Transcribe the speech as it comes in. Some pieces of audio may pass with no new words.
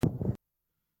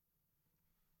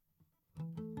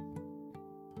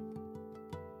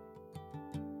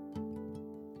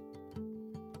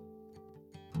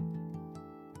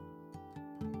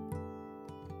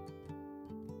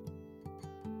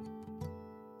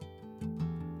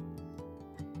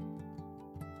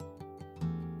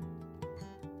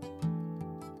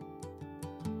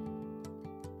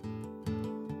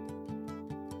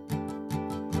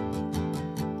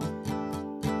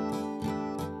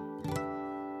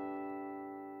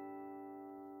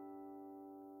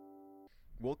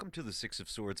Welcome to the Six of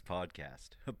Swords podcast,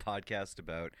 a podcast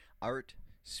about art,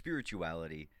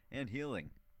 spirituality, and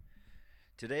healing.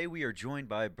 Today we are joined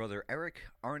by Brother Eric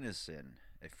Arneson,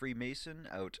 a Freemason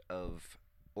out of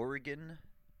Oregon,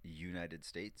 United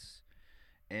States,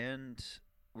 and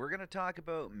we're going to talk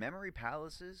about memory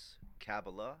palaces,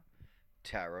 Kabbalah,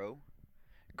 tarot,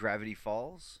 Gravity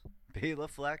Falls, Bela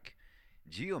Fleck,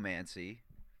 geomancy,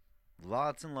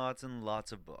 lots and lots and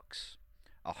lots of books,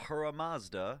 Ahura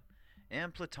Mazda,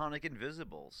 and Platonic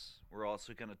Invisibles. We're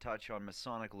also going to touch on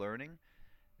Masonic learning,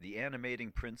 the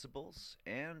animating principles,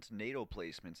 and natal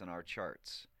placements in our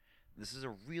charts. This is a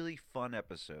really fun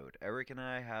episode. Eric and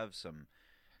I have some,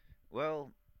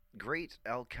 great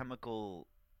alchemical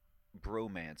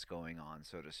bromance going on,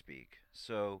 so to speak.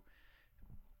 So,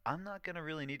 I'm not going to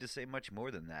really need to say much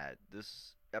more than that.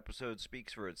 This episode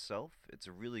speaks for itself. It's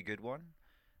a really good one.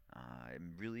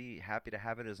 I'm really happy to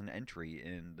have it as an entry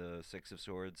in the Six of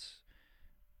Swords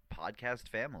podcast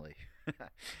family.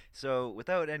 So,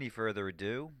 without any further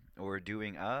ado, or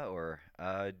doing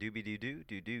dooby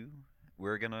doo doo,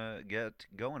 we're gonna get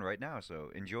going right now. So,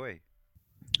 enjoy.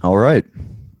 All right.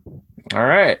 All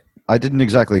right. I didn't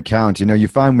exactly count. You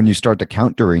find when you start to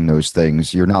count during those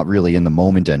things, you're not really in the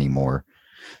moment anymore.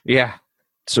 Yeah.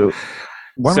 So,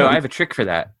 I have a trick for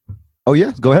that. Oh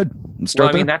yeah, go ahead.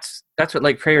 Start there. That's what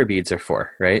like prayer beads are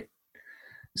for, right?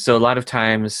 So a lot of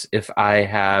times, if I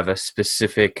have a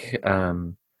specific,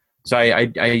 so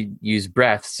I use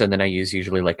breaths, and then I use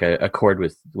usually like a chord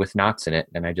with knots in it,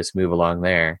 and I just move along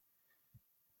there.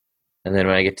 And then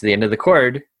when I get to the end of the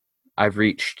chord, I've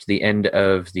reached the end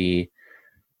of the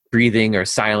breathing or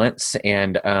silence,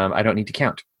 and I don't need to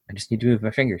count. I just need to move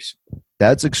my fingers.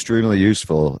 That's extremely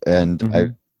useful, and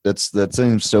Mm-hmm. that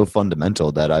seems so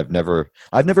fundamental that I've never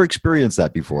experienced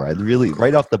that before. I really,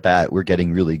 right off the bat, we're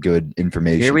getting really good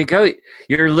information. Here we go.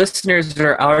 Your listeners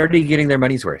are already getting their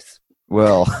money's worth.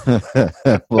 Well,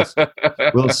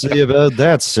 we'll see about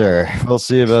that, sir. We'll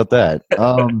see about that.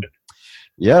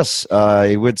 Yes,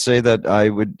 I would say that I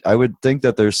would think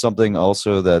that there's something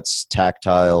also that's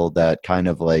tactile that kind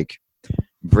of like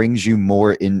brings you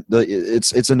more in.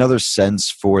 It's another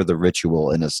sense for the ritual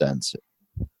in a sense.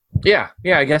 Yeah,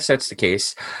 I guess that's the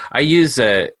case. I use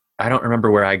I don't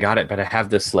remember where I got it, but I have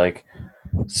this like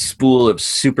spool of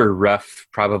super rough,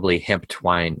 probably hemp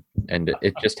twine, and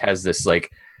it just has this like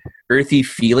earthy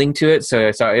feeling to it. So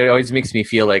it always makes me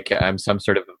feel like I'm some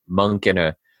sort of monk in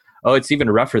a. Oh, it's even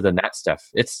rougher than that stuff.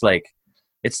 It's like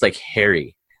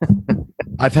hairy.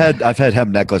 I've had hemp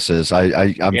necklaces.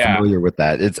 I'm familiar with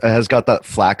that. It has got that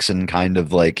flaxen kind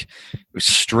of like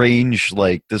strange,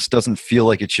 like this doesn't feel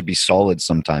like it should be solid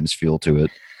sometimes feel to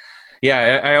it.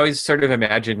 Yeah, I always sort of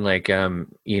imagine like a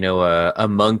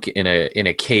monk in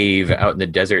a cave out in the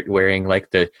desert wearing like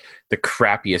the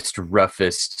crappiest,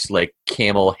 roughest like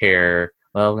camel hair.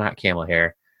 Well, not camel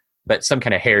hair, but some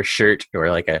kind of hair shirt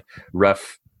or like a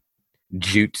rough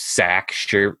jute sack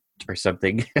shirt or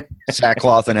something.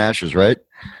 Sackcloth and ashes, right?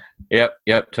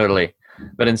 Yep, totally.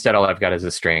 But instead, all I've got is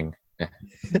a string.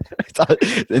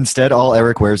 Instead, all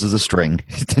Eric wears is a string.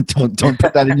 Don't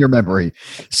put that in your memory.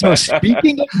 So,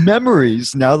 speaking of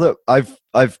memories, now that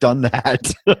I've done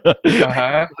that,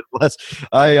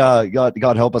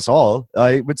 God help us all.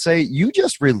 I would say you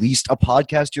just released a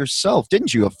podcast yourself,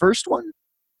 didn't you? A first one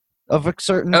of a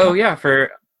certain. Oh yeah,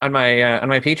 on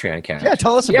my Patreon account. Yeah,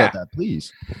 tell us about that,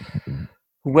 please.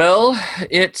 Well,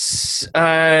 it's,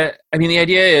 the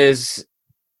idea is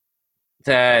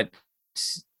that,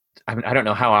 I don't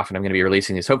know how often I'm going to be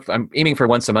releasing these. I'm aiming for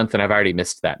once a month, and I've already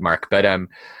missed that mark. But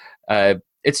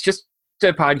it's just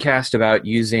a podcast about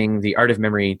using the art of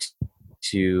memory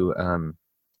to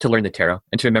learn the tarot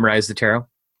and to memorize the tarot.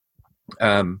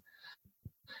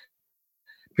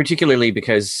 Particularly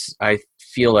because I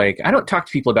feel like I don't talk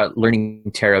to people about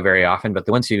learning tarot very often, but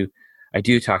the ones who I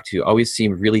do talk to always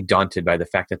seem really daunted by the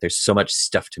fact that there's so much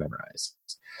stuff to memorize.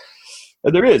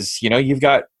 And there is, you've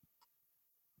got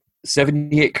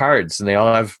 78 cards and they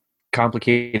all have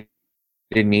complicated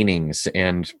meanings.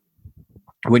 And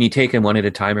when you take them one at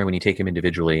a time or when you take them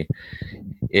individually,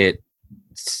 it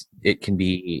can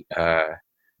be,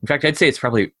 in fact, I'd say it's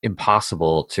probably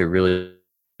impossible to really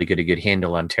get a good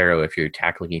handle on tarot if you're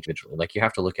tackling each individually. Like you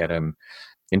have to look at them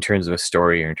in terms of a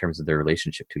story or in terms of their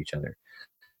relationship to each other.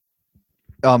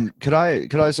 Could I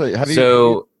say? Have you?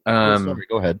 So, sorry,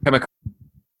 go ahead.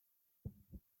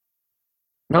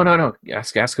 No.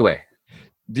 Ask away.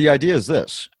 The idea is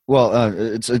this. Well,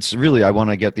 it's really I want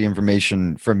to get the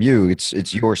information from you.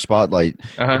 It's your spotlight.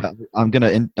 Uh-huh. I'm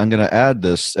gonna add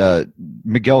this.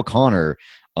 Miguel Connor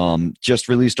just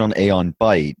released on Aeon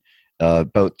Byte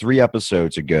about 3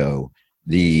 episodes ago.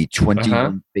 the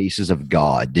 21 Faces of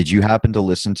God. Did you happen to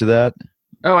listen to that?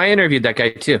 Oh, I interviewed that guy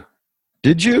too.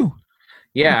 Did you?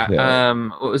 Yeah. Okay.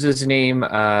 What was his name?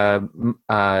 Robert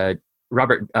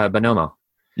Bonomo.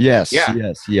 Yes,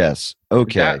 Yeah. yes.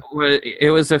 Okay.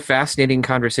 It was a fascinating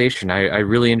conversation. I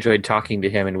really enjoyed talking to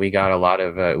him, and we got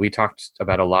we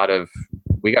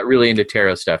got really into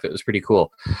tarot stuff. It was pretty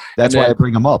cool. That's why I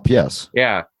bring him up. Yes.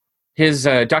 Yeah. His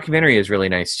documentary is really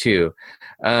nice too.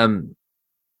 And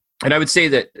I would say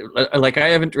that, like, I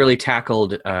haven't really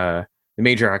tackled the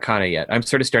major arcana yet. I'm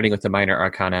sort of starting with the minor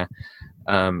arcana,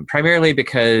 primarily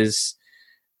because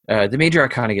the major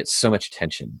arcana gets so much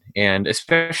attention, and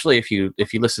especially if you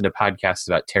listen to podcasts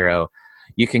about tarot,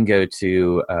 you can go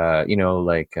to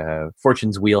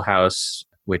Fortune's Wheelhouse,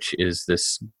 which is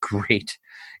this great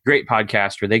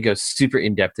podcast where they go super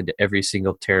in depth into every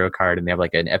single tarot card, and they have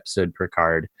like an episode per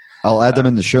card. I'll add them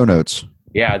in the show notes.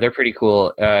 Yeah, they're pretty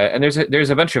cool. And there's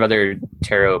a bunch of other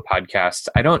tarot podcasts.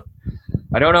 I don't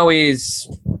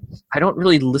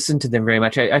really listen to them very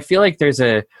much. I feel like there's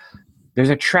a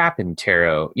trap in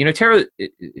tarot. Tarot.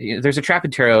 There's a trap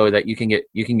in tarot that you can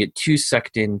get too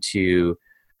sucked into,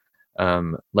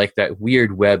 like that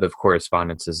weird web of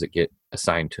correspondences that get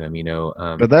assigned to them.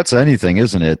 But that's anything,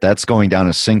 isn't it? That's going down a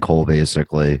sinkhole,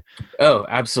 basically. Oh,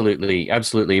 absolutely.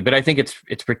 But I think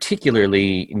it's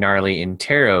particularly gnarly in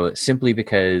tarot simply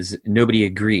because nobody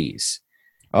agrees.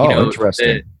 Oh,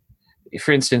 interesting.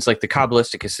 For instance, like the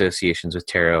Kabbalistic associations with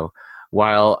tarot,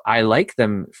 while I like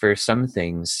them for some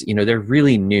things, they're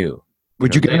really new.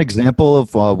 Would you give an example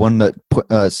of one that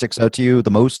sticks out to you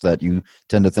the most that you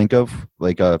tend to think of,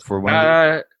 like for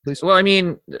one? Please. Well, I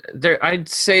mean, I'd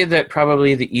say that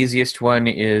probably the easiest one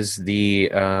is the,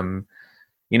 in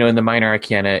the minor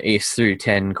arcana, ace through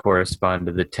 10 correspond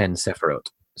to the 10 Sephiroth.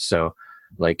 So,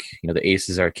 like, the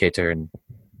aces are Keter and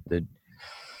the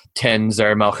 10s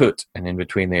are Malchut, and in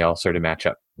between they all sort of match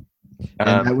up.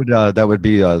 And that would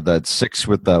be that 6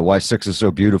 with why 6 is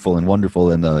so beautiful and wonderful,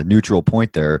 and the neutral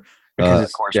point there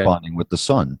corresponding with the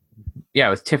sun. Yeah,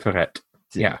 with Tiferet.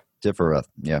 Yeah. Tiferet,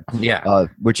 yeah. Yeah.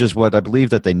 Which is what I believe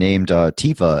that they named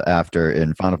Tifa after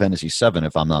in Final Fantasy VII,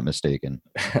 if I'm not mistaken.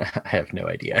 I have no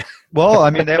idea. Well, I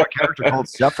mean, they have a character called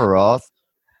Sephiroth.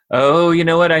 Oh, you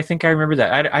know what? I think I remember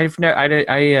that. I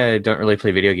don't really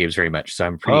play video games very much, so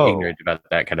I'm pretty ignorant about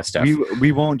that kind of stuff.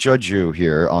 We won't judge you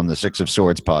here on the Six of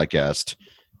Swords podcast.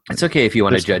 It's okay if you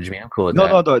want to judge me. I'm cool with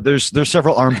that. No. There's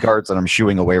several armed guards that I'm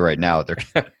shooing away right now. They're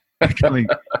coming.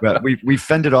 We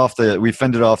fended off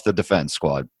the defense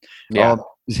squad. Yeah.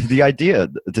 The idea,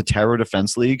 the Tarot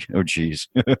Defense League. Oh, geez.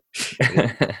 That's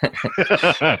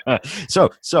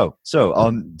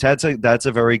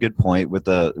a very good point with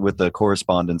the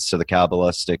correspondence to the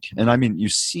Kabbalistic, and I mean you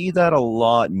see that a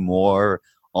lot more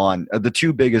on the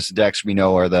two biggest decks we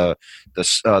know are the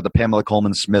Pamela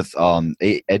Coleman Smith Arthur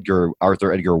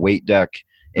Edgar Waite deck,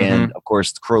 and of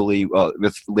course Crowley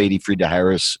with Lady Frieda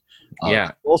Harris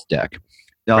both deck.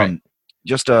 Right.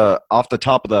 Just off the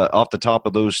top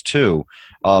of those two,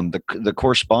 the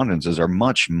correspondences are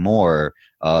much more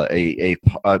a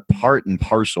part and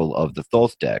parcel of the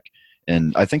Thoth deck,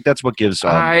 and I think that's what gives.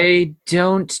 I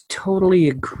don't totally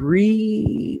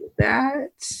agree with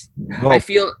that. Well, I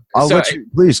feel. I'll let you.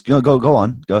 Please go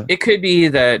on. Go. It could be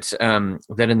that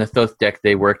that in the Thoth deck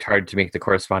they worked hard to make the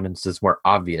correspondences more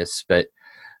obvious, but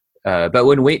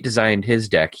when Waite designed his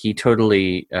deck, he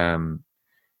totally.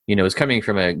 Is coming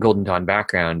from a Golden Dawn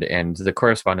background, and the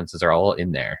correspondences are all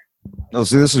in there. Oh,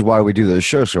 see, this is why we do this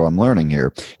show. So I'm learning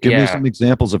here. Give me some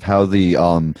examples of how the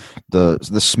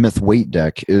Smith Waite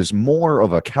deck is more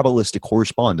of a Kabbalistic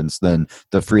correspondence than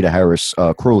the Frieda Harris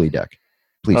Crowley deck.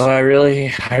 Please. Oh, I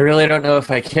really don't know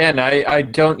if I can. I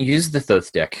don't use the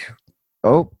Thoth deck.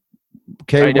 Oh,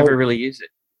 okay. I never really use it.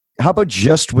 How about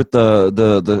just with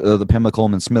the Pamela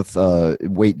Coleman Smith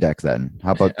Waite deck then?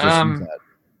 How about just that?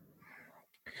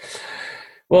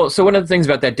 Well, so one of the things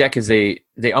about that deck is they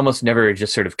almost never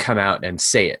just sort of come out and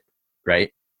say it,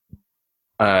 right?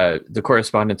 The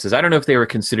correspondences, I don't know if they were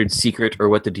considered secret or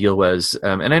what the deal was.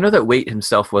 And I know that Waite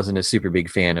himself wasn't a super big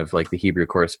fan of like the Hebrew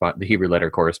letter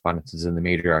correspondences in the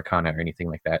major arcana or anything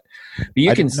like that. But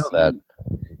you can know that.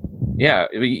 Yeah,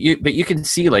 but you can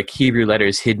see like Hebrew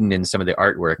letters hidden in some of the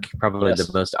artwork. Probably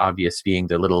the most obvious being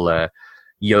the little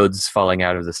yods falling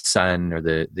out of the sun, or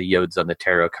the yods on the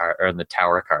tarot card or on the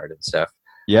tower card and stuff.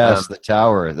 Yes, the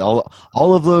tower.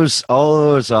 All of those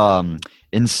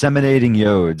inseminating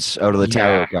yodes out of the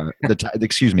Yeah. tower card.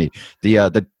 Excuse me,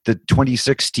 the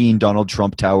 2016 Donald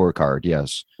Trump tower card.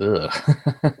 Yes. Ugh.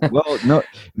 Well,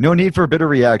 no need for bitter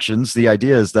reactions. The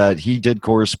idea is that he did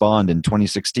correspond in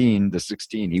 2016. The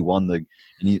 16, he won the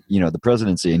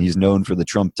presidency, and he's known for the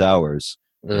Trump towers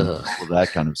and Ugh. all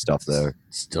that kind of stuff there.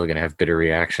 Still gonna have bitter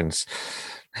reactions.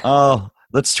 Oh,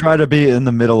 let's try to be in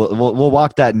the middle. We'll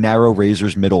walk that narrow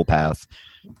razor's middle path.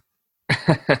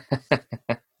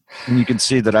 And you can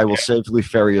see that I will safely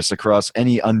ferry us across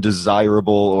any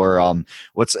undesirable or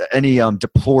any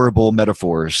deplorable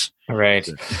metaphors. Right.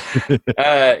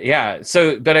 Yeah.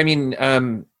 So, but I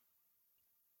mean,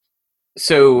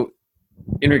 so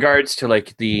in regards to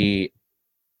like the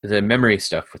memory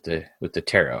stuff with the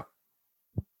tarot,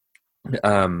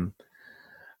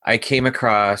 I came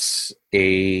across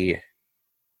a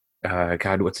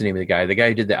God, what's the name of the guy? The guy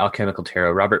who did the alchemical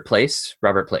tarot, Robert Place.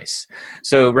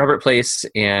 So Robert Place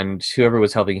and whoever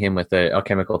was helping him with the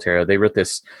alchemical tarot, they wrote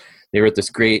this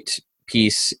great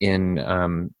piece in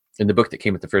the book that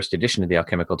came with the first edition of the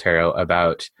alchemical tarot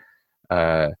about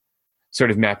sort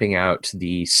of mapping out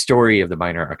the story of the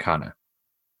minor arcana.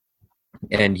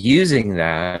 And using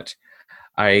that,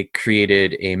 I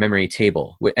created a memory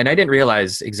table. And I didn't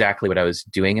realize exactly what I was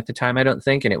doing at the time, I don't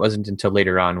think. And it wasn't until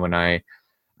later on when I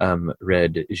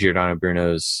read Giordano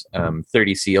Bruno's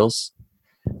 30 Seals.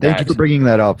 Thank you for bringing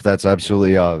that up. That's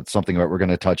absolutely something that we're going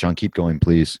to touch on. Keep going,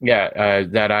 please. Yeah,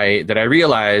 that I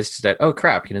realized that, oh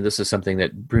crap, this is something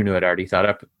that Bruno had already thought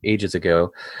up ages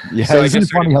ago. Yeah, so isn't it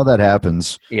funny how that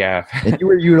happens? Yeah. And you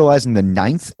were utilizing the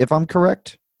 9th, if I'm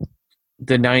correct?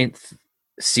 The 9th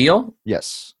seal?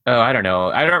 Yes. Oh, I don't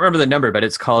know. I don't remember the number, but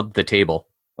it's called the table.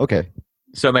 Okay.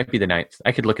 So it might be the 9th.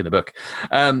 I could look in the book.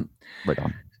 Right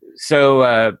on. So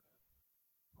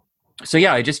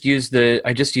yeah, I just used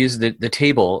the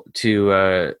table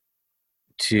to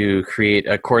create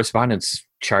a correspondence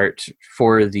chart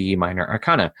for the minor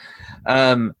arcana.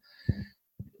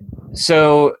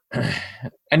 So,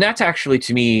 and that's actually,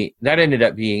 to me, that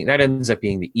ends up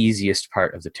being the easiest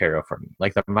part of the tarot for me.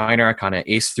 Like the minor arcana,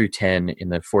 ace through 10 in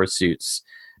the 4 suits,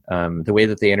 the way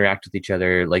that they interact with each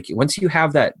other. Like once you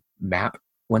have that map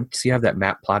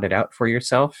plotted out for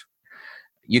yourself,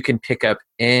 you can pick up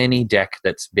any deck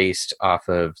that's based off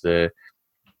of the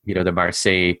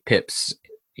Marseille pips,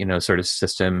 sort of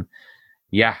system.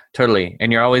 Yeah, totally.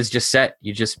 And you're always just set.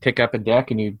 You just pick up a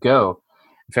deck and you go.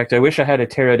 In fact, I wish I had a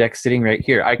tarot deck sitting right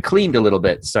here. I cleaned a little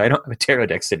bit, so I don't have a tarot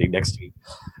deck sitting next to me.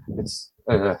 It's,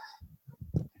 I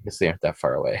guess they aren't that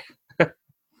far away.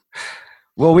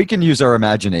 Well, we can use our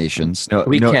imaginations.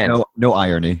 No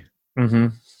irony. Mm-hmm.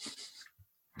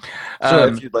 So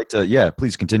if you'd like to,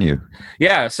 please continue.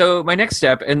 Yeah. So my next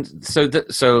step, and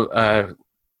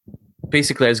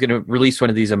basically I was going to release one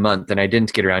of these a month, and I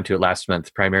didn't get around to it last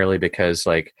month, primarily because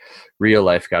like real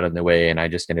life got in the way, and I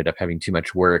just ended up having too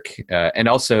much work. And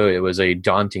also it was a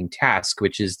daunting task,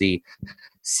 which is the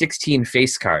 16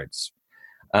 face cards.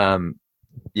 The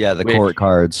court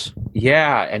cards.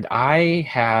 Yeah, and I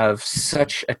have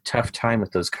such a tough time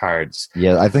with those cards.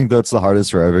 Yeah, I think that's the hardest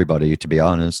for everybody, to be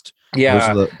honest.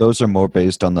 Yeah. Those are more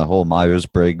based on the whole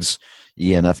Myers-Briggs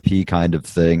ENFP kind of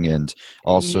thing, and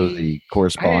also the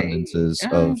correspondences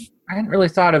of. I hadn't really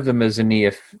thought of them as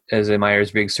a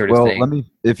Myers-Briggs sort of thing. Well,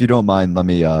 if you don't mind, let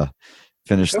me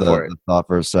finish the thought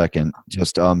for a second.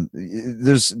 Just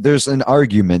there's an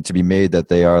argument to be made that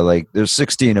they are like there's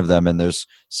 16 of them and there's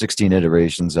 16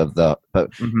 iterations of the.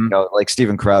 But like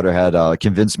Steven Crowder had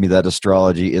convinced me that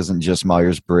astrology isn't just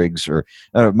Myers-Briggs or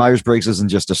Myers-Briggs isn't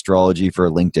just astrology for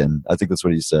LinkedIn. I think that's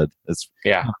what he said. It's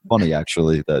funny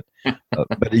actually that,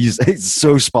 but he's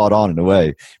so spot on in a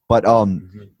way. But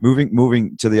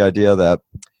moving to the idea that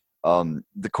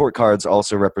the court cards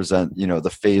also represent the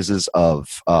phases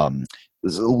of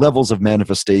levels of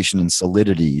manifestation and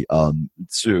solidity.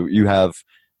 So you have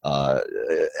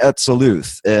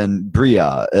Etzaluth and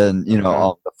Bria and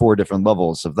all the 4 different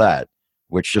levels of that,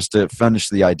 which just to finish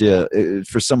the idea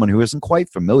for someone who isn't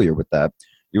quite familiar with that,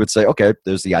 you would say, okay,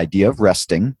 there's the idea of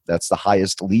resting. That's the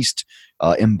highest, least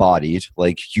embodied,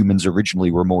 like humans originally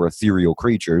were more ethereal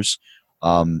creatures.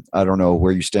 I don't know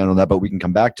where you stand on that, but we can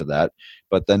come back to that.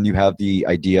 But then you have the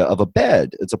idea of a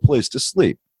bed. It's a place to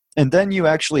sleep. And then you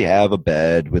actually have a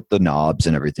bed with the knobs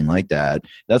and everything like that.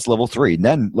 That's level 3. And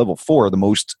then level 4, the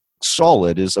most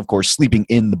solid, is, of course, sleeping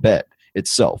in the bed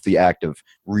itself. The act of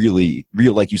real,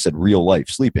 like you said, real life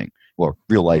sleeping. Well,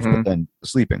 real life, but then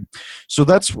sleeping. So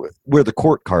that's where the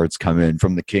court cards come in,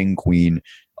 from the king, queen,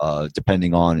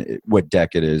 depending on what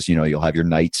deck it is. You'll have your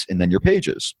knights and then your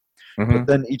pages. But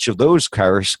then each of those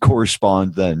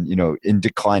correspond then, in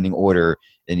declining order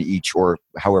in each, or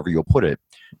however you'll put it.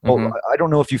 Well, Mhm. I don't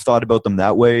know if you've thought about them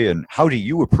that way, and how do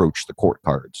you approach the court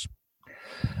cards?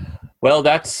 Well,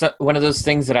 that's one of those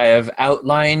things that I have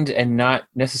outlined and not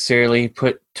necessarily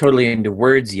put totally into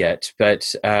words yet.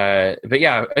 But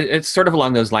yeah, it's sort of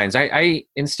along those lines. I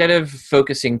instead of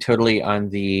focusing totally on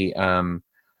the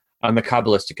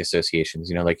Kabbalistic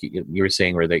associations, like you were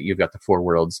saying, where that you've got the four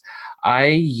worlds, I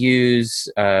use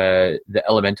the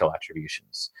elemental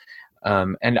attributions.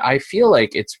 And I feel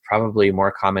like it's probably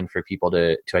more common for people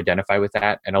to identify with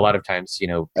that. And a lot of times,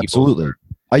 people Absolutely.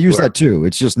 I use that too.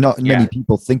 It's just not many Yeah.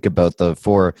 people think about the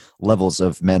 4 levels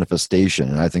of manifestation,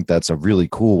 and I think that's a really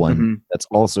cool one. Mhm. That's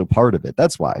also part of it.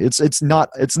 That's why it's not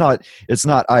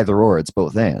either or. It's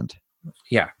both and.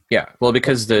 Yeah. Well,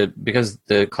 because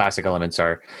the classic elements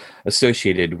are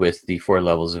associated with the 4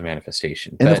 levels of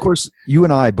manifestation. And But, of course, you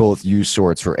and I both use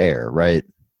swords for air, right?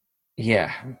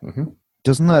 yeah. Mhm.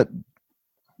 Doesn't that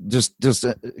just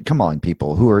come on,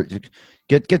 people who are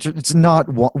get your, it's not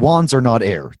wands are not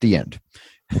air. The end.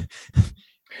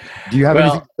 Do you have Well,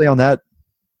 anything to say on that?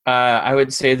 I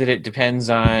would say that it depends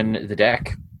on the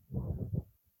deck.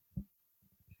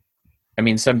 I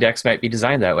mean, some decks might be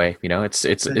designed that way. It's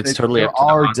totally There up to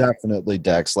are the author. definitely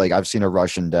decks, like I've seen a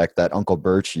Russian deck that Uncle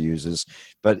Birch uses,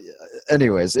 but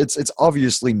anyways, it's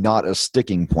obviously not a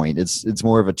sticking point. It's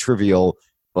more of a trivial,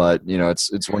 but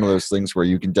it's one of those things where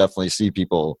you can definitely see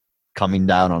people coming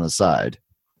down on the side.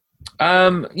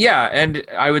 Yeah, and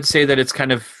I would say that it's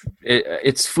kind of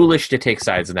it's foolish to take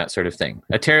sides in that sort of thing.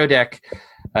 A tarot deck,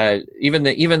 even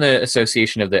the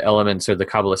association of the elements or the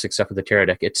Kabbalistic stuff with the tarot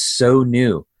deck, it's so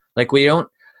new. Like we don't,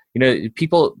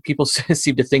 people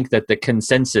seem to think that the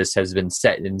consensus has been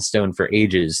set in stone for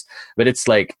ages, but it's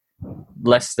like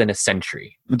less than a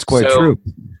century. It's quite true.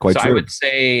 Quite so true. I would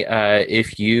say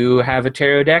if you have a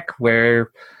tarot deck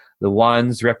where the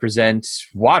wands represent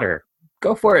water,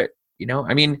 go for it.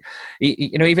 I mean,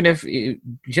 even if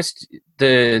just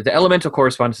the elemental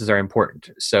correspondences are important.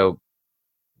 So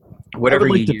whatever I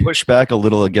would like you to push back a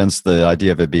little against the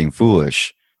idea of it being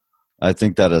foolish. I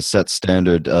think that a set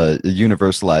standard,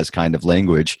 universalized kind of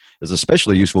language is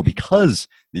especially useful because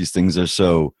these things are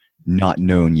so not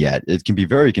known yet. It can be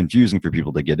very confusing for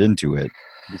people to get into it.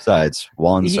 Besides,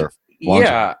 wands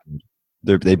yeah.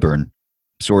 They burn.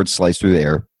 Swords slice through the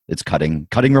air. It's cutting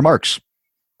remarks.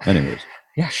 Anyways.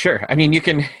 Yeah, sure. I mean, you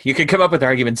can come up with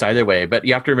arguments either way, but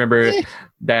you have to remember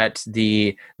that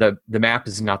the map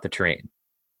is not the terrain,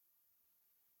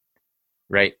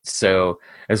 right? So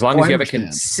as long as you have a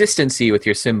consistency with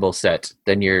your symbol set,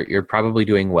 then you're probably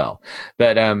doing well.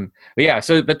 But yeah.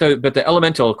 So but the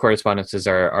elemental correspondences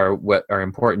are what are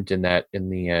important in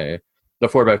the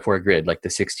 4x4 grid, like the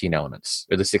 16 elements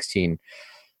or the 16.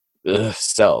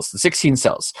 Cells, the 16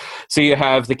 cells. So you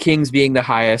have the kings being the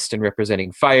highest and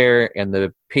representing fire, and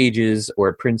the pages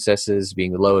or princesses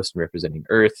being the lowest and representing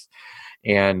earth.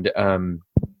 And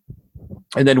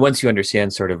then once you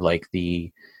understand sort of like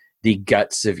the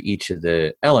guts of each of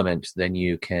the elements, then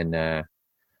you can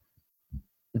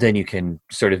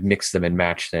sort of mix them and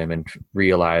match them and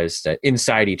realize that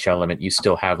inside each element you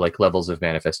still have like levels of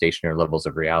manifestation or levels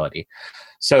of reality.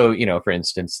 So for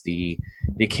instance, the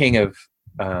king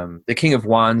of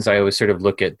wands, I always sort of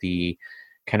look at the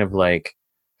kind of like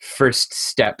first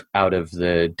step out of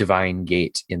the divine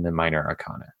gate in the minor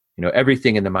arcana.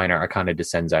 Everything in the minor arcana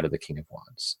descends out of the king of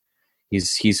wands.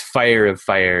 He's fire of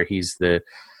fire. He's the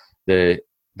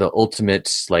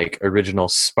ultimate like original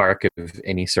spark of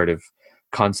any sort of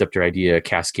concept or idea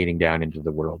cascading down into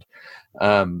the world.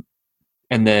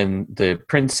 And then the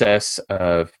princess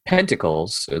of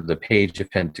pentacles, or the page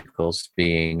of pentacles,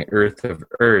 being earth of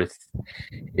earth,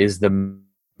 is the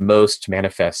most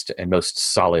manifest and most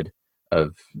solid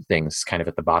of things, kind of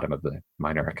at the bottom of the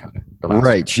minor arcana.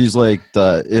 Right. She's like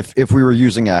if we were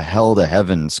using a hell to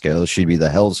heaven scale, she'd be the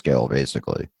hell scale,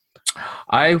 basically.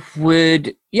 I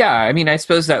would, yeah. I mean, I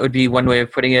suppose that would be one way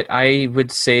of putting it. I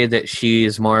would say that she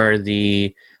is more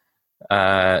the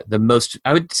most,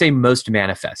 I would say, most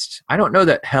manifest. I don't know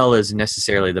that hell is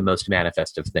necessarily the most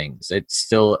manifest of things. It's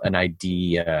still an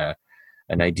idea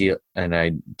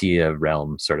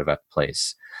realm sort of a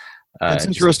place. It's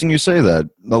interesting you say that.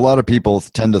 A lot of people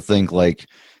tend to think like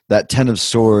that 10 of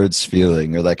swords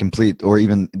feeling, or that complete, or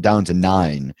even down to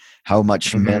 9, how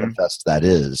much manifest that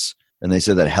is. And they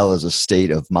say that hell is a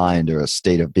state of mind or a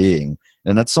state of being.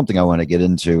 And that's something I want to get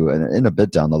into in a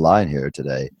bit down the line here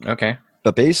today. Okay.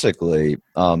 But basically,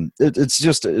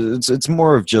 it's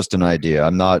more of just an idea.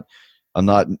 I'm not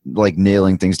like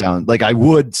nailing things down. Like I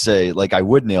would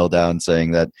nail down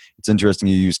saying that it's interesting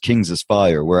you use kings as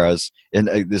fire, whereas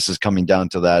this is coming down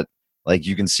to that. Like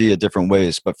you can see it different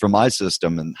ways, but for my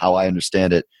system and how I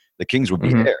understand it, the kings would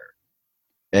be air.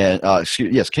 and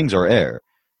yes, kings are air,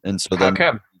 and so How then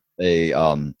come?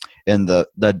 and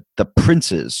the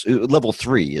princes level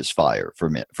 3 is fire for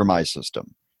me, for my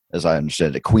system, as I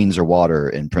understand it. Queens are water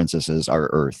and princesses are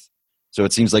earth. So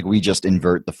it seems like we just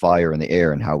invert the fire and the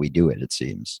air and how we do it. It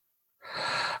seems.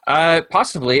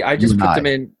 Possibly. I You just and put them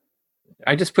in.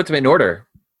 I just put them in order,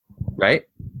 right?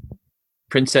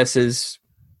 Princesses,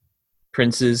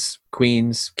 princes,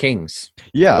 queens, kings.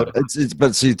 Yeah, it's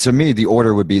but see, to me the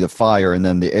order would be the fire and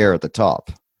then the air at the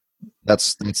top.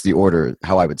 That's the order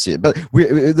how I would see it. But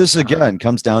this again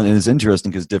comes down and is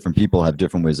interesting because different people have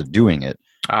different ways of doing it.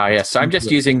 Yes. So I'm just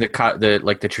using the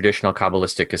traditional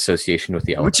Kabbalistic association with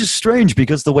the elements. Which is strange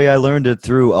because the way I learned it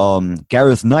through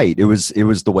Gareth Knight, it was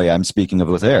the way I'm speaking of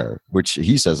with air, which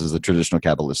he says is the traditional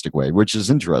Kabbalistic way, which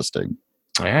is interesting.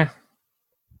 Yeah.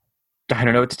 I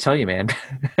don't know what to tell you, man.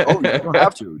 Oh, you don't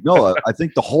have to. No, I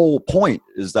think the whole point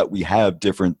is that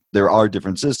there are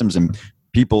different systems, and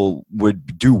people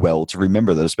would do well to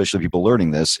remember that, especially people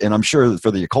learning this. And I'm sure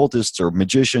for the occultists or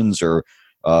magicians or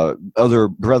other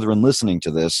brethren listening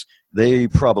to this, they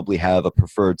probably have a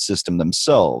preferred system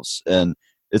themselves. And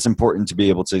it's important to be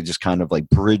able to just kind of like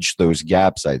bridge those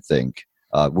gaps, I think,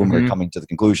 when we're coming to the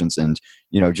conclusions, and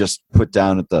just put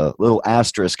down at the little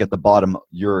asterisk at the bottom,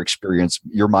 your experience,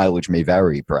 your mileage may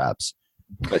vary perhaps,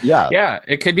 but yeah,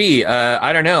 it could be.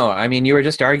 I don't know. I mean, you were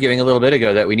just arguing a little bit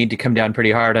ago that we need to come down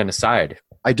pretty hard on a side.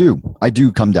 I do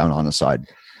come down on a side.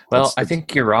 Well, I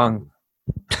think you're wrong.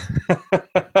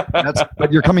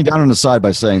 But you're coming down on the side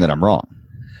by saying that I'm wrong.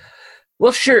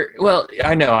 Well, sure. Well,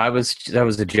 I know that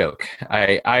was a joke.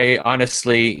 I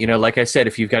honestly, like I said,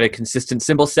 if you've got a consistent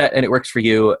symbol set and it works for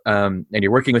you, and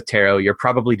you're working with tarot, you're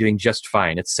probably doing just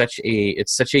fine. It's such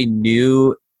a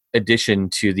new addition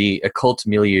to the occult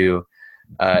milieu,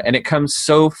 and it comes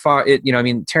so far.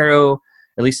 Tarot,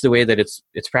 at least the way that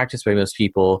it's practiced by most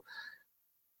people,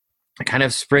 it kind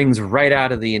of springs right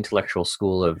out of the intellectual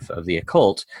school of the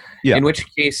occult. Yeah. In which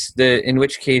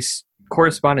case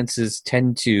correspondences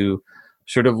tend to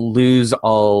sort of lose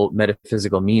all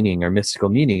metaphysical meaning or mystical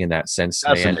meaning in that sense.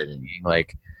 They end up being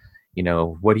like,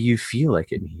 what do you feel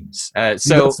like it means?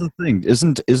 So that's the thing.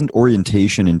 Isn't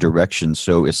orientation and direction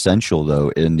so essential though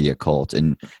in the occult,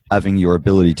 and having your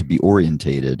ability to be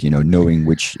orientated, knowing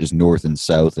which is north and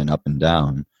south and up and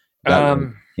down,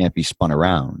 that can't be spun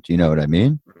around. You know what I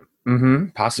mean? Mm-hmm,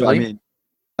 possibly.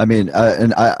 So,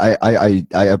 and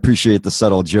I appreciate the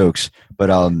subtle jokes, but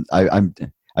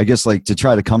I guess like to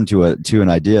try to come to an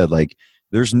idea, like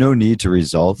there's no need to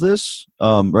resolve this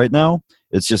right now.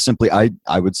 It's just simply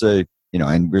I would say,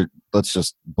 and let's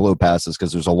just blow past this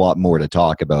because there's a lot more to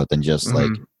talk about than just like,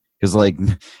 because like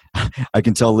I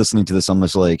can tell listening to this, I'm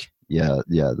just like, yeah,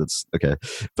 that's okay.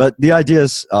 But the idea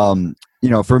is,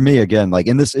 for me again, like,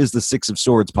 and this is the Six of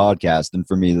Swords podcast, and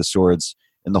for me the swords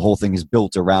and the whole thing is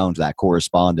built around that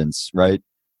correspondence, right?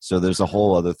 So there's a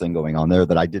whole other thing going on there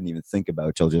that I didn't even think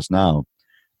about till just now.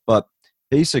 But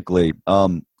basically,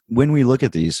 when we look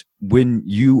at these, when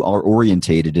you are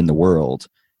orientated in the world,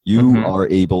 you are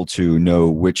able to know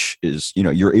which is,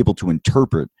 you're able to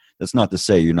interpret. That's not to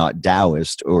say you're not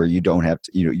Taoist or you don't have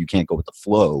to, you can't go with the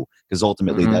flow, because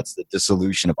ultimately that's the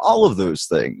dissolution of all of those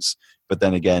things. But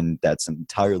then again, that's an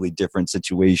entirely different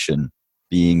situation,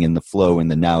 being in the flow in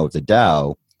the now of the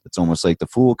Tao. It's almost like the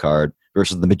Fool card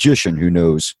versus the magician who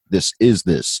knows this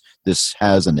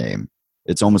has a name.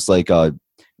 It's almost like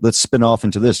let's spin off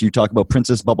into this. You talk about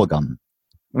Princess Bubblegum,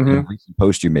 a recent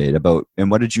post you made about,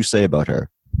 and what did you say about her?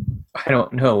 I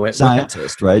don't know.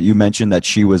 Scientist, right? You mentioned that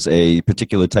she was a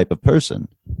particular type of person.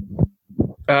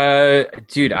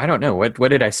 Dude, I don't know. What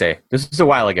did I say? This was a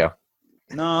while ago.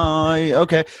 No,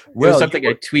 okay. Well, it was something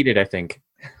I tweeted, I think.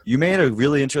 You made a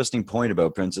really interesting point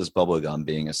about Princess Bubblegum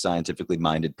being a scientifically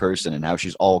minded person and how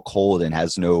she's all cold and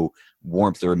has no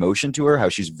warmth or emotion to her, how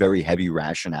she's very heavy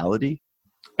rationality.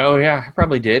 Oh, yeah, I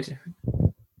probably did.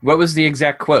 What was the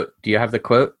exact quote? Do you have the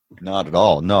quote? Not at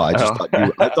all. No, I just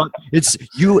I thought it's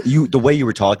you the way you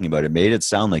were talking about it made it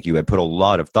sound like you had put a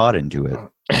lot of thought into it.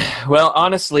 Well,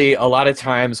 honestly, a lot of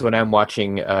times when I'm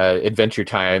watching Adventure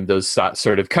Time, those thoughts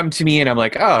sort of come to me and I'm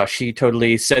like, oh, she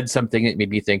totally said something that made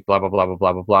me think blah, blah, blah, blah,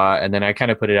 blah, blah, blah. And then I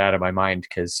kind of put it out of my mind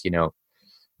because,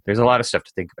 there's a lot of stuff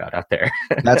to think about out there.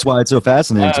 That's why it's so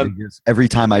fascinating. Because every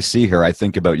time I see her, I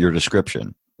think about your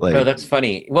description. Like, oh, that's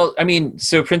funny. Well, I mean,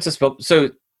 so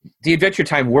the Adventure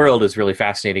Time world is really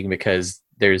fascinating because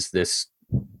there's this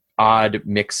odd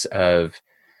mix of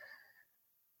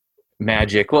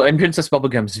magic. Well, and Princess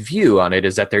Bubblegum's view on it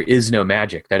is that there is no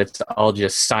magic, that it's all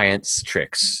just science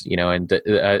tricks, and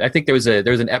I think there was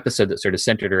an episode that sort of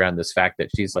centered around this fact that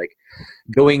she's like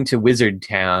going to Wizard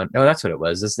Town. No, that's what it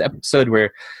was. This is the episode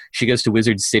where she goes to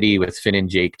Wizard City with Finn and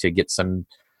Jake to get some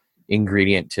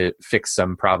ingredient to fix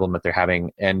some problem that they're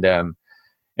having, and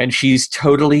she's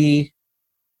totally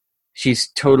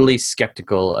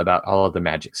skeptical about all of the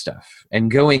magic stuff.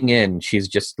 And going in, she's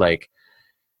just like,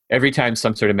 every time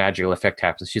some sort of magical effect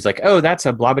happens, she's like, oh, that's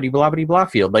a blah, blah, blah, blah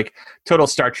field. Like total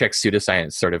Star Trek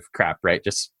pseudoscience sort of crap, right?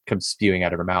 Just comes spewing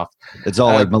out of her mouth. It's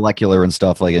all like molecular and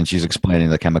stuff, like, and she's explaining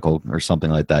the chemical or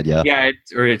something like that, yeah. Yeah,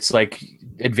 it's like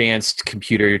advanced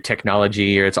computer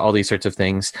technology, or it's all these sorts of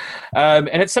things. And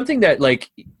it's something that, like,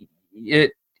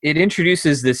 it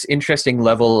introduces this interesting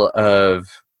level of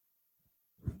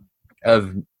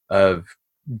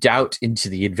doubt into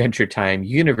the Adventure Time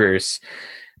universe.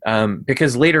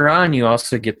 Because later on you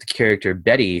also get the character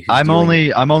Betty. I'm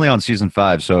only on season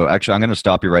 5, so actually I'm going to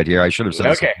stop you right here. I should have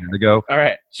said this a minute ago. All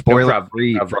right. Spoiler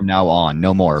free from now on,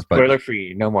 no more. But, spoiler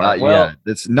free, no more. Yeah,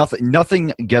 it's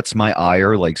nothing gets my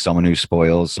ire like someone who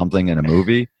spoils something in a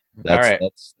movie.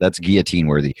 That's guillotine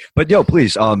worthy. But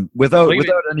please, without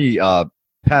any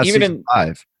past season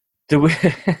 5.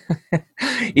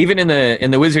 Even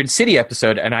in the Wizard City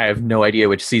episode, and I have no idea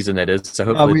which season that is, so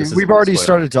hopefully we've already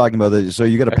started talking about it, so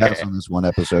you got to pass on this one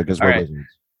episode because we're wizards.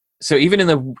 So even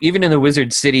in the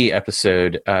Wizard City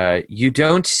episode, you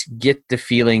don't get the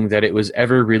feeling that it was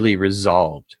ever really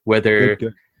resolved, whether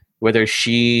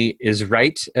she is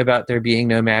right about there being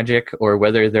no magic, or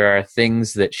whether there are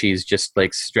things that she's just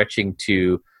like stretching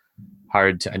too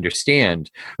hard to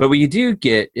understand. But what you do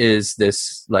get is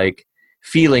this like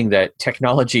feeling that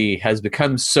technology has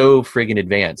become so friggin'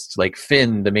 advanced. Like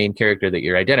Finn, the main character that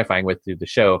you're identifying with through the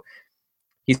show,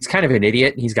 he's kind of an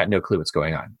idiot. He's got no clue what's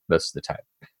going on most of the time.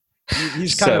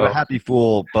 He's kind of a happy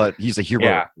fool, but he's a hero.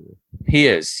 Yeah, he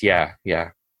is. Yeah.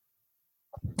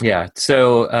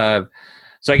 So I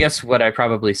guess what I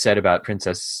probably said about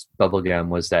Princess Bubblegum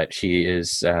was that she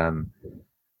is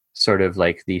sort of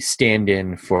like the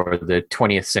stand-in for the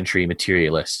 20th century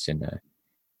materialist in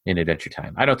Adventure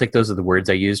Time. I don't think those are the words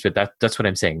I used, but that's what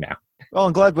I'm saying now. Well,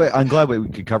 I'm glad we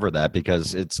could cover that,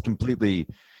 because it's completely,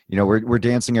 we're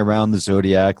dancing around the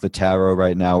Zodiac, the tarot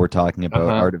right now. We're talking about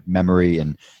art of memory,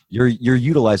 and you're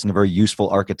utilizing a very useful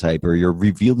archetype, or you're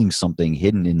revealing something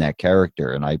hidden in that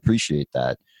character, and I appreciate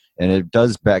that. And it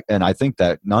does and I think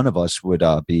that none of us would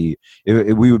we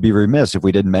would be remiss if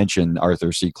we didn't mention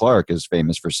Arthur C. Clarke is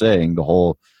famous for saying the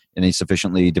whole any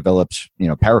sufficiently developed,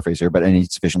 paraphrase here, but any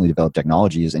sufficiently developed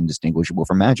technology is indistinguishable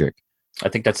from magic. I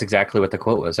think that's exactly what the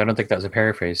quote was. I don't think that was a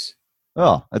paraphrase.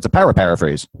 Oh, it's a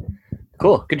paraphrase.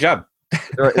 Cool. Good job.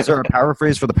 Is there a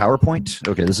paraphrase for the PowerPoint?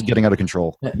 Okay, this is getting out of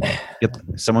control.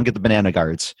 Someone get the banana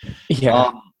guards.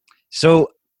 Yeah. So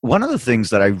one of the things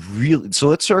that so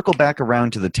let's circle back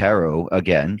around to the tarot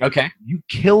again. Okay. You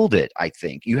killed it, I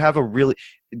think. You have a really,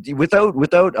 without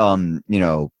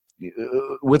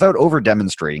over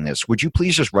demonstrating this, would you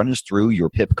please just run us through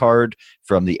your pip card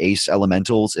from the Ace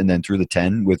Elementals and then through the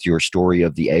 10 with your story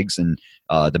of the eggs and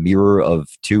the mirror of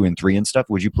 2 and 3 and stuff?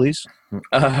 Would you please?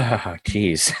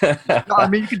 Jeez. No, I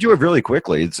mean, you could do it really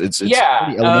quickly. It's a pretty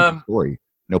elemental story.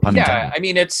 No pun intended. Yeah, I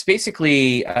mean, it's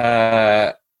basically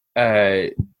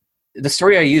the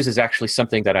story I use is actually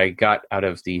something that I got out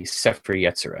of the Sefer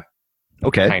Yetzirah.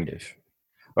 Okay. Kind of.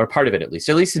 Or part of it, at least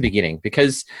the beginning,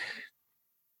 because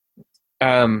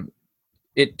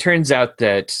it turns out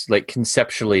that, like,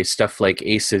 conceptually, stuff like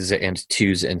aces and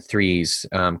 2s and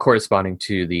 3s, corresponding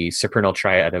to the supernal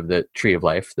triad of the Tree of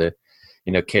Life, the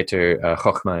Keter,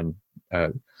 Chochmah,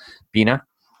 and Bina.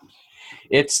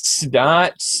 It's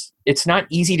not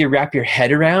easy to wrap your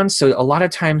head around. So a lot of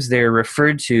times they're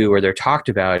referred to, or they're talked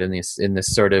about in this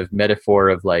sort of metaphor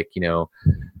of, like,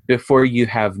 before you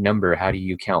have number, how do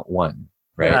you count 1,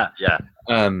 right? Yeah.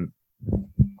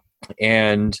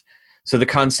 And so the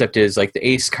concept is, like, the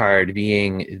ace card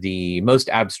being the most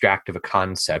abstract of a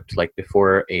concept, like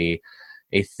before a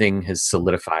thing has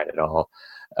solidified at all,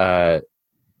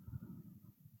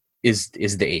 is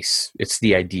the ace. It's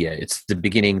the idea. It's the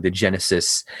beginning, the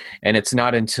genesis. And it's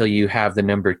not until you have the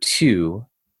number 2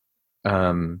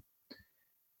 that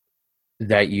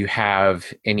you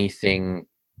have anything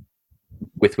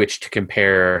with which to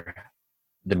compare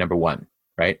the number 1.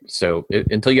 Right? So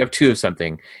until you have 2 of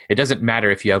something, it doesn't matter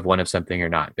if you have 1 of something or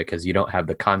not, because you don't have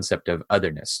the concept of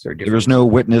otherness or difference. There is no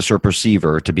witness or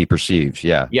perceiver to be perceived.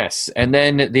 Yeah. Yes. And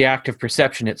then the act of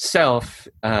perception itself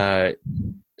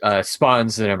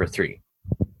spawns the number 3.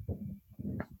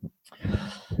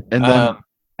 And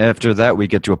After that, we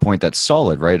get to a point that's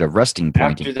solid, right? A resting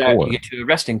point. After in that, 4. you get to a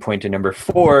resting point in number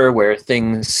 4 where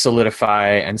things solidify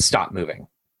and stop moving.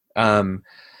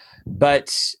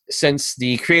 But since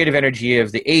the creative energy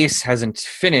of the ace hasn't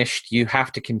finished, you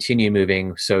have to continue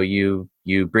moving. So you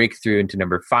break through into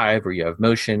number 5 where you have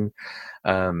motion.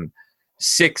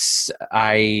 6,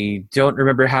 I don't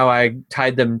remember how I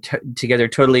tied them together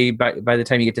totally by the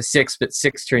time you get to 6, but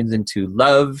 6 turns into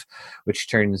love, which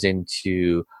turns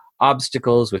into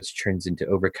obstacles, which turns into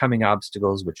overcoming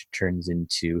obstacles, which turns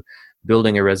into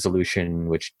building a resolution,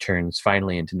 which turns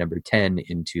finally into number 10,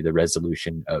 into the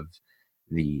resolution of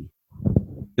the...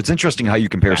 It's interesting how you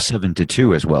compare 7 to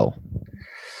 2 as well.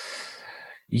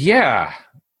 Yeah.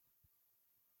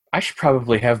 I should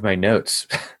probably have my notes.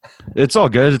 It's all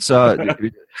good. It's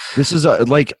this is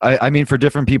like I mean, for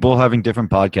different people having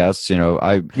different podcasts,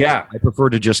 I prefer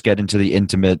to just get into the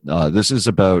intimate. This is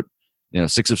about,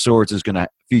 6 of Swords is going to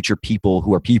feature people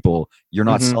who are people. You're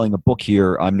not selling a book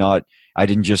here. I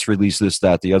didn't just release this,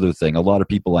 that, the other thing. A lot of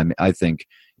people, I think,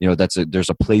 there's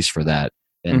a place for that,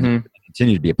 and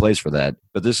continue to be a place for that.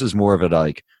 But this is more of a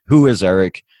like, who is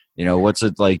Eric? What's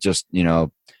it like? Just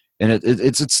and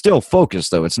it's still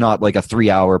focused, though. It's not like a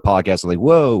 3-hour podcast. Like,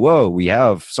 whoa, we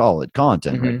have solid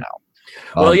content right now.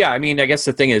 Well, yeah. I mean, I guess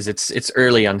the thing is, it's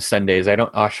early on Sundays. I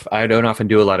don't often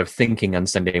do a lot of thinking on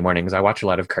Sunday mornings. I watch a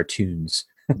lot of cartoons.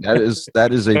 that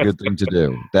is a good thing to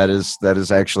do. That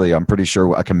is actually, I'm pretty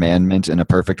sure, a commandment in a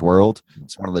perfect world.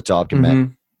 It's one of the top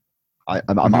commandments. I'm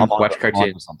watch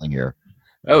cartoons. Something here.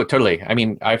 Oh, totally. I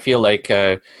mean, I feel like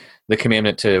the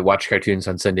commandment to watch cartoons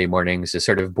on Sunday mornings is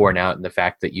sort of borne out in the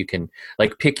fact that you can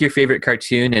like pick your favorite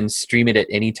cartoon and stream it at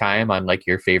any time on like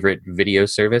your favorite video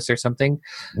service or something,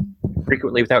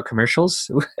 frequently without commercials.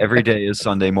 Every day is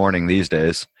Sunday morning these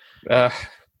days.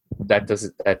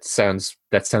 That sounds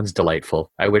delightful.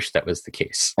 I wish that was the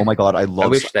case. Oh my God, I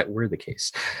wish that were the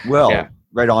case. Well, yeah.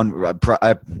 Right on.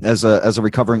 As a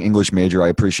recovering English major, I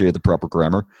appreciate the proper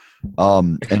grammar.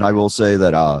 And I will say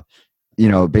that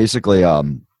basically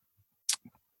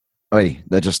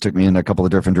that just took me in a couple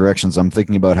of different directions. I'm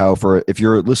thinking about how if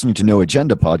you're listening to No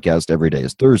Agenda podcast, every day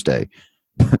is Thursday.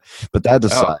 But that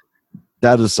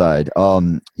aside,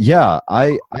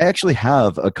 I actually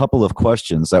have a couple of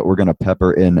questions that we're going to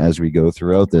pepper in as we go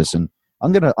throughout this, and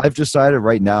I've decided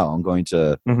right now we're going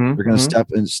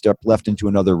to step left into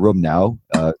another room now,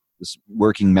 this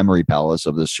working memory palace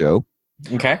of this show.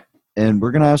 Okay. And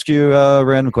we're going to ask you a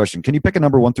random question. Can you pick a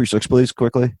number 1 through 6, please,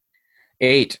 quickly?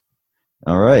 8.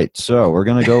 All right, so we're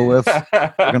gonna go with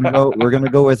we're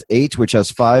gonna go with 8, which has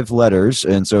 5 letters,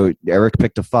 and so Eric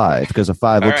picked a 5 because a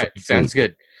 5 looks like a 3. Sounds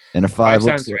good. And a 5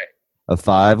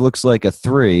 looks like a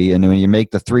 3, and when you make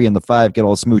the 3 and the 5 get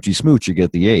all smoochy, you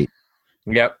get the 8.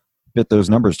 Yep. Fit those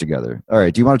numbers together. All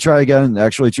right, do you want to try again?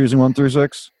 Actually, choosing 1 through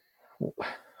 6.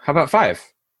 How about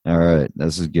 5? All right,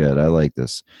 this is good. I like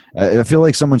this. I feel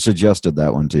like someone suggested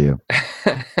that one to you.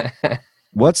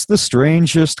 What's the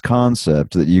strangest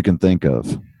concept that you can think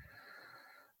of?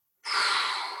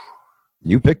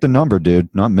 You picked the number, dude,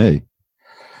 not me.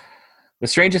 The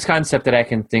strangest concept that I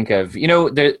can think of,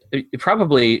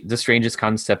 probably the strangest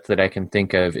concept that I can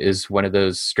think of is one of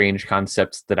those strange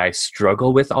concepts that I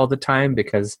struggle with all the time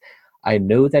because I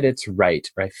know that it's right,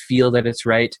 or I feel that it's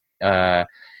right, and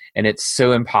it's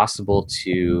so impossible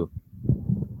to...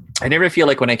 I never feel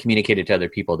like when I communicate it to other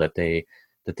people that they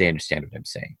understand what I'm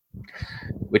saying,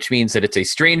 which means that it's a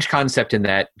strange concept in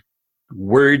that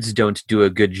words don't do a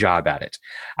good job at it.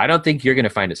 I don't think you're going to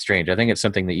find it strange. I think it's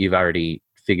something that you've already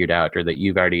figured out or that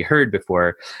you've already heard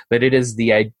before, but it is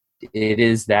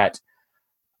that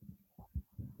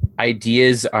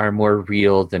ideas are more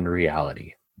real than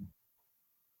reality.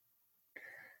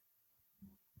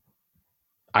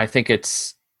 I think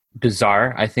it's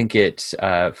bizarre. I think it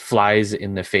flies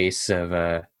in the face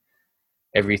of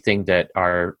everything that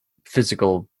our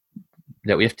physical,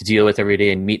 that we have to deal with every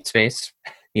day in meat space.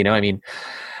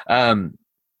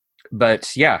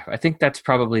 But yeah, I think that's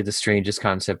probably the strangest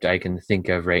concept I can think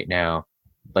of right now,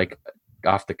 like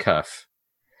off the cuff.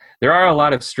 There are a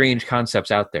lot of strange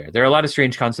concepts out there. There are a lot of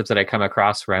strange concepts that I come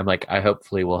across where I'm like, I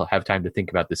hopefully will have time to think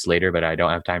about this later, but I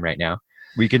don't have time right now.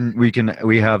 We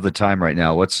have the time right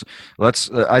now.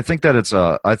 I think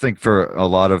that I think for a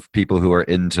lot of people who are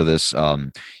into this,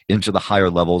 into the higher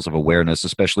levels of awareness,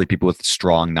 especially people with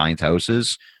strong 9th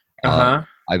houses,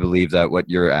 I believe that what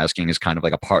you're asking is kind of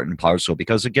like a part and parcel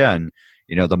because again,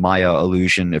 the Maya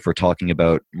illusion, if we're talking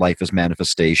about life as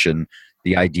manifestation,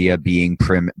 the idea being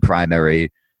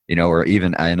primary, or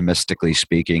even animistically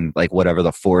speaking, like whatever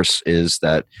the force is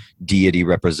that deity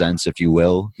represents, if you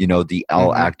will, the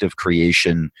all active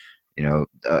creation,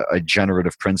 a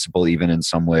generative principle even in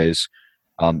some ways.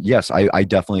 Yes, I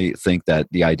definitely think that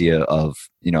the idea of,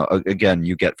 again,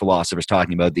 you get philosophers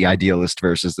talking about the idealist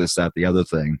versus this, that, the other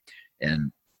thing.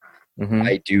 And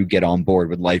I do get on board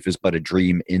with life is but a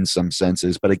dream in some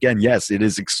senses. But again, yes, it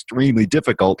is extremely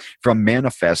difficult from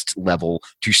manifest level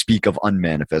to speak of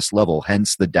unmanifest level.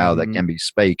 Hence, the Tao that can be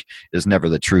spake is never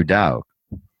the true Tao.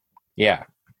 Yeah.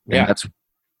 And that's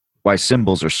why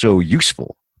symbols are so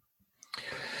useful.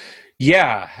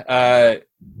 Yeah.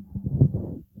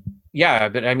 Yeah,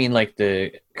 but I mean, like,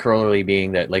 the corollary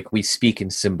being that, like, we speak in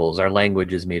symbols. Our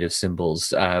language is made of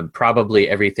symbols. Probably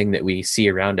everything that we see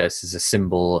around us is a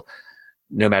symbol,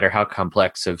 no matter how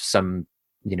complex, of some,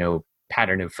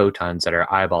 pattern of photons that our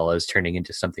eyeball is turning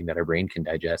into something that our brain can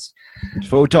digest.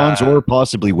 Photons or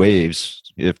possibly waves.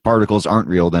 If particles aren't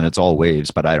real, then it's all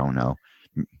waves, but I don't know.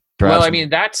 Perhaps. Well, I mean,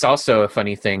 that's also a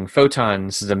funny thing.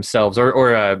 Photons themselves,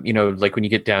 or like when you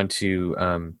get down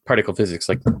to particle physics,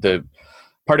 like the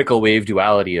particle wave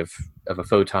duality of a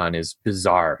photon is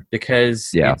bizarre,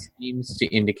 because it seems to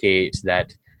indicate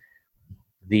that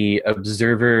the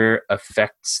observer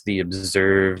affects the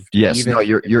observed. Yes, no,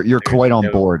 you're quite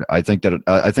on board. I think that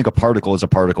I think a particle is a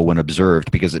particle when observed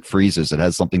because it freezes. It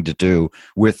has something to do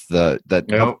with that.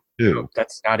 No,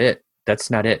 that's not it.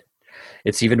 That's not it.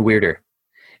 It's even weirder.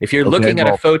 If you're looking at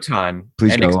a photon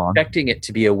and expecting it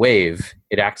to be a wave,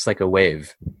 it acts like a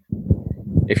wave.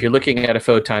 If you're looking at a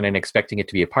photon and expecting it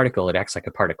to be a particle, it acts like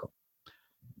a particle.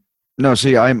 No,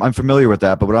 see, I'm familiar with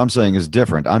that, but what I'm saying is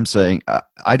different. I'm saying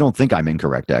I don't think I'm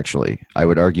incorrect, actually. I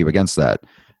would argue against that.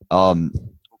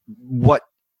 What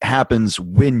happens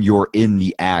when you're in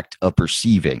the act of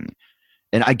perceiving?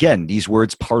 And again, these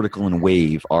words particle and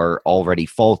wave are already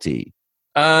faulty.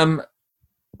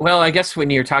 Well, I guess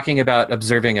when you're talking about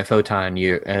observing a photon,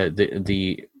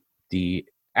 the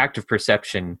act of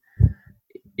perception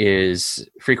is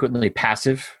frequently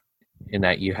passive, in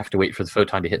that you have to wait for the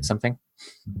photon to hit something.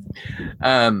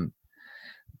 But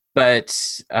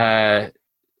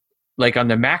like on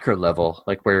the macro level,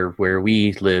 like where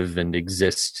we live and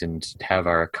exist and have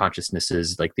our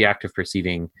consciousnesses, like the act of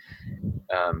perceiving,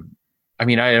 I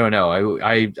mean, I don't know.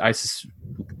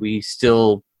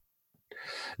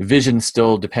 Vision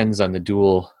still depends on the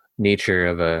dual nature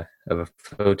of a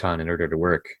photon in order to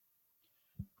work.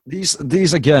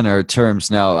 These again are terms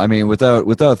now. I mean, without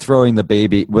throwing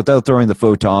the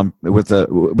photon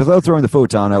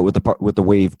out with the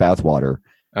wave bathwater.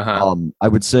 I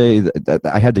would say that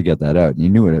I had to get that out. You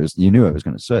knew what I was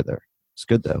going to say there. It's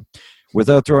good though.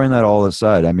 Without throwing that all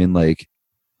aside, I mean, like,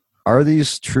 are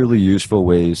these truly useful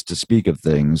ways to speak of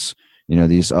things?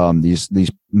 These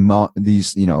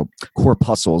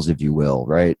corpuscles, if you will,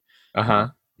 right?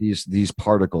 These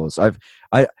particles.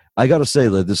 I got to say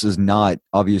that this is not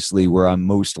obviously where I'm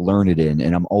most learned in,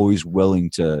 and I'm always willing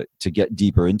to get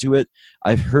deeper into it.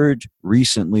 I've heard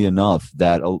recently enough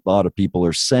that a lot of people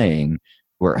are saying,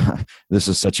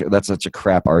 that's such a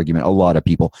crap argument. A lot of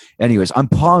people. Anyways, I'm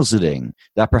positing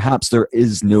that perhaps there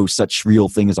is no such real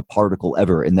thing as a particle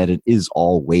ever, and that it is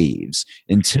all waves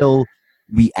until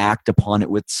we act upon it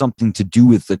with something to do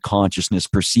with the consciousness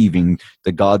perceiving,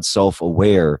 the God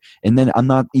self-aware. And then I'm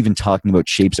not even talking about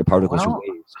shapes of particles or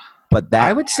waves, but that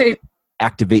I would say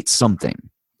activates something.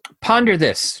 Ponder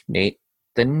this, Nate.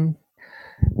 Then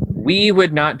we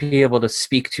would not be able to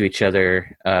speak to each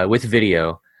other with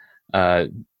video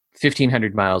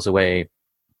 1,500 miles away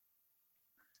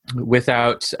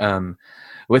without the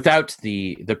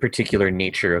particular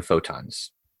nature of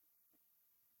photons.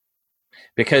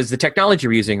 Because the technology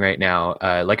we're using right now,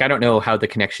 like, I don't know how the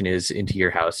connection is into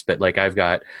your house, but like, I've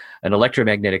got an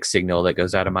electromagnetic signal that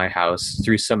goes out of my house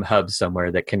through some hub somewhere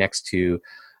that connects to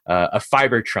a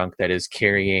fiber trunk that is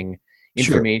carrying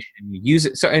information. Sure. Use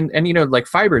it. So, and like,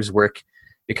 fibers work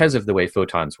because of the way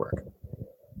photons work.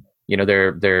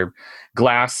 They're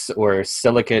glass or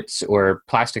silicates or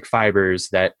plastic fibers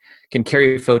that can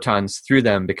carry photons through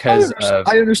them because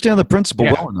I understand the principle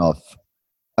well enough.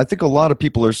 I think a lot of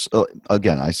people are,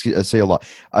 again, I say a lot.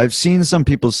 I've seen some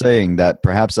people saying that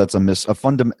perhaps that's a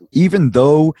fundamental, even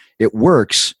though it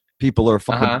works, people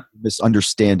are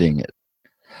misunderstanding it.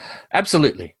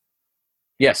 Absolutely.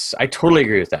 Yes, I totally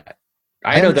agree with that.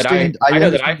 I know that I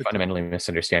fundamentally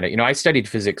misunderstand it. I studied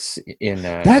physics in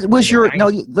that was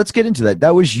let's get into that.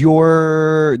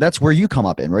 That's where you come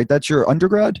up in, right? That's your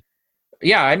undergrad?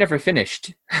 Yeah, I never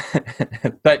finished,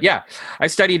 but yeah, I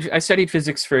studied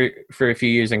physics for a few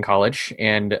years in college,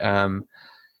 and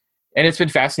it's been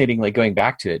fascinating, like, going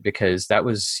back to it, because that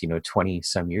was 20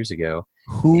 some years ago.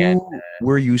 Who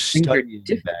were you studying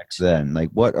back then?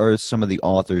 Like, what are some of the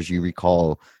authors you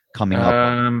recall coming up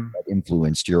that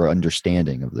influenced your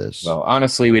understanding of this? Well,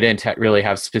 honestly, we didn't really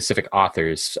have specific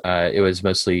authors. It was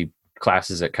mostly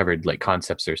classes that covered like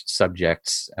concepts or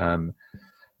subjects. So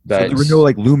there were no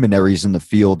like luminaries in the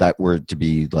field that were to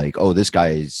be like, oh, this guy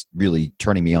is really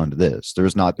turning me on to this. There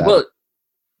was not that. Well,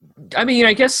 I mean,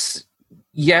 I guess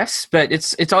yes, but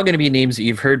it's all going to be names that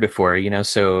you've heard before,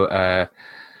 So,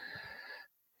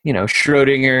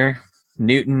 Schrodinger,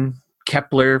 Newton,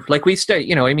 Kepler, like we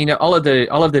study, I mean, all of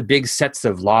the big sets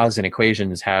of laws and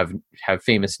equations have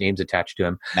famous names attached to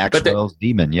them. Maxwell's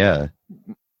demon, yeah.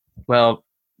 Well,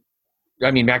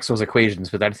 I mean, Maxwell's equations,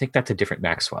 but I think that's a different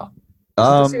Maxwell. Is it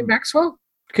the same Maxwell?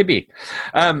 Could be.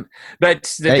 But the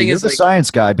thing you're is, the science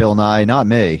guy, Bill Nye, not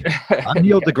me. I'm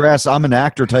Neil deGrasse. I'm an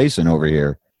actor Tyson over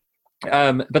here.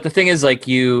 But the thing is, like,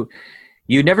 you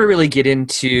never really get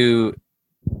into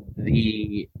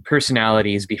the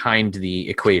personalities behind the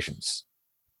equations,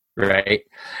 right?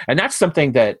 And that's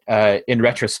something that, in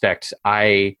retrospect,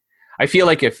 I feel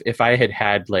like if I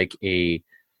had like a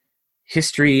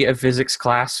history of physics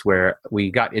class where we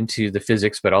got into the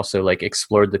physics but also like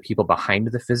explored the people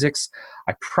behind the physics,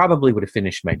 I probably would have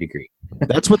finished my degree.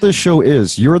 That's what this show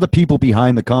is. You're the people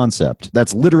behind the concept.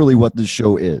 That's literally what this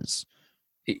show is.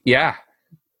 Yeah.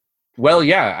 Well,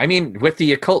 yeah. I mean, with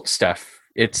the occult stuff,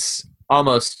 it's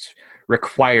almost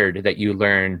required that you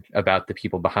learn about the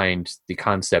people behind the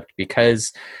concept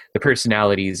because the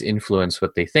personalities influence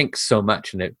what they think so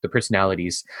much, and the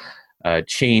personalities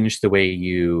change the way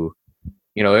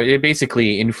it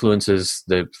basically influences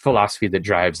the philosophy that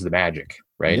drives the magic,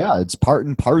 right? Yeah, it's part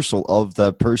and parcel of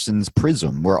the person's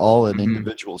prism. We're all an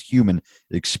individual human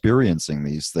experiencing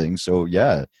these things. So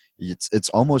yeah, it's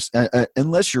almost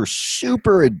unless you're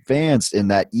super advanced in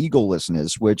that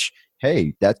egolessness, which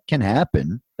hey, that can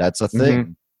happen. That's a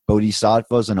thing.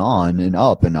 Bodhisattvas and on and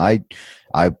up, and I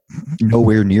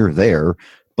nowhere near there.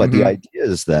 But the idea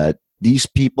is that these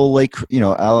people, like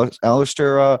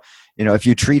Alistair, if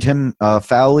you treat him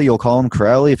foully, you'll call him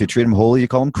Crowley. If you treat him holy, you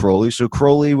call him Crowley. So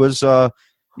Crowley was,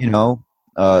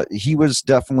 he was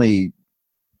definitely,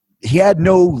 he had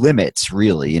no limits,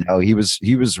 really.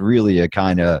 He was really a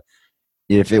kind of,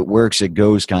 if it works, it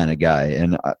goes kind of guy.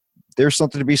 And there's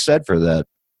something to be said for that.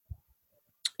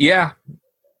 Yeah,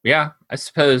 I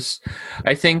suppose.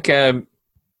 I think, I've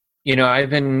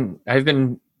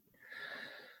been.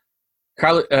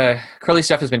 Crowley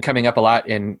stuff has been coming up a lot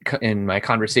in my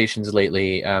conversations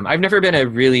lately. I've never been a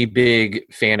really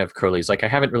big fan of Crowley's. Like, I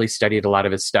haven't really studied a lot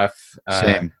of his stuff.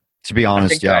 Same, to be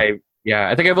honest. I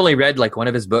think I've only read like one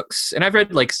of his books, and I've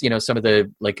read like some of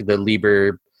the like the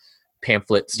Liber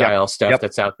pamphlet style stuff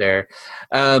that's out there.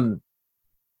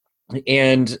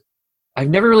 And I've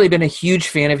never really been a huge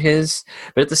fan of his,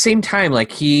 but at the same time,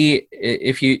 like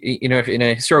if in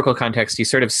a historical context, he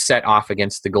sort of set off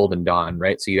against the Golden Dawn,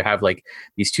 right? So you have like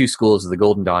these two schools of the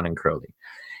Golden Dawn and Crowley.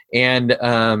 And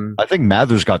I think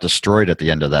Mathers got destroyed at the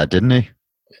end of that, didn't he?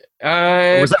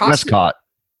 Or was that Westcott?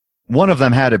 One of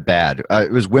them had it bad.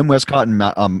 It was Wim Westcott and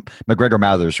MacGregor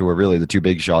Mathers, who were really the two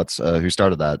big shots who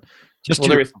started that.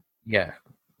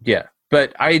 Yeah.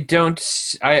 But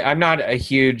I'm not a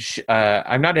huge,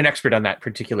 I'm not an expert on that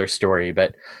particular story,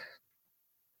 but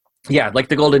yeah, like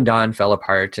the Golden Dawn fell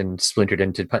apart and splintered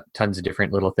into tons of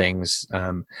different little things.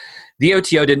 The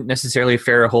OTO didn't necessarily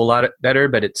fare a whole lot better,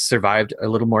 but it survived a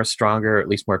little more stronger, at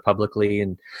least more publicly.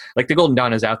 And like the Golden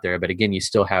Dawn is out there, but again, you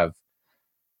still have,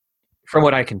 from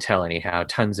what I can tell anyhow,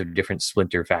 tons of different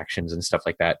splinter factions and stuff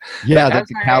like that. Yeah, the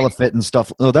Caliphate and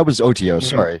stuff. Oh, that was OTO.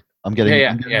 Sorry. I'm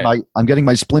getting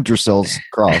my splinter cells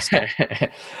crossed.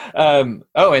 And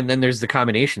then there's the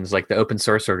combinations, like the Open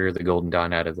Source Order of the Golden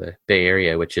Dawn out of the Bay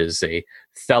Area, which is a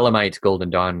Thelemite Golden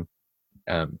Dawn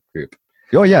group.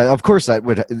 Oh yeah, of course that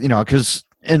would, because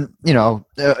in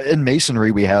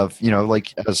Masonry we have,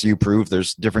 like as you proved,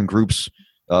 there's different groups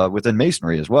within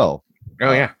Masonry as well.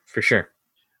 Oh yeah, for sure.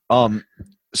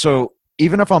 So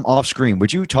even if I'm off screen,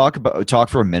 would you talk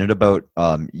for a minute about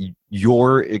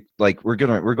your, like, we're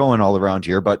going all around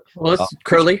here, but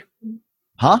Crowley.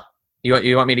 Huh?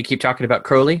 You want me to keep talking about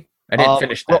Crowley? I didn't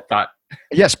finish that thought.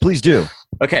 Yes, please do.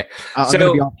 Okay. I'm going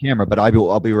to be off camera, but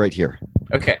I'll be right here.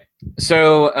 Okay.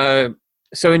 So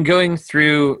in going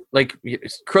through, like,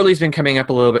 Crowley's been coming up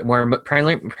a little bit more,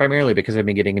 primarily because I've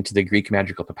been getting into the Greek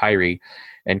magical papyri,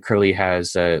 and Crowley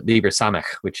has Liber Samech,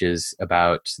 which is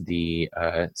about the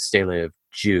Stele of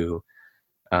Jew,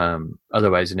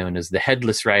 otherwise known as the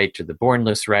headless rite or the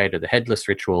bornless rite or the headless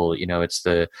ritual. It's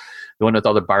the one with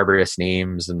all the barbarous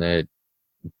names, and the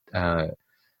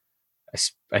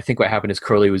I think what happened is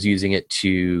Crowley was using it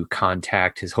to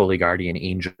contact his holy guardian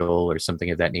angel or something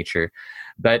of that nature.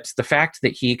 But the fact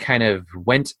that he kind of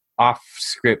went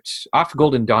off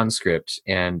Golden Dawn script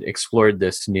and explored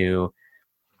this new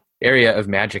area of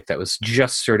magic that was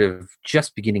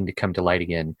just beginning to come to light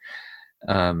again.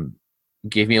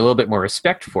 Gave me a little bit more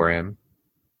respect for him,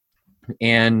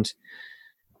 and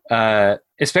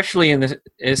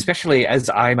especially as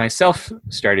I myself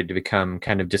started to become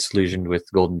kind of disillusioned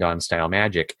with Golden Dawn style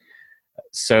magic.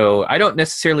 So I don't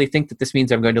necessarily think that this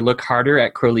means I'm going to look harder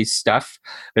at Crowley's stuff,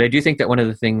 but I do think that one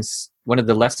of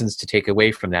the lessons to take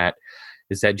away from that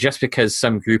is that just because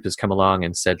some group has come along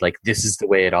and said, like, this is the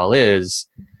way it all is,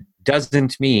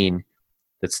 doesn't mean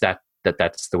that's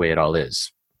the way it all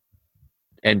is.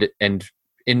 And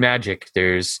in magic,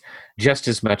 there's just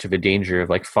as much of a danger of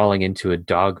like falling into a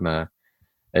dogma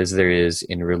as there is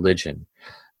in religion.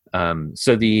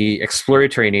 So the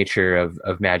exploratory nature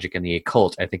of magic and the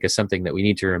occult, I think, is something that we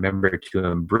need to remember to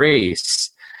embrace.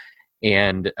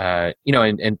 And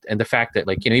the fact that,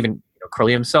 like, even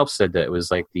Crowley himself said that it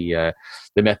was like the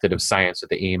method of science with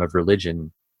the aim of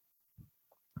religion.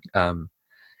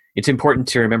 It's important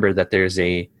to remember that there's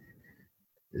an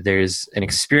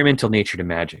experimental nature to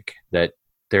magic, that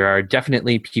there are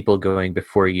definitely people going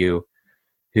before you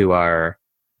who are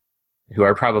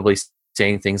probably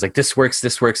saying things like, this works.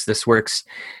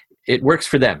 It works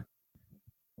for them.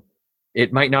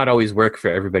 It might not always work for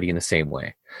everybody in the same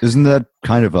way. Isn't that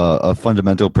kind of a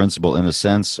fundamental principle in a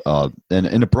sense,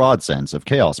 in a broad sense, of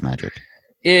chaos magic?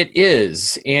 It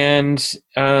is.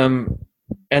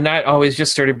 And that always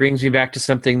just sort of brings me back to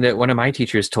something that one of my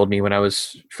teachers told me when I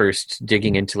was first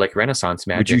digging into like Renaissance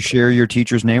magic. Would you share your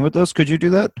teacher's name with us? Could you do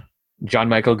that? John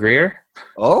Michael Greer.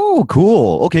 Oh,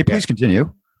 cool. Okay, please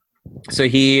continue. So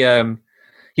he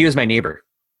was my neighbor.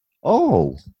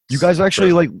 Oh, you guys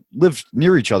actually like lived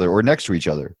near each other or next to each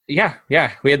other? Yeah.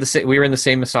 We were in the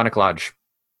same Masonic lodge.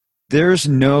 There's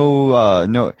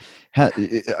no.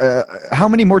 How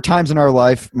many more times in our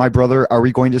life, my brother, are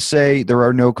we going to say there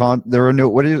are no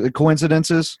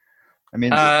coincidences? I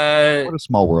mean, what a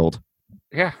small world.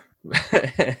 Yeah.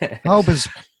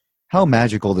 How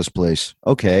magical this place.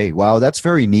 Okay, wow, that's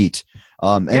very neat.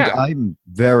 I'm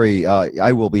very.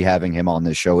 I will be having him on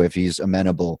this show if he's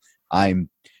amenable. I'm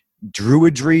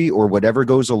druidry or whatever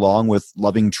goes along with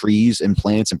loving trees and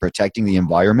plants and protecting the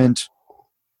environment.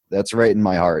 That's right in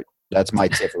my heart. That's my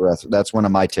Tiferet. That's one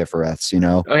of my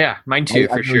Tifereths, Oh yeah, mine too,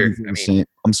 for sure.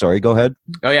 I'm sorry. Go ahead.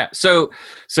 Oh yeah. So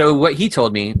what he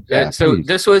told me.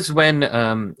 This was when.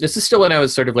 This is still when I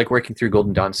was sort of like working through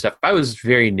Golden Dawn stuff. I was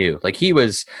very new. Like, he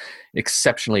was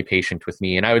exceptionally patient with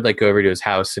me, and I would like go over to his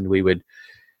house, and we would.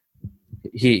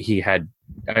 He had.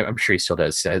 I'm sure he still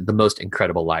does, the most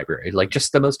incredible library, like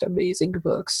just the most amazing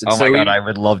books. And oh my God, I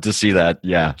would love to see that.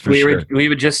 Yeah, we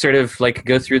would just sort of like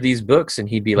go through these books, and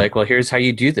he'd be like, well, here's how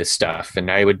you do this stuff. And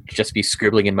I would just be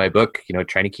scribbling in my book,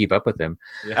 trying to keep up with him.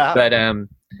 Yeah. But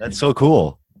that's so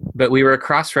cool. But we were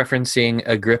cross-referencing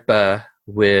Agrippa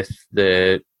with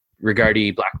the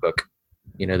Rigardi Black Book,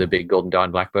 the big Golden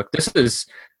Dawn Black Book. This is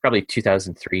probably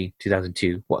 2003,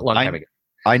 2002, a long time ago.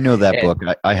 I know that book.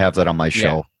 I have that on my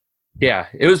shelf. Yeah,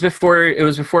 it was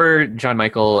before John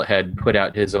Michael had put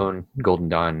out his own Golden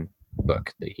Dawn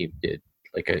book that he did.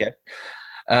 But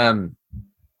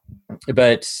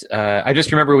I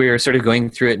just remember we were sort of going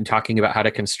through it and talking about how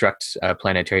to construct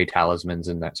planetary talismans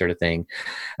and that sort of thing.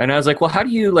 And I was like, well, how do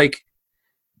you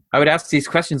I would ask these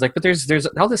questions like, but there's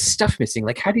all this stuff missing.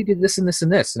 Like, how do you do this and this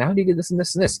and this? And how do you do this and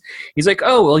this and this? He's like,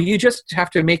 oh, well, you just have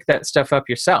to make that stuff up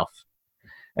yourself.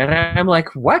 And I'm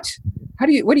like, what?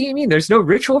 What do you mean? There's no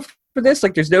ritual for this?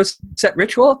 Like, there's no set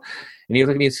ritual? And he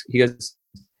looked at me, he goes,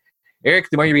 Eric,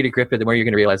 the more you read Agrippa, the more you're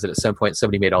going to realize that at some point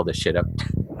somebody made all this shit up.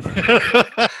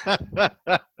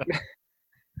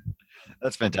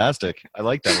 That's fantastic. I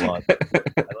like that a lot. I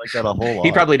like that a whole lot.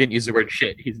 He probably didn't use the word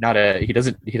shit. He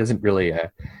doesn't really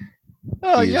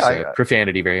use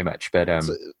profanity very much, but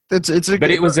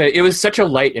it was such a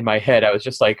light in my head. I was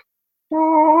just like,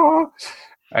 oh.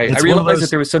 I realized that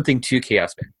there was something to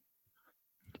chaos magic.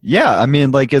 Yeah, I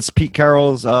mean, like, it's Pete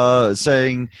Carroll's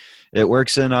saying it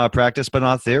works in practice but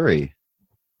not theory.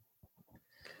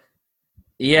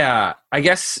 Yeah, I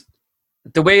guess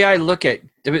the way I look at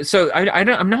I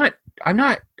don't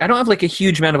have like a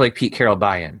huge amount of like Pete Carroll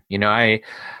buy-in. I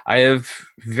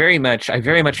very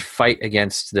much fight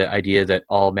against the idea that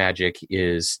all magic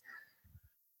is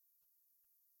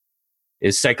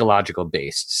psychological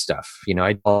based stuff.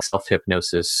 I call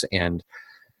self-hypnosis and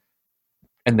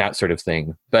that sort of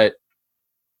thing. But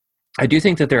I do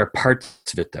think that there are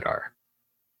parts of it that are.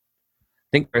 I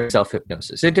think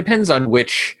self-hypnosis. It depends on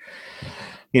which,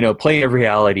 plane of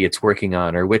reality it's working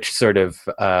on, or which sort of,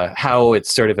 how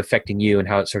it's sort of affecting you and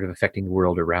how it's sort of affecting the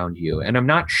world around you. And I'm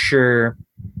not sure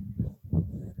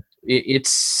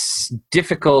it's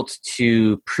difficult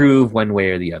to prove one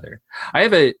way or the other. I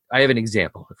have an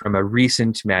example from a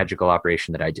recent magical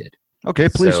operation that I did. Okay,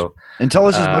 please. So, and tell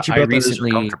us as much I about that as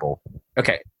recently- you're comfortable.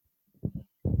 Okay.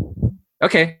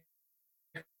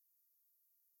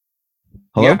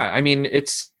 Hello? Yeah, I mean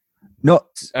it's No,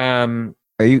 um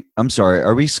I'm sorry.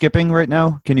 Are we skipping right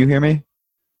now? Can you hear me?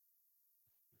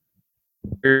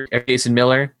 Jason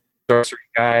Miller, sorcery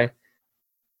guy.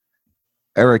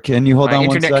 Eric, can you hold My on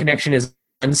one internet second? connection is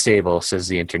unstable, says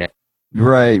the internet.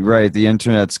 Right. The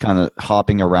internet's kind of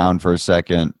hopping around for a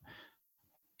second.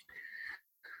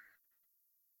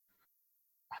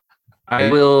 I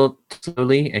will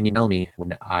slowly and email me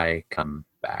when I come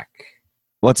back.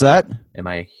 What's that? Am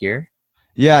I here?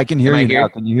 Yeah, I can hear Am I you here? now.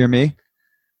 Can you hear me?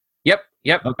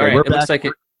 Yep. Okay, All right. we're It looks back. like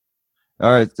it.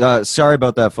 All right. Sorry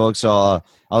about that, folks. I'll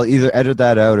either edit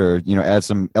that out or add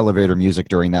some elevator music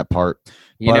during that part.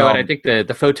 You But, know what? I think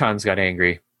the photons got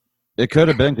angry. It could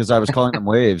have been because I was calling them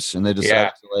waves, and they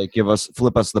decided to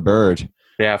flip us the bird.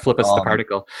 Yeah, flip us the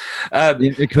particle.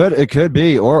 It could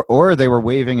be, or they were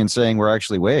waving and saying we're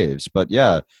actually waves. But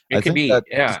yeah, It I could think be. that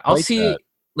Yeah, I'll despite see. that-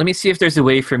 Let me see if there's a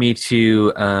way for me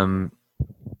to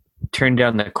turn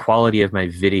down the quality of my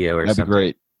video or That'd be something.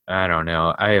 great. I don't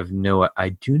know. I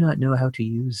do not know how to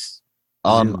use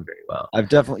Zoom very well. I've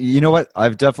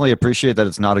definitely appreciate that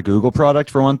it's not a Google product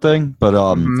for one thing, but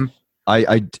Mhm.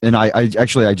 I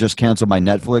just canceled my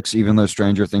Netflix even though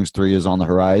Stranger Things 3 is on the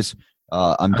horizon.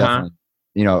 I'm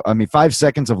definitely 5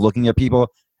 seconds of looking at people.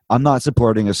 I'm not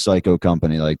supporting a psycho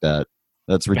company like that.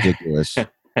 That's ridiculous.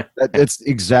 It's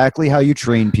exactly how you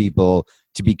train people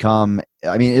to become.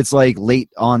 I mean, it's like late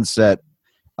onset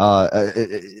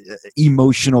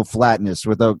emotional flatness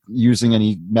without using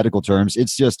any medical terms.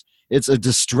 It's a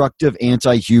destructive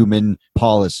anti-human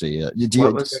policy. Do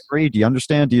you agree? Do you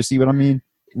understand? Do you see what I mean?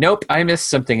 Nope, I missed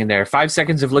something in there. 5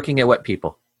 seconds of looking at what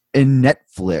people? In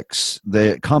Netflix,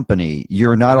 the company,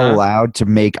 you're not allowed to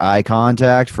make eye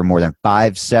contact for more than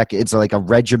 5 seconds. It's like a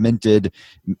regimented,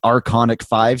 archonic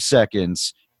 5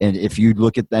 seconds. And if you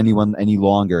look at anyone any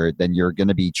longer, then you're going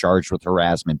to be charged with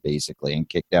harassment, basically, and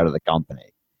kicked out of the company.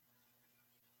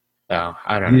 Oh,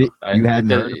 I don't know. You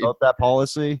hadn't heard about that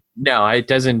policy? No, it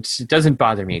doesn't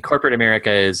bother me. Corporate America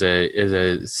is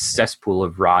a cesspool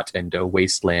of rot and a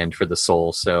wasteland for the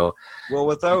soul. So,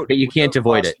 but you can't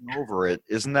avoid it. Over it,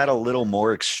 isn't that a little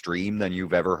more extreme than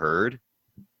you've ever heard?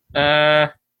 I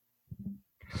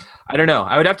don't know.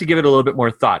 I would have to give it a little bit more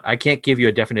thought. I can't give you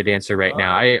a definite answer right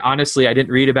now. I honestly didn't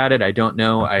read about it. I don't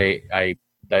know. I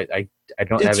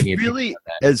don't have any. It's really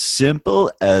as simple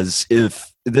as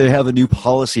if they have a new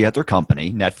policy at their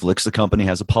company, Netflix. The company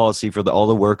has a policy for all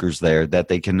the workers there that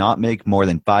they cannot make more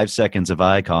than 5 seconds of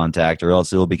eye contact, or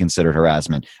else it will be considered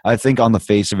harassment. I think, on the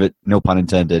face of it, no pun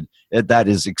intended, that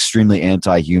is extremely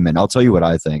anti-human. I'll tell you what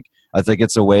I think. I think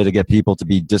it's a way to get people to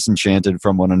be disenchanted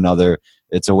from one another.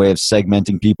 It's a way of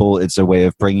segmenting people. It's a way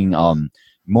of bringing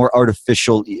more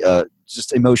artificial,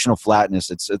 just emotional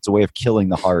flatness. It's a way of killing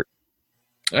the heart.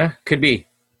 Could be.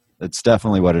 It's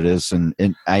definitely what it is, and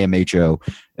IMHO,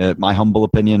 my humble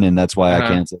opinion, and that's why I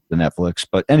canceled the Netflix.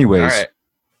 But anyways, all right.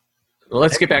 Well,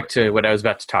 let's get back to what I was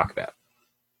about to talk about.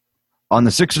 On the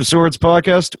Six of Swords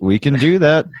podcast, we can do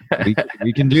that.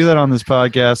 we can do that on this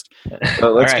podcast.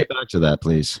 But let's get back to that,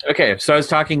 please. Okay, so I was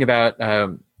talking about.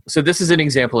 So this is an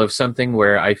example of something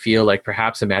where I feel like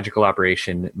perhaps a magical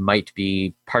operation might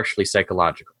be partially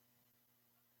psychological.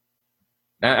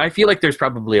 I feel like there's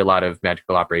probably a lot of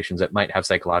magical operations that might have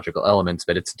psychological elements,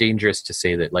 but it's dangerous to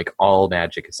say that like all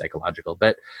magic is psychological.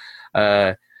 But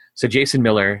so Jason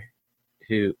Miller,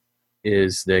 who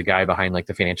is the guy behind like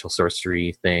the financial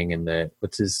sorcery thing and the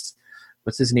what's his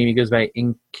name? He goes by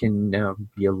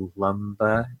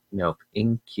Incunabulumba. No,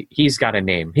 he's got a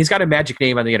name. He's got a magic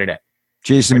name on the internet.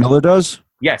 Jason Miller does?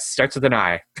 Yes, starts with an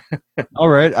I. All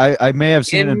right. I may have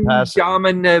seen it in passing.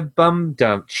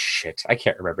 Shit, I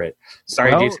can't remember it.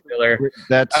 Sorry, Jason Miller.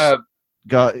 That's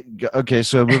okay.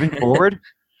 So moving forward.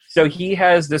 So he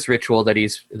has this ritual that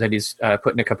he's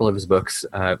put in a couple of his books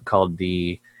called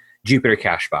the Jupiter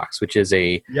Cash Box, which is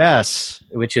a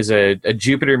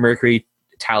Jupiter Mercury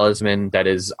talisman that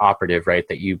is operative, right?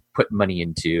 That you put money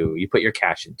into, you put your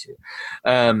cash into.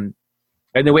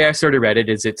 And the way I sort of read it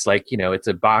is it's like, it's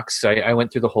a box. I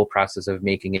went through the whole process of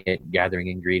making it, gathering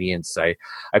ingredients. I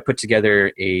put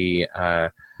together a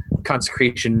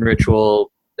consecration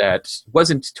ritual that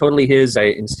wasn't totally his. I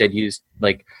instead used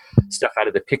like stuff out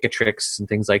of the Picatrix and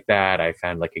things like that. I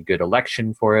found like a good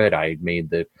election for it. I made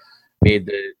the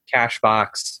cash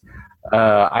box.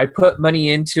 I put money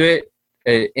into it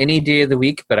any day of the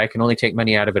week, but I can only take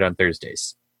money out of it on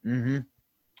Thursdays. Mm-hmm.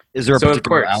 Is there a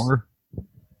particular hour?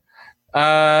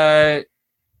 No,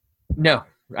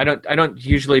 I don't. I don't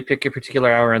usually pick a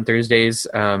particular hour on Thursdays.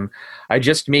 I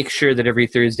just make sure that every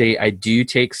Thursday I do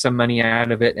take some money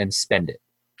out of it and spend it.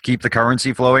 Keep the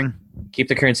currency flowing. Keep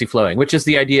the currency flowing, which is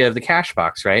the idea of the cash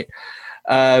box, right?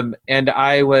 And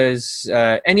I was,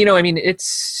 and I mean,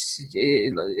 it's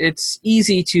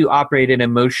easy to operate in a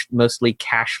mostly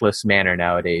cashless manner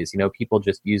nowadays. People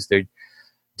just use their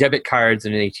debit cards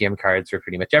and ATM cards for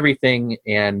pretty much everything,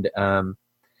 and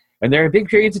there are big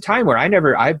periods of time where I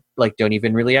don't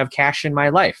even really have cash in my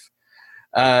life,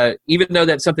 even though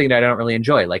that's something that I don't really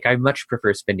enjoy. Like, I much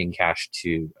prefer spending cash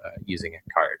to using a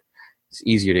card. It's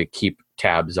easier to keep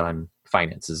tabs on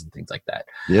finances and things like that.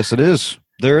 Yes, it is.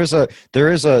 There is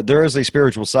a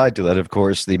spiritual side to that, of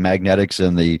course. The magnetics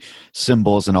and the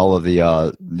symbols and all of the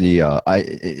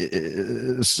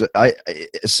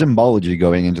symbology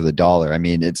going into the dollar. I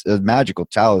mean, it's a magical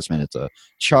talisman. It's a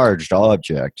charged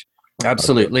object.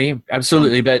 Absolutely.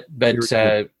 But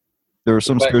there are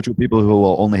some spiritual people who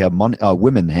will only have money.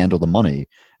 Women handle the money,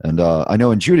 and I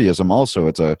know in Judaism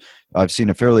also, I've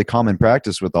seen a fairly common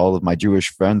practice with all of my Jewish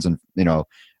friends, and the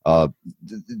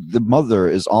mother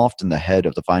is often the head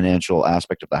of the financial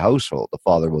aspect of the household. The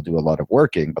father will do a lot of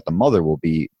working, but the mother will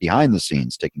be behind the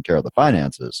scenes taking care of the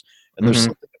finances. And there's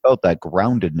something about that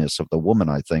groundedness of the woman,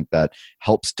 I think, that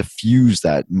helps diffuse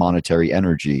that monetary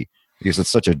energy because it's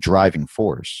such a driving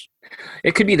force.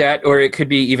 It could be that, or it could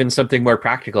be even something more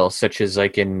practical, such as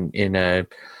like in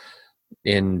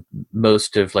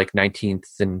most of like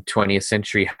 19th and 20th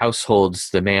century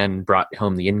households, the man brought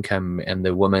home the income and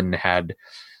the woman had,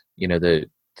 the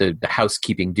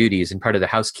housekeeping duties, and part of the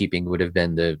housekeeping would have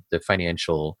been the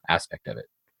financial aspect of it.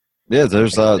 Yeah,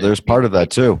 there's part of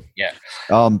that too. Yeah.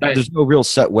 There's no real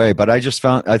set way, but I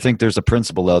think there's a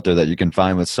principle out there that you can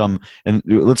find with some, and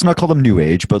let's not call them new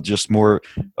age, but just more,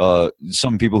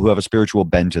 some people who have a spiritual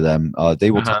bend to them. They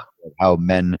will talk about how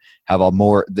men have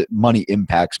money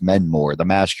impacts men more, the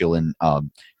masculine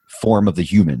form of the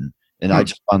human. And I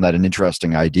just found that an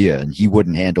interesting idea. And he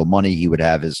wouldn't handle money. He would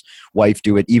have his wife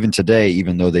do it. Even today,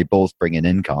 even though they both bring in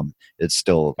income, it's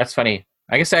still. That's funny.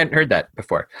 I guess I hadn't heard that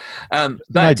before.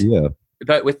 Idea.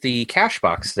 But with the cash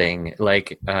box thing,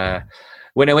 like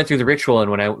when I went through the ritual and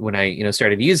when I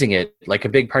started using it, like a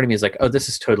big part of me is like, oh, this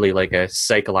is totally like a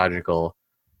psychological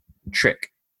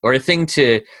trick or a thing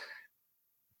to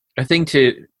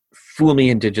fool me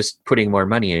into just putting more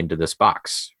money into this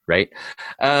box, right?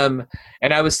 And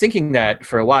I was thinking that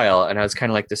for a while, and I was kind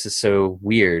of like, this is so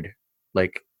weird.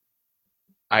 Like,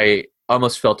 I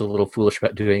almost felt a little foolish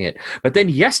about doing it. But then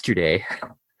yesterday,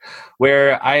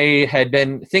 where I had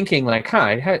been thinking like,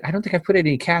 I don't think I put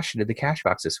any cash into the cash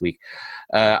box this week.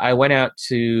 I went out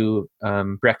to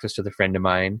breakfast with a friend of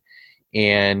mine,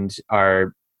 and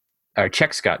our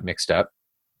checks got mixed up,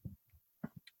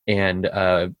 and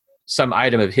some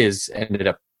item of his ended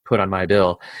up put on my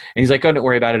bill. And he's like, oh, don't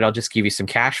worry about it. I'll just give you some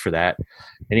cash for that.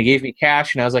 And he gave me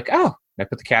cash, and I was like, oh, I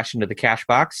put the cash into the cash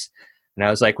box. And I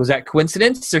was like, was that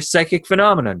coincidence or psychic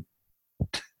phenomenon?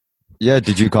 Yeah,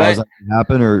 did you cause that to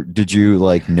happen, or did you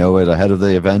know it ahead of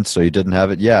the event so you didn't have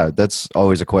it? Yeah, that's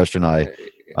always a question I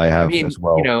have as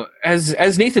well.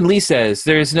 As Nathan Lee says,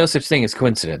 there is no such thing as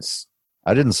coincidence.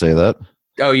 I didn't say that.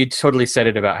 Oh, you totally said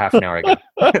it about half an hour ago.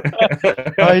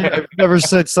 I've never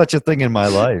said such a thing in my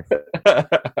life.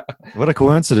 What a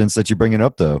coincidence that you bring it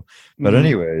up, though. But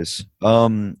anyways,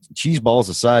 cheese balls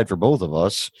aside for both of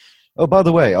us. Oh, by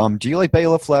the way, do you like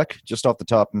Bela Fleck? Just off the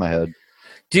top of my head.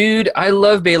 Dude, I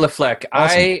love Bela Fleck.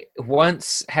 Awesome.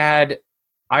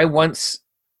 I once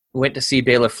went to see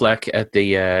Bela Fleck at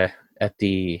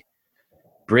the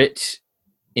Brit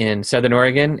in Southern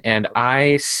Oregon, and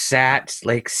I sat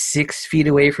like 6 feet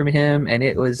away from him, and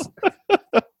it was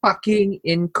fucking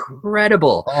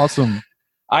incredible. Awesome.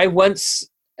 I once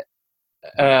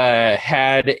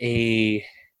had a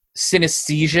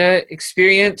synesthesia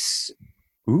experience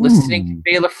listening to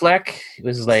Bela Fleck. It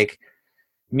was like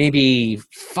maybe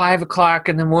 5 o'clock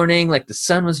in the morning, like the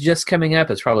sun was just coming up.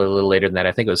 It's probably a little later than that.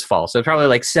 I think it was fall. So probably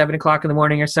like 7 o'clock in the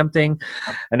morning or something.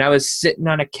 And I was sitting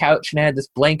on a couch and I had this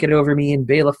blanket over me and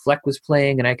Bela Fleck was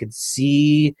playing and I could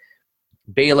see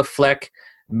Bela Fleck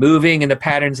moving in the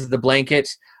patterns of the blanket.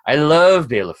 I love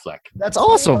Bela Fleck. That's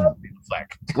awesome. Bela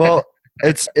Fleck. Well,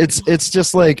 it's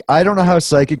just like, I don't know how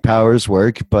psychic powers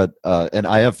work, but and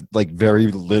I have like very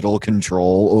little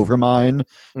control over mine,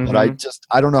 but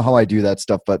I don't know how I do that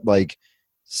stuff, but like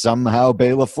somehow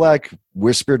Bela Fleck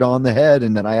whispered on the head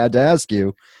and then I had to ask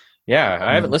you. Yeah,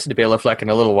 I haven't listened to Bela Fleck in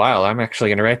a little while. I'm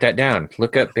actually going to write that down.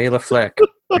 Look up Bela Fleck.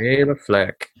 Bela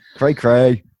Fleck. Cray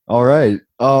cray. All right.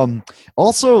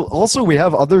 Also, we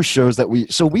have other shows that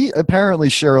we apparently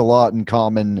share a lot in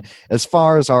common as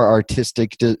far as our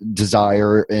artistic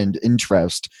desire and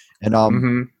interest.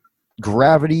 And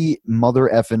Gravity Mother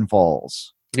Effin'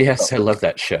 Falls. Yes, I love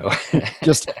that show.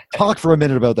 Just talk for a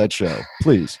minute about that show,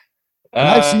 please. And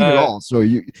I've seen it all, so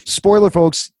spoiler,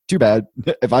 folks. Too bad.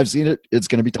 If I've seen it, it's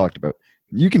going to be talked about.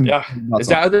 You can. Yeah,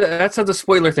 that's how the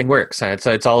spoiler thing works.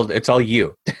 It's all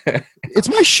you. It's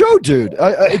my show, dude.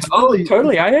 It's really,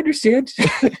 totally. I understand.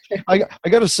 I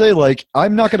got to say, like,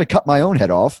 I'm not going to cut my own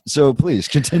head off. So please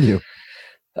continue.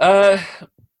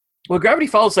 Well, Gravity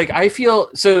Falls, like, I feel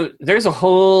so. There's a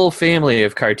whole family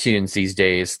of cartoons these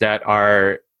days that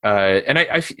are, and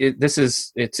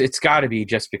it's got to be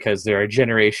just because there are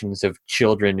generations of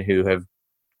children who have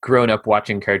grown up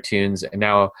watching cartoons and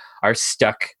now are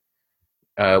stuck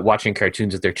watching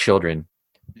cartoons with their children.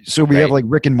 So we have like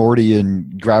Rick and Morty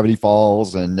and Gravity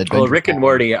Falls and Adventure Rick and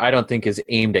Morty I don't think is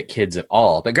aimed at kids at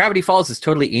all, but Gravity Falls is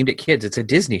totally aimed at kids. It's a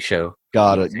Disney show.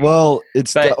 Got it. Well,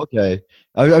 okay.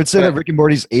 I would say that Rick and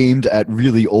Morty's aimed at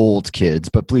really old kids,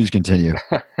 but please continue.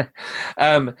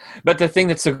 But the thing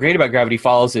that's so great about Gravity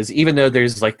Falls is even though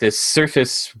there's like this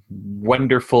surface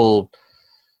wonderful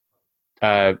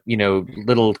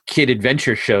little kid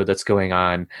adventure show that's going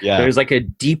on. Yeah. There's like a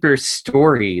deeper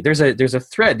story. There's a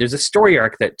thread. There's a story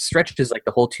arc that stretches like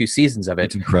the whole 2 seasons of it.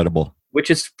 It's incredible. Which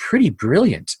is pretty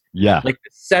brilliant. Yeah. Like the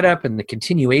setup and the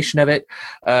continuation of it.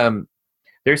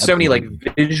 There's so many like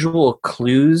visual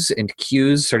clues and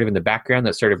cues sort of in the background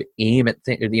that sort of aim at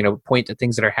point at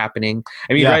things that are happening.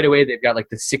 I mean, right away they've got like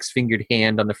the 6-fingered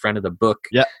hand on the front of the book.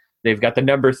 Yeah. They've got the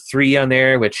number 3 on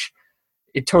there, which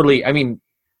it totally, I mean,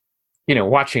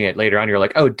 watching it later on, you're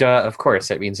like, oh, duh, of course.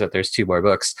 That means that there's 2 more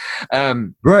books.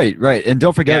 Right. And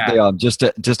don't forget, just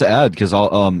to add, because I'll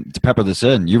to pepper this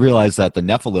in, you realize that the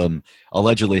Nephilim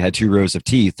allegedly had 2 rows of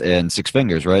teeth and 6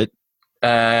 fingers, right?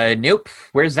 Nope.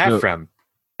 Where's that from?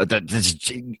 That's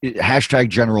hashtag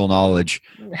general knowledge.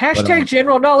 Hashtag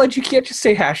general knowledge. You can't just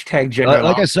say hashtag general.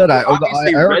 Like I said,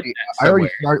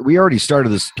 we already started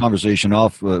this conversation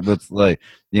off with like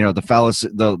the fallacy,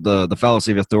 the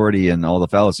fallacy of authority and all the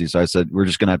fallacies. So I said we're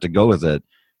just gonna have to go with it.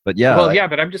 But yeah,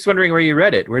 but I'm just wondering where you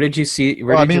read it. Where did you see? You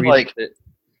read it?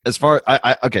 As far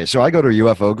okay, so I go to a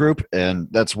UFO group, and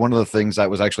that's one of the things that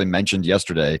was actually mentioned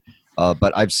yesterday.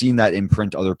 But I've seen that in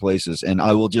print other places, and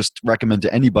I will just recommend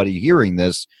to anybody hearing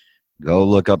this, go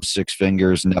look up 6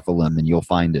 Fingers Nephilim, and you'll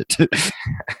find it. So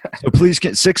please,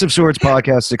 6 of Swords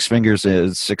podcast, 6 Fingers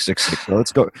is 666. So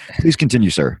let's go. Please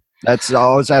continue, sir. That's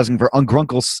all I was asking for.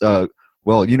 Grunkle's.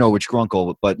 Well, you know which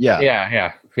Grunkle, but yeah.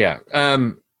 Yeah.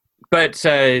 But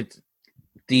so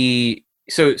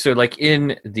like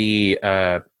in the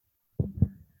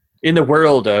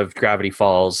world of Gravity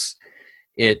Falls,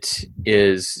 it's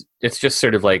just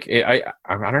sort of like I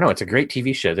don't know. It's a great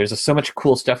TV show. There's so much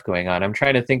cool stuff going on. I'm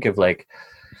trying to think of like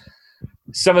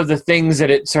some of the things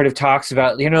that it sort of talks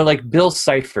about. Like Bill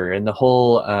Cipher and the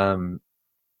whole.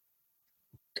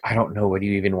 I don't know what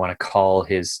you even want to call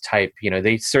his type.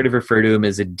 They sort of refer to him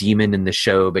as a demon in the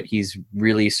show, but he's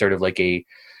really sort of like a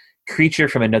creature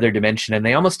from another dimension, and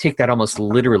they almost take that almost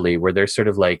literally, where they're sort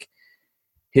of like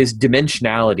his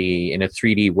dimensionality in a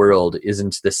 3D world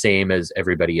isn't the same as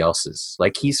everybody else's.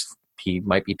 Like he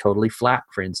might be totally flat,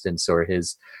 for instance, or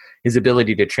his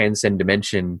ability to transcend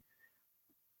dimension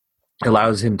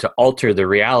allows him to alter the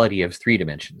reality of 3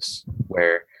 dimensions.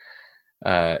 Where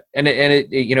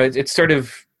it's sort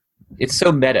of, it's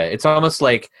so meta. It's almost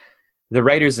like the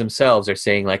writers themselves are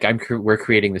saying like, we're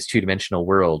creating this 2-dimensional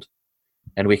world,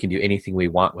 and we can do anything we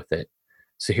want with it.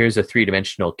 So here's a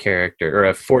 3-dimensional character, or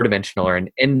a 4-dimensional, or an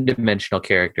n-dimensional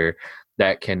character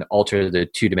that can alter the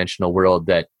 2-dimensional world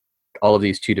that all of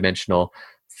these 2-dimensional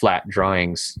flat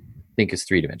drawings think is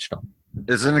 3-dimensional.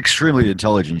 It's an extremely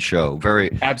intelligent show.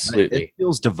 Very absolutely. It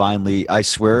feels divinely. I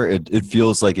swear, it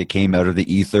feels like it came out of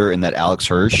the ether. And that Alex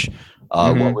Hirsch,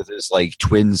 what with his like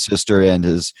twin sister and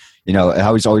his,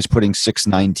 how he's always putting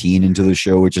 6/19 into the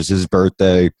show, which is his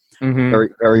birthday. Very,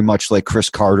 very much like Chris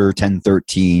Carter,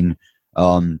 1013.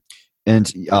 He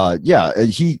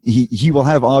will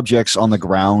have objects on the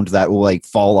ground that will like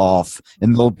fall off,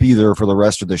 and they'll be there for the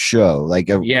rest of the show.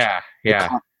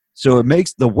 So it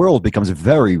makes the world becomes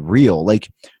very real. Like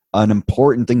an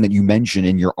important thing that you mentioned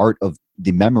in your art of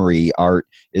the memory art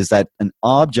is that an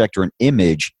object or an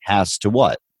image has to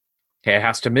what? It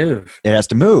has to move. It has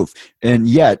to move. And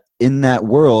yet in that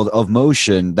world of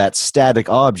motion, that static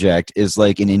object is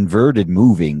like an inverted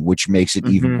moving, which makes it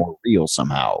even more real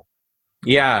somehow.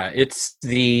 Yeah, it's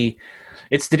the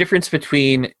difference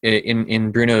between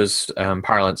in Bruno's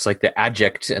parlance, like the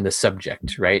adject and the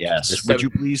subject, right? Yes. Would you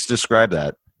please describe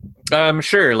that?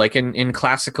 Sure. Like in a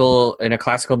classical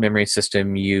memory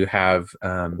system, you have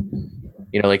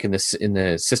like in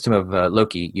the system of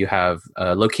Loki, you have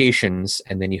locations,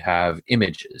 and then you have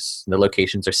images. The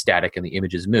locations are static, and the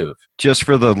images move. Just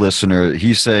for the listener,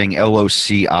 he's saying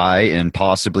LOCI and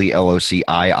possibly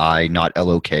LOCII, not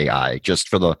LOKI. Just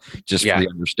for the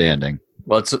understanding.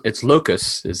 Well, it's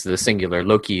locus is the singular,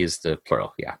 Loki is the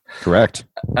plural. Yeah, correct.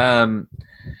 And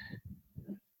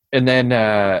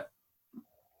then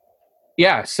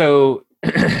so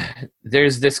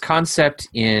there's this concept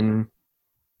in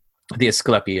the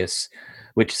Asclepius,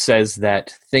 which says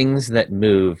that things that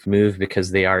move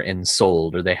because they are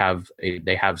ensouled, or they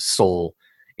have soul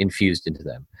infused into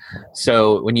them.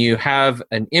 So when you have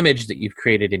an image that you've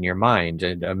created in your mind,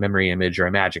 a memory image or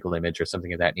a magical image or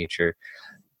something of that nature,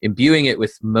 imbuing it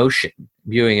with motion,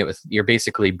 you're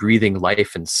basically breathing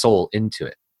life and soul into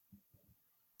it.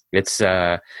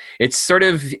 It's sort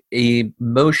of a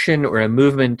motion or a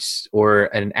movement or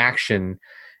an action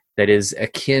that is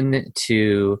akin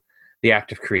to the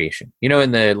act of creation.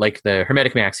 In the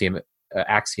Hermetic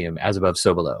axiom, as above,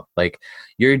 so below. Like,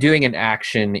 you're doing an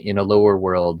action in a lower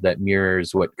world that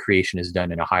mirrors what creation has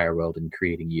done in a higher world in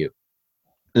creating you.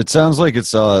 It sounds like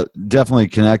it's definitely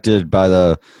connected by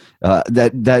the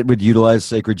that would utilize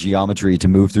sacred geometry to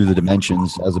move through the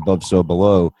dimensions, as above, so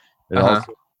below. It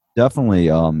also definitely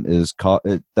is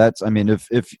that's, I mean,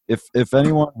 if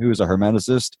anyone who is a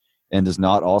hermeticist and is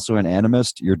not also an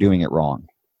animist, you're doing it wrong.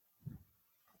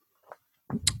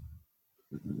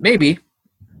 Maybe.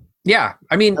 Yeah.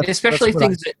 I mean, especially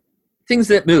things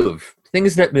that move.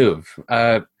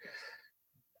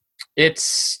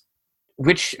 It's,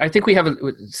 which I think we have.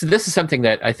 So this is something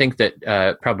that I think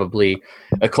that probably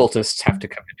occultists have to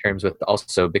come to terms with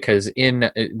also, because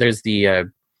there's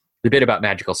the bit about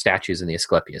magical statues in the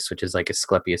Asclepius, which is like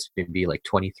Asclepius maybe like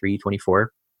 23,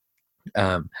 24.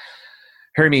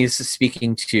 Hermes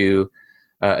speaking to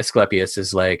Asclepius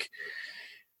is like,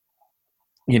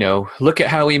 look at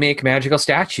how we make magical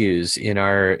statues in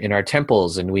our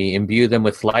temples, and we imbue them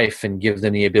with life and give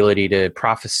them the ability to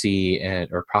prophesy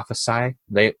or prophesy.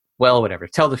 Whatever,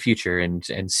 tell the future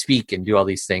and speak and do all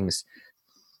these things.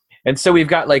 And so we've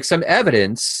got like some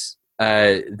evidence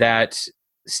that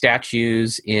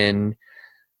statues in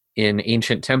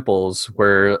ancient temples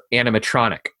were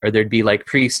animatronic, or there'd be like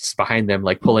priests behind them,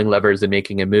 like pulling levers and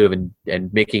making a move and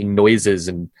making noises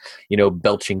and,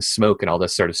 belching smoke and all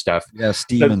this sort of stuff. Yeah,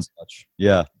 steam and such.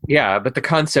 Yeah. Yeah, but the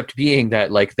concept being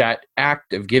that like that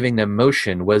act of giving them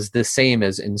motion was the same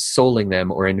as ensouling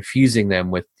them or infusing them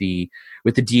with the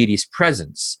deity's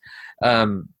presence.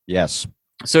 Yes.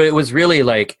 So it was really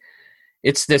like,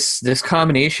 it's this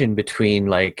combination between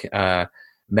like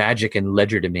magic and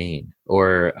legerdemain,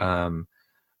 or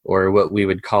what we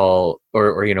would call,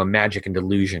 or magic and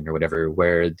delusion or whatever,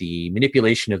 where the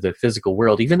manipulation of the physical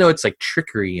world, even though it's like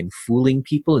trickery and fooling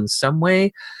people in some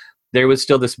way, there was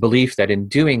still this belief that in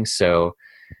doing so,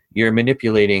 you're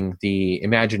manipulating the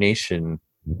imagination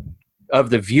of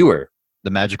the viewer.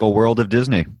 The magical world of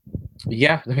Disney.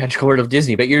 Yeah, the magical world of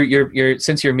Disney. But you're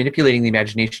since you're manipulating the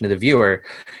imagination of the viewer,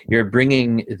 you're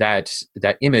bringing that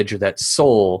image, or that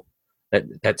soul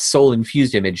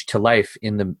infused image to life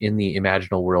in the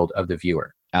imaginal world of the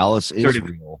viewer. Alice is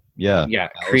real. Yeah. Yeah,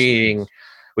 Alice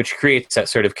which creates that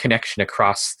sort of connection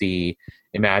across the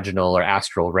imaginal or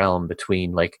astral realm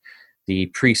between like the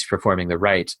priest performing the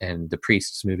rite and the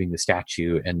priests moving the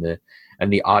statue and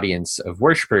the audience of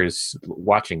worshipers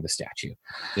watching the statue.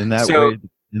 In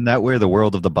that way, the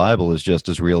world of the Bible is just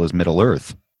as real as Middle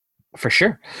Earth. For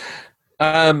sure.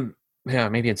 Yeah,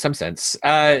 maybe in some sense.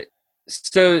 But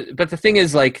the thing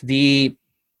is, like, that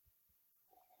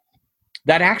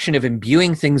action of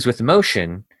imbuing things with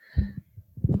emotion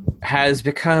has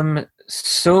become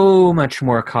so much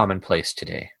more commonplace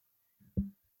today.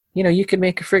 You can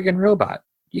make a friggin' robot.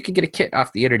 You can get a kit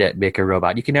off the internet and make a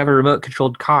robot. You can have a remote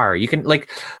controlled car. You can like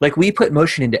we put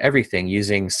motion into everything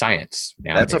using science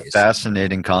nowadays. That's a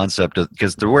fascinating concept,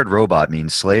 because the word robot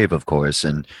means slave, of course,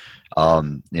 and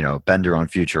Bender on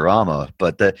Futurama.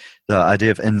 But the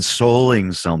idea of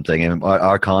ensouling something, and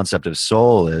our concept of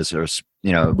soul is,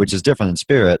 which is different than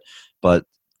spirit, but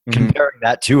comparing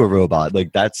that to a robot,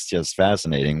 like, that's just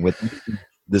fascinating with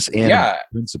this animal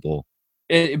principle.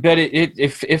 But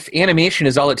if animation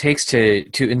is all it takes to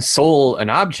ensoul an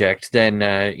object, then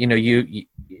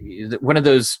one of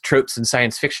those tropes in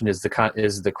science fiction is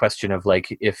the question of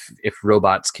like if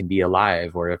robots can be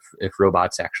alive, or if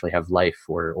robots actually have life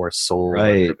or soul.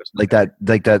 Right, like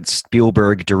that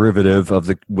Spielberg derivative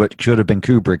of what should have been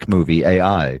Kubrick movie,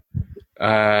 AI.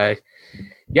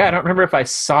 Yeah, I don't remember if I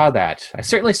saw that. I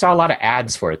certainly saw a lot of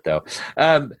ads for it, though.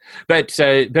 But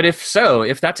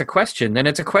if that's a question, then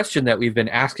it's a question that we've been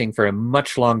asking for a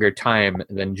much longer time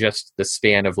than just the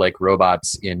span of like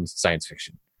robots in science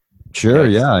fiction. Sure,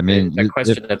 yeah. I mean, a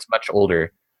question that's much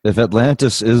older. If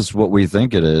Atlantis is what we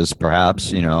think it is,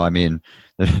 perhaps, I mean,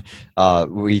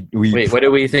 we Wait, what do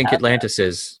we think Atlantis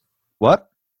is? What?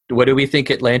 What do we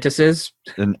think Atlantis is?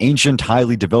 An ancient,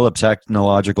 highly developed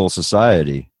technological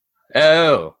society.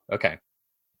 Oh, okay.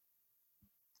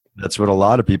 That's what a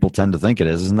lot of people tend to think it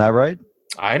is. Isn't that right?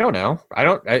 I don't know.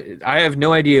 I have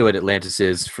no idea what Atlantis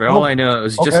is. For all I know, it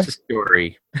was just a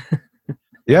story.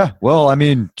 Yeah. Well, I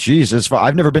mean, geez,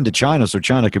 I've never been to China, so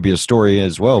China could be a story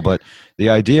as well. But the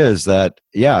idea is that,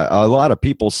 yeah, a lot of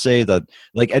people say that,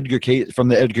 like from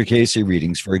the Edgar Cayce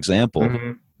readings, for example,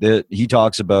 that he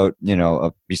talks about,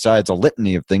 besides a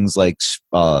litany of things like,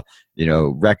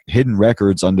 hidden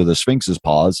records under the Sphinx's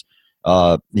paws.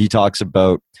 He talks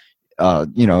about,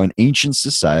 an ancient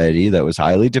society that was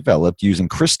highly developed using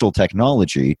crystal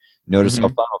technology. Notice how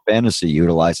Final Fantasy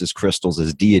utilizes crystals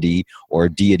as deity or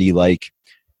deity-like.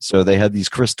 So they had these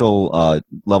crystal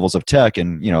levels of tech,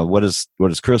 and what is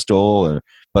crystal,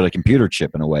 but a computer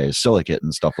chip in a way, silicate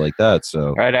and stuff like that. So,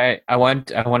 all right, I want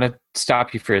to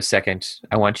stop you for a second.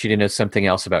 I want you to know something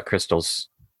else about crystals.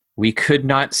 We could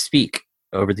not speak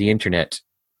over the internet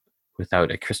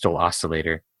without a crystal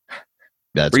oscillator.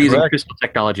 We're using crystal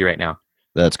technology right now.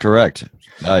 That's correct.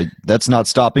 That's not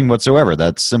stopping whatsoever.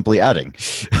 That's simply adding.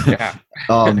 Yeah.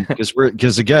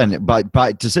 Because again, by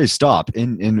to say stop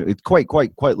in quite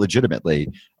legitimately,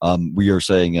 we are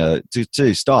saying to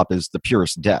say stop is the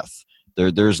purest death.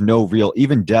 There's no real,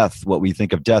 even death. What we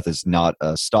think of death is not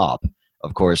a stop.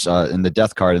 Of course, in the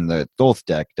death card in the Thoth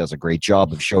deck does a great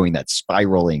job of showing that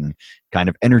spiraling kind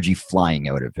of energy flying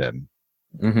out of him.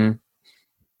 Mm-hmm.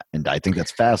 And I think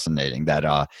that's fascinating that,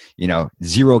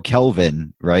 0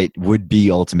 Kelvin, right, would be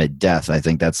ultimate death. I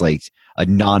think that's like a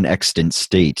non-extant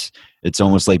state. It's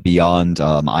almost like beyond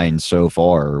Ein Sof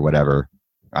or whatever.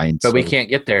 But we can't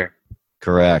get there.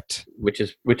 Correct. Which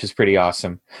is pretty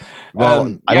awesome.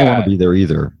 Well, I don't want to be there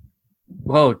either.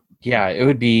 Well, yeah, it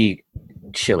would be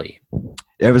chilly.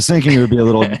 I was thinking it would be a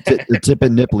little tip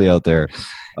and nipply out there.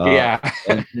 Yeah.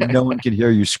 And no one can hear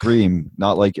you scream.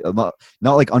 Not like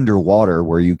underwater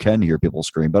where you can hear people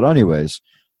scream. But anyways,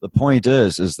 the point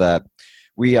is that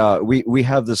we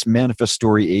have this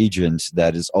manifestory agent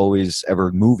that is always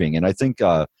ever moving. And I think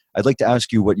I'd like to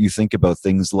ask you what you think about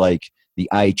things like the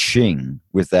I Ching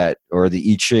with that, or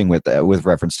the I Ching with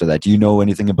reference to that. Do you know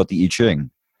anything about the I Ching?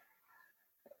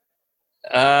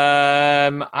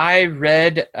 I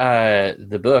read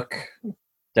the book,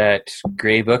 that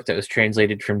gray book that was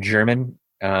translated from German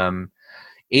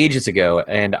ages ago,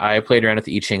 and I played around with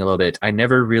the I Ching a little bit. I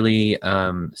never really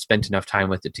spent enough time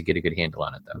with it to get a good handle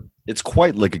on it, though. It's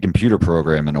quite like a computer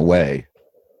program in a way.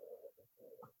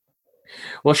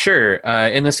 Well, sure,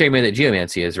 in the same way that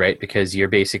geomancy is, right? Because you're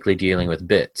basically dealing with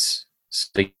bits.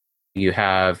 So you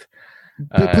have...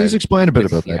 Please explain a bit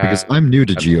about that, because I'm new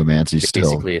to geomancy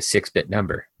still. Basically a 6-bit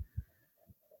number.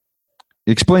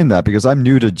 Explain that, because I'm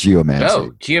new to geomancy.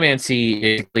 Oh, geomancy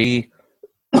is,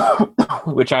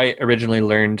 which I originally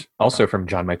learned also from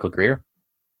John Michael Greer.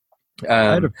 I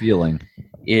had a feeling.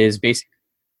 Is basic.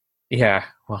 Yeah,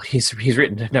 well, he's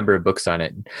written a number of books on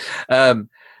it.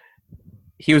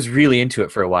 He was really into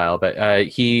it for a while, but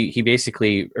he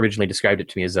basically originally described it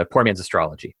to me as a poor man's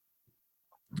astrology.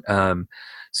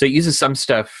 So it uses some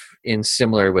stuff in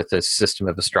similar with a system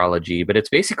of astrology, but it's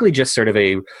basically just sort of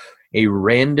a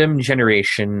random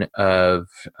generation of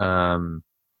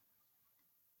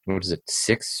what is it?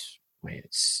 6? Wait,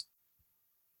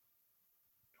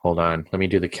 hold on. Let me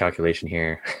do the calculation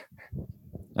here.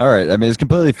 All right. I mean, it's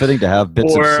completely fitting to have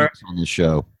bits of 6 on the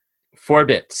show. 4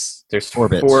 bits. There's 4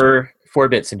 bits. 4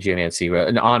 bits in geomancy,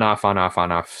 an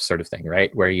on-off sort of thing,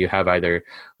 right? Where you have either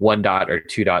 1 dot or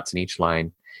 2 dots in each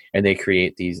line, and they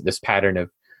create this pattern of.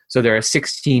 So there are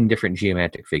 16 different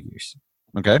geomantic figures.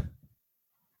 Okay.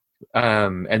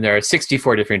 And there are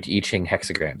 64 different I Ching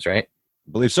hexagrams, right?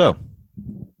 I believe so.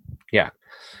 Yeah.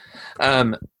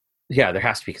 Yeah, there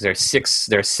has to be, because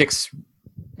there are 6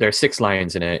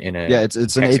 lines in a. Yeah, it's an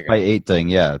hexagram. 8x8 thing.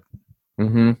 Yeah.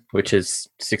 Mm-hmm. Which is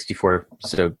 64.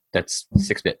 So that's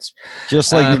 6 bits.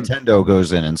 Just like Nintendo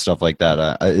goes in and stuff like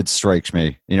that. It strikes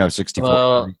me.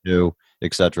 64, 32,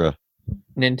 etc.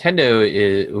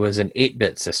 Nintendo was an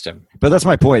 8-bit system. But that's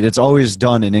my point. It's always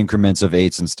done in increments of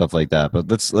 8s and stuff like that. But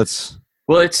let's.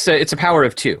 Well, it's a power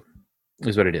of 2,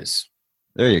 is what it is.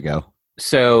 There you go.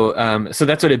 So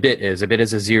that's what a bit is. A bit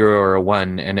is a 0 or a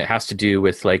 1, and it has to do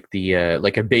with like the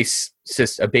like a base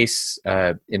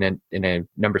in a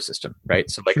number system, right?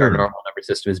 So like our Sure. normal number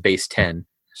system is base 10.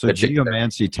 So But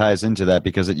geomancy ties into that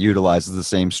because it utilizes the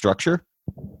same structure.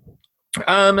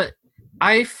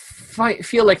 I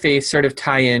feel like they sort of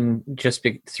tie in just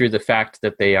through the fact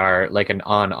that they are like an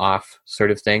on-off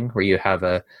sort of thing, where you have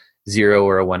a 0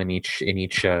 or a 1 in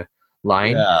each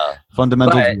line. Yeah,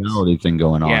 fundamental But- duality thing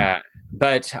going on. Yeah,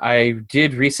 but I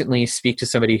did recently speak to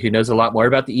somebody who knows a lot more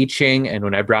about the I Ching, and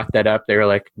when I brought that up, they were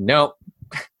like, "Nope,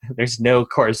 there's no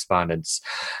correspondence."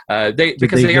 Did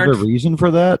Because they they give a aren't. reason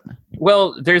for that?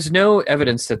 Well, there's no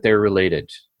evidence that they're related.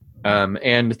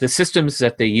 And the systems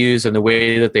that they use and the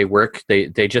way that they work,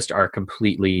 they just are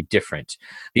completely different.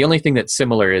 The only thing that's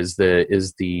similar is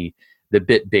the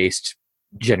bit based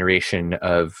generation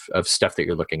of stuff that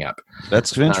you're looking up.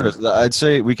 That's interesting. I'd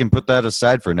say we can put that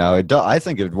aside for now. I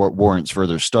think it warrants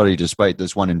further study despite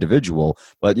this one individual.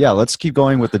 But yeah, let's keep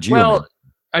going with the geomancy. Well,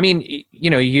 I mean,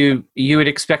 you would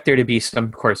expect there to be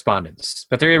some correspondence,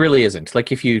 but there really isn't.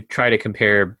 Like if you try to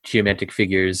compare geometric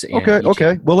figures. And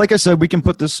Okay. Well, like I said, we can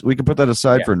put that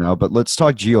aside Yeah. for now. But let's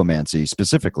talk geomancy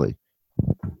specifically.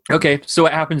 Okay, so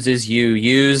what happens is you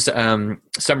use some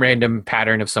random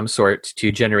pattern of some sort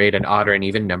to generate an odd or an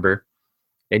even number,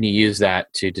 and you use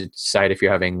that to decide if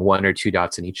you're having 1 or 2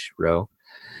 dots in each row,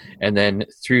 and then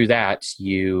through that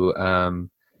you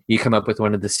come up with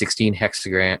one of the 16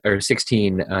 hexagram or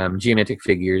 16 geometric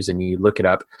figures, and you look it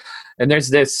up, and there's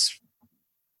this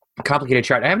complicated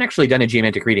chart. I haven't actually done a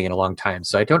geometric reading in a long time,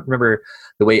 so I don't remember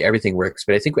the way everything works.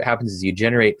 But I think what happens is you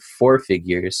generate 4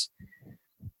 figures.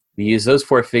 You use those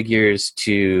 4 figures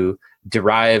to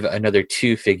derive another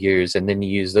 2 figures, and then you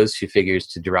use those 2 figures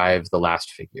to derive the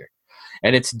last figure.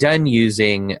 And it's done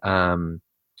using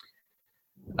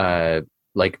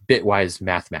like bitwise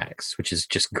mathematics, which is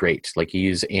just great. Like you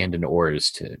use and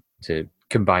ors to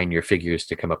combine your figures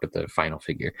to come up with the final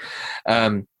figure.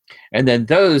 And then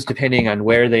those, depending on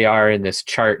where they are in this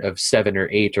chart of 7 or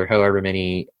 8 or however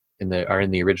many are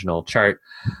in the original chart,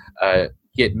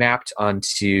 get mapped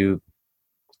onto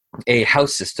a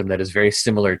house system that is very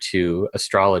similar to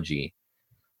astrology.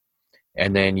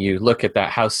 And then you look at that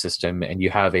house system and you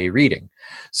have a reading.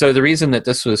 So the reason that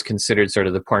this was considered sort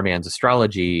of the poor man's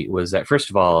astrology was that, first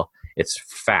of all, it's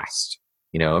fast.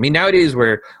 I mean, nowadays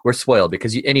we're spoiled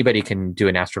because anybody can do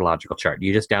an astrological chart.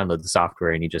 You just download the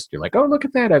software and you're like, oh, look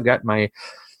at that. I've got my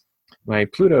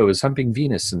Pluto is humping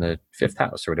Venus in the 5th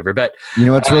house or whatever. But You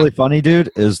know what's really funny,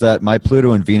 dude, is that my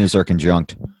Pluto and Venus are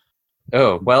conjunct.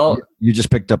 oh, well, You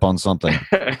just picked up on something.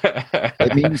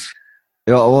 It means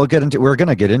we're going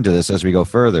to get into this as we go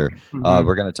further. Mhm.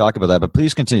 We're going to talk about that, but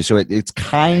please continue. So it's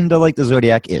kind of like the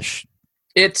zodiac-ish.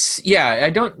 I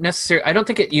don't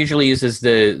think it usually uses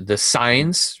the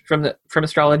signs from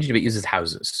astrology, but it uses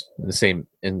houses in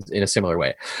a similar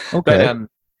way. Okay.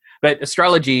 But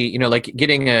astrology, like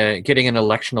getting an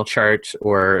electional chart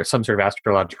or some sort of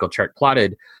astrological chart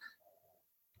plotted,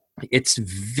 it's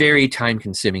very time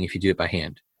consuming if you do it by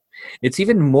hand. It's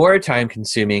even more time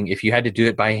consuming if you had to do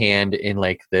it by hand in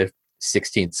like the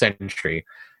 16th century,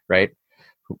 right?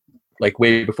 Like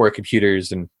way before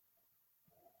computers and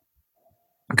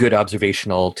good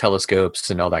observational telescopes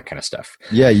and all that kind of stuff.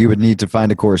 Yeah, you would need to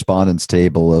find a correspondence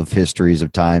table of histories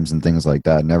of times and things like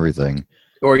that and everything.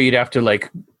 Or you'd have to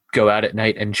like go out at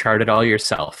night and chart it all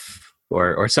yourself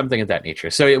or something of that nature.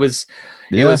 So it was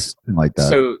Something like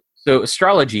that. So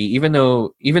astrology, even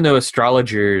though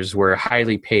astrologers were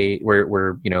highly paid,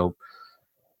 were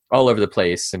all over the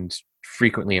place and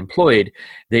frequently employed,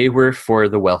 they were for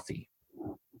the wealthy.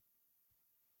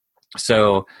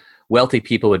 So wealthy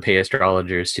people would pay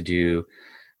astrologers to do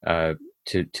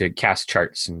to cast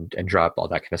charts and draw up all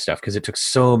that kind of stuff because it took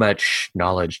so much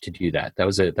knowledge to do that. That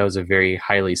was a very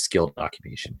highly skilled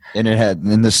occupation.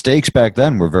 And the stakes back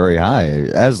then were very high,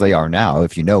 as they are now,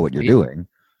 if you know what you're doing.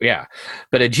 Yeah,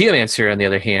 but a geomancer, on the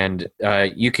other hand,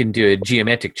 you can do a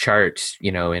geometric chart,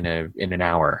 in an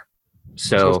hour.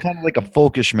 So it's kind of like a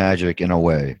folkish magic in a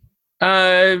way.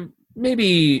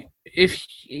 maybe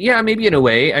maybe in a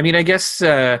way. I mean, I guess.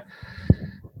 I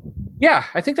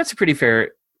think that's a pretty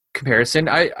fair comparison.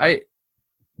 That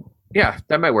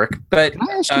might work. But Can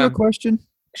I ask you a question?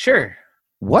 Sure.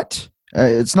 What?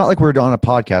 It's not like we're on a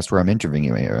podcast where I'm interviewing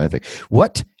you or anything.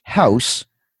 What house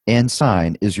and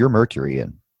sign is your Mercury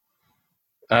in?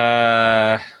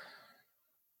 That's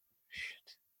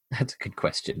a good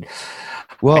question.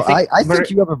 Well, I Mer- think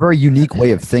you have a very unique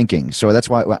way of thinking, so that's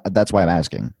why I'm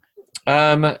asking.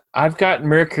 I've got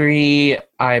Mercury,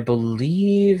 I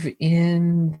believe,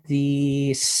 in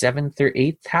the 7th or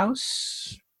 8th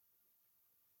house.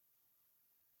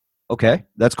 Okay,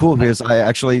 that's cool because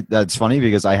that's funny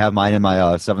because I have mine in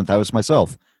my seventh house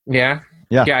myself. Yeah.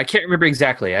 Yeah. Yeah, I can't remember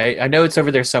exactly. I know it's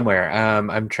over there somewhere.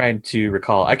 I'm trying to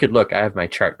recall. I could look. I have my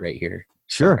chart right here.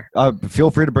 Sure. somewhere.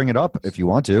 Feel free to bring it up if you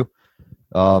want to.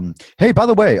 Hey, by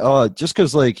the way, just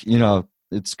because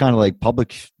it's kind of like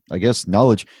public, I guess,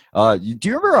 knowledge. Do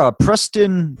you remember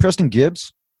Preston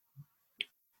Gibbs?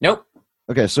 Nope.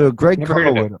 Okay, so Greg Never heard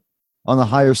of Carlwood on the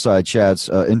Higher Side Chats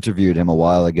interviewed him a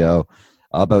while ago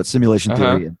about simulation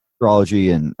theory and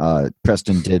astrology, and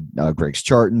Preston did Greg's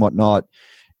chart and whatnot.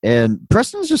 And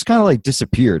Preston's just kind of like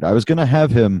disappeared. I was going to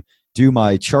have him do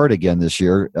my chart again this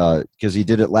year because he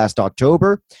did it last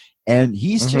October, and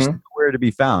he's just nowhere to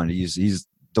be found. He's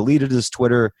deleted his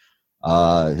Twitter.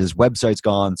 His website's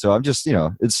gone. So I'm just,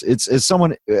 it's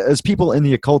someone, as people in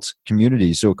the occult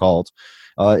community, so called,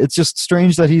 it's just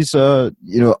strange that he's,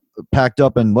 packed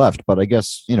up and left. But I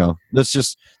guess, that's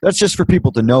just for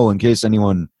people to know in case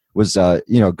anyone was,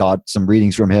 got some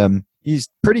readings from him. He's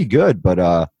pretty good,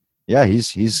 but yeah,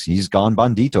 he's gone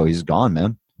bandito. He's gone,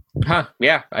 man. Huh.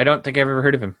 Yeah, I don't think I've ever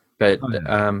heard of him. But Oh,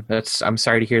 yeah. I'm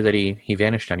sorry to hear that he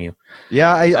vanished on you.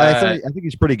 Yeah, I think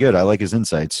he's pretty good. I like his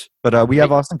insights. But we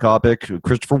have Austin Kopic,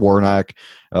 Christopher Warnock,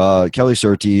 Kelly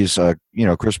Surtees,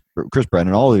 Chris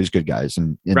Brennan, all these good guys.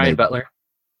 And Ryan Butler.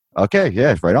 Okay,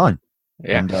 yeah, right on.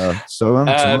 Yeah. And so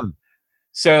on.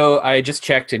 So I just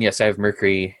checked, and yes, I have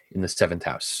Mercury in the 7th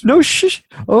house. No shish.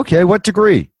 Okay, what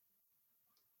degree?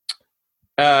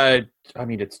 I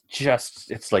mean,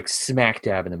 it's like smack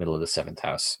dab in the middle of the 7th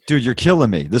house. Dude, you're killing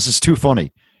me. This is too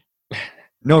funny.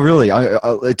 No, really.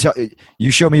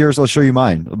 You show me yours, I'll show you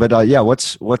mine. But yeah,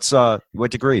 what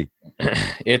degree?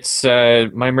 It's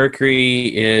my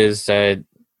Mercury is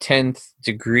 10th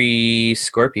degree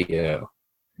Scorpio.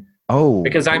 Oh,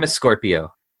 because I'm a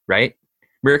Scorpio, right?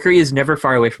 Mercury is never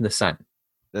far away from the sun.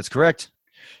 That's correct.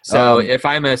 So if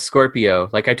I'm a Scorpio,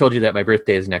 like I told you that my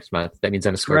birthday is next month, that means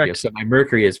I'm a Scorpio. Correct. So my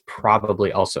Mercury is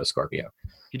probably also a Scorpio.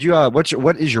 Could you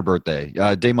what is your birthday?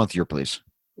 Day, month, year, please.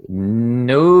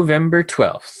 November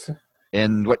 12th.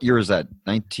 And what year is that?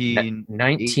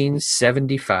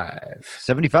 1975.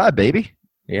 75, baby.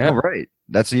 Yeah. All right.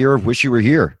 That's the year of Wish You Were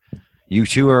Here. You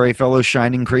too are a fellow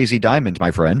shining crazy diamond,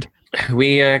 my friend.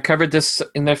 We covered this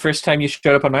in the first time you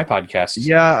showed up on my podcast.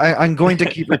 Yeah, I'm going to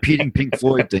keep repeating Pink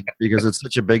Floyd thing because it's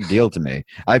such a big deal to me.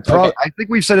 I think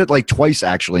we've said it like twice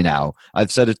actually now.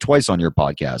 I've said it twice on your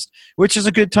podcast, which is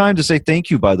a good time to say thank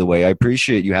you, by the way. I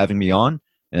appreciate you having me on.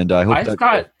 And I hope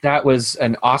thought that was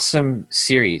an awesome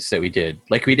series that we did.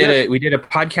 Like we did a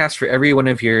podcast for every one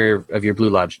of your Blue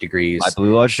Lodge degrees. My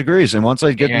Blue Lodge degrees. And once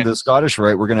I get into the Scottish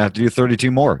right, we're gonna have to do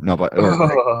 32 more. No, but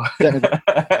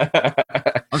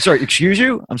I'm sorry, excuse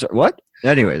you? I'm sorry, what?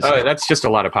 Anyways. Oh, that's just a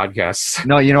lot of podcasts.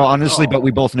 No, honestly, but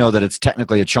we both know that it's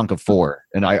technically a chunk of 4.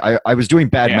 And I was doing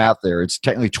bad math there. It's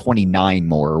technically 29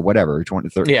 more or whatever, 20,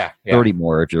 30, 30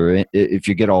 more if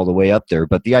you get all the way up there.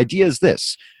 But the idea is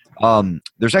this.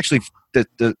 There's actually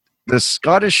the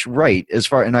Scottish Rite, as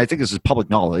far, and I think this is public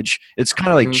knowledge, it's kind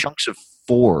of like chunks of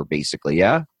 4, basically,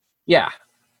 yeah? Yeah.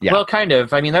 Well, kind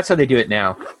of. I mean, that's how they do it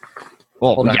now.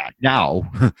 Well, yeah, now.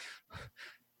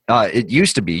 It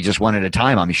used to be just one at a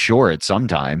time, I'm sure, at some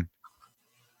time.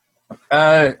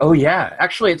 Oh, yeah.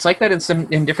 Actually, it's like that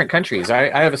in different countries.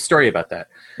 I have a story about that.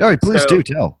 All right, please do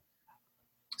tell.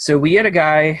 So we had a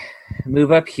guy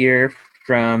move up here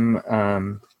from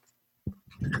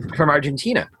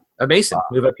Argentina, a Mason,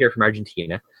 move up here from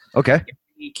Argentina. Okay.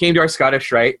 He came to our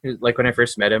Scottish Rite, like when I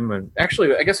first met him, and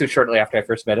actually, I guess it was shortly after I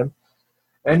first met him.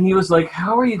 And he was like,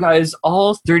 "How are you guys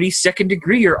all 32nd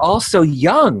degree? You're all so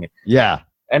young." Yeah.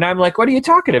 And I'm like, "What are you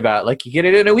talking about? Like, you get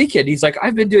it in a weekend." He's like,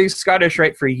 "I've been doing Scottish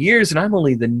Rite for years, and I'm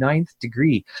only the 9th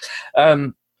degree."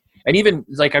 And even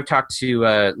like I've talked to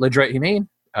Le Droit Humain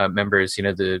members,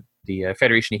 the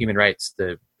Federation of Human Rights,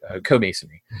 the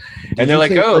co-masonry, and they're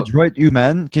like, "Oh, Le Droit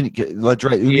Humain? Le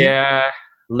Droit Humain? Yeah,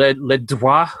 Le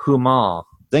Droit Humain."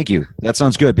 Thank you. That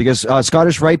sounds good because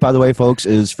Scottish Rite, by the way, folks,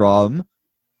 is from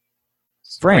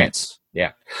France.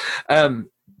 Yeah.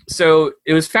 So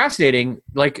it was fascinating.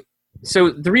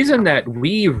 So the reason that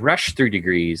we rush through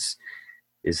degrees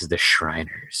is the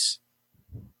Shriners.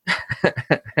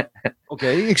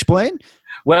 Okay, explain.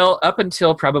 Well, up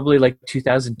until probably like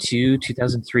 2002,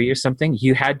 2003 or something,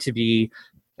 you had to be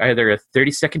either a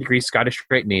 32nd degree Scottish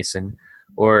Rite Mason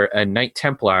or a Knight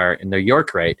Templar in the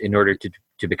York Rite in order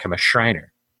to become a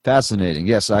Shriner. Fascinating.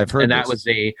 Yes, I've heard. And that was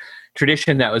a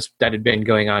tradition that had been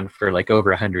going on for like over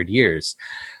 100 years.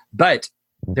 But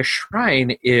the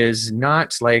shrine is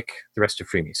not like the rest of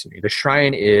Freemasonry. The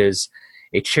shrine is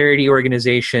a charity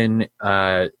organization,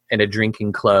 and a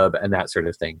drinking club, and that sort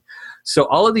of thing. So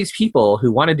all of these people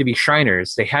who wanted to be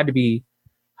Shriners, they had to be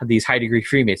these high-degree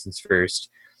Freemasons first.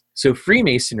 So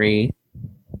Freemasonry,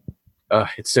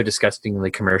 it's so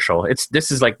disgustingly commercial.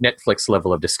 This is like Netflix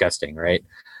level of disgusting, right?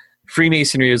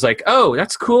 Freemasonry is like, oh,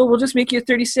 that's cool. We'll just make you a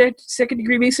 32nd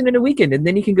degree Mason in a weekend, and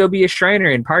then you can go be a Shriner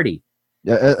and party.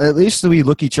 Yeah, at least we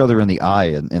look each other in the eye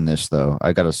in this, though.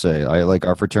 I gotta say, I like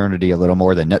our fraternity a little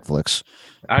more than Netflix.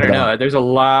 I don't know. There's a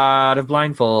lot of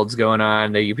blindfolds going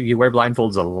on. You wear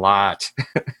blindfolds a lot.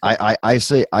 I can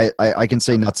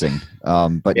say nutsing.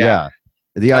 But yeah,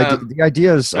 the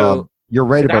idea is you're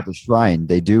right about the shrine.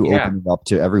 They do open it up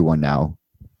to everyone now.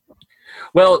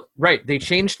 Well, right. They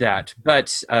changed that,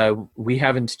 but we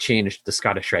haven't changed the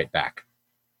Scottish Rite back.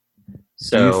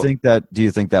 So, do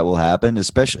you think that will happen?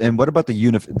 Especially, and what about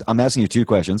the I'm asking you two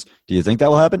questions. Do you think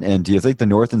that will happen? And do you think the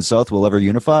North and South will ever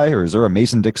unify, or is there a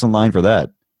Mason-Dixon line for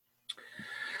that?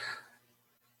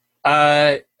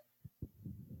 I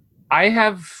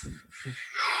have,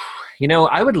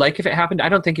 I would like if it happened. I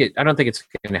don't think it's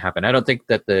going to happen. I don't think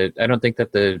that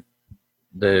the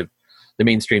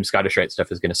mainstream Scottish Rite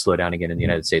stuff is going to slow down again in the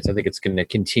United States. I think it's going to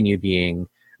continue being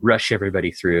rush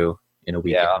everybody through in a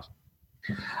weekend. Yeah.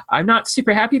 I'm not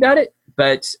super happy about it,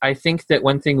 but I think that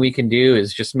one thing we can do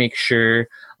is just make sure,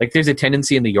 like there's a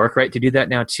tendency in the York Rite to do that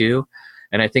now too.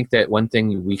 And I think that one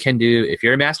thing we can do, if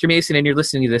you're a Master Mason and you're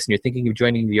listening to this and you're thinking of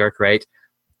joining the York Rite,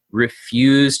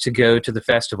 refuse to go to the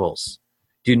festivals.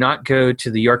 Do not go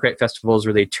to the York Rite festivals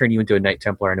where they turn you into a Knight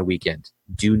Templar on a weekend.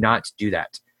 Do not do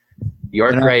that.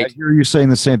 York Rite. I hear you saying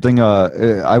the same thing.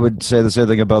 I would say the same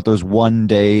thing about those 1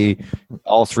 day,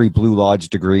 all 3 Blue Lodge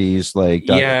degrees.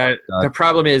 The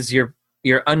problem is you're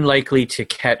unlikely to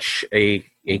catch a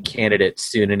candidate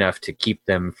soon enough to keep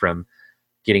them from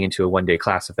getting into a 1 day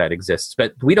class if that exists.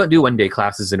 But we don't do 1 day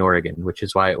classes in Oregon, which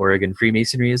is why Oregon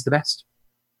Freemasonry is the best.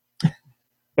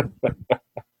 What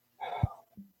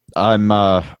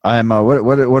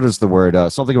is the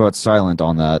word? Something about silent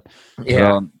on that.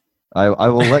 Yeah. I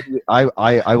will let you.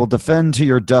 I will defend to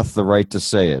your death the right to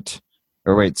say it.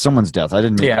 Or wait, someone's death. I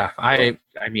didn't mean. Yeah, I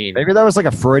mean, maybe that was like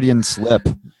a Freudian slip.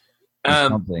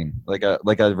 Something like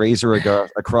a razor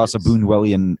across a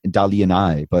Boonwellian Dalian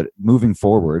eye. But moving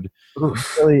forward, you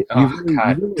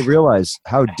really realize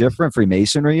how different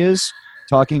Freemasonry is.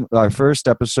 Talking our first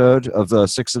episode of the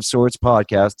Six of Swords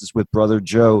podcast is with Brother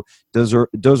Joe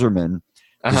Dozerman.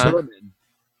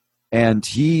 And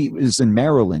he is in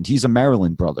Maryland. He's a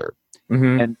Maryland brother.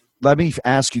 Mm-hmm. And let me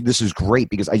ask you, this is great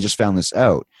because I just found this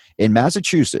out. In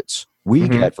Massachusetts, we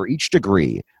get for each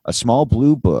degree a small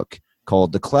blue book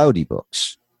called the Cloudy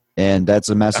Books. And that's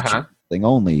a Massachusetts thing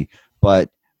only. But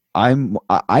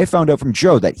I found out from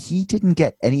Joe that he didn't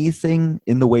get anything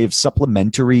in the way of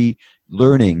supplementary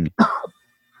learning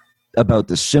about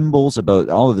the symbols, about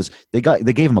all of this. They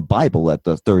gave him a Bible at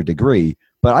the 3rd degree.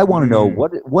 But I want to know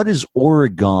what is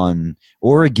Oregon,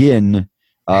 the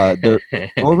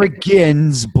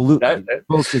Oregon's blue book.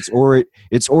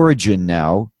 Its origin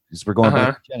now, because we're going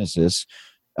back to Genesis.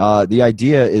 The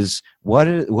idea is what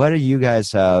do you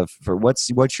guys have for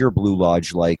what's your Blue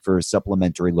Lodge like for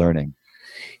supplementary learning?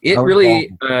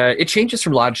 It changes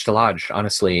from lodge to lodge,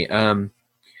 honestly.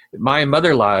 My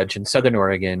mother lodge in Southern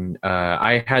Oregon,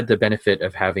 I had the benefit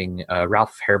of having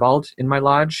Ralph Hairbald in my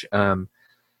lodge.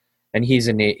 And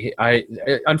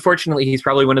unfortunately, he's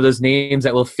probably one of those names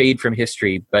that will fade from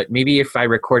history. But maybe if I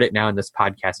record it now in this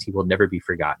podcast, he will never be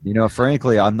forgotten.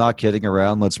 Frankly, I'm not kidding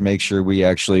around. Let's make sure we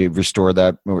actually restore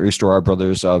our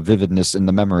brother's vividness in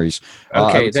the memories.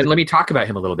 Okay, then let me talk about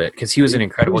him a little bit because he was an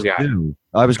incredible guy.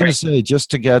 I was going to say,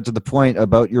 just to get to the point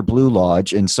about your Blue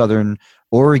Lodge in Southern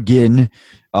Oregon,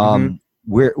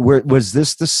 where was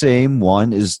this the same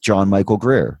one as John Michael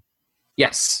Greer?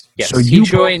 Yes. So he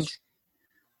joined.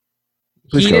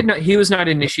 He was not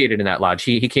initiated in that lodge.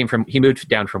 He moved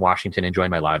down from Washington and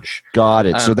joined my lodge. Got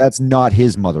it. So that's not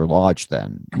his mother lodge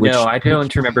then. No, I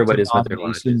don't remember what his mother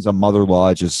lodge is. A mother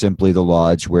lodge is simply the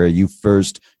lodge where you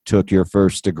first took your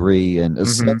first degree, and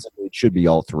ostensibly it should be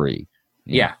all 3.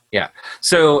 Yeah.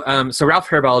 So Ralph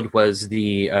Hairbald was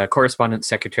the correspondence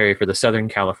secretary for the Southern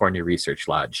California Research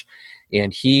Lodge,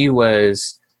 and he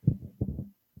was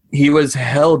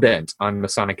hell-bent on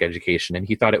Masonic education, and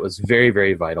he thought it was very,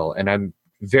 very vital. And I'm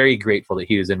very grateful that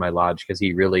he was in my lodge because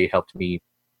he really helped me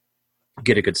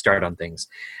get a good start on things.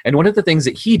 And one of the things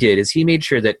that he did is he made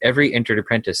sure that every entered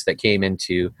apprentice that came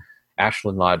into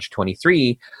Ashland Lodge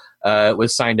 23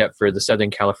 was signed up for the Southern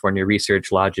California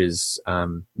Research Lodge's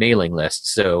mailing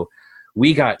list. So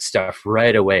we got stuff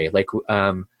right away. Like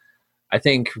I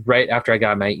think right after I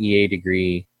got my EA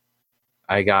degree,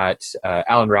 I got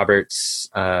Alan Roberts'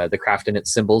 The Craft and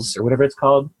Its Symbols, or whatever it's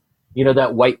called. You know,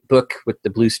 that white book with the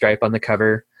blue stripe on the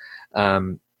cover,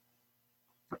 and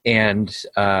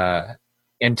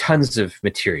tons of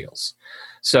materials.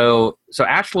 So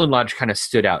Ashland Lodge kind of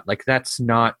stood out. Like, that's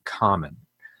not common.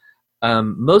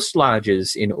 Most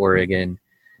lodges in Oregon,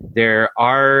 there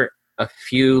are a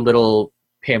few little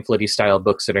pamphlet-y style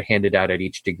books that are handed out at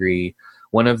each degree.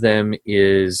 One of them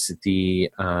is the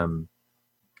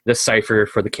cipher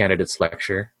for the candidate's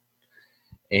lecture.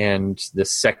 And the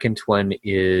second one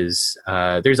is,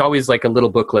 there's always like a little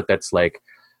booklet that's like,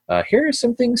 here are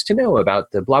some things to know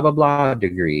about the blah, blah, blah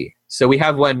degree. So we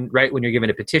have one right when you're given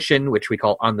a petition, which we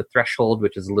call On the Threshold,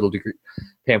 which is a little degree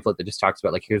pamphlet that just talks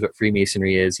about, like, here's what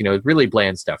Freemasonry is, you know, really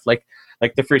bland stuff. Like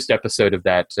the first episode of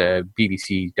that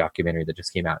BBC documentary that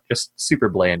just came out, just super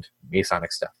bland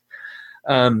Masonic stuff.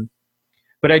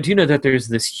 But I do know that there's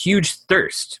this huge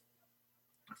thirst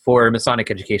for Masonic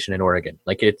education in Oregon.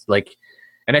 Like, it's like,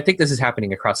 and I think this is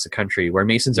happening across the country where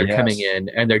Masons are coming in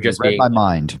and they're just read my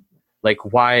mind.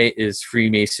 Like, why is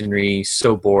Freemasonry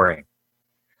so boring?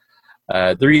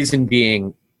 The reason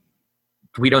being,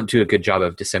 we don't do a good job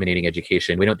of disseminating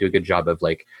education. We don't do a good job of,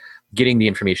 like, getting the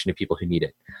information to people who need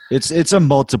it. It's a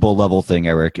multiple level thing,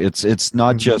 Eric. It's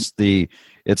not just the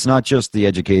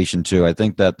education too. I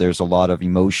think that there's a lot of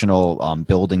emotional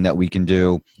building that we can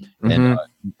do, and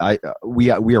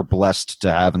we are blessed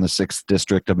to have in the 6th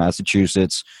District of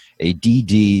Massachusetts a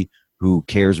DD who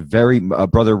cares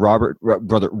brother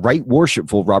Right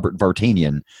Worshipful Robert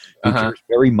Vartanian, who cares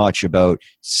very much about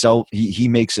self. He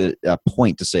makes a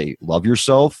point to say, love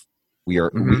yourself.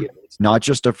 It's not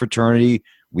just a fraternity.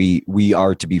 We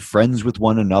are to be friends with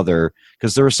one another,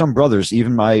 because there are some brothers,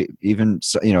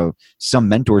 some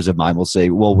mentors of mine will say,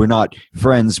 well, we're not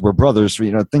friends, we're brothers,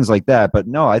 things like that. But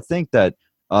no, I think that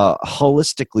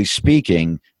holistically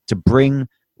speaking, to bring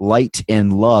light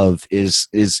and love is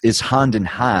hand in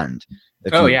hand.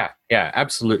 Yeah,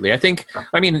 absolutely.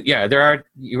 There are,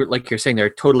 like you're saying, there are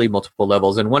totally multiple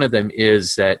levels, and one of them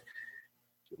is that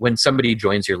when somebody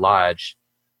joins your lodge,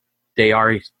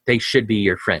 they should be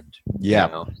your friend.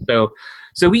 Yeah.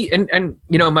 So we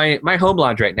my home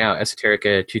lodge right now,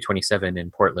 Esoterica 227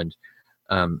 in Portland,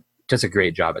 does a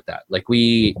great job at that. Like,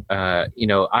 we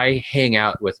I hang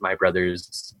out with my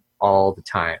brothers all the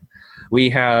time.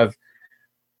 We have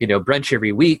brunch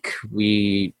every week.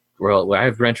 I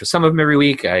have brunch with some of them every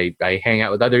week. I hang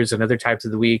out with others on other types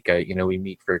of the week. We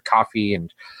meet for coffee,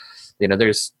 and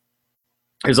there's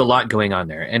a lot going on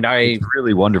there. And it's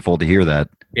really wonderful to hear that.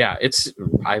 Yeah, it's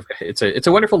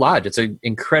a wonderful lodge. It's an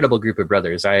incredible group of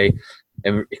brothers. I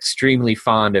am extremely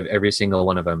fond of every single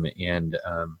one of them, and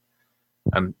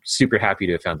I'm super happy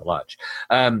to have found the lodge.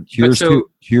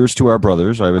 Cheers to our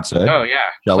brothers, I would say. Oh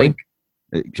yeah, clink.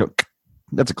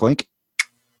 That's a clink.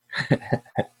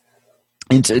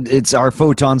 It's our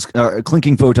photons,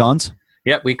 clinking photons.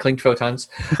 Yep, we clinked photons.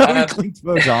 We clinked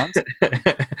photons.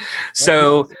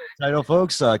 So title,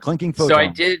 folks, clinking photons. So I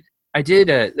did.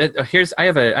 I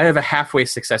have a halfway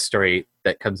success story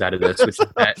that comes out of this, which is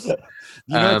that.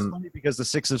 It's funny because the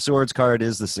 6 of Swords card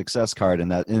is the success card, in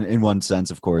that, in one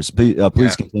sense, of course.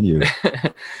 Please continue.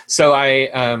 So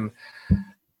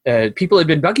people had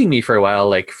been bugging me for a while,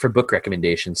 like, for book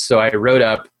recommendations. So I wrote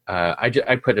up.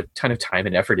 I put a ton of time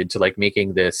and effort into, like,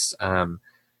 making this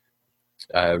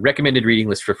recommended reading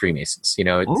list for Freemasons.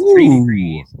 It's 3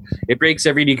 degrees. It breaks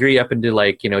every degree up into,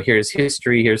 like, here's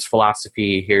history, here's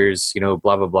philosophy, here's blah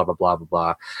blah blah blah blah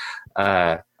blah.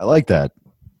 I like that.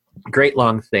 Great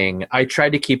long thing. I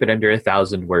tried to keep it under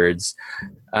 1,000 words.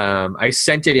 I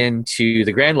sent it in to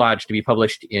the Grand Lodge to be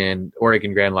published in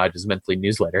Oregon Grand Lodge's monthly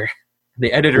newsletter.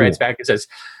 The editor writes back and says,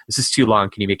 "This is too long.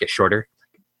 Can you make it shorter?"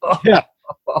 Yeah.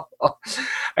 I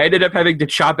ended up having to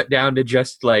chop it down to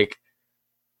just, like,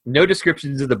 no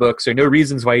descriptions of the books or no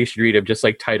reasons why you should read them, just,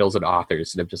 like, titles and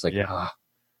authors. And I'm just like, that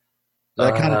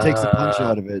kind of takes the punch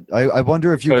out of it. I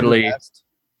wonder if you totally.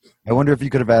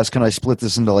 could have asked, can I split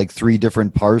this into, like, 3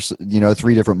 different parts,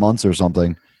 3 different months or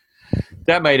something?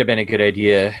 That might have been a good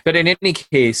idea. But in any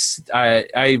case,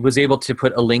 I was able to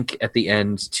put a link at the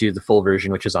end to the full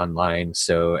version, which is online.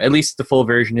 So at least the full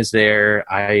version is there.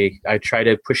 I try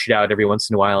to push it out every once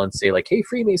in a while and say, like, hey,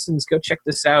 Freemasons, go check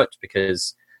this out,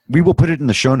 because we will put it in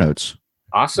the show notes.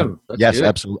 Awesome. Yes,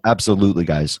 absolutely,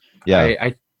 guys. Yeah.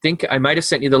 I think I might have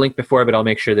sent you the link before, but I'll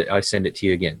make sure that I send it to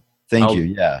you again. Thank you.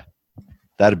 Yeah.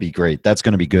 That'd be great. That's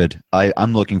going to be good.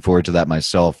 I'm looking forward to that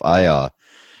myself. I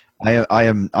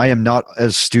am not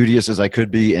as studious as I could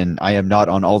be, and I am not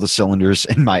on all the cylinders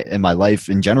in my life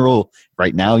in general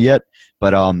right now yet.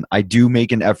 But I do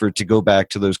make an effort to go back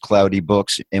to those cloudy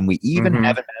books, and we even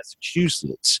have in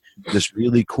Massachusetts this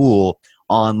really cool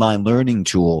online learning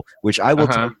tool, which I will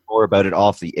tell you more about it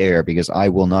off the air because I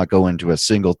will not go into a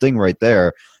single thing right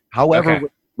there. However,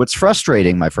 what's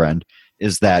frustrating, my friend,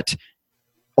 is that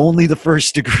only the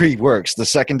first degree works. The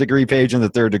second degree page and the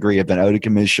third degree have been out of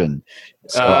commission.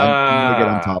 So I'm going to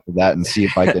get on top of that and see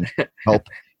if I can help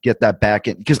get that back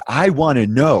in, because I want to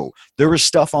know. There was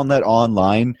stuff on that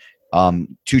online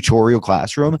tutorial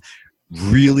classroom.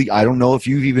 Really, I don't know if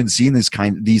you've even seen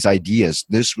these ideas.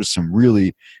 This was some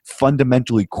really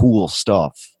fundamentally cool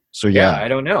stuff. So yeah, I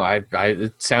don't know.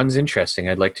 It sounds interesting.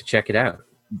 I'd like to check it out.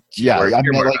 Yeah, I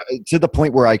mean, like, to the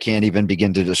point where I can't even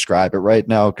begin to describe it right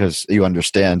now, because you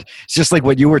understand. It's just like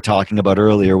what you were talking about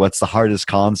earlier. What's the hardest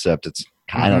concept? It's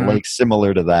kind of like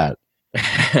similar to that.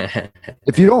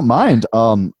 If you don't mind,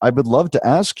 I would love to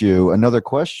ask you another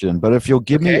question, but if you'll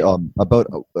give me about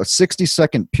a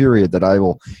 60-second period that I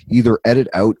will either edit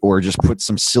out or just put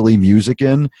some silly music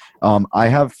in, I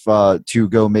have to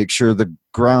go make sure the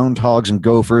groundhogs and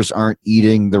gophers aren't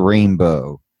eating the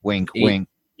rainbow. Wink, wink.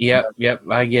 Yep,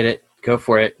 I get it. Go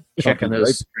for it. Check on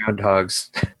those groundhogs.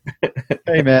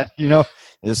 Hey, man,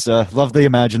 it's love the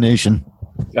imagination.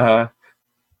 60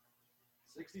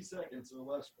 seconds or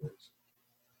less, please.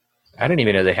 I didn't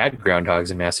even know they had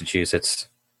groundhogs in Massachusetts.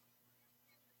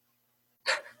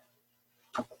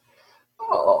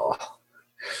 Oh.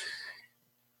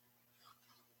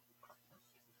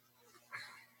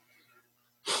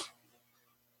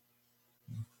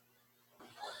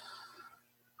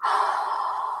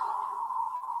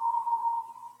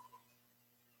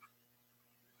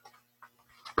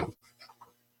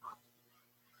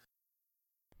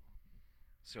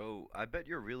 So, I bet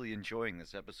you're really enjoying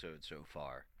this episode so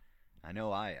far. I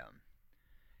know I am.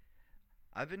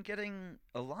 I've been getting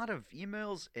a lot of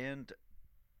emails and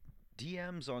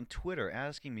DMs on Twitter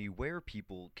asking me where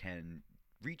people can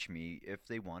reach me if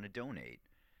they want to donate.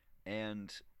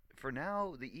 And for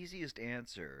now, the easiest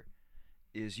answer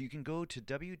is you can go to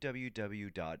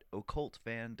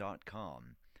www.occultfan.com,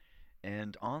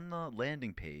 and on the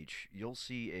landing page, you'll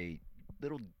see a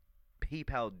little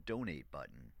PayPal donate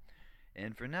button.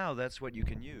 And for now, that's what you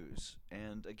can use.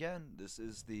 And again, this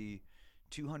is the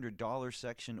 $200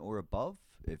 section or above.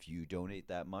 If you donate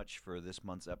that much for this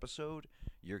month's episode,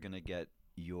 you're going to get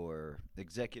your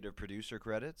executive producer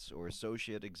credits or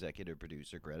associate executive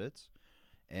producer credits.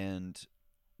 And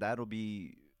that'll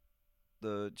be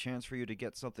the chance for you to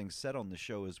get something said on the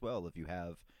show as well. If you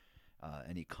have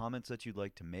any comments that you'd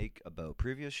like to make about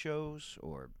previous shows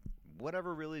or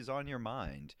whatever really is on your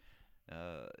mind,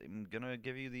 I'm going to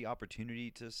give you the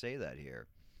opportunity to say that here.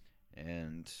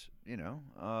 And,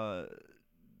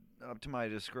 up to my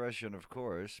discretion, of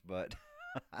course, but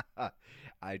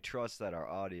I trust that our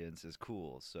audience is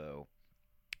cool. So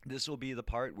this will be the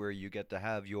part where you get to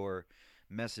have your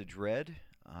message read.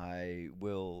 I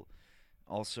will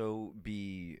also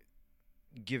be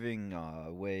giving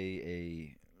away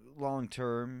a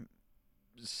long-term,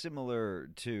 similar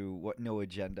to what No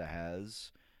Agenda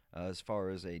has, as far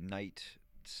as a night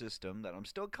system that I'm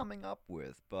still coming up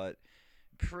with, but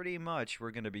pretty much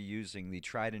we're going to be using the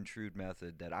tried and true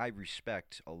method that I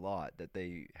respect a lot that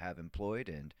they have employed,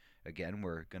 and again,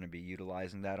 we're going to be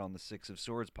utilizing that on the Six of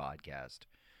Swords podcast.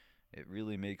 It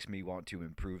really makes me want to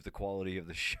improve the quality of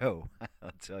the show,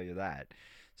 I'll tell you that.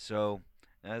 So,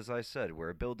 as I said,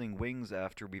 we're building wings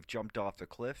after we've jumped off the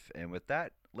cliff, and with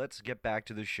that, let's get back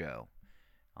to the show.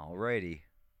 Alrighty.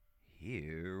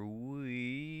 Here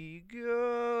we go.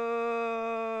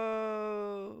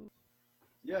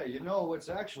 Yeah, what's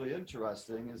actually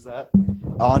interesting is that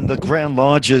on the Grand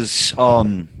Lodges,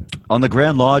 on the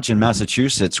Grand Lodge in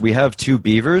Massachusetts, we have two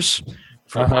beavers.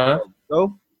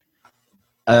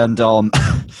 And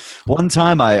one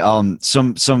time I'll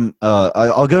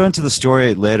go into the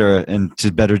story later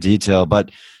into better detail, but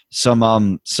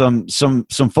some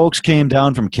folks came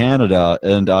down from Canada,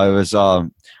 and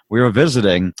we were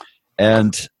visiting.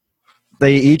 And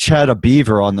they each had a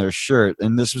beaver on their shirt,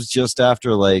 and this was just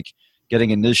after getting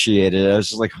initiated. I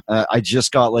was just I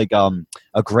just got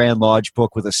a Grand Lodge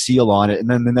book with a seal on it, and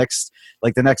then the next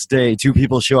day, two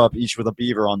people show up each with a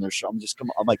beaver on their shirt. I'm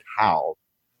like, how?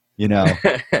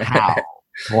 How?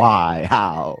 Why?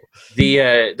 How?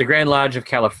 The Grand Lodge of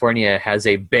California has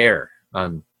a bear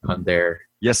on their.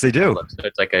 Yes, they do. So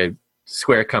it's like a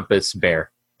square compass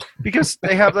bear. Because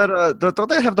they have that, don't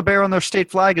they have the bear on their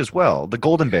state flag as well? The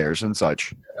golden bears and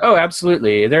such. Oh,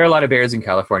 absolutely. There are a lot of bears in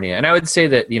California. And I would say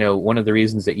that, one of the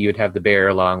reasons that you would have the bear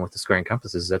along with the square and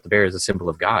compass is that the bear is a symbol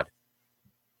of God.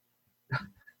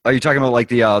 Are you talking about like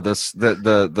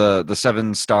the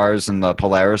seven stars and the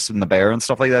Polaris and the bear and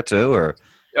stuff like that too, or?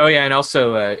 Oh yeah, and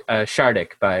also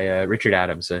Shardik by Richard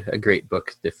Adams, a great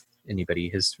book if anybody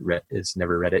has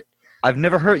never read it. I've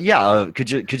never heard. Yeah, could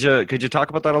you talk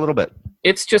about that a little bit?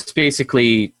 It's just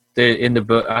basically in the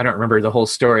book. I don't remember the whole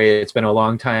story. It's been a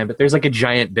long time, but there's like a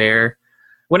giant bear.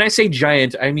 When I say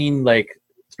giant, I mean like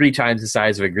 3 times the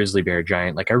size of a grizzly bear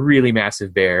giant, like a really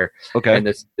massive bear. Okay.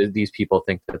 And these people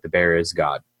think that the bear is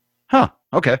God. Huh.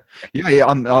 Okay. Yeah.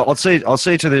 I'll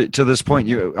say to this point,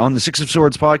 you on the Six of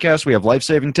Swords podcast, we have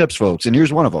life-saving tips, folks, and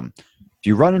here's one of them: if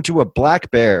you run into a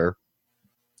black bear,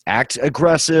 act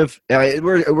aggressive.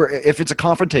 If it's a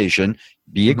confrontation,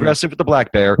 be aggressive with the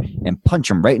black bear and punch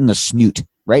him right in the snoot,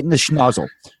 right in the schnozzle,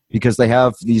 because they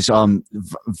have these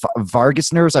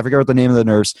Vargas nerves. I forget what the name of the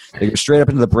nerves. They go straight up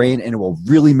into the brain, and it will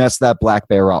really mess that black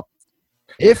bear up.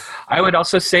 If I would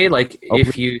also say, like,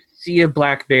 if you see a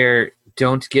black bear,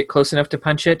 don't get close enough to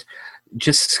punch it.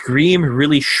 Just scream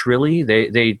really shrilly.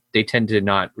 They tend to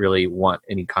not really want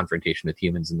any confrontation with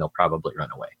humans, and they'll probably run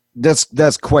away.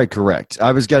 That's quite correct.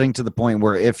 I was getting to the point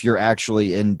where if you're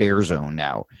actually in bear zone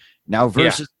now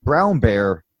versus brown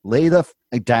bear, lay the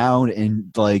down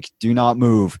and like do not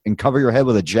move and cover your head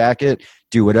with a jacket.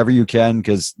 Do whatever you can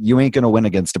because you ain't gonna win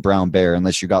against a brown bear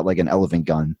unless you got like an elephant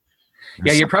gun.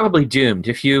 Yeah, you're probably doomed.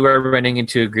 If you are running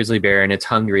into a grizzly bear and it's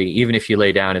hungry, even if you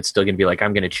lay down, it's still going to be like,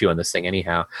 I'm going to chew on this thing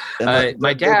anyhow.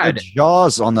 My dad... The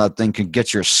jaws on that thing could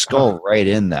get your skull right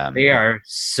in them. They are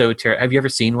so terrible. Have you ever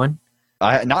seen one?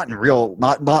 Not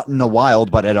in the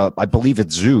wild, but I believe at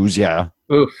zoos, yeah.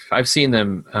 Oof, I've seen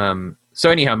them. So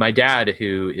anyhow, my dad,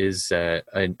 who is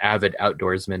an avid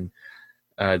outdoorsman,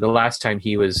 the last time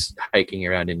he was hiking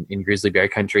around in grizzly bear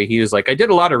country, he was like, I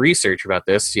did a lot of research about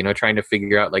this, trying to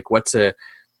figure out like what's a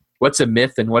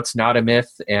myth and what's not a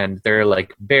myth. And there are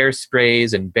like bear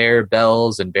sprays and bear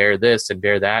bells and bear this and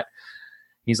bear that.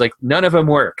 He's like, none of them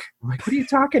work. I'm like, what are you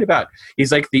talking about?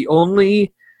 He's like, the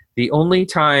only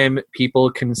time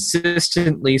people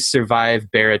consistently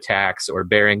survive bear attacks or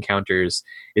bear encounters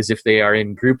is if they are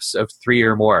in groups of 3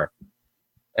 or more.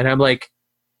 And I'm like,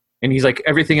 and he's like,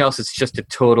 everything else is just a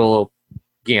total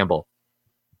gamble.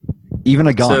 Even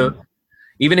a gun. So,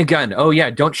 even a gun. Oh yeah,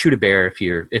 don't shoot a bear if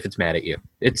it's mad at you.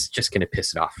 It's just gonna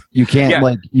piss it off. You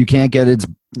can't you can't get its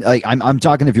like I'm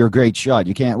talking if you're a great shot.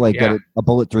 You can't get a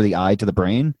bullet through the eye to the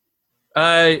brain.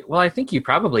 Well, I think you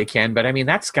probably can, but I mean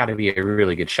that's got to be a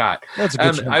really good shot. That's a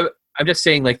good shot. I'm just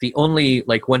saying, like the only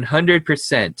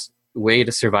 100% way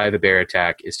to survive a bear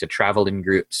attack is to travel in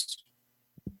groups,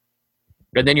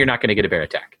 and then you're not going to get a bear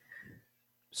attack.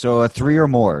 So 3 or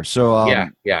more. So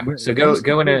yeah. So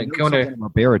go in a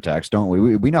bear attacks, don't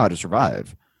we? We know how to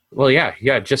survive. Well,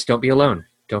 yeah. Just don't be alone.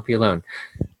 Don't be alone.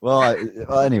 Well,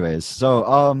 anyways,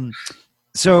 so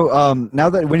now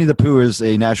that Winnie the Pooh is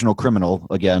a national criminal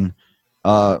again,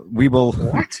 we will.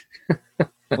 What?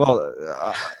 Well,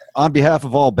 on behalf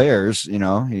of all bears,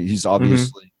 he's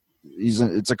obviously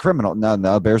it's a criminal.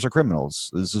 No, bears are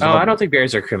criminals. I don't think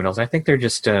bears are criminals. I think they're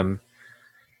just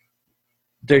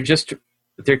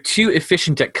they're too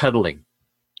efficient at cuddling.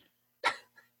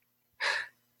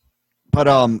 But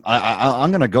I'm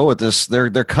gonna go with this. They're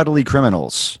cuddly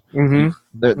criminals. Mm-hmm.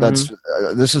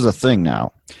 This is a thing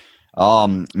now.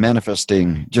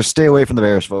 Manifesting. Just stay away from the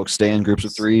bears, folks. Stay in groups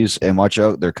of 3s and watch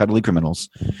out. They're cuddly criminals.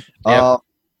 Yep.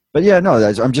 But yeah, no,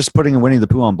 I'm just putting Winnie the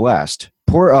Pooh on blast.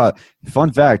 Poor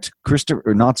fun fact,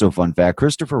 not so fun fact,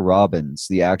 Christopher Robins,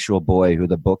 the actual boy who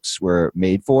the books were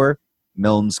made for,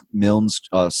 Milne's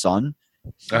son,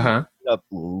 ended up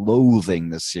loathing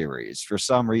the series for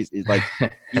some reason. Like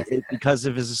because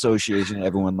of his association,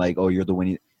 everyone like, oh, you're the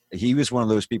Winnie. He was one of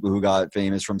those people who got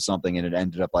famous from something, and it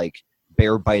ended up like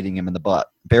bear biting him in the butt,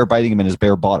 bear biting him in his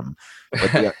bare bottom.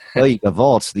 But the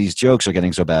vaults, these jokes are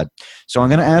getting so bad. So I'm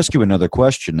going to ask you another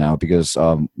question now because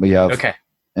we have. Okay.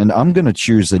 And I'm going to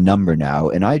choose the number now,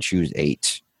 and I choose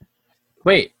 8.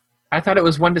 Wait, I thought it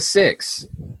was 1 to 6.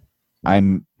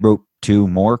 I wrote 2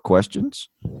 more questions.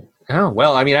 Oh,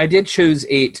 well, I mean, I did choose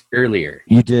 8 earlier.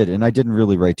 You did, and I didn't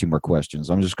really write 2 more questions.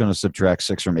 I'm just going to subtract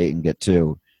 6 from 8 and get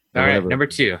 2. All right, number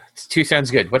 2. 2 sounds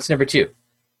good. What's number 2?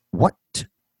 What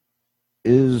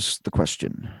is the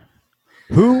question?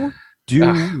 Who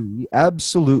do we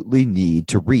absolutely need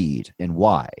to read, and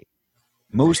why?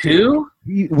 Most who?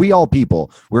 We all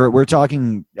people. We're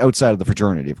talking outside of the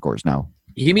fraternity, of course. Now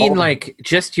you mean like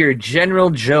just your general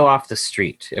Joe off the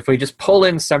street? If we just pull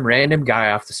in some random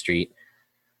guy off the street,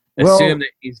 assume that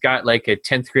he's got like a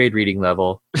 10th grade reading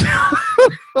level.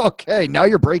 Okay, now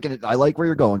you're breaking it. I like where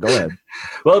you're going. Go ahead.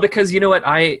 Well, because you know what,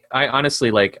 I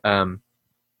honestly like.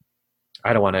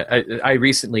 I don't want to. I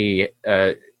recently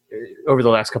over the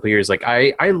last couple of years, like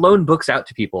I loan books out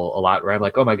to people a lot where I'm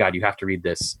like, oh my God, you have to read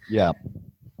this. Yeah.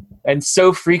 And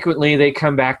so frequently they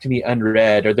come back to me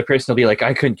unread, or the person will be like,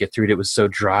 I couldn't get through it. It was so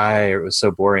dry, or it was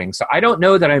so boring. So I don't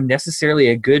know that I'm necessarily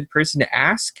a good person to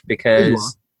ask,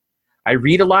 because I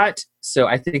read a lot. So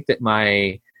I think that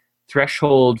my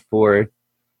threshold for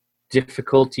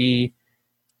difficulty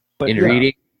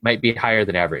reading might be higher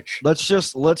than average. Let's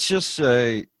just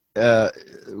say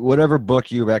whatever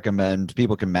book you recommend,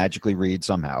 people can magically read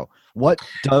somehow. What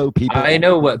do people? I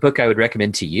know what book I would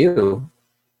recommend to you.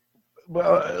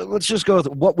 Well, let's just go with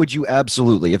what would you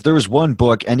absolutely, if there was one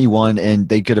book, anyone, and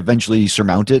they could eventually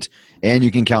surmount it, and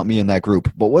you can count me in that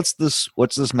group. But what's this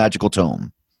magical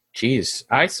tome? Jeez,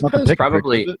 I suppose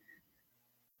probably.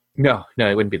 No,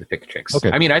 it wouldn't be the Picatrix.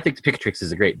 Okay. I mean, I think the Picatrix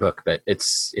is a great book, but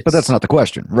it's. But that's not the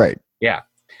question, right? Yeah.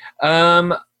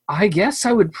 I guess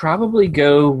I would probably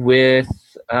go with,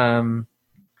 like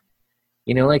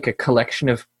a collection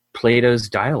of Plato's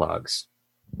dialogues.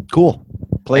 Cool.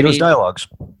 Plato's dialogues.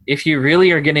 If you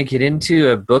really are going to get into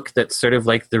a book that's sort of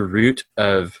like the root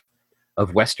of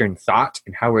Western thought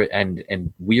and how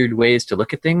and weird ways to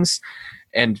look at things,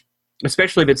 and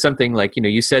especially if it's something like,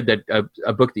 you said that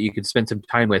a book that you could spend some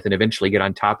time with and eventually get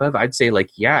on top of, I'd say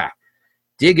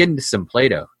dig into some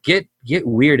Plato. Get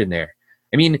weird in there.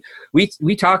 I mean,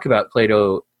 we talk about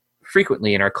Plato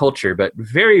frequently in our culture, but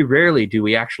very rarely do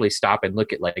we actually stop and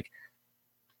look at like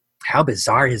how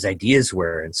bizarre his ideas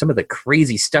were and some of the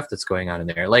crazy stuff that's going on in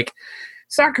there. Like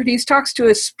Socrates talks to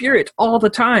a spirit all the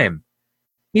time.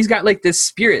 He's got like this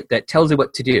spirit that tells him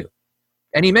what to do.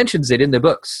 And he mentions it in the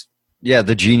books. Yeah,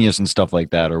 the genius and stuff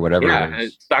like that, or whatever. Yeah,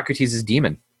 Socrates is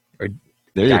demon. Or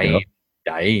there you go.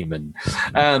 Daemon.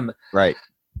 Right.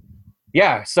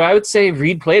 Yeah, so I would say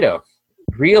read Plato.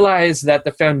 Realize that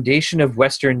the foundation of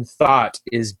Western thought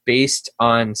is based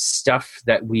on stuff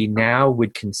that we now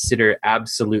would consider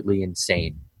absolutely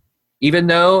insane, even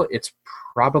though it's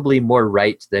probably more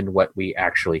right than what we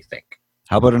actually think.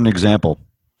 How about an example?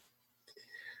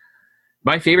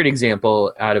 My favorite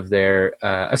example out of there,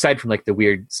 aside from like the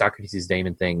weird Socrates'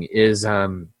 daemon thing, is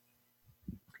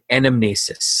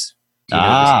anamnesis.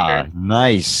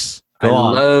 Nice. I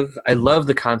love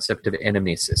the concept of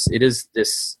anamnesis. It is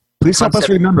this. Please help us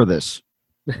remember this.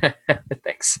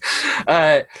 Thanks.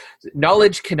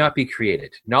 Knowledge cannot be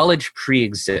created. Knowledge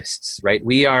pre-exists, right?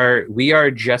 We are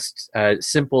just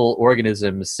simple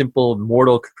organisms, simple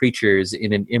mortal creatures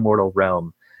in an immortal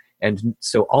realm. And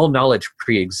so all knowledge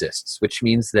pre-exists, which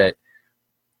means that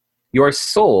your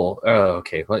soul,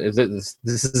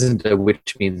 this isn't a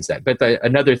which means that, but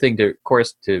another thing to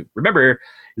remember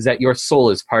is that your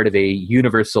soul is part of a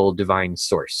universal divine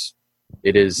source.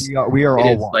 It is. We are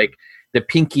all one. Like the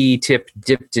pinky tip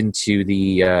dipped into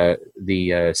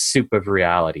the soup of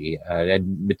reality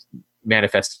and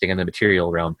manifesting in the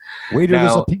material realm. Wait,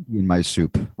 there's a pinky in my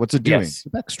soup. What's it doing? Yes. The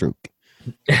backstroke.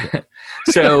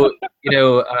 So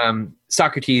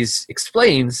Socrates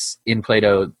explains in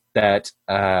Plato that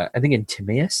I think in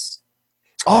Timaeus.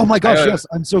 Oh my gosh! Yes,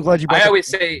 I'm so glad you. I always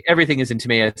say everything is in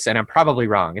Timaeus, and I'm probably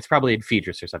wrong. It's probably in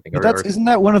Phaedrus or something. Isn't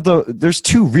that one of the? There's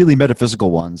two really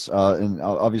metaphysical ones, and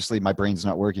obviously my brain's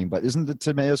not working. But isn't the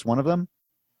Timaeus one of them?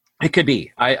 It could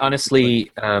be. I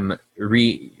honestly I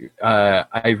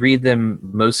read them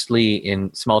mostly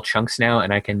in small chunks now,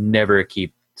 and I can never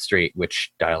keep straight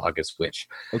which dialogue is which.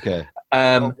 Okay.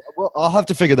 Well, I'll have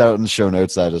to figure that out in the show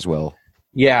notes that as well.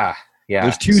 Yeah. Yeah.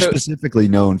 There's two specifically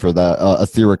known for the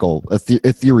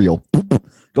ethereal.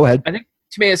 Go ahead. I think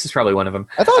Timaeus is probably one of them.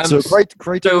 I thought so. Right.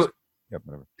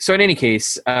 So in any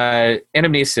case,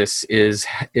 anamnesis is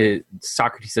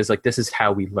Socrates says like this is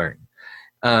how we learn.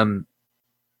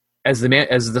 As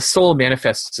the soul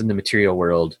manifests in the material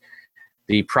world,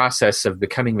 the process of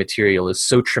becoming material is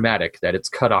so traumatic that it's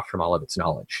cut off from all of its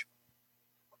knowledge.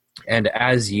 And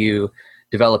as you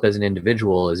develop as an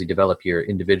individual, as you develop your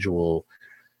individual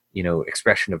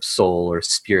expression of soul or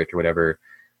spirit or whatever,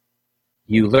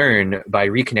 you learn by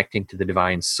reconnecting to the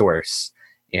divine source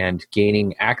and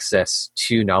gaining access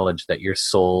to knowledge that your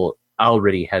soul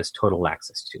already has total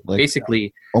access to.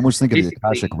 Basically, almost think of the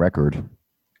Akashic record.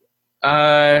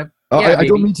 I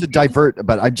don't mean to divert,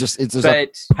 but it's a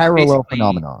parallel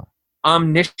phenomenon.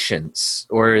 Omniscience,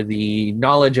 or the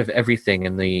knowledge of everything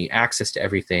and the access to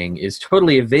everything, is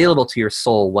totally available to your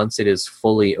soul once it is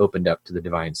fully opened up to the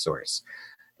divine source.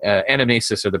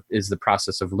 Anamnesis is the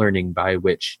process of learning by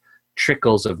which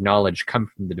trickles of knowledge come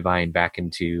from the divine back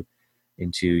into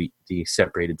the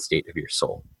separated state of your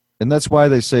soul. And that's why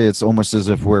they say it's almost as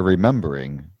if we're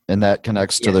remembering, and that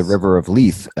connects to the river of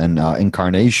Lethe and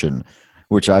incarnation,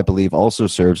 which I believe also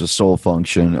serves a soul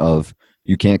function of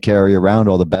you can't carry around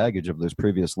all the baggage of those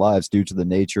previous lives due to the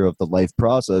nature of the life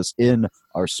process in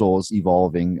our souls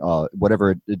evolving,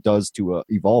 whatever it does to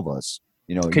evolve us.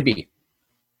 Could be.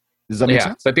 Does that make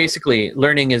sense? But basically,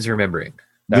 learning is remembering.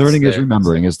 Learning is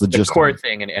remembering is the gist. Core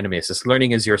thing in Animasis.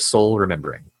 Learning is your soul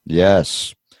remembering.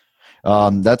 Yes.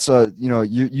 That's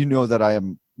you know that I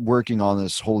am working on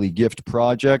this Holy Gift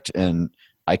project, and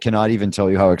I cannot even tell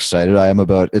you how excited I am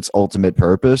about its ultimate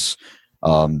purpose.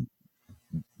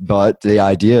 But the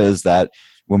idea is that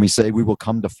when we say we will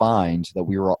come to find that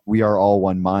we are all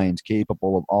one mind,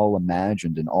 capable of all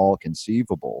imagined and all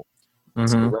conceivable,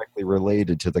 it's directly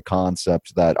related to the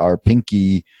concept that our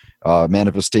pinky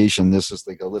manifestation, this is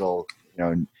like a little,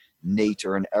 Nate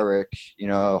or an Eric,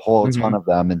 a whole ton of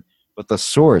them. But the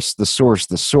source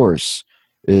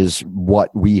is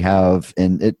what we have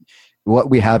what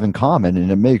we have in common.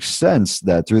 And it makes sense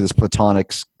that through this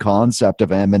Platonic concept of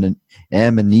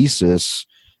amnesis,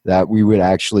 that we would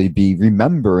actually be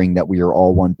remembering that we are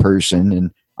all one person.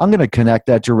 And I'm going to connect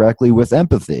that directly with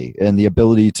empathy and the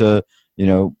ability to,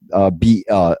 be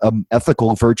an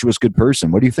ethical, virtuous, good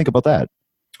person. What do you think about that?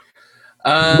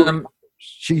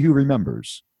 She who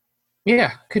remembers.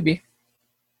 Yeah, could be.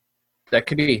 That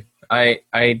could be. I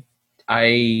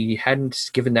hadn't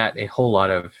given that a whole lot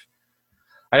of.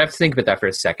 I'd have to think about that for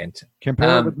a second.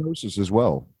 Compare it with gnosis as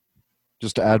well,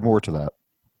 just to add more to that.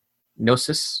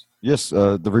 Gnosis? Yes,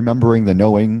 the remembering, the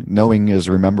knowing is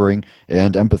remembering,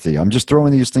 and empathy. I'm just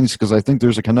throwing these things because I think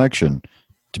there's a connection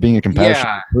to being a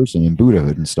compassionate person in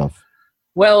Buddhahood and stuff.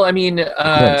 Well, I mean,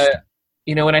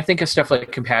 when I think of stuff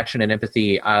like compassion and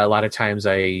empathy, a lot of times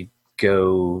I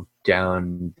go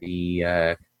down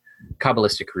the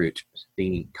Kabbalistic route,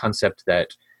 the concept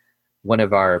that one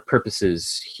of our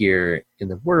purposes here in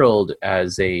the world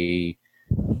as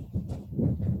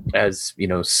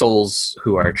souls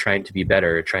who are trying to be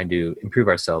better, trying to improve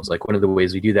ourselves, like one of the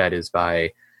ways we do that is by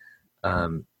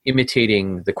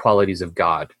imitating the qualities of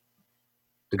God,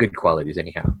 the good qualities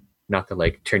anyhow, not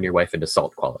the turn your wife into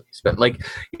salt qualities, but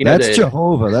that's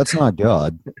Jehovah, that's not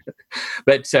God.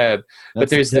 but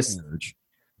there's this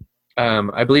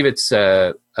I believe it's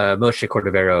Moshe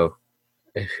Cordovero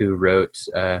who wrote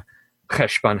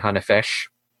Cheshbon HaNefesh.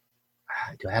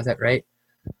 Do I have that right?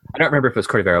 I don't remember if it was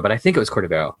Cordovero, but I think it was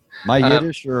Cordovero. My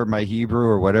Yiddish or my Hebrew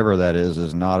or whatever that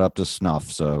is not up to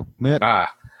snuff. So Cheshbon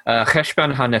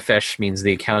HaNefesh means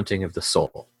the accounting of the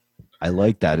soul. I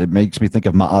like that. It makes me think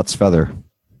of Ma'at's feather.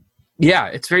 Yeah,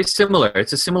 it's very similar.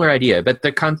 It's a similar idea, but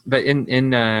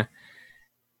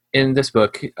in this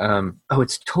book,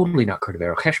 it's totally not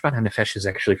Cordovero. Cheshbon HaNefesh is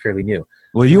actually fairly new.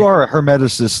 Well, you are a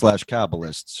Hermeticist /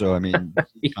 Kabbalist, so I mean,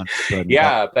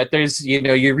 yeah. But there's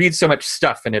you read so much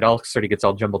stuff, and it all sort of gets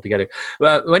all jumbled together.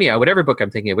 Well, anyhow, whatever book I'm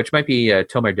thinking of, which might be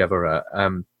Tomer Devorah.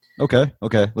 Okay.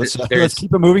 Let's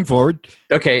keep it moving forward.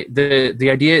 Okay. The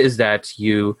idea is that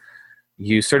you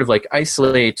sort of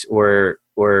isolate or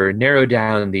narrow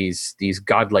down these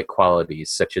godlike qualities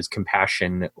such as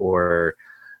compassion or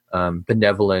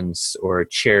benevolence or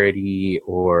charity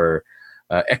or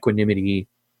equanimity.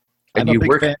 And I'm a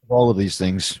big fan of all of these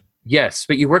things. Yes,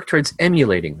 but you work towards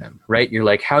emulating them, right? You're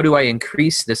like, how do I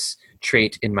increase this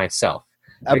trait in myself?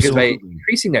 Absolutely. Because by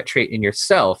increasing that trait in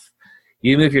yourself,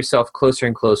 you move yourself closer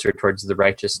and closer towards the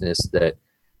righteousness that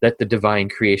the divine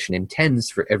creation intends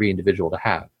for every individual to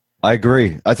have. I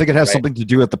agree. I think it has something to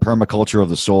do with the permaculture of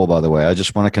the soul, by the way. I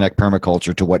just want to connect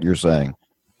permaculture to what you're saying.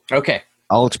 Okay.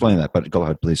 I'll explain that, but go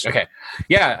ahead, please. Okay.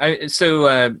 Yeah.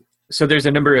 So there's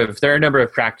a number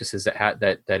of practices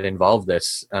that involve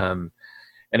this, and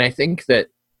I think that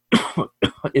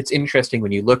it's interesting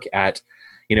when you look at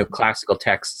classical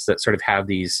texts that sort of have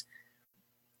these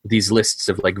lists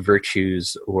of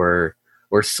virtues or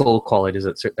soul qualities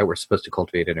that we're supposed to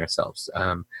cultivate in ourselves.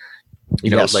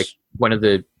 Yes. Like one of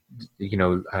the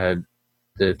the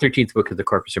 13th book of the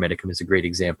Corpus Hermeticum is a great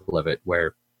example of it,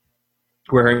 where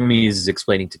Hermes is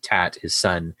explaining to Tat, his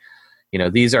son,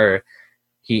 these are,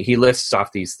 he lists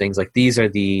off these things like these are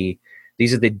the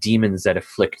demons that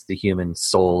afflict the human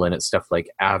soul, and it's stuff like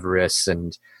avarice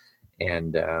and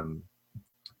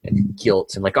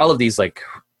guilt and all of these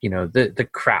the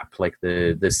crap, like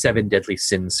the 7 deadly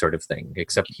sins sort of thing,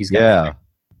 except he's got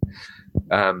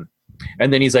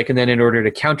and then he's like, and then in order to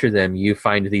counter them, you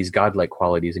find these godlike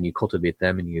qualities and you cultivate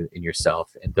them in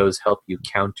yourself, and those help you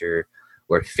counter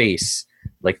or face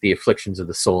the afflictions of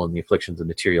the soul and the afflictions of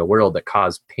the material world that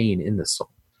cause pain in the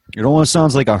soul. It almost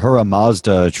sounds like a Ahura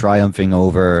Mazda triumphing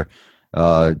over,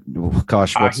 Ahriman.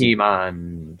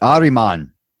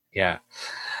 Yeah.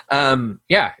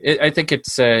 I think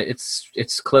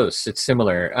it's close. It's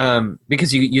similar.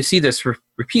 Because you see this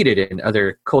repeated in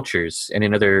other cultures and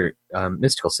in other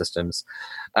mystical systems,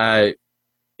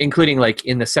 including like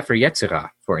in the Sefer Yetzirah,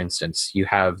 for instance. You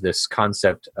have this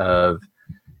concept of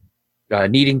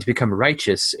needing to become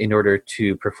righteous in order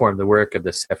to perform the work of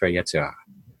the Sefer Yetzirah.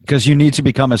 Because you need to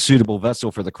become a suitable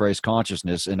vessel for the Christ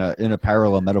consciousness in a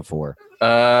parallel metaphor.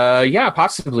 Yeah,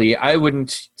 possibly. I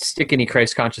wouldn't stick any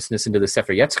Christ consciousness into the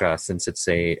Sefer Yetzirah, since it's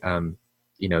a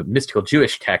mystical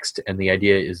Jewish text, and the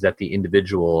idea is that the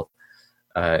individual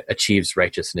achieves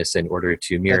righteousness in order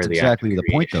to mirror That's the exactly act of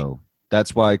the point, creation. though.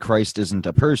 That's why Christ isn't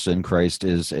a person. Christ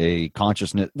is a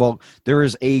consciousness. Well, there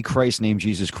is a Christ named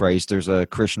Jesus Christ. There's a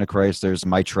Krishna Christ. There's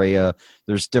Maitreya.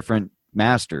 There's different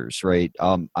masters, right?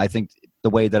 I think the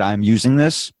way that I'm using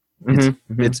this,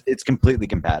 it's completely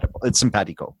compatible. It's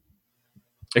simpatico.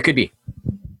 It could be.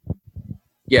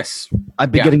 Yes.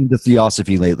 I've been getting into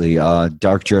theosophy lately.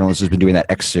 Dark Journalist has been doing that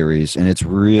X series, and it's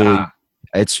really,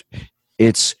 it's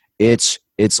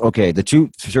okay. The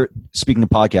two, speaking of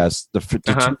podcasts, the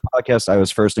two podcasts I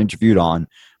was first interviewed on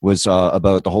was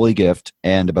about the Holy Gift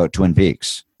and about Twin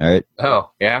Peaks. All right.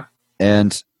 Oh, yeah.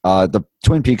 And the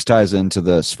Twin Peaks ties into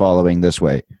this following this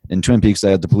way. In Twin Peaks,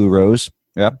 they had the Blue Rose.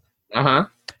 Yeah.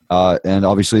 And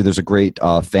obviously, there's a great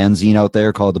fanzine out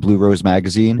there called the Blue Rose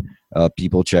Magazine.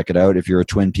 People check it out if you're a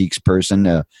Twin Peaks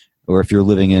person, or if you're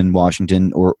living in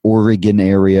Washington or Oregon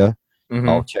area.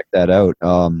 I'll check that out.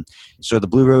 So the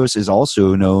Blue Rose is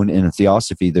also known in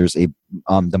theosophy. There's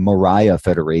the Moriah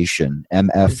Federation,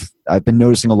 MF. I've been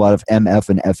noticing a lot of MF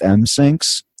and FM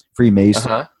syncs.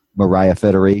 Freemason, Moriah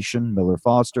Federation, Miller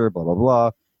Foster, blah blah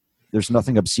blah. There's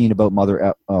nothing obscene about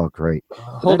Mother. Oh, great.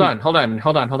 Hold on.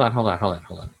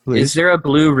 Please. Is there a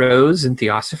Blue Rose in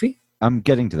theosophy? I'm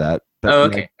getting to that. But,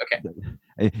 okay.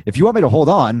 If you want me to hold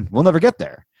on, we'll never get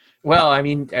there. Well, I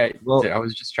mean, I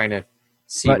was just trying to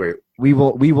see where we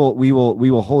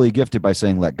will wholly gift it by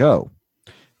saying let go.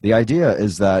 The idea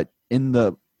is that in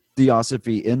the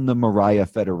theosophy, in the Moriah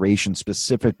Federation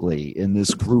specifically, in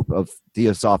this group of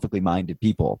theosophically minded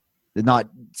people,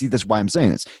 that's why I'm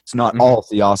saying this. It's not all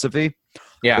theosophy.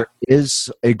 Yeah. There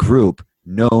is a group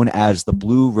known as the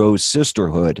Blue Rose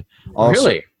Sisterhood. Also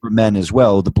really? For men as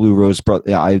well, the Blue Rose,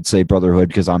 I'd say brotherhood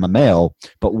because I'm a male,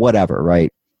 but whatever,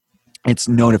 right? It's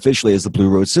known officially as the Blue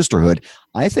Rose Sisterhood.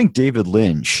 I think David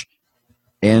Lynch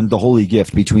and the Holy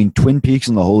Gift, between Twin Peaks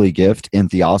and the Holy Gift and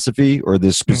theosophy, or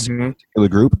this specific particular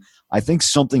group, I think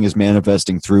something is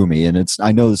manifesting through me. And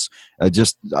I know this,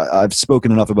 I've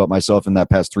spoken enough about myself in that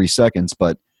past 3 seconds,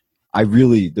 but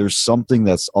there's something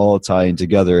that's all tying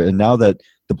together. And now that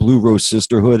the Blue Rose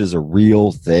Sisterhood is a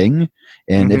real thing,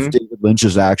 and if David Lynch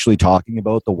is actually talking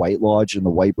about the White Lodge and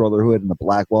the White Brotherhood and the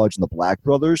Black Lodge and the Black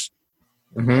Brothers,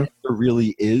 there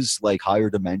really is like higher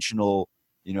dimensional,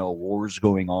 wars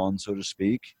going on, so to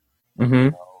speak.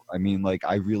 I mean, like,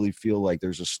 I really feel like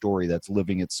there's a story that's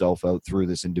living itself out through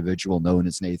this individual known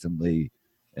as Nathan Lee.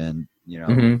 And,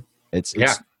 it's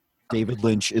David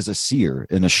Lynch is a seer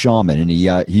and a shaman, and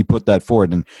he put that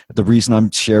forward. And the reason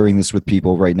I'm sharing this with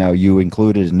people right now, you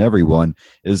included and everyone,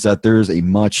 is that there's a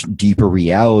much deeper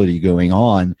reality going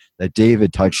on that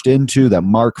David touched into, that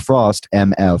Mark Frost,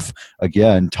 MF,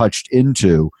 again, touched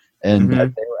into, and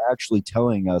that they were actually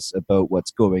telling us about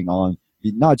what's going on.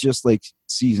 Not just like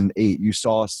season 8. You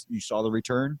saw the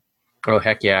return? Oh,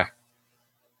 heck yeah.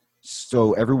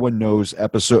 So everyone knows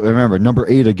remember, number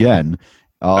 8 again.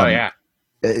 Oh, yeah.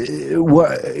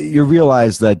 You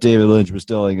realize that David Lynch was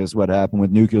telling us what happened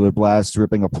with nuclear blasts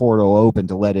ripping a portal open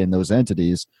to let in those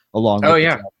entities, along with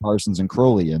Jack Parsons and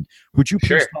Crowley. And would you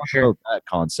please talk about that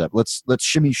concept? Let's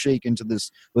shimmy shake into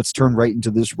this. Let's turn right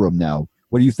into this room now.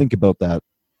 What do you think about that?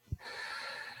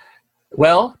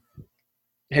 Well,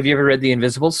 have you ever read The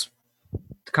Invisibles,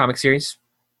 the comic series?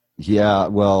 Yeah,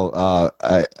 well,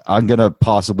 I'm going to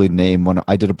possibly name one.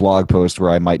 I did a blog post where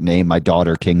I might name my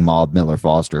daughter King Mob Miller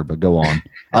Foster, but go on.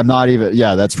 I'm not even,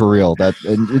 that's for real.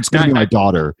 It's going to be my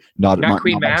daughter, not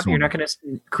Queen not Mab. You're not going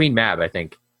to Queen Mab, I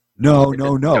think. No.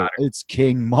 It's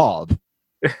King Mob.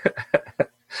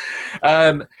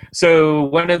 So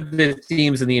one of the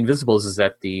themes in The Invisibles is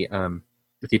that the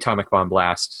atomic bomb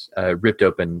blast ripped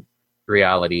open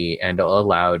reality and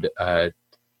allowed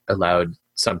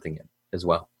something in as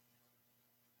well.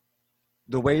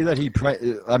 The way that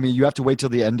you have to wait till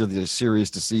the end of the series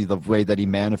to see the way that he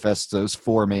manifests those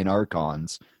 4 main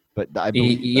archons. But I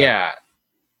believe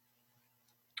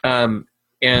and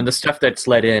the stuff that's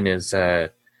let in is,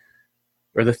 or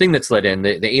the thing that's let in,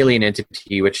 the alien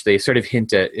entity, which they sort of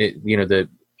hint at.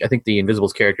 I think the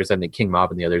Invisibles characters and the King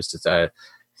Mob and the others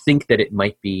think that it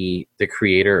might be the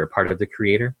creator or part of the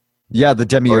creator. Yeah, the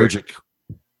demiurgic.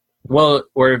 Well,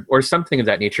 or something of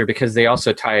that nature, because they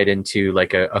also tie it into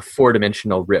like a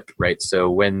 4-dimensional rip, right? So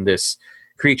when this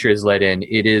creature is let in,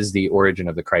 it is the origin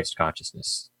of the Christ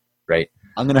consciousness, right?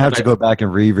 I'm gonna have to go back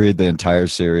and reread the entire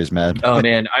series, man. Oh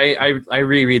man, I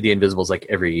reread the Invisibles like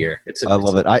every year. I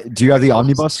love it. Do you have the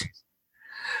omnibus?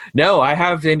 No, I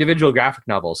have the individual graphic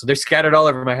novels. So they're scattered all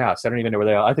over my house. I don't even know where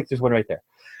they are. I think there's one right there.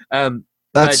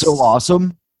 That's so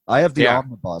awesome. I have the Yeah.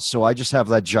 omnibus, so I just have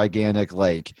that gigantic,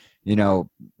 like,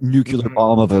 nuclear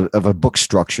bomb of a book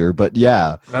structure. But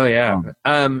yeah. Oh yeah.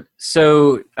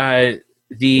 So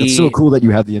It's so cool that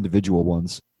you have the individual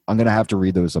ones. I'm gonna have to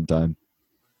read those sometime.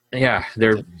 Yeah,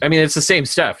 I mean, it's the same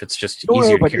stuff. It's just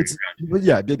easier to carry around. But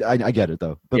yeah, I get it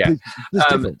though. But Yeah. it's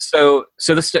different. So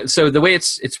the way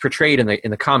it's portrayed in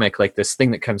the comic, like this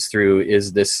thing that comes through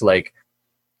is this like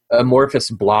amorphous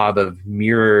blob of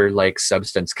mirror-like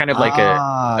substance, kind of like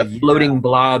a floating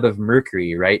blob of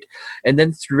mercury, right? And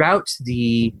then throughout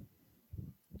the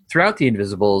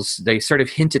Invisibles, they sort of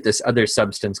hint at this other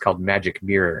substance called magic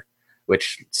mirror,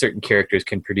 which certain characters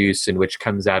can produce and which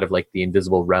comes out of like the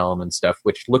invisible realm and stuff,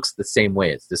 which looks the same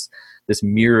way. It's this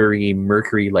mirrory,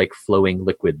 mercury-like flowing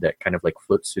liquid that kind of like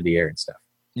floats through the air and stuff.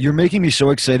 You're making me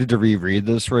so excited to reread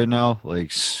this right now.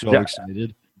 Like so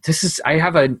excited. I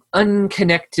have an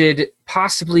unconnected,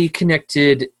 possibly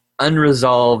connected,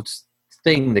 unresolved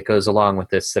thing that goes along with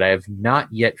this that I have not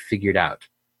yet figured out.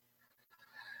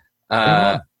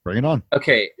 Bring it on.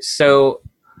 Okay, so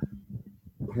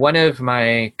one of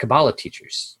my Kabbalah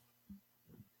teachers,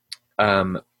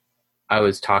 I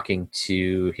was talking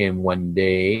to him one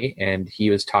day, and he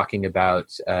was talking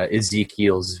about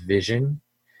Ezekiel's vision.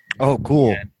 Oh,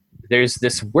 cool. And there's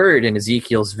this word in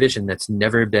Ezekiel's vision that's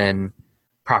never been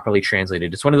properly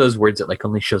translated. It's one of those words that like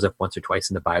only shows up once or twice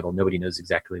in the Bible. Nobody knows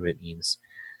exactly what it means.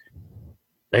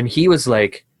 And he was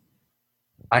like,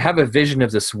 I have a vision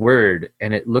of this word,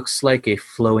 and it looks like a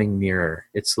flowing mirror.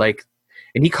 It's like,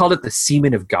 and he called it the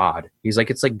semen of God. He's like,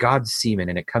 it's like God's semen,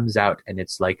 and it comes out, and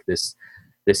it's like this,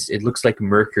 it looks like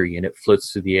mercury, and it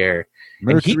floats through the air.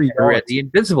 Mercury. And he never read the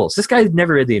Invisibles. This guy had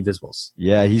never read the Invisibles.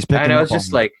 Yeah, he's picking and up I was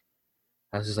just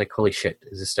like, holy shit,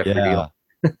 is this stuff real?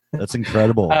 That's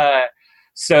incredible.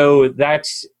 So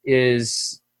that's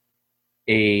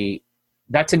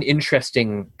an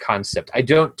interesting concept. I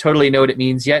don't totally know what it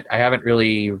means yet. I haven't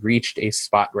really reached a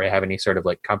spot where I have any sort of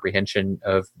like comprehension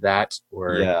of that,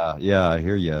 or yeah, I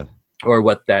hear you. Or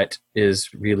what that is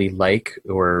really like,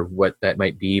 or what that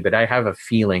might be. But I have a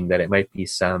feeling that it might be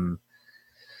some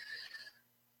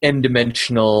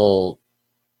n-dimensional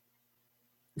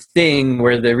thing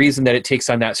where the reason that it takes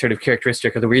on that sort of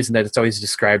characteristic, or the reason that it's always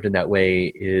described in that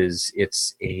way, is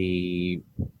it's a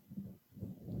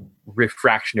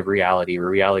refraction of reality, where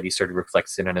reality sort of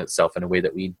reflects in on itself in a way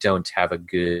that we don't have a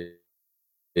good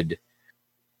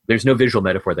there's no visual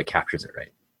metaphor that captures it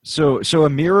right. So a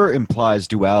mirror implies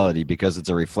duality because it's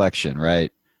a reflection,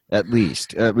 right? At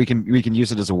least we can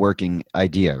use it as a working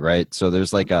idea, right? So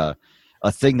there's like a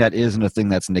thing that is and a thing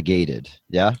that's negated.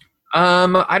 Yeah.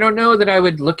 I don't know that I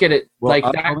would look at it like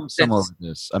I'm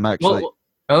that. I'm actually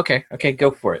okay,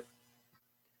 go for it.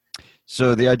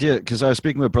 So the idea, because I was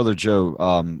speaking with Brother Joe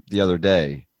the other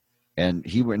day, and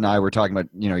he and I were talking about,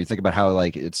 you think about how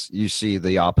like you see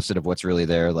the opposite of what's really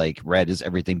there. Like red is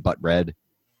everything but red.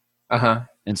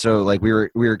 And so like we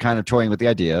were kind of toying with the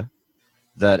idea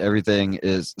that everything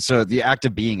is, so the act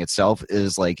of being itself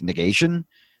is like negation.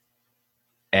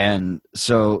 And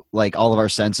so like all of our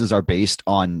senses are based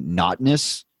on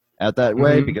notness at that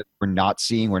way, because we're not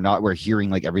seeing, we're hearing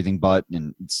like everything but,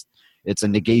 and it's a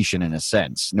negation in a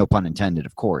sense, no pun intended,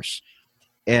 of course.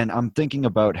 And I'm thinking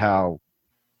about how,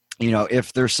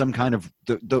 if there's some kind of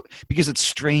because it's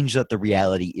strange that the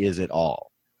reality is at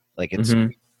all. Like it's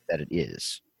weird that it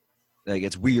is. Like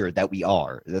it's weird that we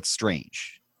are. That's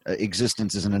strange.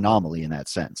 Existence is an anomaly in that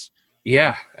sense.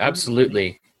 Yeah,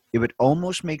 absolutely. It would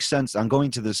almost make sense. I'm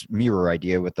going to this mirror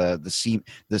idea with the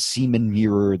semen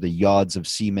mirror, the yods of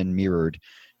semen mirrored,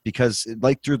 because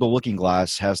like through the looking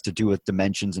glass has to do with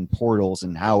dimensions and portals,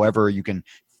 and however you can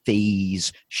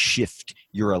phase shift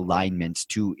your alignment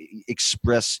to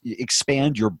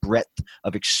expand your breadth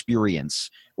of experience,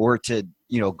 or to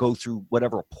go through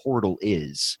whatever a portal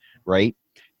is, right?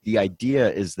 The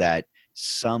idea is that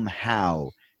somehow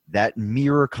that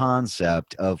mirror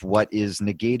concept of what is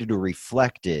negated or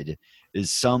reflected is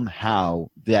somehow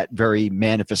that very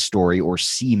manifest story or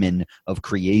semen of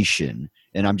creation.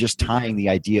 And I'm just tying the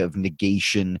idea of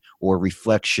negation or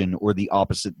reflection or the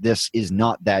opposite, this is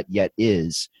not that yet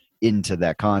is, into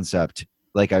that concept.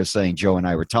 Like I was saying, Joe and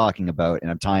I were talking about,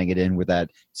 and I'm tying it in with that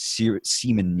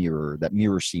semen mirror, that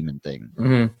mirror semen thing.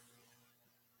 Mm-hmm.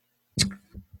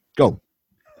 Go.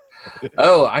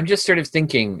 Oh, I'm just sort of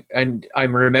thinking, and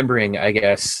I'm remembering, I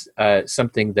guess,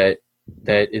 something that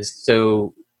is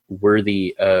so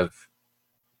worthy of.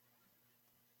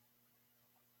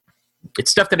 It's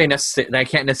stuff that I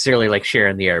can't necessarily like share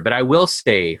in the air, but I will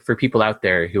say for people out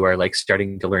there who are like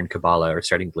starting to learn Kabbalah or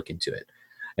starting to look into it,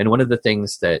 and one of the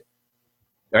things that,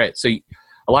 all right, so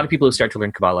a lot of people who start to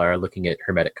learn Kabbalah are looking at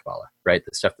Hermetic Kabbalah, right?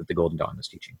 The stuff that the Golden Dawn was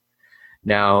teaching.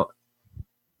 Now,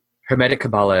 Hermetic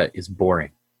Kabbalah is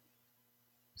boring.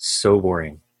 So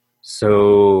boring.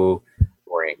 So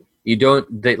boring. You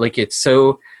don't, like, it's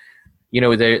so,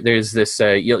 there's this,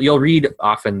 you'll read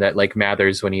often that, like,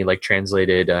 Mathers, when he, like,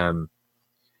 translated,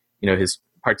 his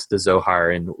parts of the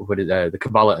Zohar and the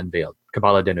Kabbalah Unveiled,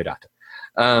 Kabbalah Denudata,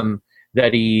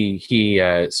 that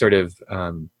he sort of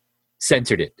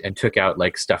censored it and took out,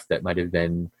 like, stuff that might have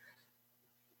been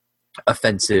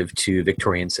offensive to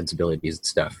Victorian sensibilities and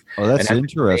stuff. Oh, that's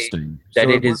interesting. That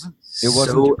so it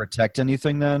wasn't to protect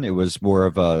anything then? It was more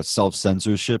of a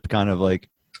self-censorship kind of like...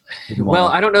 Well,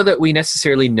 I don't know that we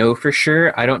necessarily know for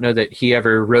sure. I don't know that he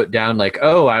ever wrote down like,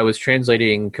 oh, I was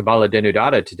translating Kabbalah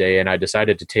Denudata today and I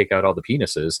decided to take out all the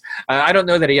penises. I don't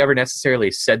know that he ever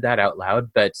necessarily said that out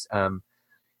loud, but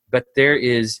there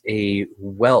is a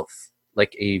wealth,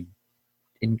 like a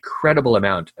incredible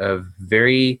amount of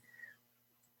very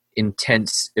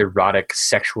intense erotic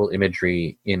sexual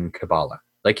imagery in Kabbalah.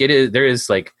 Like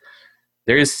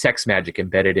there is sex magic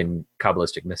embedded in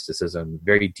Kabbalistic mysticism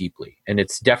very deeply. And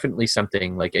it's definitely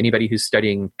something like anybody who's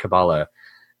studying Kabbalah,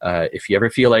 if you ever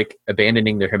feel like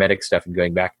abandoning the Hermetic stuff and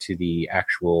going back to the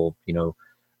actual,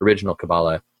 original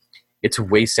Kabbalah, it's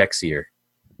way sexier.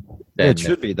 It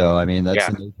should be though. I mean, that's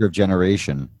the nature of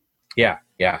generation. Yeah.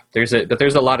 There's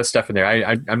a lot of stuff in there.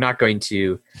 I'm not going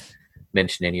to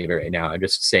mention any of it right now. I'm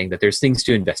just saying that there's things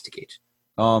to investigate.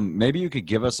 Maybe you could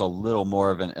give us a little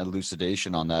more of an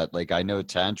elucidation on that. Like, I know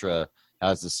Tantra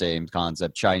has the same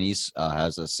concept. Chinese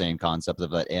has the same concept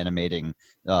of that animating,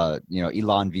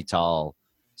 Elan Vital.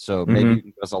 So maybe you can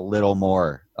give us a little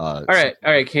more. All right.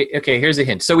 Okay. Here's a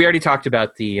hint. So we already talked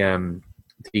about the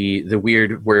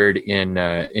weird word in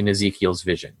Ezekiel's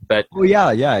vision, but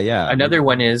yeah. Another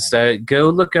one is go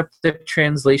look up the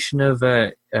translation of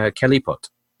Kelipot,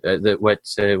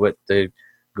 what the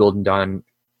Golden Dawn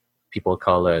people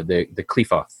call the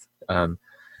Qliphoth.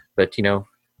 But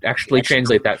actually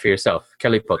translate that for yourself.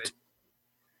 Kelipot. Right.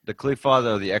 The Qliphoth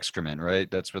are the excrement,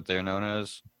 right? That's what they're known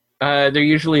as. They're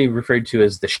usually referred to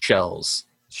as the shells.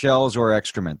 Shells or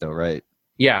excrement, though, right?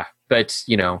 Yeah, but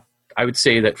I would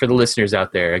say that for the listeners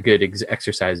out there, a good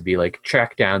exercise would be like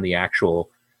track down the actual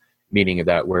meaning of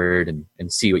that word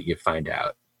and see what you find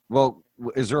out. Well,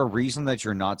 is there a reason that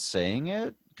you're not saying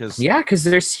it? Because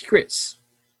they're secrets.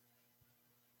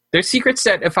 They're secrets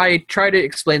that if I try to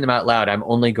explain them out loud, I'm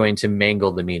only going to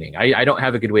mangle the meaning. I don't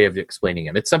have a good way of explaining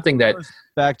them. It's something that...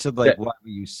 Back to why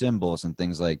we use symbols and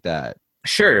things like that.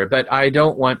 Sure, but I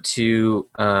don't want to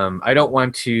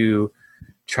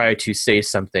try to say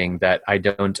something that I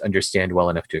don't understand well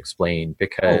enough to explain,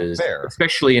 because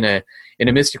especially in a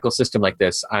mystical system like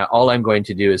this, all I'm going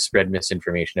to do is spread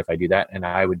misinformation if I do that, and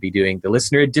I would be doing the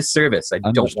listener a disservice. I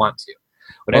don't want to.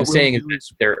 What I'm saying is that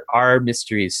there are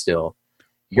mysteries still.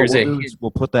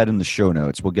 We'll put that in the show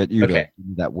notes. We'll get you to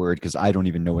that word, because I don't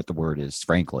even know what the word is,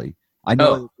 frankly. I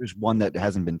know there's one that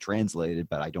hasn't been translated,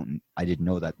 but I didn't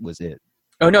know that was it.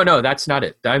 Oh no, that's not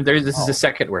it. This is a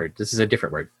second word. This is a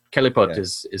different word. Kelipot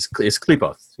is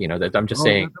Qliphoth. That I'm just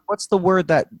saying. What's the word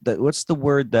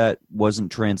that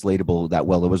wasn't translatable that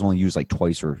well? It was only used like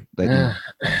twice or. I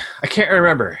can't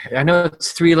remember. I know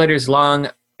it's 3 letters long,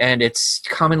 and it's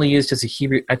commonly used as a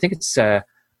Hebrew. I think it's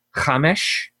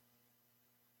chamesh.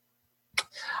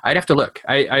 I'd have to look.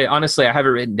 I honestly, I have it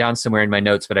written down somewhere in my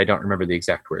notes, but I don't remember the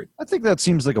exact word. I think that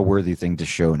seems like a worthy thing to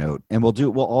show note, and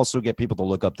we'll also get people to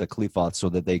look up the Qliphoth so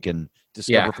that they can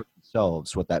discover for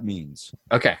themselves what that means.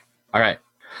 Okay. All right.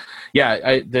 Yeah.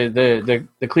 The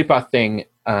Qliphoth thing.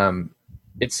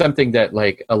 It's something that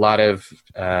like a lot of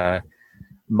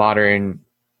modern,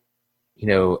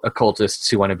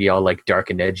 occultists who want to be all like dark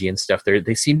and edgy and stuff.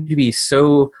 They seem to be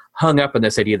so hung up on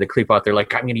this idea of the Qliphoth. They're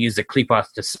like, I'm going to use the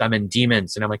Qliphoth to summon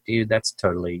demons. And I'm like, dude,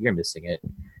 you're missing it.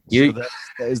 Isn't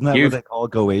that what they call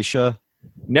Goetia?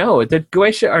 No, the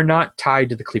Goetia are not tied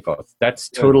to the Qliphoth. That's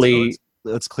totally... So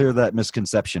let's clear that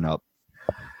misconception up.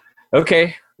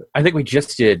 Okay. I think we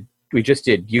just did.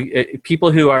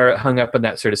 People who are hung up on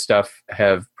that sort of stuff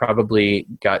have probably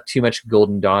got too much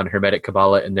Golden Dawn Hermetic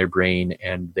Kabbalah in their brain,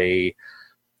 and they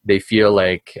feel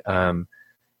like...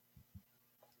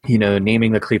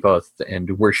 naming the Qliphoth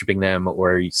and worshiping them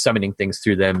or summoning things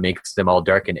through them makes them all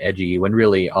dark and edgy, when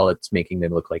really all it's making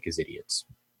them look like is idiots.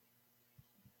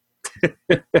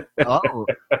 Oh,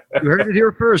 you heard it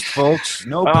here first, folks.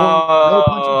 No punches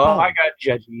I got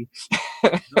judgy.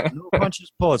 no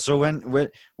punches pulled. So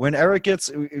when Eric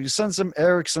gets, send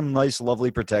Eric some nice,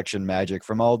 lovely protection magic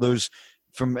from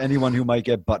anyone who might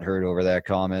get butthurt over that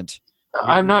comment.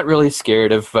 I'm not really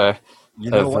scared of. What?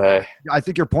 I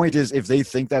think your point is, if they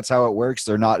think that's how it works,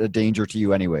 they're not a danger to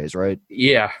you, anyways, right?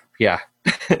 Yeah.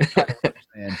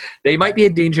 And, They might be a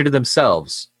danger to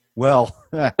themselves. well,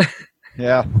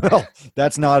 yeah. Well,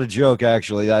 that's not a joke,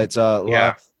 actually. It's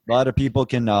a lot of people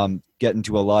can get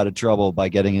into a lot of trouble by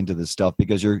getting into this stuff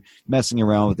because you're messing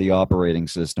around with the operating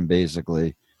system,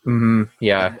 basically. Mm-hmm.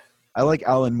 Yeah. I like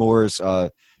Alan Moore's.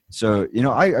 So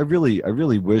I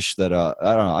really wish that I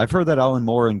don't know. I've heard that Alan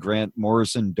Moore and Grant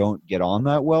Morrison don't get on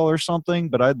that well or something,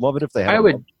 but I'd love it if they had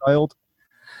a child.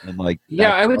 And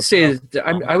I would say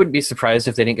I wouldn't be surprised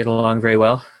if they didn't get along very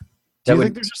well. Do you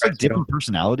think there's just different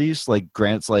personalities? Like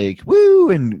Grant's like woo,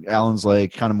 and Alan's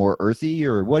like kind of more earthy,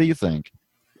 or what do you think?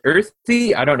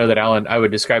 Earthy? I don't know that I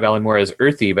would describe Alan Moore as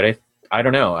earthy, but I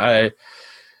don't know. I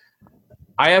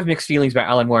have mixed feelings about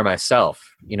Alan Moore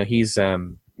myself. He's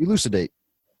Elucidate.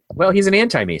 Well, he's an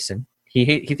anti-Mason.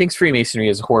 He thinks Freemasonry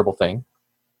is a horrible thing,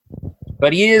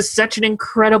 but he is such an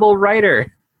incredible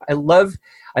writer. I love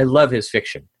his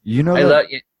fiction.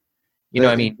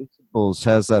 Invincibles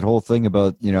has that whole thing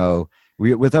about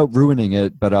without ruining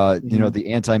it, but the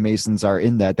anti-Masons are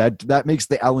in that makes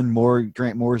the Alan Moore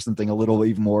Grant Morrison thing a little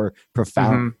even more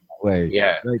profound that way.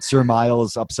 Yeah, right. Sir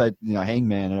Miles upside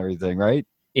hangman and everything, right?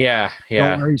 Yeah.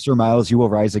 Don't worry, Sir Miles, you will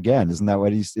rise again. Isn't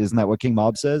that what King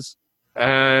Mob says?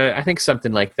 I think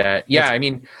something like that. Yeah,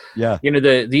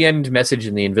 the end message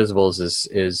in the Invisibles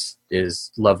is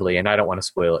lovely, and I don't want to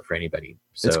spoil it for anybody.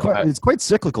 So it's quite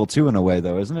cyclical too, in a way,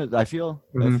 though, isn't it? I feel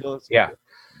for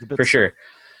sure.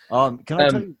 Can I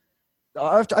tell you?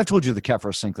 I've told you the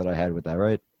Kefra sync that I had with that,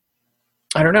 right?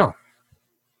 I don't know.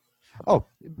 Oh,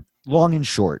 long and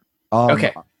short.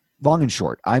 Okay. Long and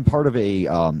short. I'm part of a.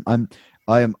 I'm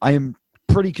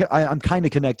kind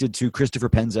of connected to Christopher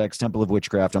Penzak's Temple of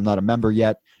Witchcraft. I'm not a member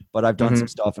yet, but I've done some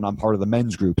stuff, and I'm part of the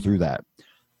men's group through that.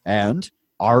 And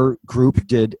our group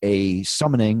did a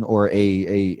summoning or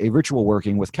a ritual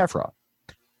working with Kefra.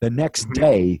 The next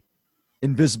day,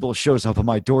 Invisible shows up on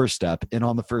my doorstep, and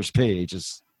on the first page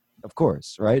is, of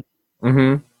course, right?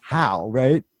 Mm-hmm. How,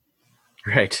 right?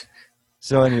 Right.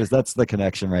 So anyways, that's the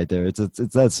connection right there. It's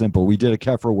that simple. We did a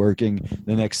Kefra working.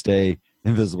 The next day,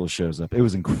 Invisible shows up. It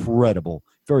was incredible.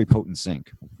 Very potent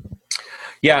sync.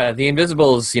 Yeah, the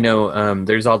Invisibles,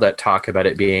 there's all that talk about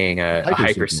it being a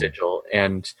hyper sigil,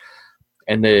 and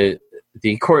the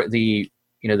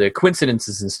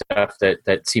coincidences and stuff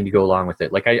that seem to go along with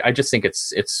it. Like I just think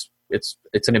it's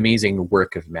an amazing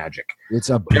work of magic.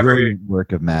 It's a brilliant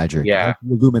work of magic. Yeah.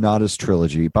 The Illuminatus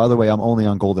trilogy. By the way, I'm only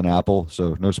on Golden Apple,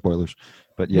 so no spoilers.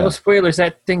 But yeah. No spoilers.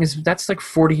 That's like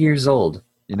 40 years old.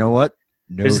 You know what?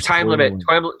 No There's a time limit.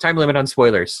 Time limit on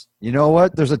spoilers. You know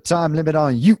what? There's a time limit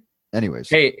on you. Anyways.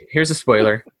 Hey, here's a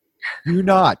spoiler. Do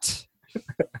not.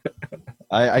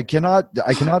 I cannot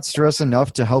stress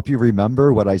enough to help you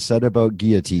remember what I said about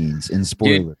guillotines in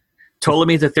spoilers. Dude,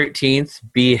 Ptolemy the 13th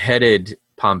beheaded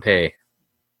Pompey.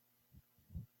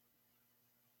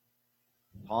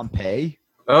 Pompey?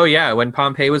 Oh yeah, when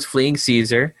Pompey was fleeing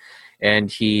Caesar, and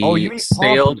he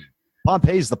sailed.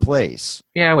 Pompey's the place.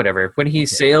 Yeah, whatever. When he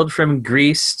sailed from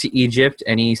Greece to Egypt,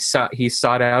 and he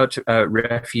sought out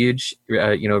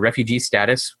refugee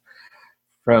status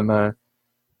from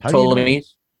Ptolemy.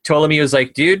 Ptolemy was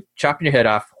like, "Dude, chopping your head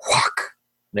off."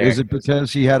 There. Is it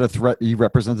because he had a threat? He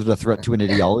represented a threat to an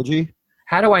ideology.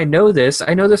 How do I know this?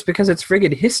 I know this because it's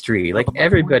friggin' history. Like,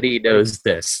 everybody knows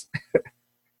this.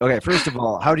 Okay, first of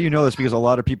all, how do you know this? Because a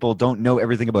lot of people don't know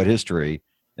everything about history.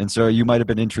 And so you might have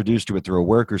been introduced to it through a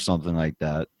work or something like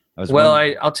that.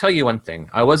 I'll tell you one thing.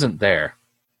 I wasn't there.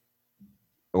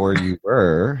 Or you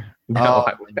were. No.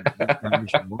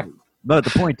 But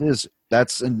the point is,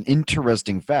 that's an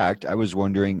interesting fact. I was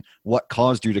wondering what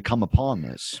caused you to come upon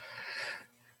this.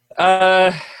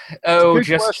 Question,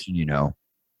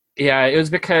 Yeah, it was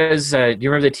because, do you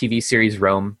remember the TV series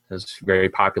Rome? It was very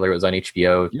popular. It was on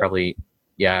HBO. Yep. Probably,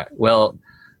 yeah. Well,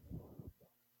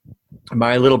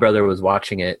 my little brother was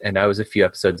watching it, and I was a few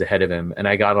episodes ahead of him, and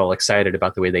I got all excited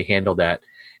about the way they handled that.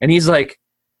 And he's like,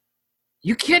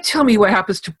 "You can't tell me what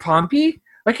happens to Pompey?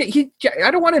 Like,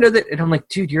 I don't want to know that." And I'm like,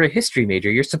 "Dude, you're a history major.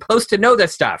 You're supposed to know that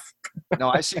stuff." No,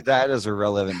 I see that as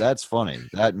irrelevant. That's funny.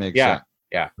 That makes sense.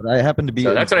 Yeah. But I happen to be...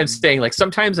 So that's what I'm saying. Like,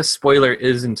 sometimes a spoiler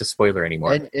isn't a spoiler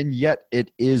anymore. And yet it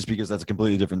is, because that's a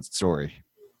completely different story.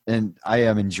 And I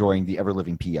am enjoying the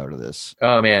ever-living pee out of this.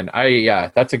 Oh, man.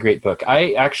 That's a great book.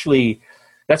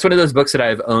 That's one of those books that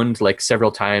I've owned like several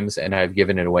times, and I've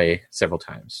given it away several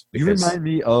times. You remind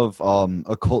me of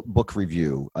a cult book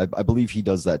review. I believe he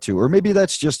does that too, or maybe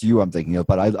that's just you I'm thinking of.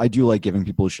 But I do like giving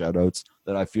people shout outs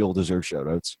that I feel deserve shout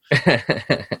outs.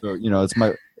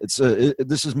 So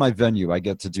this is my venue. I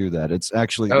get to do that. It's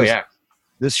actually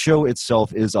this show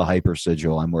itself is a hyper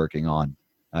sigil I'm working on.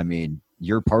 I mean,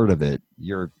 you're part of it.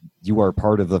 You are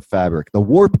part of the fabric, the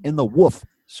warp and the woof,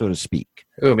 so to speak.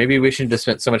 Oh, maybe we shouldn't have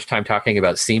spent so much time talking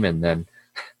about semen then.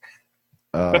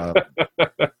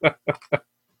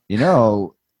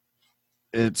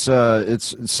 It's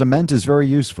cement is very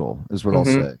useful, is what I'll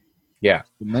say. Yeah,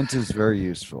 cement is very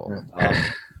useful.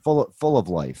 Full of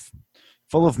life,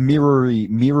 full of mirrory,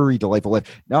 delightful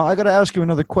life. Now I got to ask you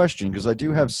another question because I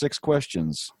do have 6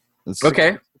 questions.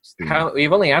 Okay.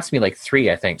 You've only asked me like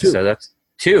 3, I think. 2. So that's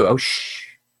 2. Oh,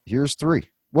 Here's 3.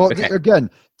 Well, again,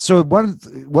 so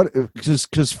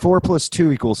because 4 plus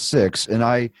 2 equals 6, and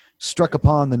I struck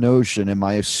upon the notion in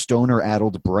my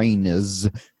stoner-addled brain is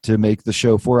to make the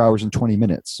show 4 hours and 20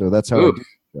 minutes. So that's how I do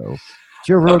the show.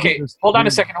 Okay, hold on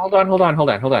a second. Hold on.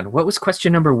 What was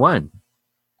question number 1?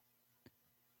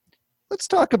 Let's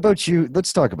talk about you.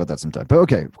 Let's talk about that sometime. But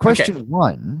okay, question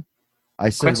 1. I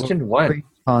said question 1.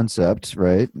 Concept,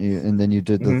 right? And then you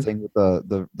did the thing with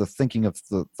the thinking of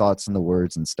the thoughts and the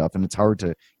words and stuff, and it's hard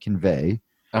to convey.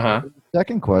 The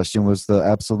second question was the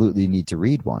absolutely need to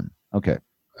read one. Okay.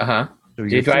 So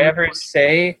did I ever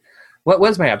say what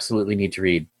was my absolutely need to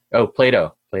read? Oh,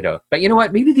 Plato. But you know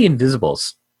what? Maybe The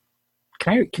Invisibles.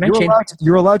 Can I change?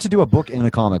 You're allowed to do a book and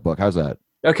a comic book. How's that?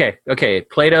 Okay.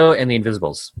 Plato and The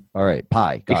Invisibles. All right.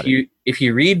 Pi. Got it. If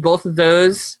you read both of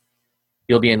those,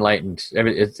 you'll be enlightened.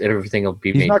 Everything will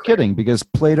be made. He's not kidding, because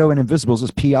Plato and Invisibles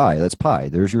is pi. That's pi.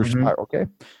 There's your spiral. Okay.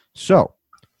 So,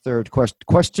 third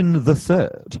question. The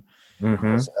third,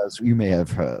 as you may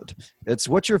have heard, it's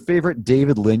what's your favorite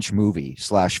David Lynch movie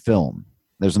 / film?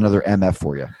 There's another MF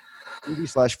for you. Movie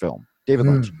 / film. David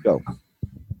Lynch. Go.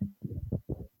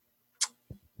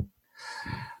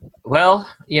 Well,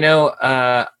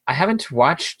 I haven't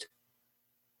watched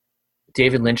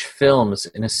David Lynch films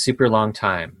in a super long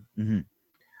time.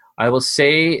 I will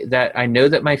say that I know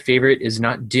that my favorite is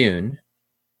not Dune.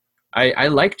 I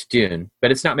liked Dune,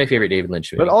 but it's not my favorite David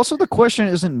Lynch movie. But also the question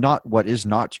isn't not what is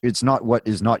not. It's not what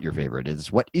is not your favorite.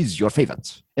 It's what is your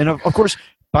favorite. And of course,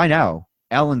 by now,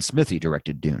 Alan Smithy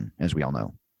directed Dune, as we all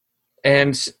know.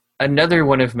 And another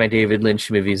one of my David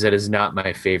Lynch movies that is not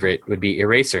my favorite would be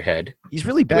Eraserhead. He's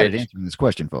really bad at answering this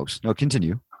question, folks. No,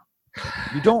 continue.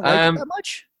 You don't like it that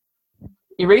much?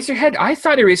 Eraserhead, I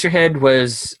thought Eraserhead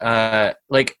was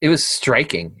it was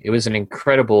striking. It was an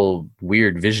incredible,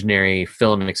 weird, visionary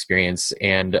film experience.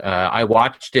 And I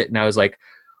watched it and I was like,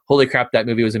 holy crap, that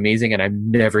movie was amazing and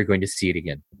I'm never going to see it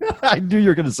again. I knew you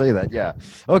were going to say that. Yeah.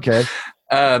 Okay.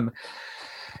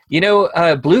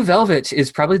 Blue Velvet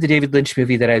is probably the David Lynch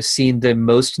movie that I've seen the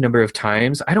most number of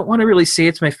times. I don't want to really say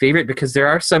it's my favorite because there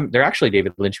are actually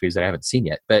David Lynch movies that I haven't seen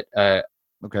yet, but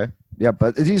okay. Yeah,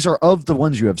 but these are of the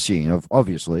ones you have seen,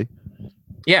 obviously.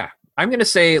 Yeah. I'm going to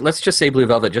say, let's just say Blue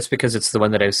Velvet just because it's the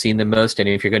one that I've seen the most. And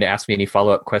if you're going to ask me any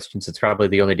follow-up questions, it's probably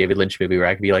the only David Lynch movie where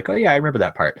I can be like, oh, yeah, I remember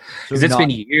that part. Because it's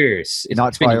been years.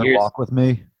 It's been Fire Walk with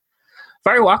Me?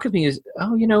 Fire Walk with Me is,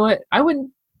 you know what?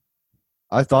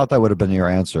 I thought that would have been your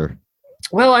answer.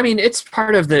 Well, I mean, it's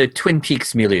part of the Twin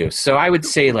Peaks milieu. So I would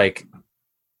say, Twin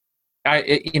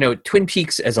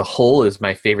Peaks as a whole is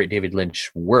my favorite David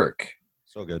Lynch work.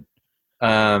 So good.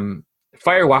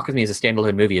 Fire Walk with Me as a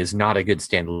standalone movie is not a good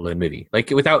standalone movie. Like,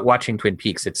 without watching Twin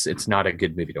Peaks, it's not a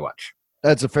good movie to watch.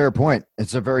 That's a fair point.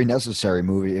 It's a very necessary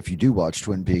movie if you do watch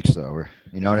Twin Peaks, though.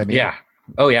 You know what I mean? Yeah.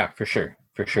 Oh, yeah, for sure.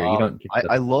 For sure. You don't.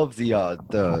 I love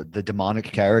the demonic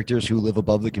characters who live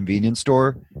above the convenience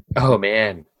store. Oh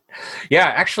man. Yeah,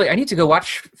 actually, I need to go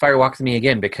watch Fire Walk with Me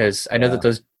again because I know that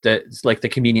the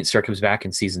convenience store comes back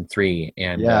in season 3,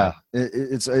 and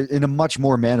it's in a much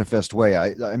more manifest way.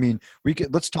 I mean,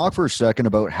 let's talk for a second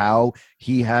about how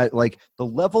he had the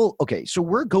level. Okay, so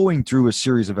we're going through a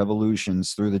series of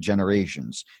evolutions through the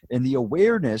generations, and the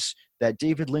awareness that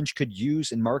David Lynch could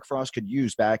use and Mark Frost could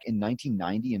use back in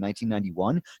 1990 and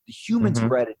 1991, the humans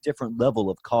were at a different level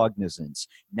of cognizance.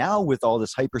 Now, with all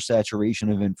this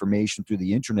hypersaturation of information through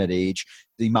the internet age,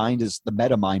 the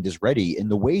meta mind is ready. In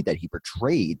the way that he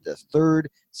portrayed the third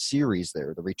series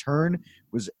there, The Return,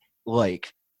 was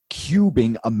like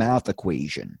cubing a math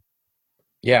equation.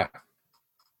 Yeah.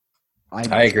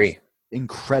 I agree.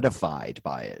 Incredified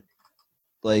by it.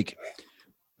 Like,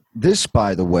 this,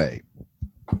 by the way,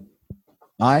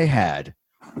 I had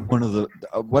one of the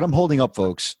what I'm holding up,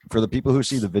 folks. For the people who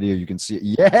see the video, you can see it.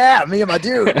 Yeah, me and my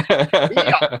dude.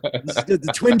 Yeah. This is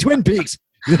the Twin Peaks.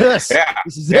 Yes, Yeah,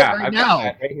 this is it yeah, right I've got now.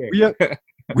 that right here.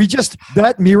 We just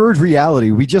that mirrored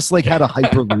reality. We just like had a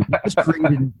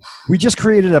hyperloop. We just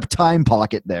created a time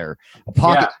pocket there, a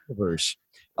pocket universe.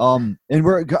 And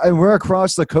we're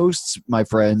across the coasts, my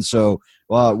friend. So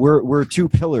we're two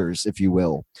pillars, if you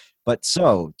will, but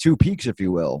so two peaks, if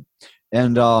you will.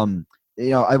 And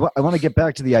I want to get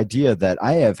back to the idea that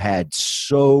I have had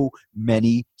so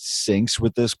many syncs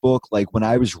with this book. Like when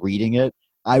I was reading it,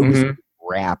 I was in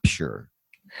rapture.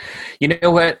 You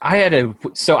know what?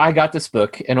 So I got this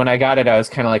book, and when I got it, I was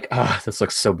kind of like, oh, this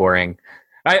looks so boring.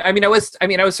 I was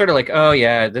sort of like, oh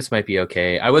yeah, this might be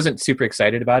okay. I wasn't super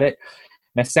excited about it.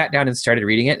 And I sat down and started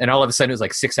reading it, and all of a sudden it was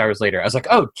like 6 hours later. I was like,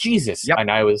 oh Jesus. Yep.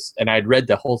 And I'd read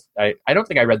the whole, I don't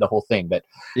think I read the whole thing, but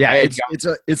yeah,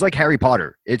 it's like Harry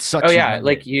Potter. It sucks. Oh yeah.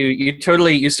 Like you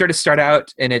sort of start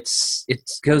out and it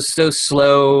goes so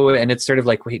slow, and it's sort of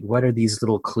like, wait, what are these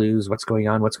little clues? What's going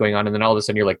on? And then all of a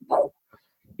sudden you're like,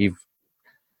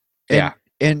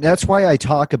 and that's why I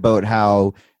talk about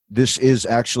how this is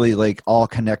actually like all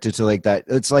connected to like that.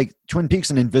 It's like Twin Peaks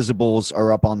and Invisibles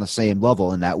are up on the same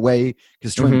level in that way,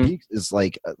 because Twin Peaks is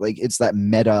like it's that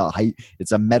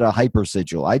it's a meta hyper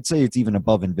sigil. I'd say it's even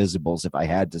above Invisibles if I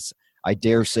had to. I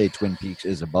dare say Twin Peaks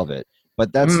is above it,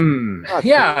 but that's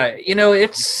yeah. You know,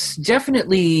 it's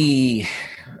definitely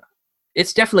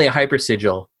a hyper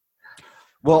sigil.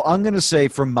 Well, I'm going to say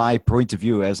from my point of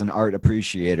view as an art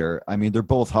appreciator, I mean, they're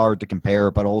both hard to compare,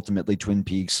 but ultimately Twin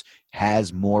Peaks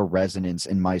has more resonance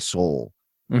in my soul.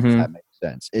 If that makes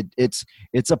sense. It's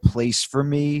a place for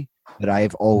me that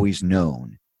I've always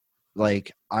known.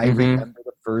 Like I remember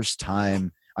the first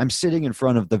time I'm sitting in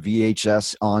front of the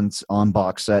VHS on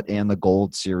box set and the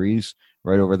Gold series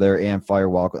right over there and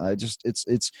Firewalk.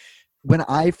 It's when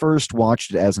I first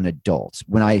watched it as an adult,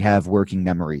 when I have working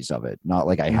memories of it, not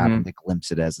like I happened to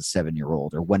glimpse it as a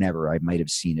 7-year-old or whenever I might have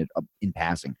seen it in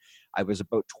passing. I was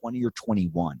about 20 or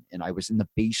 21, and I was in the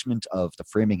basement of the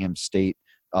Framingham State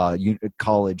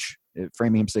College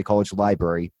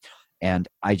Library, and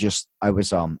I had just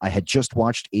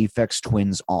watched Aphex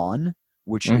Twins On,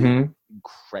 which is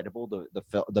incredible.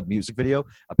 The music video.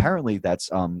 Apparently, that's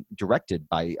directed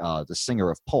by the singer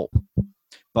of Pulp.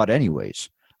 But anyways.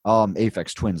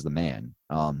 Aphex Twins, the man.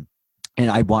 And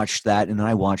I watched that, and then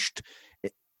I watched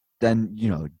then,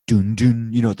 dun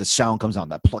dun, the sound comes on,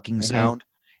 that plucking sound.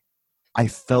 I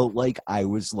felt like I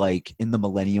was like in the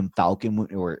Millennium Falcon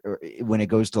or when it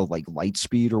goes to like light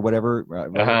speed or whatever.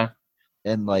 Right?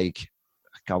 And like,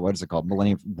 God, what is it called?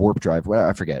 Millennium Warp Drive. Well,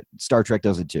 I forget. Star Trek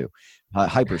does it too.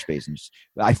 Hyperspace. And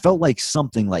I felt like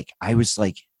something like I was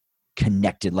like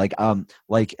connected, like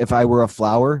if I were a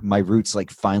flower, my roots like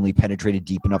finally penetrated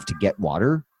deep enough to get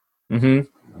water.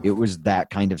 It was that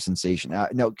kind of sensation.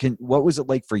 What was it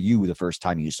like for you the first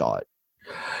time you saw it?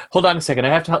 Hold on a second, I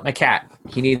have to help my cat.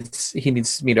 He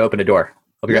needs me to open a door.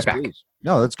 I'll be right back. Please.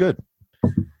 No, that's good.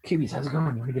 Cubies, how's it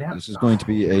going? You want to get out? This is going to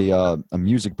be a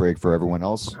music break for everyone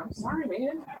else. I'm sorry, man.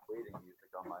 Waiting music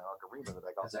on my ocarina that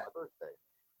I got for my birthday.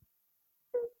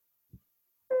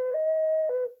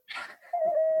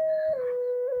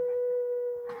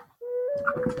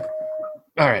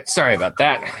 All right, sorry about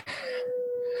that.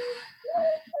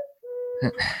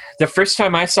 The first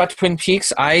time I saw Twin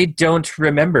Peaks, I don't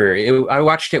remember. I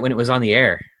watched it when it was on the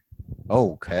air.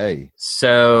 Okay.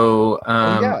 So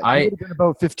I would have been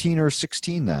about 15 or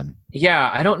 16 then. Yeah,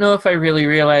 I don't know if I really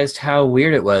realized how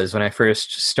weird it was when I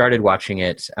first started watching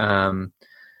it. But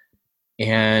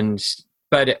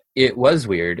it was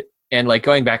weird. And like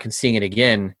going back and seeing it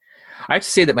again, I have to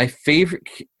say that my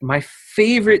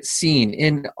favorite scene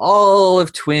in all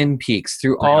of Twin Peaks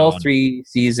through all 3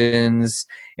 seasons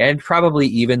and probably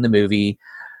even the movie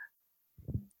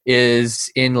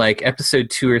is in like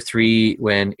episode 2 or 3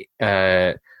 when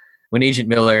Agent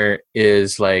Miller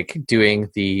is like doing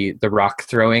the rock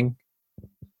throwing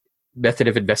method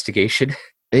of investigation.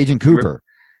 Agent Cooper.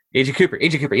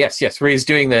 Yes, where he's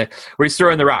throwing the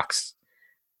rocks.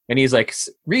 And he's like,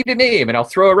 read a name and I'll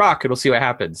throw a rock and we'll see what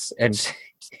happens. And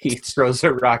he throws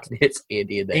a rock and hits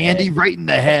Andy in the head. Andy right in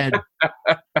the head.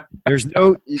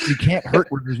 You can't hurt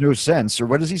where there's no sense. Or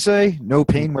what does he say? No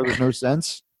pain where there's no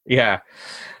sense? Yeah.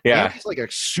 Andy's like a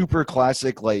super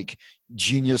classic, like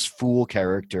genius fool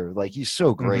character. Like he's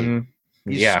so great.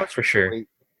 Yeah, for sure. Great.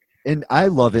 And I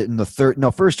love it in the third. No,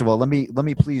 first of all, let me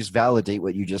please validate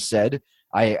what you just said.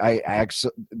 I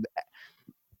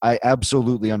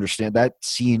absolutely understand. That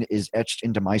scene is etched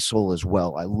into my soul as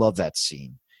well. I love that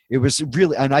scene. It was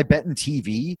really, and I bet in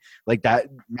TV, like that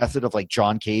method of like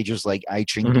John Cage's like I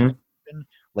Ching,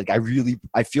 like I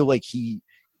feel like he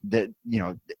that,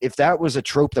 if that was a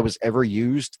trope that was ever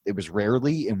used, it was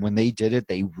rarely, and when they did it,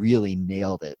 they really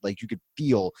nailed it. Like, you could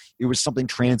feel it was something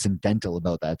transcendental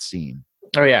about that scene.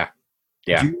 Oh yeah,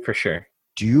 for sure.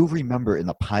 Do you remember in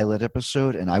the pilot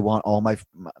episode? And I want all my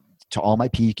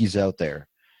peekies out there,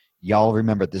 y'all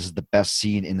remember this is the best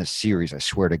scene in the series. I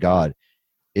swear to God,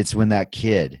 it's when that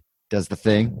kid does the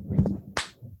thing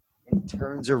and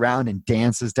turns around and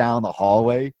dances down the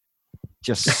hallway.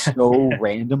 Just so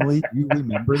randomly. You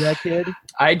remember that kid?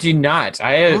 I do not.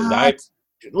 I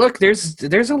look.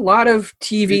 There's a lot of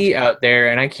TV out there,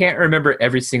 and I can't remember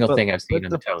every single thing I've seen on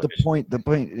the television. The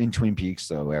point in Twin Peaks,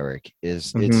 though, Eric,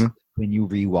 is it's when you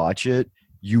rewatch it,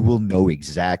 you will know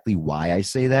exactly why I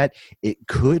say that. It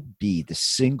could be the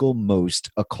single most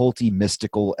occulty,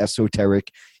 mystical,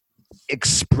 esoteric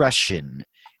expression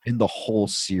in the whole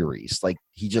series. Like,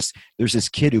 there's this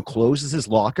kid who closes his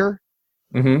locker.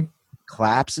 Mm-hmm.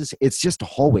 Collapses. It's just a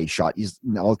hallway shot.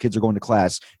 All the kids are going to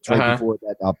class. It's right before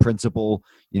that principal,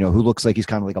 who looks like he's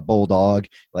kind of like a bulldog.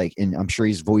 Like, and I'm sure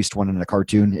he's voiced one in a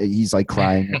cartoon. He's like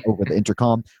crying over the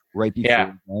intercom right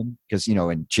before them because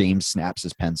and James snaps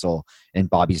his pencil and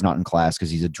Bobby's not in class because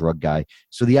he's a drug guy.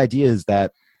 So the idea is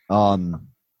that, and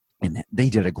they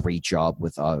did a great job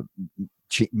with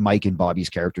Mike and Bobby's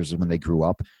characters when they grew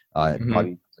up.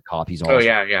 Bobby, the coffee's awesome. Oh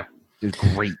yeah. It's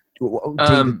great.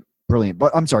 Brilliant.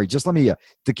 But I'm sorry, just let me,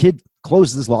 the kid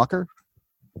closes his locker,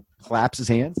 claps his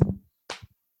hands,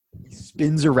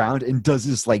 spins around and does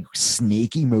this like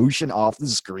snaky motion off the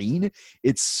screen.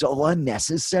 It's so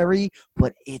unnecessary,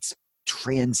 but it's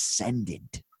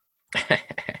transcendent.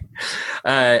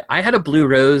 I had a Blue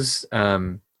Rose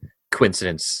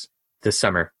coincidence this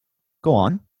summer. Go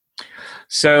on.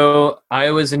 So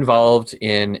I was involved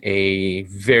in a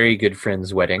very good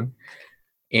friend's wedding,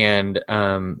 and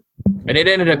it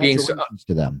ended up being so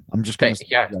to them. I'm just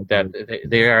that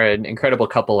they are an incredible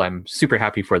couple. I'm super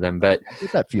happy for them, but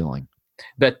get that feeling.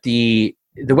 But the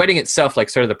wedding itself, like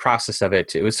sort of the process of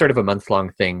it, it was sort of a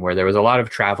month-long thing where there was a lot of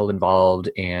travel involved.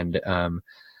 And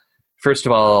first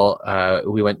of all,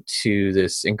 we went to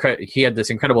this he had this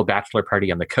incredible bachelor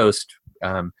party on the coast,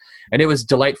 and it was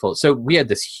delightful. So we had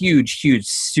this huge,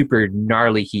 super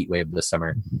gnarly heat wave this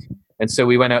summer. And so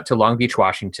we went out to Long Beach,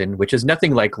 Washington, which is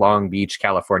nothing like Long Beach,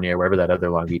 California, wherever that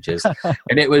other Long Beach is.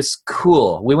 And it was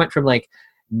cool. We went from like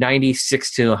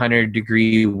 96 to 100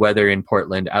 degree weather in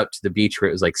Portland out to the beach where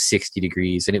it was like 60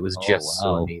 degrees. And it was just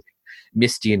so amazing.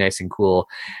 Misty and nice and cool.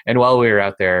 And while we were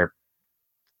out there,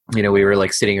 we were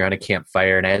like sitting around a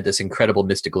campfire, and I had this incredible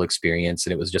mystical experience,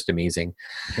 and it was just amazing.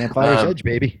 Campfire's edge,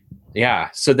 baby. Yeah.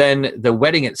 So then the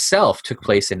wedding itself took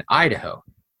place in Idaho.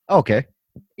 Okay.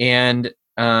 And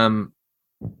on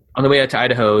the way out to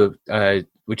Idaho,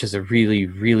 which is a really,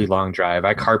 really long drive,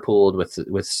 I carpooled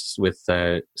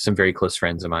with some very close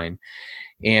friends of mine.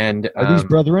 And are these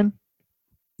brethren?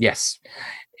 Yes.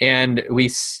 And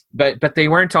but they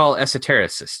weren't all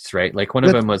esotericists, right? Like one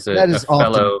of them was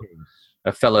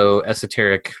a fellow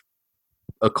esoteric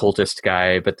occultist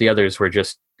guy, but the others were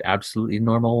just absolutely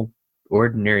normal,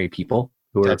 ordinary people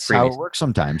who were. That's how it works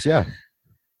sometimes, yeah.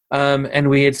 And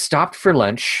we had stopped for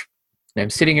lunch. I'm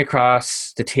sitting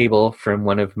across the table from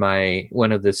one of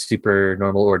the super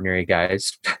normal ordinary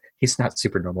guys. He's not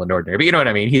super normal and ordinary, but you know what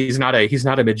I mean. He's not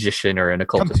a magician or an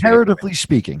occultist. Comparatively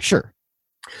speaking, sure.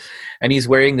 And he's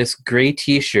wearing this gray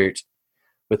T-shirt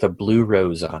with a blue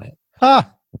rose on it.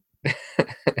 Ah,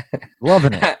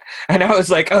 loving it. And I was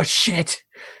like, "Oh shit,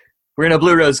 we're in a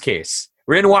Blue Rose case.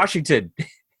 We're in Washington."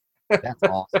 That's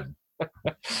awesome.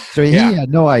 So he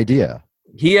had no idea.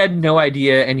 He had no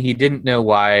idea, and he didn't know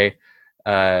why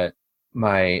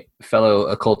my fellow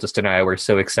occultist and I were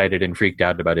so excited and freaked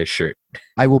out about his shirt.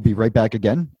 I will be right back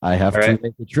again. I have to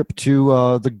make a trip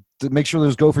to make sure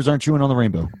those gophers aren't chewing on the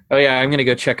rainbow. Oh yeah, I'm going to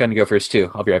go check on gophers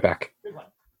too. I'll be right back.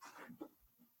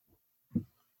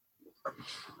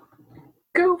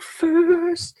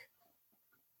 Gophers.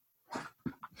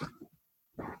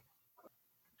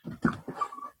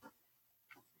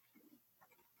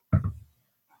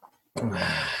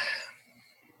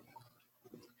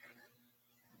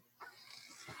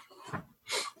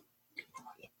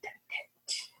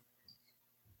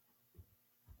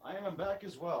 I am back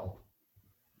as well.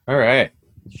 All right.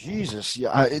 Jesus,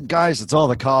 yeah, guys, it's all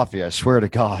the coffee. I swear to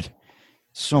God,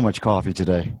 so much coffee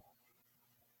today.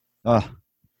 The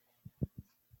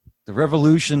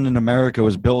revolution in America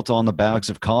was built on the backs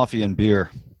of coffee and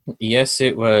beer. Yes,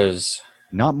 it was.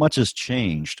 Not much has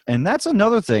changed, and that's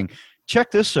another thing.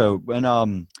 Check this out.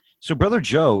 When so Brother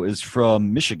Joe is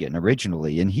from Michigan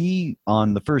originally, and he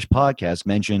on the first podcast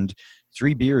mentioned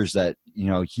 3 beers that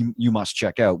you must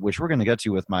check out, which we're going to get to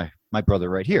with my brother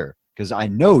right here. because I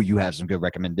know you have some good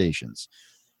recommendations.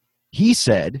 He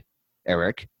said,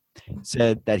 Eric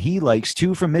said that he likes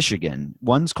two from Michigan.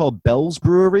 One's called Bell's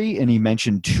Brewery, and he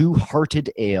mentioned Two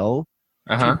Hearted Ale.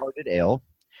 Uh-huh. Two Hearted Ale.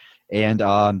 And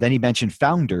then he mentioned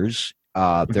Founders,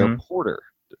 their porter.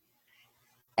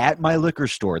 At my liquor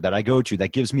store that I go to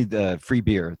that gives me the free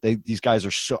beer. These guys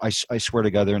are so, I swear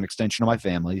to God, they're an extension of my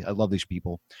family. I love these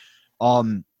people.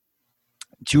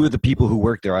 Two of the people who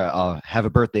work there have a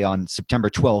birthday on September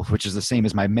 12th, which is the same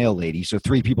as my mail lady. So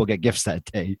 3 people get gifts that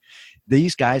day.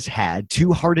 These guys had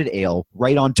Two Hearted Ale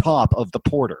right on top of the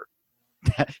porter.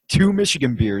 2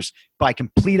 Michigan beers by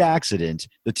complete accident.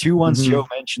 The 2 ones Joe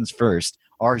mentions first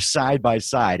are side by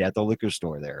side at the liquor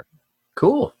store there.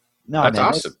 Cool. No, that's man,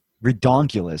 awesome. That's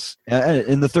redonkulous.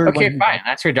 And the third one. Okay, fine.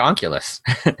 That's redonkulous.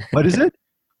 What is it?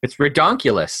 It's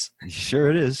redonkulous. Sure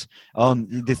it is.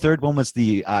 The third one was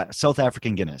the South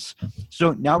African Guinness.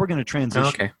 So now we're going to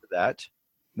transition to that.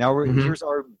 Now here's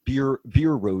our beer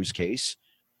rose case.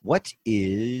 What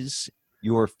is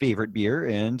your favorite beer,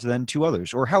 and then 2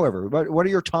 others, or however? What are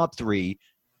your top 3?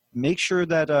 Make sure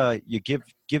that you give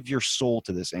your soul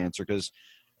to this answer, because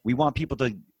we want people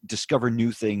to discover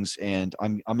new things, and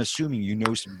I'm assuming you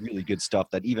know some really good stuff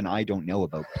that even I don't know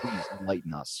about. Please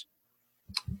enlighten us.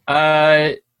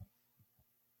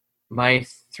 My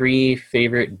 3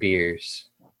 favorite beers.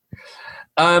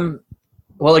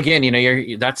 Well,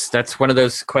 again, that's one of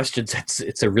those questions.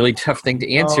 It's a really tough thing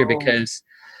to answer because,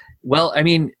 well, I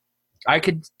mean, I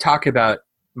could talk about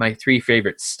my 3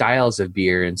 favorite styles of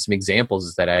beer and some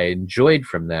examples that I enjoyed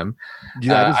from them.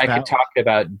 I could talk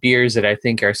about beers that I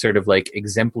think are sort of like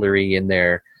exemplary in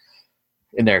their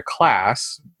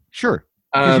class. Sure.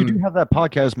 Because you do have that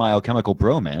podcast, My Alchemical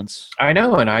Bromance. I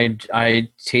know, and I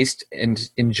taste and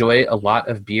enjoy a lot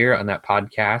of beer on that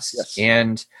podcast. Yes.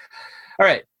 And all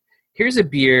right, here's a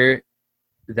beer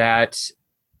that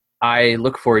I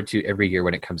look forward to every year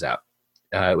when it comes out,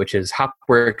 which is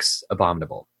Hopworks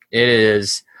Abominable. It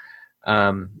is,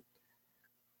 I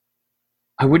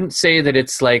wouldn't say that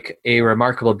it's like a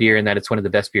remarkable beer in that it's one of the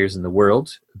best beers in the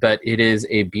world, but it is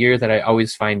a beer that I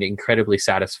always find incredibly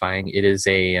satisfying. It is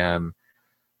a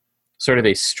sort of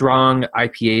a strong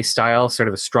IPA style, sort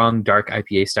of a strong dark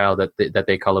IPA style that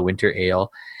they call a winter ale.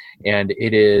 And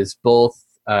it is both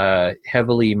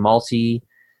heavily malty,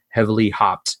 heavily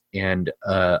hopped, and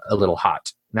a little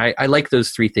hot. And I like those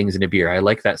 3 things in a beer. I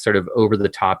like that sort of over the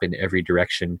top in every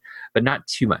direction, but not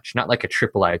too much. Not like a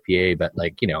triple IPA, but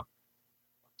like,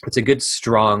 it's a good,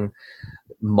 strong,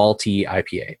 malty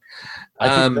IPA.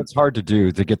 I think that's hard to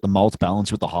do, to get the malt balance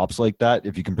with the hops like that.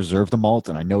 If you can preserve the malt,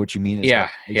 and I know what you mean. Yeah.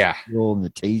 And the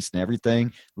taste and everything,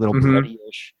 a little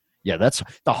bready-ish. Yeah,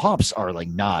 the hops are like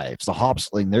knives. The hops,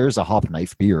 like there's a hop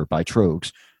knife beer by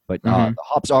Trogs, but the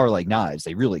hops are like knives.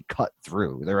 They really cut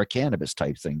through. They're a cannabis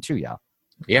type thing too. Yeah.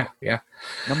 Yeah.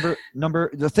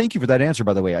 Thank you for that answer,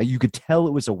 by the way. You could tell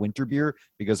it was a winter beer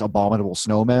because Abominable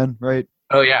Snowman, right?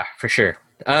 Oh yeah, for sure.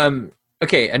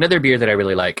 Okay, another beer that I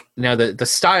really like. Now the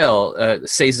style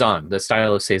Saison, the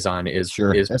style of Saison is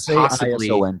possibly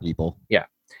SAISON people. Yeah,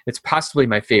 it's possibly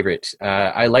my favorite.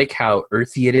 I like how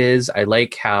earthy it is. I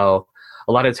like how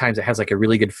a lot of times it has like a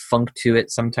really good funk to it.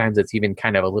 Sometimes it's even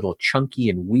kind of a little chunky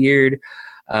and weird.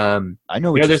 I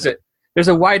know. There's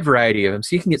a wide variety of them,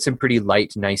 so you can get some pretty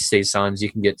light, nice saisons.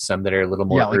 You can get some that are a little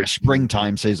more like a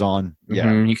springtime saison.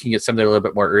 Yeah, you can get some that are a little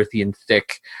bit more earthy and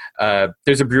thick.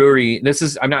 There's a brewery.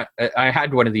 I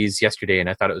had one of these yesterday, and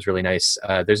I thought it was really nice.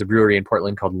 There's a brewery in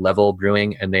Portland called Level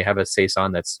Brewing, and they have a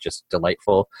saison that's just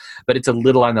delightful, but it's a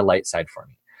little on the light side for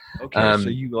me. Okay, so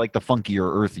you like the funkier,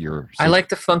 earthier. I like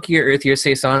the funkier, earthier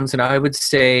saisons, and I would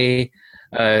say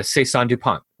Saison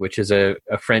Dupont, which is a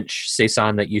French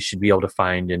saison that you should be able to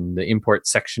find in the import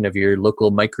section of your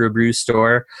local microbrew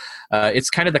store. It's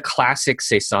kind of the classic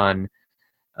saison,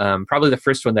 probably the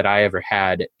first one that I ever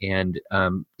had, and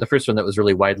the first one that was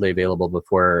really widely available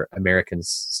before Americans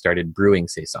started brewing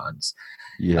saisons.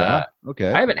 Yeah.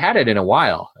 Okay. I haven't had it in a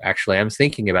while, actually. I'm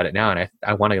thinking about it now, and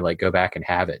I want to like go back and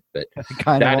have it. But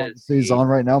that is saison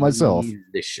right now myself.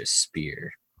 Delicious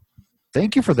beer.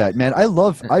 Thank you for that, man.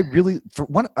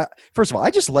 First of all,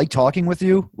 I just like talking with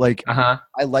you. Like, I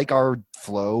like our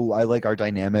flow. I like our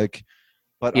dynamic.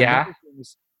 But yeah.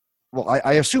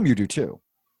 I assume you do too.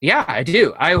 Yeah, I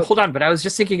do. Hold on, but I was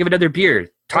just thinking of another beer.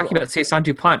 Talking about Saison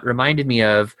Dupont reminded me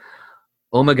of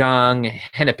Ommegang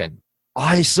Hennepin.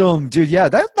 Awesome, dude. Yeah,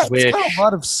 that's got a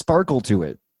lot of sparkle to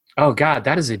it. Oh God,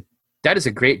 that is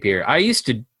a great beer.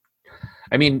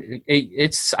 I mean,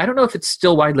 I don't know if it's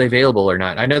still widely available or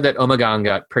not. I know that Ommegang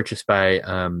got purchased by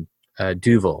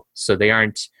Duvel, so they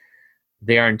aren't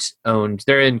owned.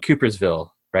 They're in Coopersville,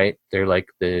 right? They're like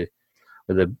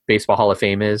where the Baseball Hall of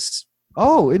Fame is.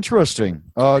 Oh, interesting.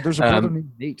 There's a brother Um,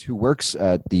 named Nate who works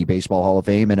at the Baseball Hall of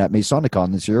Fame, and at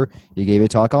Masonicon this year, he gave a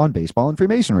talk on baseball and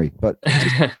Freemasonry. But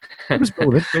it was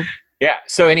relevant. So. Yeah.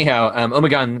 So anyhow,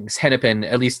 Omegon's Hennepin,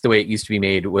 at least the way it used to be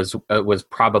made, was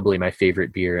probably my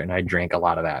favorite beer, and I drank a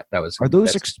lot of that. That was Are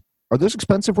those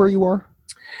expensive where you are?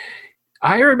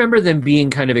 I remember them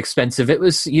being kind of expensive. It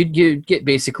was you'd get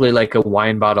basically like a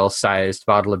wine bottle sized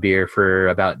bottle of beer for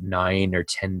about $9 or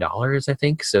 $10, I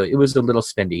think. So it was a little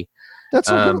spendy. That's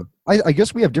a little, I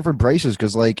guess we have different prices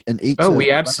because like an 8. Oh,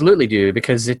 we absolutely do,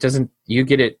 because it doesn't. You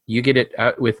get it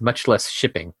out with much less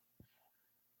shipping.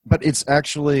 But it's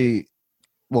actually,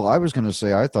 well, I was going to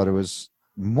say I thought it was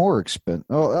more expensive.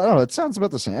 Oh, I don't know. It sounds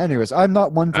about the same. Anyways, I'm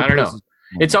not one for. I don't know.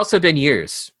 It's also been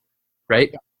years, right?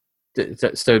 Yeah.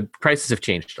 So prices have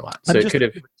changed a lot. So it could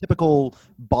have typical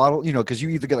bottle, because you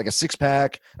either get like a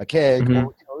 6-pack, a keg,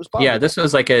 or this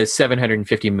was like a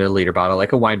 750 milliliter bottle,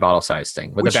 like a wine bottle size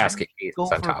thing with a basket case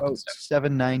on top.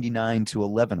 $7.99 to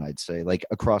 $11, I'd say, like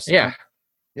across. Yeah,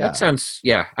 that sounds.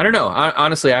 Yeah, I don't know.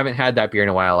 Honestly, I haven't had that beer in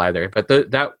a while either. But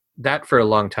that for a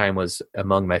long time was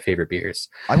among my favorite beers.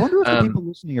 I wonder if the people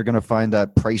listening are going to find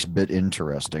that price bit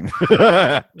interesting.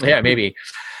 Yeah, maybe.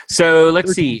 So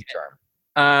let's see.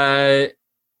 And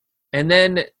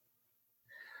then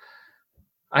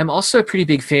I'm also a pretty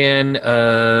big fan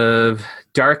of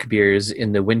dark beers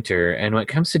in the winter. And when it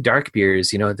comes to dark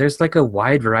beers, there's like a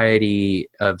wide variety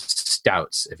of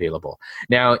stouts available.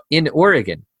 Now in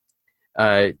Oregon,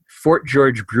 Fort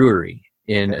George Brewery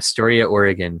in Astoria,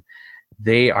 Oregon,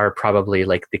 they are probably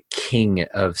like the king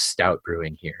of stout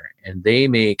brewing here. And they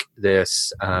make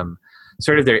this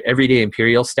sort of their everyday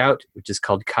imperial stout, which is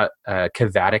called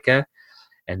Kavatica.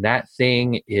 And that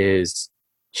thing is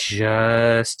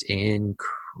just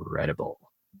incredible.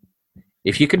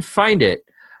 If you can find it,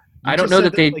 I don't know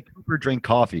that they like Cooper drink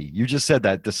coffee. You just said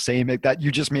that the same that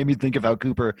you just made me think of how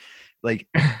Cooper like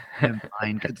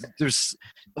there's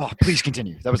please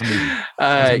continue. That was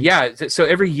amazing. Yeah. So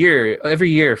every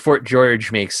year Fort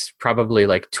George makes probably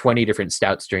like 20 different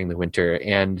stouts during the winter,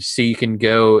 and so you can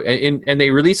go and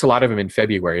they release a lot of them in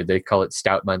February. They call it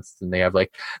Stout Month, and they have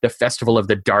like the Festival of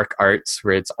the Dark Arts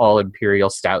where it's all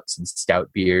imperial stouts and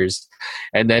stout beers,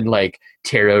 and then like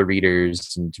tarot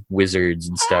readers and wizards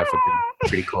and stuff. It's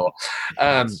pretty cool.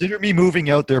 Consider me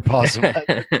moving out there, possibly.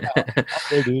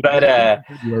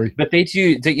 But they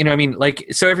do.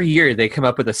 So every year they come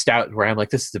up with a stout where I'm like,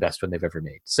 this is the best one they've ever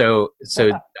made. So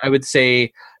I would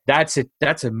say that's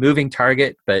a moving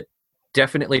target, but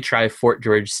definitely try Fort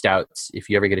George stouts if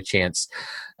you ever get a chance.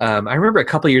 I remember a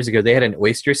couple years ago they had an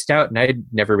oyster stout, and I had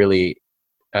never really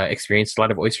experienced a lot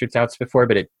of oyster stouts before,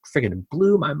 but it friggin'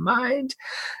 blew my mind.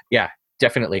 Yeah,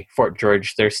 definitely Fort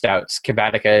George, their stouts.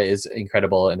 Kavatica is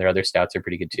incredible, and their other stouts are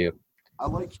pretty good too. I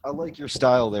like your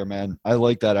style there, man. I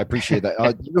like that. I appreciate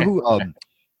that. You know who?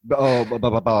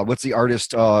 What's the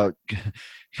artist going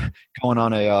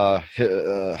on a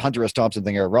Hunter S. Thompson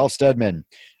thing here? Ralph Steadman.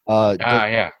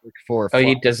 Yeah.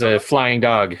 He does a Flying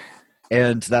Dog,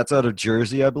 and that's out of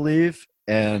Jersey, I believe.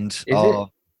 And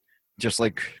just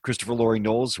like Christopher Loring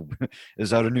Knowles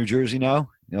is out of New Jersey now,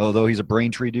 although he's a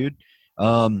Braintree dude.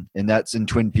 And that's in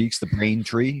Twin Peaks, the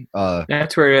Braintree.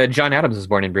 That's where John Adams was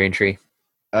born, in Braintree.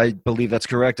 I believe that's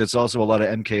correct. It's also a lot of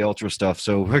MK Ultra stuff.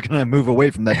 So we're going to move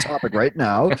away from that topic right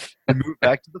now and move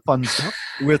back to the fun stuff.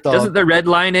 Doesn't the red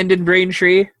line end in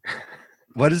Braintree?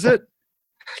 What is it?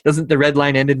 Doesn't the red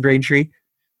line end in Braintree?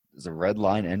 Does the red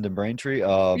line end in Braintree?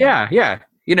 Yeah.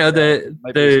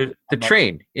 The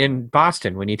train in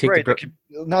Boston when you take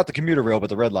not the commuter rail, but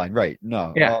the red line. Right.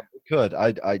 No. Yeah. It could.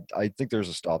 I think there's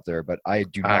a stop there, but I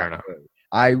do not.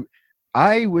 I don't know.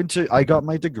 I got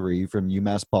my degree from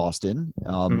UMass Boston.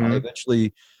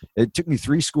 It took me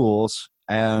 3 schools,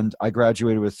 and I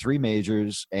graduated with 3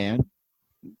 majors and,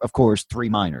 of course, 3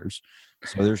 minors.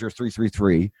 So there's your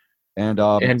 333. And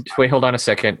wait, hold on a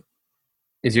second.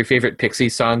 Is your favorite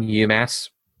Pixies song UMass?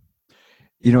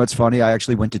 It's funny. I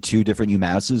actually went to 2 different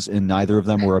UMasses, and neither of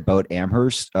them were about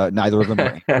Amherst. Neither of them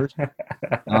were Amherst.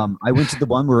 I went to the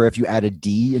one where if you add a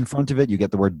D in front of it, you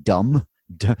get the word dumb.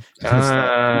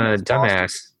 Dumbass.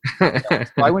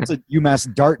 I went to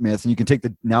UMass Dartmouth, and you can take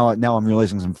the now I'm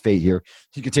realizing some fate here.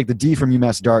 So you can take the D from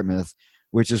UMass Dartmouth,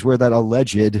 which is where that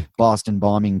alleged Boston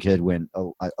bombing kid went.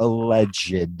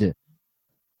 Alleged.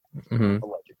 Mm-hmm.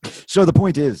 Alleged. So the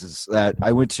point is that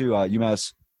I went to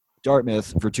UMass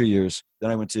Dartmouth for 2 years.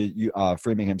 Then I went to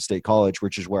Framingham State College,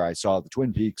 which is where I saw the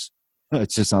Twin Peaks.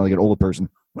 It's just not like an old person.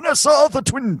 When I saw the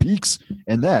Twin Peaks,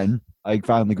 and then I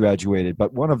finally graduated.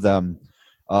 But one of them.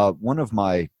 I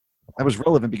was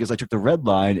relevant because I took the red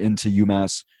line into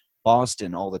UMass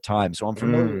Boston all the time, so I'm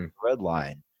familiar with Mm. the Red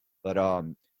Line. But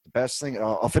the best thing,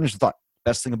 I'll finish the thought.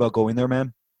 Best thing about going there,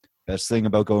 man. Best thing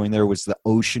about going there was the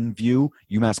ocean view.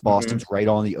 UMass Boston's right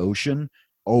on the ocean.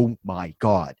 Oh my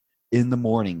God! In the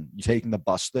morning, you taking the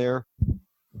bus there.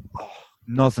 Oh,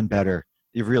 nothing better.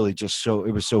 It really just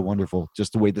it was so wonderful.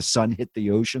 Just the way the sun hit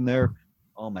the ocean there.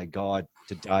 Oh my God,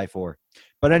 to die for.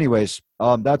 But anyways,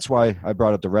 that's why I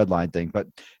brought up the Red Line thing. But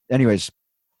anyways,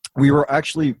 we were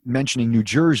actually mentioning New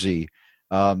Jersey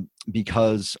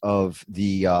because of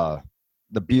the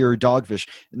beer Dogfish,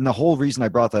 and the whole reason I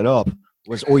brought that up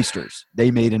was oysters.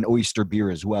 They made an oyster beer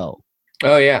as well.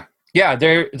 Oh yeah, yeah.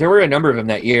 There were a number of them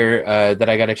that year that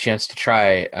I got a chance to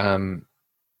try.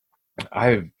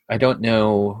 I don't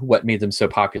know what made them so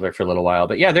popular for a little while,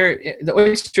 but yeah, the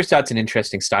oyster stout's an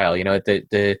interesting style. You know,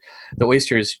 the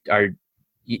oysters are.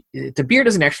 The beer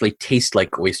doesn't actually taste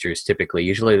like oysters typically.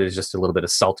 Usually there's just a little bit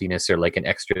of saltiness or like an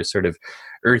extra sort of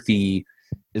earthy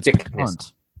thickness.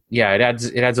 Piquant. Yeah, it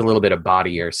adds a little bit of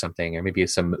body or something, or maybe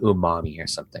some umami or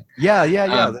something. Yeah.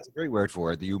 That's a great word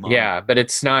for it. The umami. Yeah, but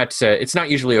it's not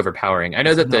usually overpowering. I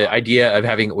know that the idea of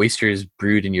having oysters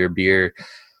brewed in your beer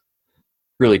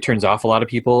really turns off a lot of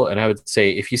people, and I would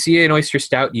say if you see an oyster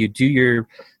stout, you do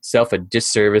yourself a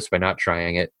disservice by not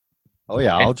trying it. Oh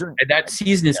yeah, I'll drink. And that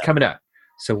season is coming up,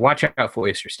 so watch out for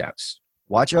oyster stouts.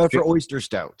 Watch out for oyster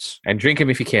stouts and drink them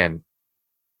if you can.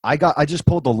 I just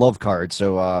pulled the love card,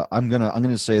 so I'm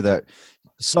gonna say that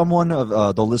someone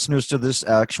of the listeners to this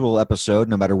actual episode,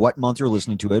 no matter what month you're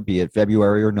listening to it, be it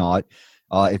February or not,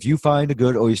 if you find a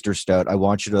good oyster stout, I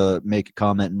want you to make a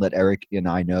comment and let Eric and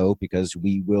I know, because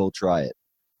we will try it.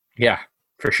 Yeah,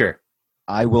 for sure.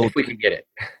 I will if we can get it.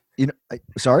 You know,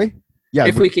 sorry. Yeah,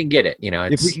 if we can get it, you know,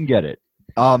 if we can get it.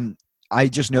 I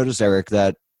just noticed, Eric,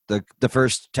 that the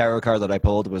first tarot card that I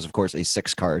pulled was, of course, a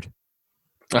 6 card.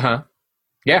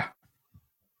 Yeah.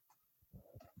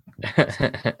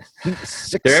 They're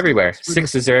everywhere.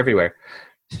 6s are everywhere.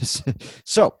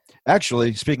 So,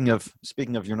 actually, speaking of,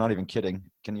 you're not even kidding.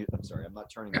 I'm sorry, I'm not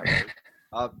turning that way.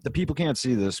 The people can't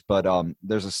see this, but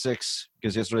there's a 6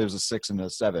 because yesterday was a 6 and a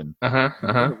 7. I'm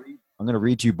going to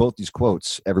read to you both these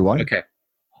quotes, everyone. Okay.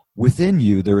 Within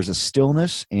you, there is a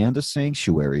stillness and a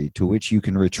sanctuary to which you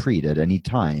can retreat at any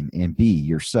time and be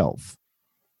yourself.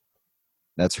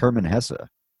 That's Hermann Hesse.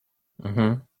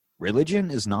 Religion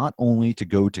is not only to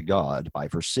go to God by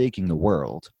forsaking the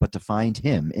world, but to find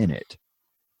Him in it.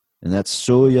 And that's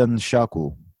Soyan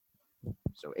Shaku.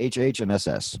 So HH and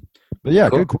SS. But yeah,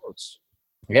 cool. Good quotes.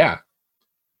 Yeah.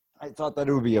 I thought that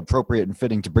it would be appropriate and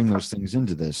fitting to bring those things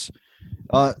into this.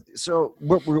 So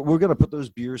we're going to put those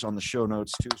beers on the show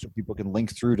notes too, so people can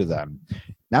link through to them.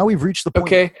 Now we've reached the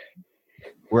point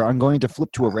where I'm going to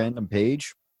flip to a random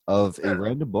page of a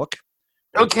random book.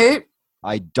 Okay.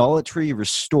 Idolatry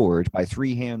Restored by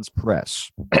Three Hands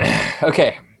Press.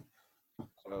 Okay.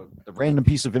 So the random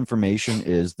piece of information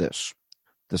is this.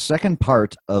 The second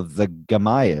part of the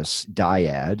Gamaias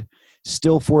dyad,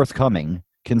 still forthcoming,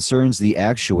 concerns the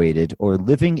actuated or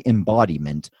living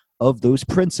embodiment of those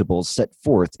principles set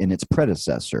forth in its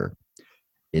predecessor.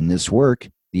 In this work,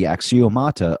 the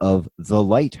axiomata of the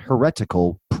light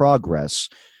heretical progress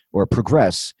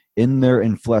in their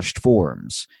enfleshed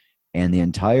forms, and the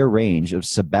entire range of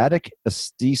sabbatic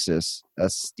aesthesis,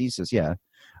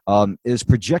 is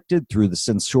projected through the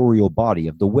sensorial body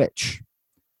of the witch.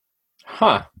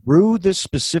 Through this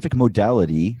specific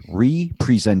modality,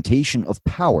 representation of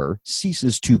power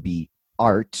ceases to be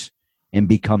art and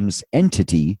becomes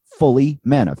entity fully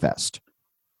manifest.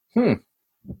 I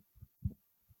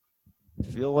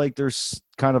feel like there's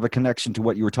kind of a connection to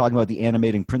what you were talking about, the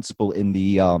animating principle in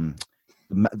the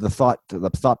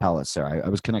thought palace there. I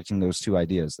was connecting those two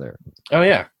ideas there. Oh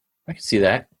yeah, I can see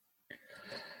that.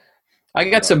 I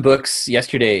got some books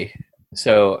yesterday.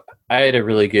 So I had a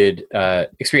really good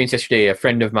experience yesterday. A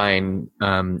friend of mine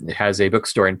has a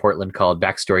bookstore in Portland called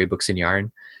Backstory Books and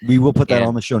Yarn. We will put that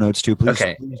on the show notes too, please.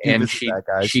 Okay. Please and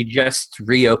she just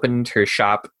reopened her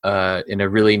shop in a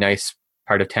really nice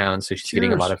part of town, so she's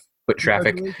getting a lot of foot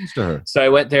traffic. To her. So I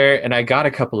went there and I got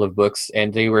a couple of books,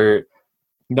 and they were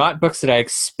not books that I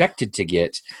expected to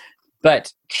get.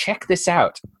 But check this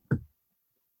out.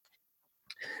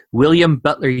 William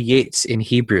Butler Yeats in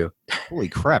Hebrew. Holy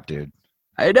crap, dude.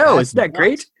 I know, isn't that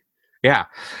great? Yeah.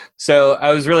 So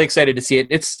I was really excited to see it.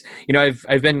 It's,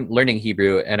 I've been learning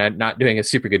Hebrew and I'm not doing a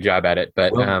super good job at it,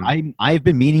 but I've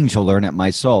been meaning to learn it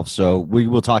myself, so we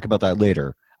will talk about that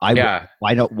later.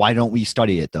 Why don't we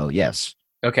study it though? Yes.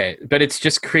 Okay, but it's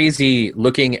just crazy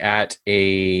looking at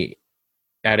a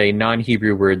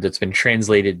non-Hebrew word that's been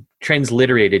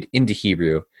transliterated into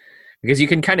Hebrew, because you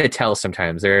can kind of tell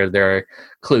sometimes there are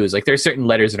clues. Like there are certain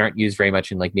letters that aren't used very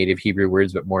much in like native Hebrew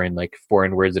words, but more in like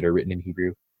foreign words that are written in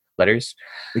Hebrew letters.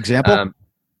 Example?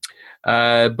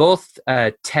 Both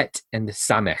tet and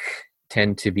samech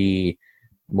tend to be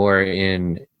more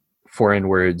in foreign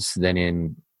words than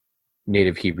in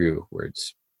native Hebrew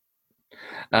words.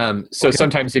 So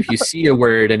sometimes if you see a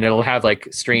word and it'll have like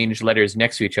strange letters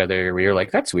next to each other where you're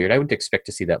like, that's weird, I wouldn't expect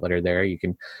to see that letter there, you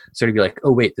can sort of be like,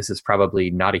 oh wait, this is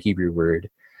probably not a Hebrew word.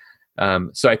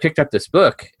 So I picked up this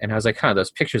book and I was like,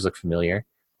 those pictures look familiar.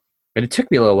 But it took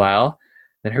me a little while.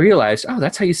 Then I realized, oh,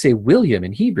 that's how you say William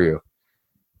in Hebrew.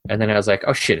 And then I was like,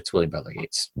 oh shit, it's William Butler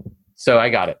Yeats. So I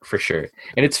got it for sure.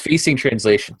 And it's facing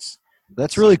translations.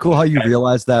 That's really cool how you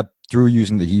realized that through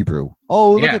using the Hebrew.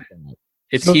 Oh, look at that.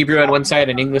 It's Hebrew on one side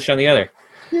and English on the other.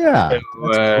 Yeah,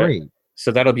 that's great.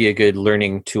 So that'll be a good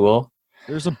learning tool.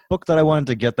 There's a book that I wanted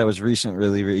to get that was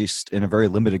recently released in a very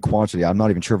limited quantity. I'm not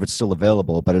even sure if it's still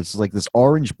available, but it's like this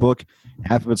orange book,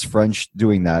 half of it's French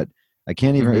doing that. I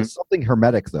can't even, it's something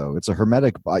Hermetic though. It's a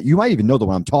Hermetic, you might even know the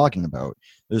one I'm talking about.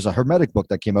 There's a Hermetic book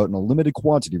that came out in a limited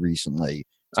quantity recently.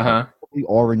 It's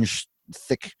orange,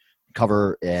 thick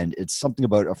cover, and it's something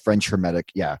about a French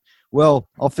Hermetic. Yeah. Well,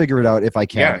 I'll figure it out if I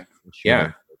can.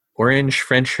 Yeah. Orange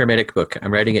French Hermetic book.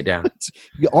 I'm writing it down.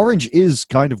 Orange is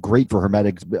kind of great for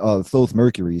Hermetic, Thoth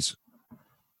Mercury's.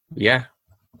 Yeah,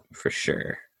 for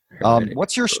sure.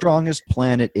 What's your strongest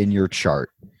planet in your chart?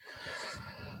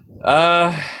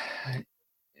 I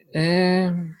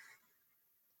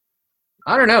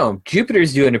don't know.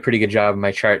 Jupiter's doing a pretty good job in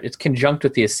my chart. It's conjunct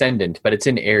with the ascendant, but it's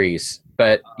in Aries.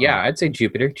 But yeah, I'd say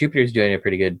Jupiter. Jupiter's doing a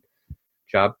pretty good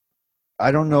job.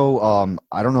 I don't know.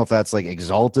 I don't know if that's like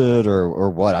exalted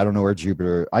or what. I don't know where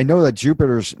Jupiter. I know that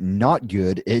Jupiter's not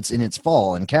good. It's in its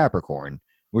fall in Capricorn,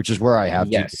 which is where I have.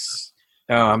 Yes.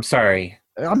 Jupiter. Oh, I'm sorry.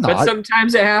 I'm not. But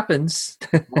sometimes it happens.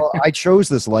 Well, I chose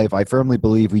this life. I firmly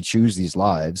believe we choose these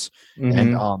lives,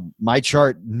 and my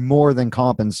chart more than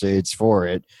compensates for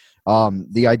it.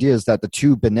 The idea is that the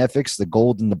two benefics, the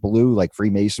gold and the blue, like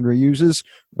Freemasonry uses,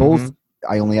 both.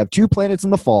 I only have 2 planets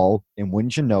in the fall, and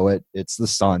wouldn't you know it, it's the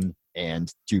sun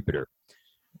and Jupiter.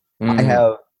 I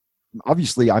have,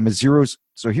 obviously, I'm a zero.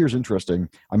 So here's interesting.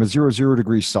 I'm a 0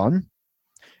 degree sun,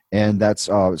 and that's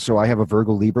so I have a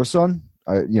Virgo Libra sun.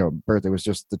 Birthday was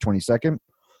just the 22nd,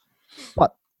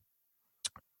 but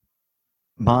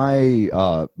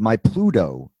my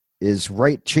Pluto is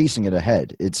right chasing it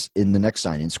ahead. It's in the next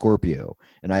sign in Scorpio,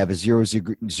 and I have a 0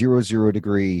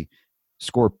 degree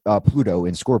Pluto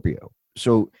in Scorpio.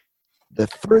 So the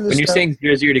furthest. When you're saying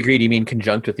 0 degree, do you mean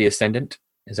conjunct with the ascendant?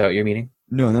 Is that what you're meaning?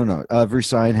 No. Every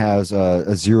sign has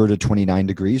a 0 to 29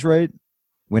 degrees, right?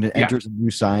 When it enters a new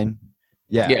sign.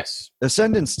 Yeah. Yes.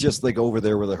 Ascendant's just like over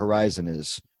there where the horizon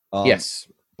is. Yes.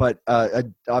 But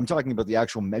I'm talking about the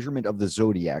actual measurement of the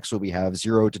zodiac. So we have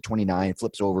 0 to 29,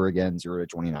 flips over again, 0 to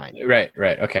 29. Right.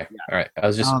 Okay. Yeah. All right. I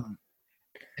was just.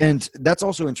 And that's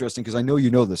also interesting because I know you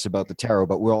know this about the tarot,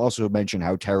 but we'll also mention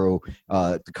how tarot,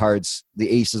 the cards, the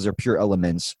aces are pure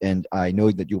elements. And I know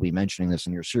that you'll be mentioning this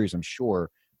in your series, I'm sure,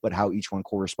 but how each one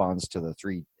corresponds to the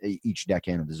 3, each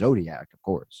decan of the zodiac, of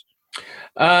course.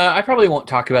 I probably won't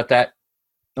talk about that.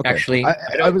 Okay. Actually,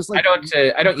 I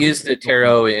don't use the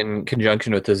tarot in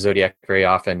conjunction with the zodiac very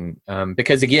often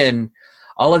because again,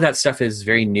 all of that stuff is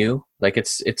very new. Like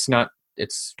it's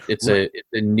a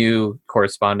new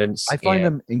correspondence. I find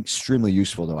them extremely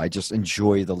useful though. I just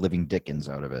enjoy the living dickens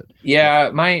out of it. Yeah,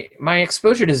 my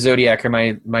exposure to zodiac or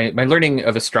my learning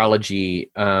of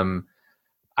astrology, I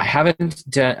haven't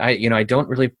done. I don't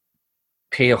really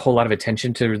pay a whole lot of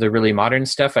attention to the really modern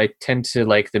stuff. I tend to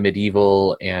like the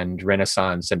medieval and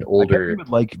Renaissance and older. I bet you would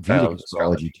like Vedic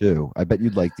astrology too. I bet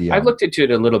you'd like the. I've looked into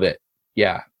it a little bit.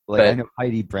 Yeah. I know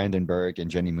Heidi Brandenburg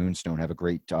and Jenny Moonstone have a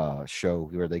great show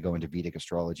where they go into Vedic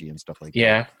astrology and stuff like that.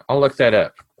 Yeah, I'll look that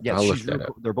up. Yeah,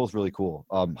 they're both really cool.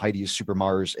 Heidi is super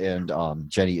Mars and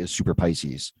Jenny is super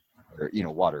Pisces, or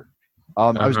water. I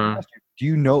was going to ask you, do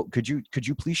you know? Could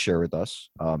you please share with us?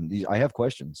 I have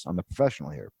questions. I'm a professional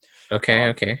here.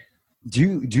 Okay.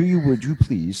 Would you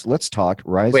please let's talk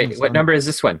Rising Wait, what number is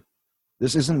this one?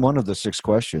 This isn't one of the 6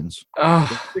 questions.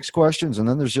 Oh. 6 questions, and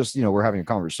then there's just we're having a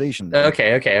conversation.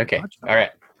 Okay. All right,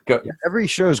 go. Yeah, every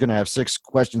show is going to have 6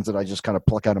 questions that I just kind of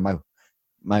pluck out of my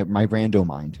rando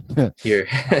mind. Here,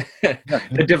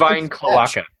 the divine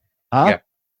cloaca. Huh? Yeah.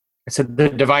 I said the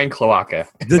divine cloaca.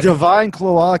 The divine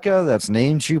cloaca that's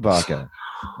named Chewbacca.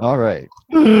 All right.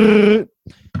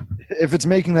 If it's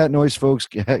making that noise, folks,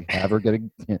 have her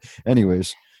getting.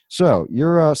 Anyways. So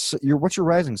you're what's your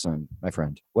rising sign, my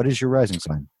friend? What is your rising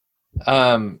sign?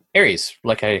 Aries,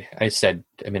 like I said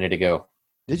a minute ago.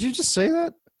 Did you just say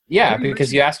that? Yeah,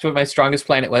 because you asked what my strongest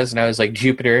planet was, and I was like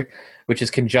Jupiter, which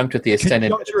is conjunct with the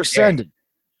ascendant. Conjunct your ascendant.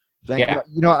 Thank Yeah.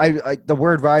 you. You know, I the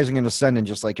word rising and ascendant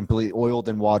just like completely oiled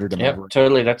and watered in my Yep, brain.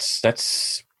 totally. That's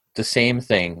the same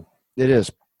thing. It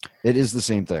is. It is the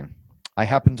same thing. I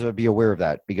happen to be aware of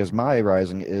that because my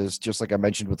rising is just like I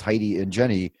mentioned with Heidi and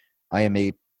Jenny. I am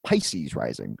a Pisces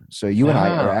rising. So you and I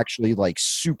are actually like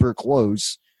super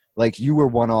close. Like you were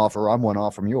one off or I'm one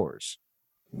off from yours.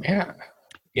 Yeah.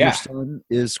 Your Yeah. sun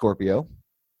is Scorpio.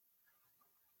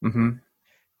 Mm-hmm.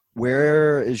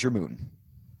 Where is your moon?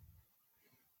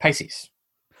 Pisces.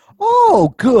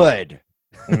 Oh, good.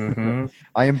 Mm-hmm.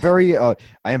 I am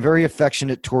very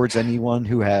affectionate towards anyone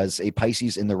who has a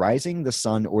Pisces in the rising, the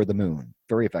sun, or the moon.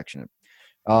 Very affectionate.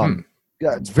 Yeah,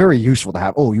 it's very useful to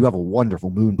have. Oh, you have a wonderful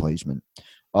moon placement.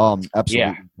 Absolutely.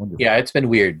 Yeah. Wonderful. Yeah, it's been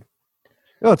weird.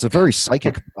 Oh, it's a very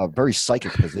psychic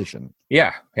position.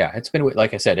 Yeah. It's been,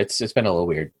 like I said, it's been a little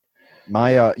weird. I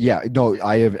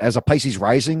have as a Pisces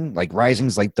rising, like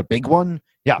rising's like the big one.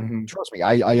 Yeah, Trust me,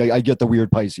 I get the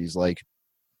weird Pisces. Like,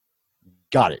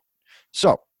 got it.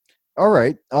 So, all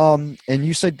right. And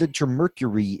you said that your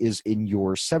Mercury is in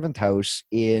your 7th house.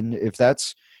 If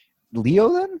that's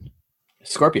Leo, then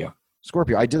Scorpio.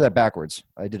 I did that backwards.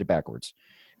 I did it backwards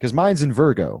because mine's in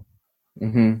Virgo.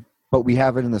 Mm-hmm. But we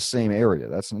have it in the same area.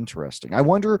 That's interesting. I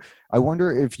wonder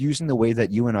if using the way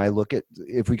that you and I look at,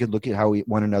 if we could look at how we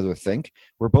one another think,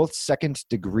 we're both second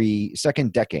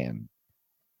decan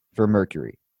for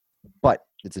Mercury, but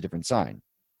it's a different sign.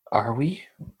 Are we?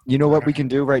 You know what we can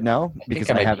do right now? Because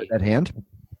I have it at hand.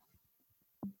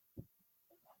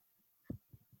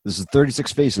 This is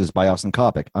 36 Faces by Austin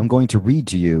Coppock. I'm going to read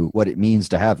to you what it means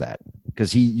to have that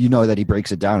because you know that he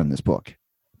breaks it down in this book.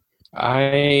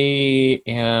 I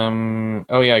am.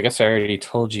 Oh yeah, I guess I already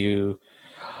told you.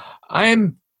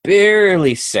 I'm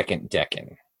barely second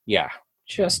decan. Yeah,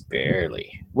 just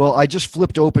barely. Well, I just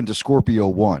flipped open to Scorpio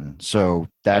 1, so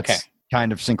that's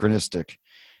kind of synchronistic.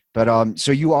 But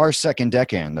so you are second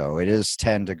decan though. It is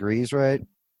 10 degrees, right?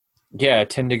 Yeah,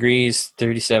 10 degrees,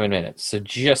 37 minutes. So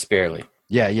just barely.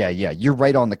 Yeah. You're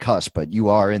right on the cusp, but you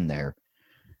are in there.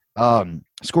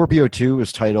 Scorpio 2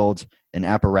 is titled An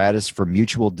Apparatus for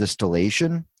Mutual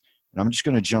Distillation. And I'm just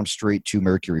going to jump straight to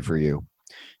Mercury for you.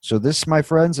 So this, my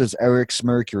friends, is Eric's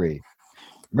Mercury.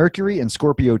 Mercury and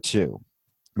Scorpio 2.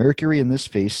 Mercury in this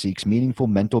phase seeks meaningful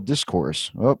mental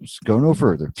discourse. Oops, go no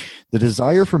further. The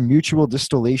desire for mutual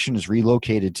distillation is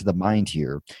relocated to the mind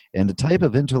here, and a type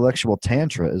of intellectual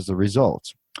tantra is the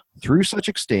result. Through such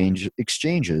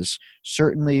exchanges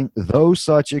certainly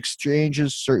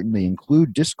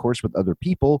include discourse with other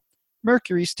people,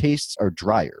 Mercury's tastes are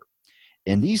drier,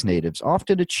 and these natives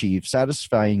often achieve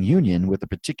satisfying union with a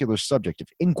particular subject of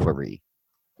inquiry.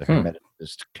 The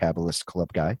Hermeticist Kabbalist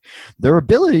club guy. Their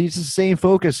ability to sustain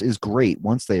focus is great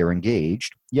once they are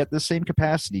engaged, yet the same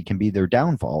capacity can be their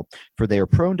downfall, for they are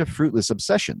prone to fruitless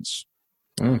obsessions.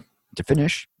 To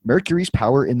finish, Mercury's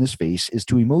power in this phase is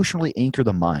to emotionally anchor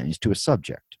the mind to a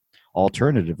subject.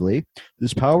 Alternatively,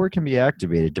 this power can be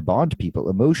activated to bond people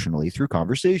emotionally through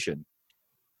conversation.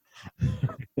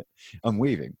 I'm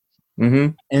waving.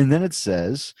 Mm-hmm. And then it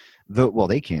says,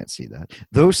 they can't see that.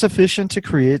 Though sufficient to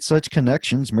create such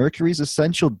connections, Mercury's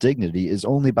essential dignity is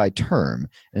only by term,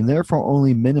 and therefore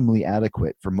only minimally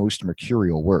adequate for most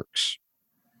mercurial works.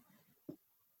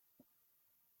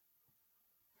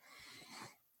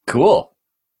 Cool.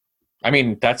 I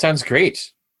mean, that sounds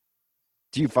great.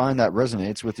 Do you find that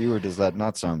resonates with you, or does that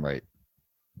not sound right?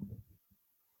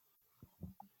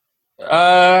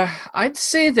 I'd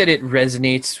say that it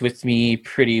resonates with me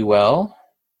pretty well.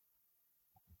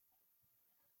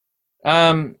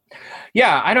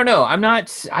 Yeah, I don't know. I'm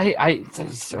not.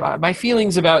 My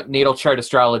feelings about natal chart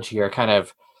astrology are kind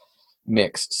of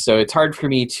mixed, so it's hard for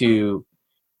me to,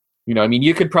 I mean,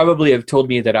 you could probably have told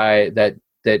me that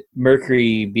that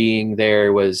Mercury being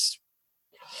there was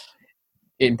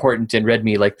important and read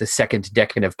me like the second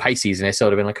decan of Pisces, and I still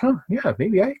would have been like, oh yeah,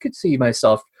 maybe I could see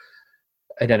myself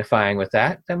identifying with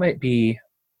that. That might be.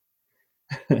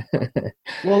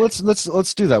 Well, let's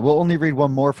do that. We'll only read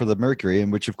one more for the Mercury, in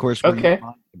which, of course, we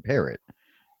compare it.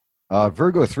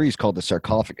 Virgo 3 is called the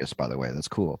sarcophagus, by the way. That's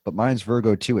cool. But mine's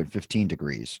Virgo 2 at 15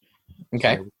 degrees.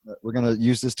 Okay. So we're going to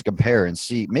use this to compare and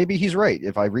see. Maybe he's right.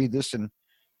 If I read this and,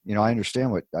 I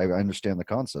understand the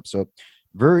concept. So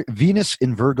Venus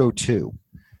in Virgo 2.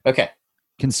 Okay.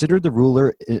 Consider the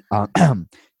ruler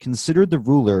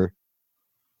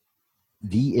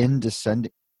the in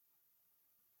descending.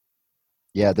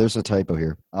 Yeah, there's a typo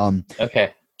here.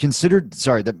 Okay.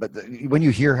 When you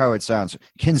hear how it sounds,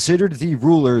 considered the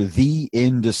ruler the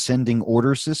in descending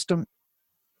order system.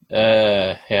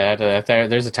 Yeah,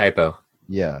 there's a typo.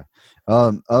 Yeah.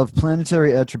 Of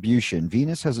planetary attribution,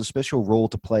 Venus has a special role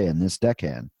to play in this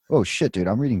decan. Oh shit, dude!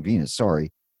 I'm reading Venus.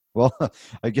 Sorry. Well,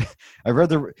 I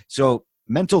read so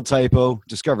mental typo,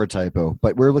 discover typo,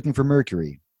 but we're looking for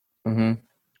Mercury. Mm-hmm.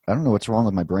 I don't know what's wrong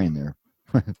with my brain there.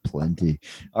 Plenty.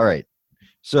 All right.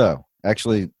 So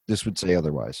actually, this would say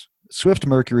otherwise. Swift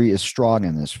Mercury is strong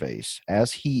in this phase,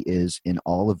 as he is in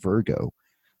all of Virgo.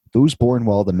 Those born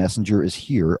while the messenger is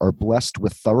here are blessed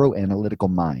with thorough analytical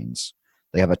minds.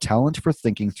 They have a talent for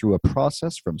thinking through a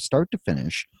process from start to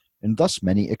finish, and thus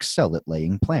many excel at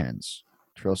laying plans.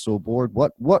 Trussell board,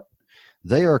 what?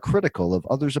 They are critical of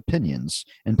others' opinions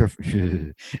and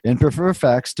and prefer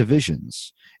facts to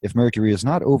visions. If Mercury is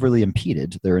not overly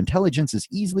impeded, their intelligence is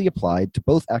easily applied to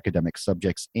both academic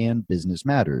subjects and business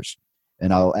matters.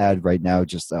 And I'll add right now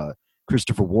just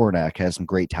Christopher Warnock has some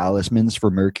great talismans for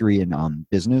Mercury and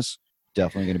business.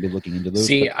 Definitely going to be looking into those.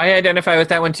 See, I identify with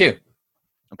that one too.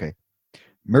 Okay.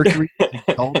 Mercury is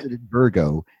exalted in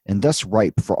Virgo and thus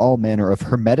ripe for all manner of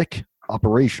hermetic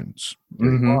operations.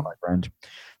 There you are, my friend.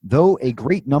 Though a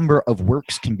great number of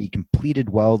works can be completed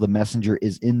while the messenger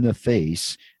is in the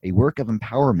face, a work of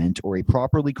empowerment or a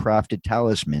properly crafted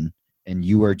talisman, and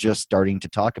you are just starting to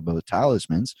talk about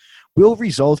talismans, will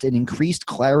result in increased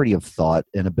clarity of thought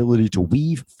and ability to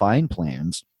weave fine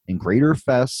plans and greater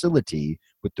facility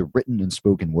with the written and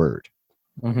spoken word.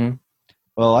 Mm-hmm.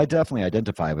 Well, I definitely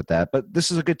identify with that, but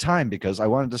this is a good time because I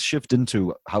wanted to shift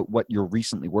into what you're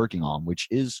recently working on, which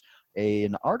is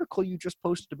an article you just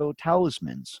posted about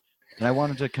talismans, and I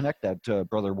wanted to connect that to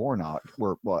Brother Warnock.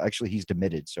 Well, actually, he's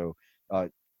demitted, so to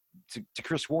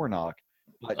Chris Warnock.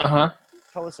 But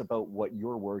tell us about what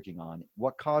you're working on,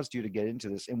 what caused you to get into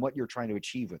this, and what you're trying to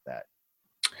achieve with that.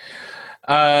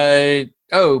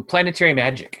 Planetary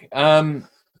magic.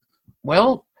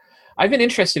 Well, I've been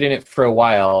interested in it for a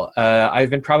while. I've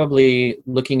been probably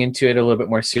looking into it a little bit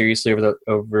more seriously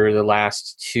over the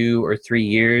last 2 or 3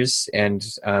 years, and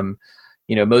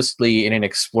mostly in an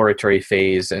exploratory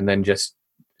phase, and then just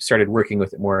started working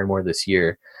with it more and more this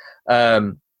year.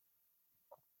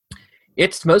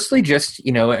 It's mostly just,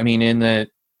 in the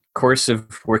course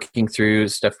of working through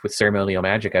stuff with ceremonial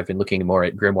magic, I've been looking more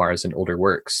at grimoires and older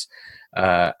works.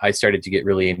 I started to get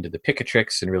really into the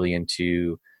Picatrix and really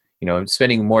into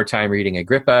spending more time reading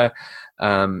Agrippa.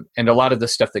 And a lot of the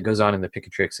stuff that goes on in the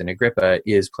Picatrix and Agrippa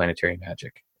is planetary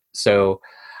magic. So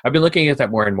I've been looking at that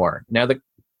more and more. Now, the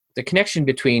connection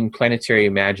between planetary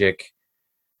magic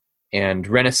and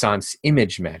Renaissance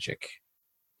image magic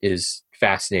is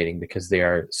fascinating because they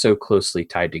are so closely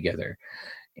tied together.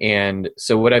 And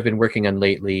so what I've been working on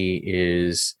lately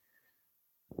is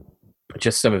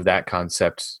just some of that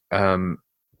concept.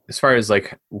 As far as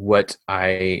like what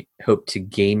I hope to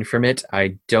gain from it,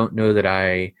 I don't know that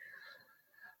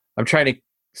I'm trying to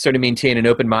sort of maintain an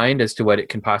open mind as to what it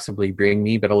can possibly bring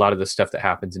me. But a lot of the stuff that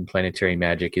happens in planetary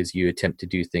magic is you attempt to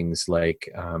do things like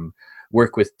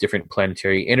work with different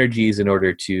planetary energies in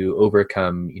order to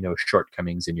overcome,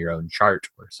 shortcomings in your own chart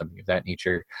or something of that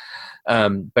nature.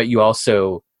 But you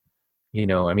also,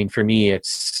 for me,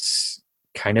 it's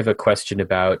kind of a question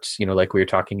about, like we were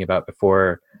talking about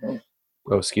before.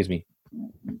 Oh, excuse me.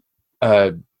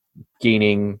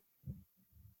 Gaining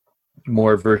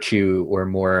more virtue or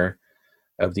more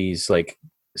of these like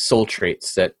soul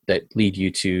traits that lead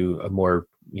you to a more,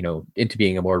 into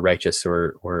being a more righteous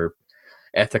or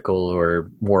ethical or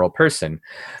moral person.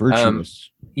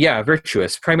 Virtuous.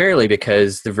 Virtuous, primarily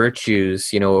because the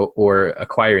virtues, or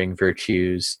acquiring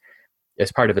virtues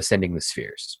as part of ascending the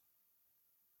spheres.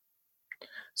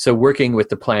 So working with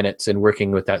the planets and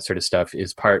working with that sort of stuff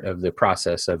is part of the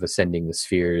process of ascending the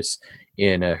spheres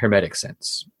in a hermetic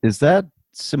sense. Is that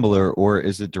similar, or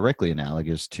is it directly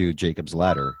analogous to Jacob's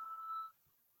Ladder?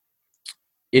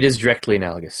 It is directly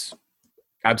analogous.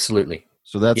 Absolutely.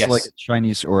 So that's like a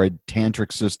Chinese or a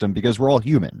tantric system because we're all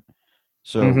human.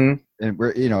 So and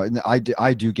we're and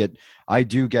I do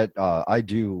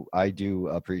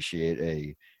appreciate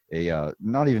a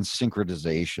not even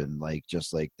synchronization, like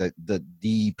just like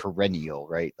the perennial,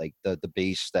 right? Like the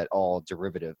base that all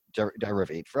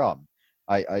derivate from.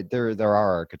 There are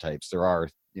archetypes, there are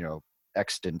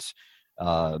extant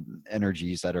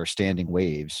energies that are standing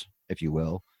waves, if you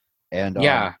will, and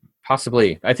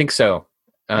possibly. I think so.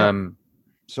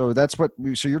 So that's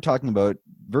so you're talking about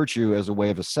virtue as a way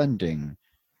of ascending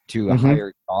to a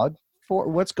higher God. For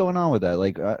what's going on with that?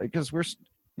 Like, because we're,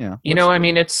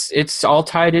 it's all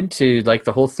tied into like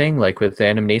the whole thing, like with the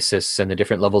anamnesis and the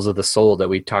different levels of the soul that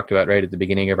we talked about right at the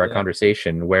beginning of our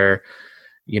conversation, where,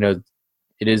 it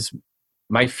is,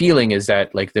 my feeling is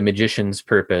that like the magician's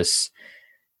purpose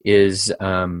is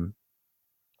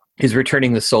is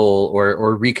returning the soul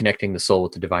or reconnecting the soul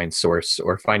with the divine source,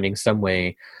 or finding some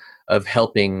way of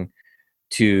helping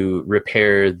to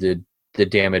repair the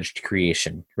damaged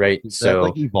creation, right? Is that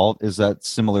like evolved? Is that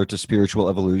similar to spiritual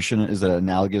evolution? Is that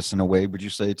analogous in a way, would you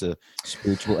say, to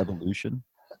spiritual evolution?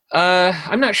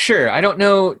 I'm not sure. I don't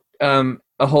know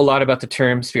a whole lot about the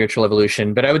term spiritual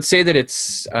evolution, but I would say that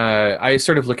it's, I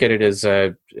sort of look at it as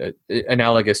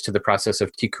analogous to the process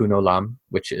of tikkun olam,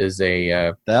 which is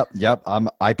a...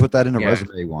 I put that in a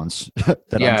resume once. So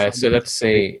that's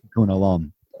a... Tikkun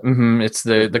olam. Mm-hmm, it's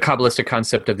the Kabbalistic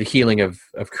concept of the healing of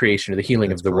creation, or the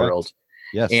healing of the correct. world.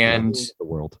 Yes, and the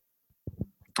world.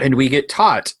 And we get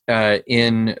taught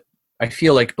in, I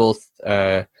feel like both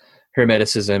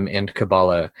Hermeticism and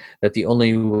Kabbalah, that the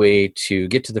only way to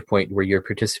get to the point where you're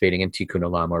participating in Tikkun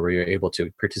Olam, or where you're able to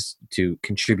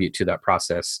contribute to that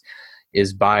process,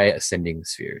 is by ascending the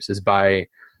spheres, is by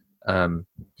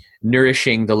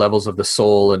nourishing the levels of the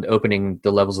soul and opening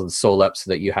the levels of the soul up so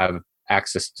that you have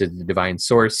access to the divine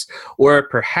source. Or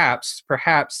perhaps,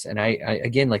 and I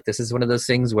again, like, this is one of those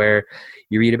things where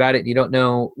you read about it and you don't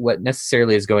know what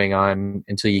necessarily is going on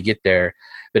until you get there,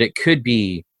 but it could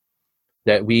be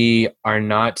that we are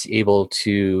not able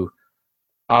to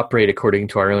operate according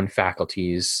to our own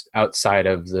faculties outside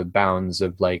of the bounds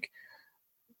of, like,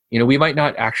 we might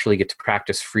not actually get to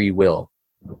practice free will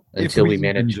until we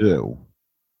manage to.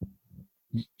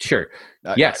 Sure.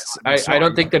 Yes. I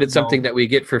don't think that it's something that we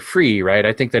get for free, right?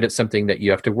 I think that it's something that you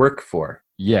have to work for.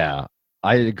 Yeah,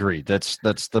 I agree. That's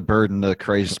the burden of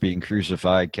Christ being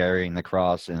crucified, carrying the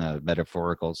cross in a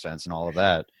metaphorical sense, and all of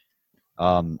that.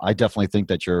 I definitely think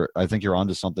that you're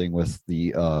onto something with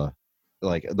the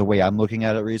like the way I'm looking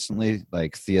at it recently,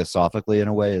 like theosophically in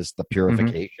a way, is the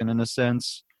purification in a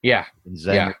sense. Yeah.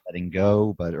 Zen, letting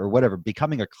go, or whatever,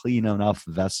 becoming a clean enough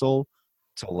vessel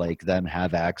to, like, then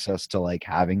have access to, like,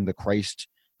 having the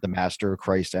master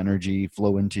Christ energy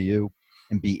flow into you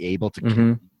and be able to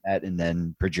keep that and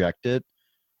then project it.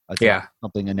 I think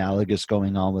something analogous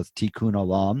going on with Tikkun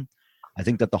Olam. I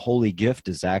think that the holy gift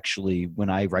is actually, when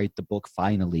I write the book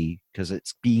finally, because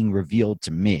it's being revealed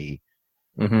to me,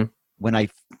 when I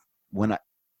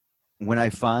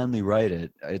finally write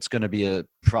it, it's going to be a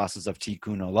process of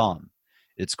Tikkun Olam.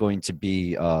 It's going to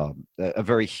be a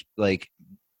very, like,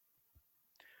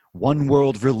 one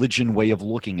world religion way of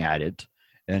looking at it,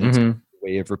 and it's a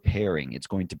way of repairing. It's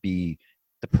going to be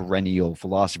the perennial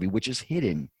philosophy, which is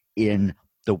hidden in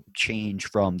the change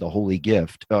from the holy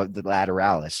gift, the ladder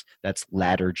Alice. That's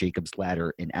ladder, Jacob's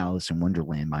ladder in Alice in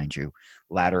Wonderland, mind you.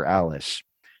 Ladder Alice.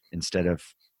 Instead of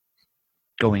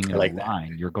going in a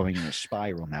line, you're going in a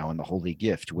spiral now in the holy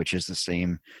gift, which is the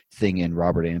same thing in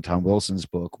Robert Anton Wilson's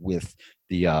book, with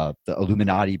the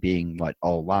Illuminati being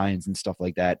all lines and stuff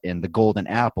like that, and the golden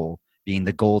apple being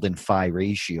the golden phi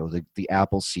ratio, the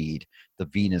apple seed, the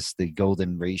Venus, the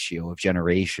golden ratio of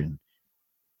generation,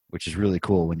 which is really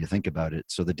cool when you think about it.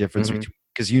 So the difference between,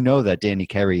 because that Danny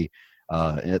Carey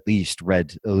at least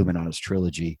read Illuminatus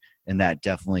trilogy, and that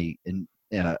definitely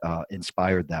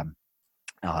inspired them.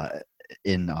 I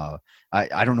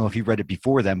don't know if he read it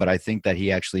before then, but I think that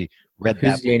he actually read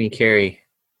that. Who's Danny Carey?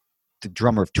 The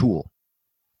drummer of Tool.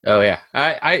 Oh yeah,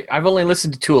 I've only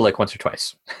listened to Tool like once or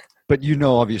twice. But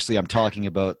obviously I'm talking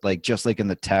about, like, just like in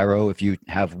the tarot, if you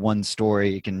have one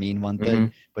story, it can mean one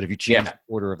thing. But if you change the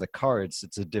order of the cards,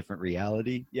 it's a different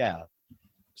reality. Yeah.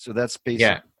 So that's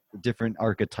basically different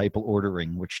archetypal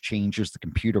ordering, which changes the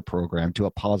computer program to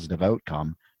a positive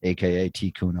outcome, aka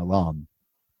Tikkun Olam.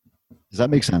 Does that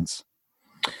make sense?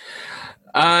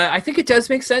 I think it does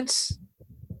make sense.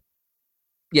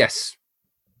 Yes.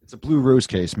 It's a blue rose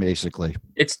case, basically.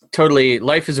 It's totally,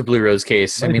 life is a blue rose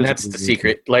case. I mean, that's the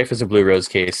secret. Life is a blue rose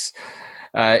case.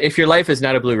 If your life is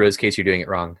not a blue rose case, you're doing it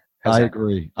wrong. I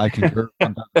agree. I concur.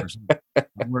 I'm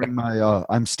wearing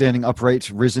I'm standing upright,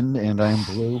 risen, and I am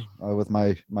blue with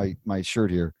my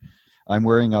shirt here. I'm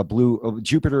wearing a blue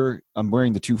Jupiter. I'm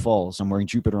wearing the two falls. I'm wearing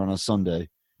Jupiter on a Sunday.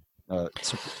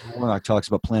 Warnock talks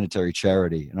about planetary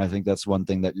charity, and I think that's one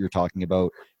thing that you're talking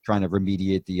about, trying to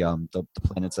remediate the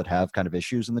planets that have kind of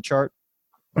issues in the chart.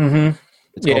 He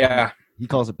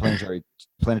calls it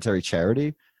planetary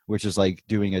charity, which is like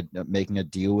making a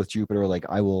deal with Jupiter. Like,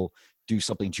 I will do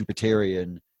something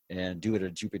Jupiterian and do it a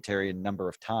Jupiterian number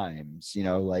of times.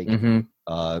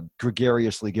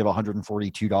 Gregariously give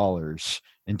 $142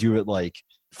 and do it like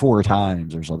 4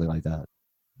 times or something like that.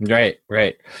 Right.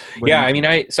 Yeah, I mean,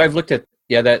 I've looked at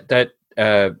that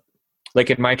like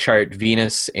in my chart,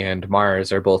 Venus and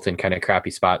Mars are both in kind of crappy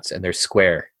spots, and they're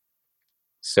square.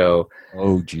 So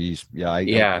I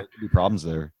have problems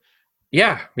there.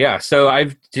 Yeah. So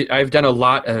I've done a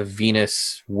lot of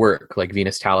Venus work, like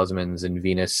Venus talismans and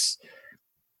Venus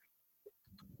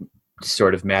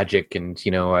sort of magic, and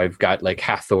I've got like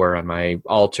Hathor on my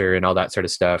altar and all that sort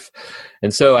of stuff.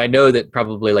 And so I know that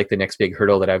probably like the next big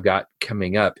hurdle that I've got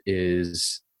coming up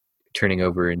is turning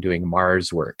over and doing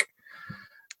Mars work.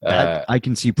 That I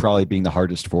can see probably being the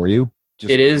hardest for you.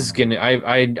 It is gonna.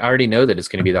 I already know that it's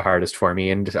gonna be the hardest for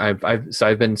me, and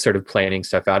I've been sort of planning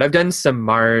stuff out. I've done some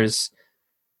Mars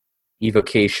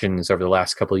evocations over the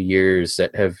last couple of years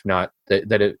that have not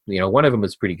one of them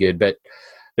was pretty good, but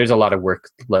there's a lot of work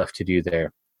left to do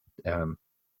there.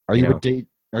 Are you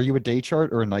a day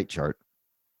chart or a night chart?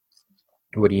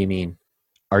 What do you mean?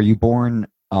 Are you born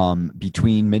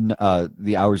between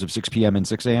the hours of 6 p.m. and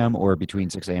 6 a.m. or between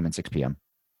 6 a.m. and 6 p.m.?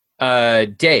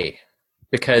 Day,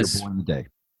 because You're born in the day.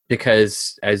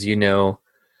 Because as you know,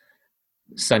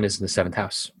 Sun is in the 7th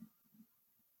house,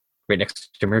 right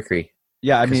next to Mercury.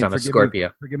 Yeah, I mean, I'm a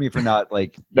Scorpio. Forgive me for not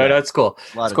like. No, it's cool.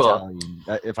 A lot it's of cool.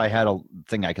 Italian. If I had a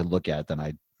thing I could look at, then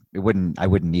I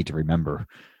wouldn't need to remember.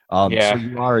 Yeah.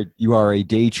 So you are a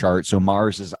day chart. So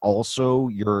Mars is also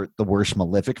the worst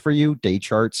malefic for you. Day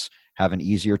charts have an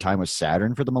easier time with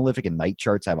Saturn for the malefic, and night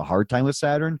charts have a hard time with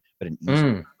Saturn, but an easier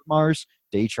time with Mars.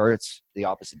 Day charts, the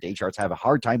opposite. Day charts have a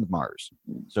hard time with Mars.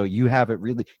 So you have it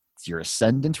really. It's your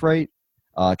ascendant, right?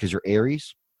 Because you're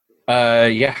Aries.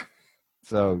 Yeah.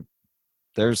 So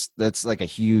that's like a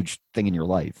huge thing in your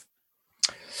life.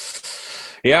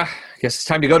 Yeah, I guess it's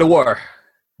time to go to war.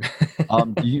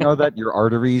 Do you know that your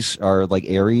arteries are like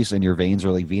Aries and your veins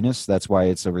are like Venus? That's why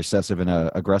it's a recessive and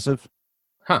a aggressive.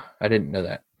 Huh, I didn't know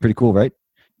that. Pretty cool, right?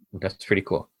 That's pretty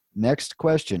cool. Next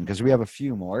question, because we have a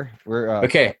few more. We're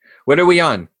okay. What are we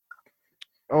on?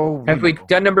 Oh, have we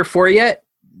done number 4 yet?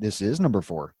 This is number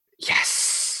 4.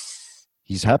 Yes.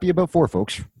 He's happy about 4,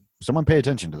 folks. Someone pay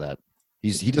attention to that.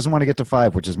 He doesn't want to get to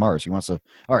 5, which is Mars. He wants to.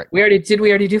 All right. We already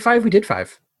do 5? We did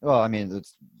 5. Well, I mean,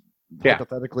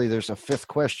 hypothetically, there's a 5th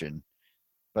question,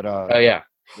 but yeah.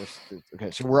 Okay,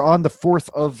 so we're on the 4th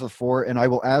of the 4, and I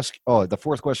will ask. Oh, the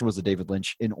 4th question was the David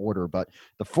Lynch in order, but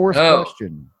the 4th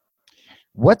question: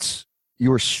 what's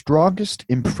your strongest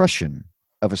impression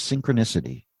of a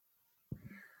synchronicity?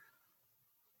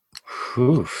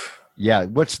 Oof. Yeah,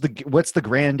 what's the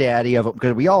granddaddy of them?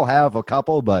 Because we all have a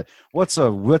couple, but what's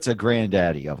a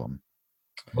granddaddy of them?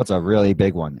 What's a really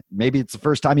big one? Maybe it's the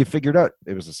first time you figured out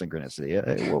it was a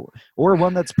synchronicity, or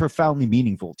one that's profoundly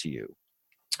meaningful to you.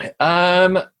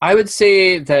 I would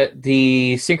say that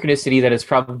the synchronicity that is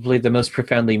probably the most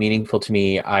profoundly meaningful to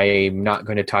me, I'm not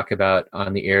going to talk about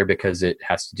on the air because it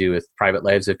has to do with private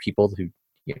lives of people who,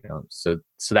 so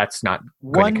that's not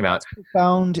going to come out.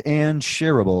 Profound and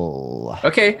shareable.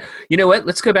 Okay, you know what?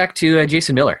 Let's go back to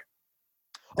Jason Miller.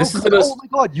 This is the most. Oh my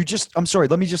God! I'm sorry.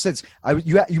 Let me just say this.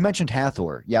 You mentioned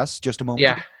Hathor. Yes, just a moment.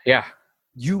 Yeah.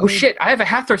 Shit! I have a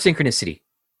Hathor synchronicity.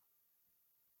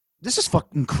 This is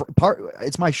fucking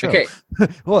it's my show. Okay.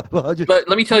 But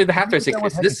let me tell you the Hathor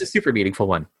synchronicity. This is a super meaningful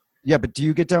one. Yeah, but do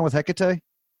you get down with Hecate?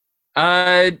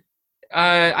 I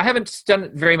haven't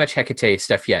done very much Hecate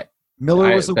stuff yet.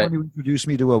 Miller was the one who introduced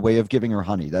me to a way of giving her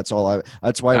honey. That's all.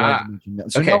 That's why I wanted to mention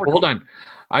that. So okay, hold on.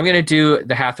 I'm going to do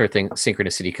the Hathor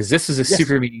synchronicity because this is a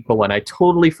super meaningful one. I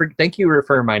totally forgot. Thank you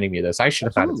for reminding me of this. I should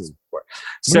have thought of this before.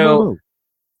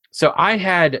 So I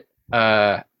had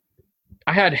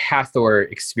Hathor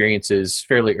experiences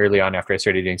fairly early on after I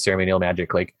started doing ceremonial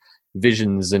magic, like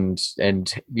visions and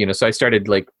so I started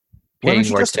like paying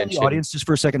more attention. Tell the audience just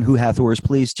for a second who Hathor is,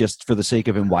 please, just for the sake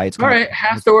of and why it's. All right,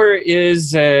 Hathor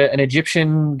is an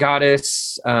Egyptian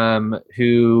goddess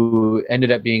who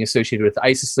ended up being associated with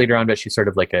Isis later on, but she's sort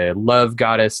of like a love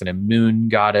goddess and a moon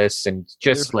goddess, and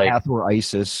just like Hathor,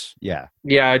 Isis, yeah,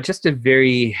 just a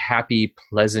very happy,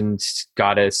 pleasant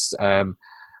goddess. A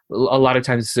lot of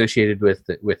times associated with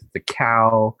the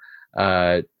cow.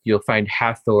 You'll find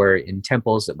Hathor in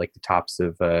temples at like the tops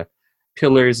of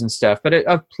pillars and stuff, but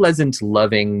a pleasant,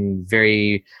 loving,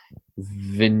 very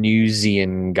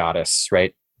Venusian goddess,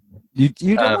 right?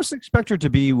 You'd almost expect her to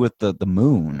be with the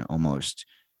moon almost,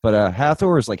 but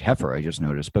Hathor is like Heifer. I just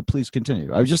noticed. But please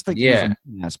continue. I was just thinking there's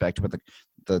an aspect with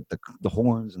the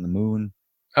horns and the moon.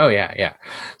 Oh yeah.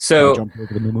 So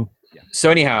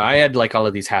anyhow, I had like all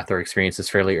of these Hathor experiences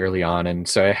fairly early on, and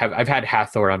so I've had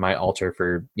Hathor on my altar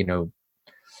for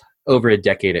over a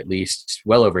decade at least,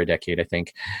 well over a decade, I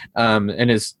think,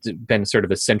 and has been sort of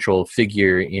a central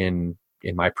figure in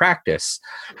my practice.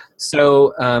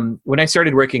 So when I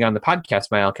started working on the podcast,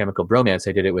 My Alchemical Bromance,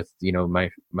 I did it with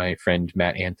my friend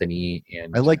Matt Anthony,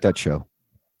 and I like that show.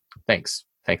 Thanks,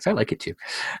 I like it too.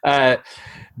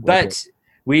 But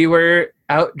we were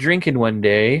out drinking one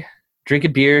day,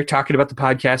 drinking beer, talking about the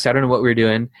podcast. I don't know what we were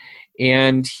doing.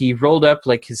 And he rolled up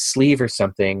like his sleeve or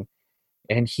something,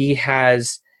 and he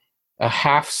has a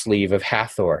half sleeve of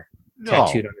Hathor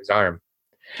tattooed on his arm.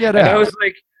 Get And out.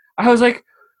 I was like,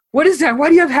 what is that? Why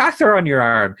do you have Hathor on your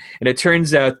arm? And it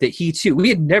turns out that he too, we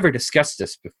had never discussed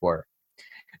this before.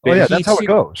 Oh, yeah, he that's how it too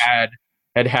goes.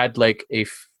 had like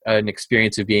an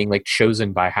experience of being like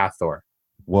chosen by Hathor.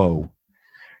 Whoa.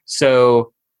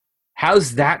 So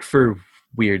how's that for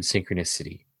weird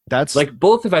synchronicity? That's Like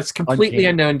both of us completely uncanny.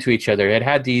 unknown to each other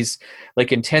had these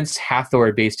like intense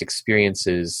Hathor based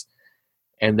experiences,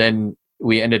 and then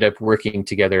we ended up working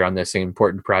together on this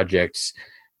important project,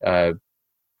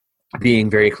 being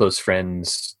very close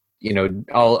friends,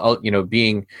 all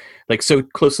being like so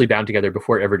closely bound together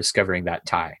before ever discovering that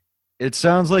tie. It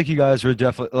sounds like you guys are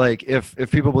definitely like if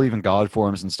people believe in God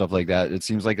forms and stuff like that, it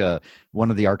seems like one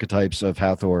of the archetypes of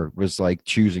Hathor was like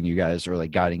choosing you guys or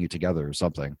like guiding you together or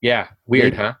something. Yeah,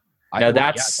 weird, Maybe. huh?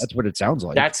 That's what it sounds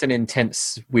like. That's an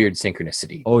intense, weird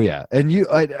synchronicity. Oh yeah, and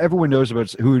everyone knows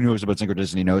who knows about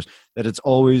synchronicity knows that it's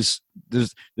always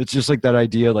it's just like that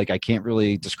idea. Like I can't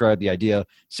really describe the idea.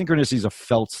 Synchronicity is a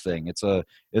felt thing. It's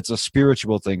a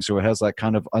spiritual thing, so it has that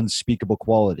kind of unspeakable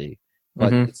quality.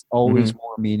 But Mhm. it's always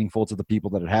more meaningful to the people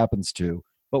that it happens to.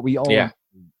 But we all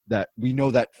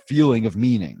know that feeling of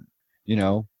meaning.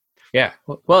 Yeah.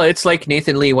 Well, it's like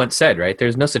Nathan Lee once said, right?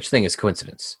 There's no such thing as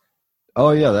coincidence.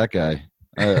 Oh yeah, that guy.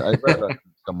 I read that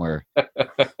somewhere.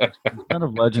 He's kind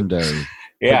of legendary.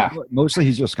 Yeah. But mostly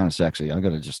he's just kind of sexy. I'm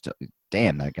gonna just tell you,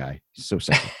 damn that guy. He's so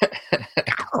sexy.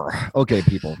 Okay,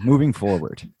 people, moving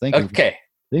forward. Thank you. Okay.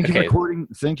 Thank you Okay. for quoting.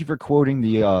 Thank you for quoting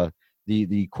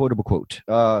the quotable quote.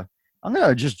 I'm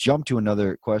gonna just jump to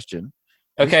another question.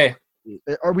 Okay.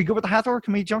 Are we good with the Hathor?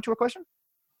 Can we jump to a question?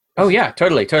 Oh yeah,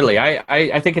 totally.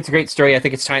 I think it's a great story. I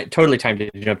think it's totally time to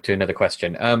jump to another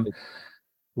question.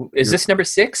 Is this number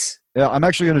 6? Yeah, I'm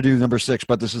actually gonna do number 6,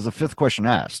 but this is the 5th question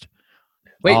asked.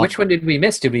 Wait, which one did we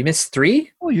miss? Did we miss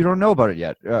 3? Well, you don't know about it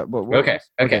yet. Okay. Well,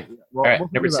 All right, we'll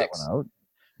number figure that 6. one out.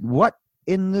 What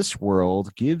in this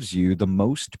world gives you the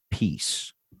most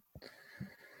peace?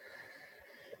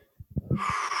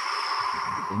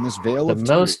 In this veil The of tears,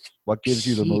 most what gives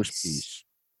you the most peace. peace?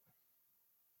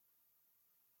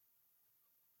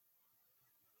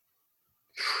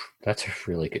 That's a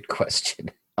really good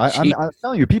question. I'm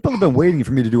telling you, people have been waiting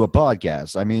for me to do a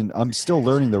podcast. I mean, I'm still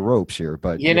learning the ropes here,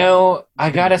 but I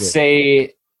gotta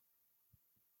say,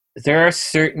 there are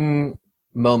certain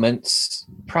moments,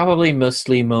 probably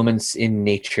mostly moments in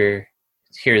nature.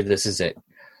 Here, this is it.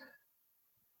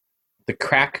 The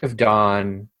crack of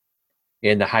dawn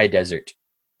in the high desert,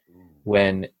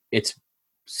 when it's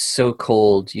so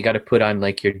cold, you got to put on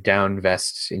like your down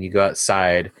vest and you go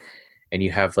outside and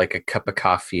you have like a cup of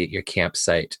coffee at your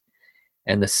campsite,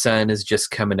 and the sun is just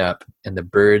coming up and the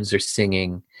birds are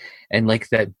singing, and like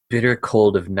that bitter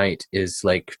cold of night is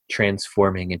like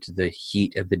transforming into the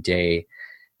heat of the day,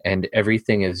 and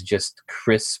everything is just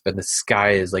crisp and the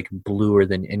sky is like bluer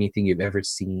than anything you've ever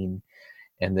seen,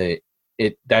 and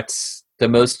that's the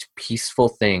most peaceful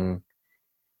thing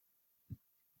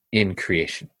in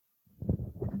creation.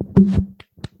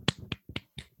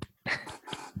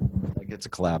 that gets a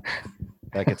clap.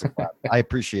 That gets a clap. I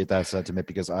appreciate that sentiment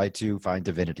because I too find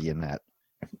divinity in that.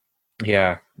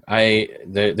 Yeah,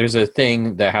 there's a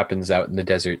thing that happens out in the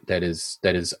desert that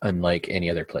is unlike any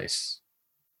other place.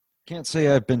 Can't say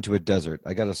I've been to a desert.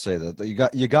 I gotta say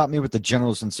that you got me with the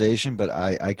general sensation, but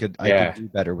I could do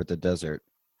better with the desert.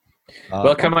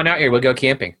 Well, come on out here. We'll go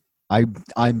camping.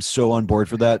 I'm so on board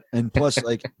for that. And plus,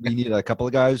 like, we need a couple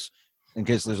of guys in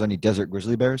case there's any desert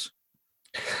grizzly bears.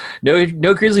 No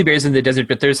grizzly bears in the desert,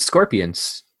 but there's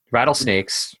scorpions,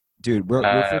 rattlesnakes. Dude, we're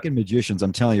freaking magicians.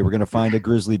 I'm telling you, we're gonna find a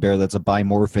grizzly bear that's a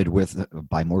bimorphid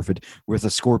with a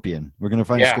scorpion. We're gonna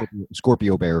find a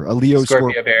Scorpio bear, a Leo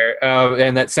Scorpio bear.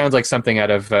 And that sounds like something out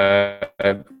of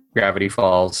Gravity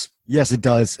Falls. Yes, it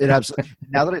does. It absolutely.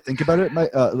 Now that I think about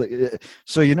it,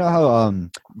 so you know how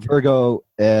Virgo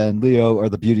and Leo are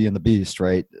the Beauty and the Beast,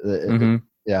 right? Mm-hmm.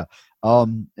 Yeah.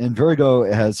 And Virgo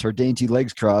has her dainty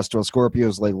legs crossed, while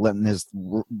Scorpio's like letting his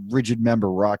rigid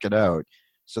member rock it out.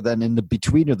 So then in the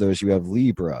between of those, you have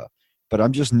Libra. But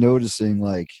I'm just noticing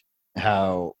like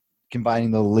how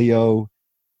combining the Leo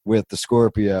with the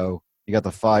Scorpio, you got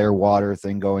the fire water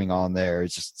thing going on there. It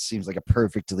just seems like a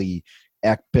perfectly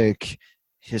epic,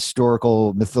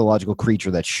 historical, mythological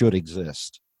creature that should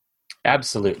exist.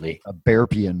 Absolutely. A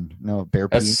bearpian. No,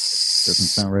 bearpian doesn't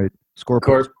sound right.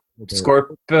 Scorpio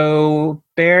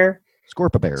bear?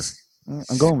 Scorpio bear.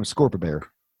 I'm going with Scorpio bear.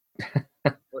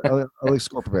 I like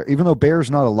Scorpio bear. Even though bear's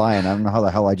not a lion, I don't know how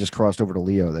the hell I just crossed over to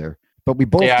Leo there. but we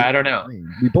both. Yeah, did I don't know. green.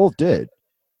 We both did.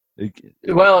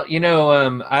 Well,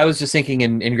 I was just thinking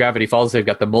in Gravity Falls they've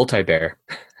got the multi-bear.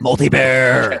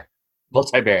 Multi-bear.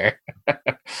 Multi-bear.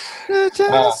 The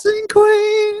dancing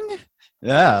queen.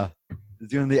 Yeah.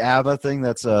 Doing the ABBA thing.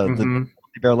 That's the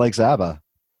multi-bear likes ABBA.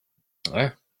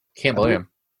 Can't blame him.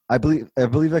 I believe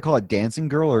they call it Dancing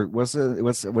Girl, or what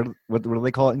do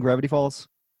they call it in Gravity Falls?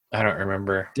 I don't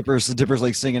remember. Dippers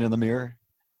like singing in the mirror.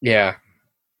 Yeah.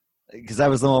 Because that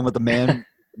was the one with the manitors.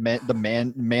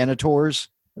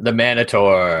 The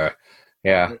Manitor.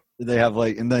 Yeah. They have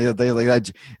like, and they like that.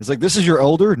 It's like, this is your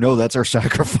elder? No, that's our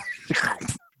sacrifice.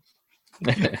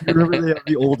 Remember they have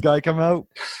the old guy come out?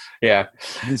 Yeah.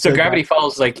 So Gravity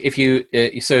Falls, like if you,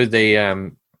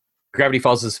 Gravity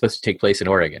Falls is supposed to take place in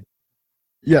Oregon.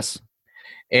 Yes.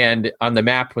 And on the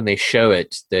map, when they show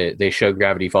it, they show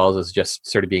Gravity Falls as just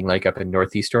sort of being like up in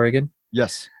Northeast Oregon.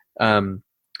 Yes.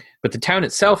 But the town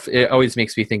itself, it always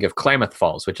makes me think of Klamath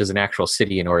Falls, which is an actual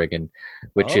city in Oregon,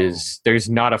 which is, there's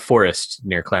not a forest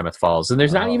near Klamath Falls. And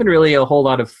there's not even really a whole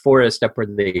lot of forest up where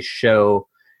they show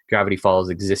Gravity Falls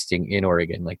existing in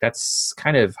Oregon. Like that's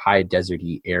kind of high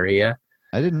deserty area.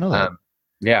 I didn't know that.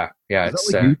 Yeah. Is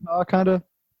It's that like Utah, kind of?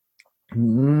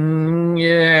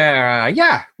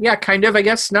 Yeah, kind of, I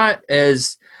guess. Not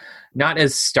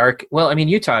as stark. Well, I mean,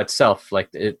 Utah itself, like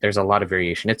there's a lot of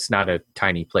variation. It's not a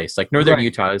tiny place. Like northern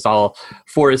Utah is all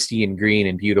foresty and green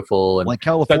and beautiful, and like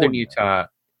California. Southern Utah.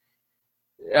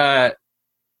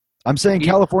 I'm saying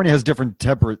California has different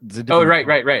temperatures. Oh,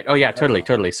 right. Oh, yeah,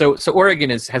 totally. So Oregon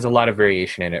has a lot of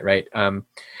variation in it, right? And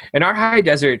our high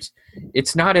desert,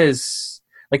 it's not as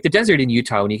like the desert in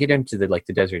Utah. When you get into the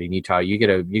desert in Utah, you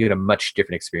get a much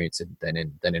different experience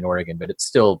than in Oregon. But it's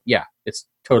still, it's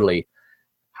totally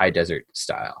high desert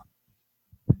style.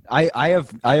 I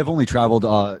have only traveled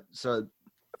so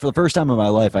for the first time in my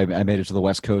life I made it to the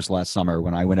West Coast last summer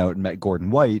when I went out and met Gordon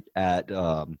White at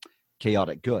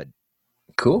Chaotic Good.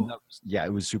 Cool. Yeah,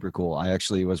 it was super cool. I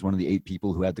actually was one of the 8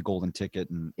 people who had the golden ticket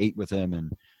and ate with him,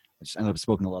 and I just ended up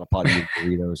smoking a lot of pot and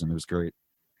burritos, and it was great.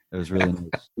 It was really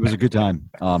nice. It was a good time.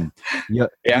 The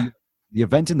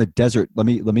event in the desert. Let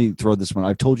me throw this one.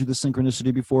 I've told you the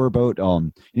synchronicity before about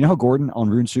you know how Gordon on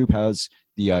Rune Soup has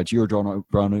the Giordano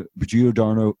Bruno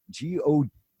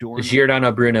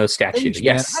statue. Thanks,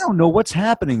 yes. man. I don't know what's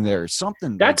happening there.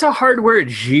 Something. That's a hard word,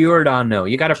 Giordano.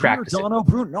 You got to practice it. Giordano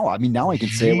Bruno. No, I mean now I can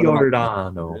say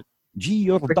Giordano.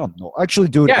 Giordano. Actually,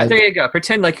 dude. Yeah, there you go.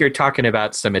 Pretend like you're talking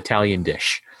about some Italian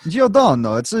dish.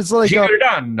 Giordano. It's like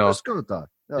Giordano.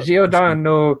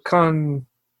 Giordano con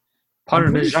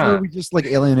Parmesan. Parmesan. Sure we just like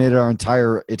alienated our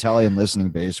entire Italian listening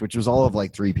base, which was all of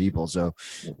like 3 people. So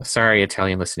sorry,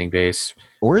 Italian listening base.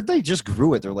 Or they just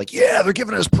grew it. They're like, yeah, they're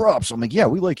giving us props. I'm like, yeah,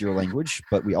 we like your language,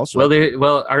 but we also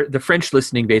the French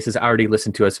listening base has already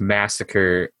listened to us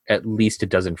massacre at least a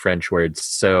dozen French words.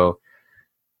 So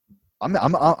but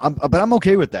I'm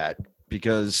okay with that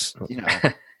because you know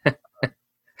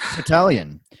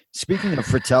Fritalian. Speaking of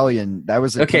Fritalian, that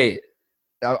was okay.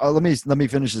 Let me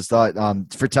finish this thought.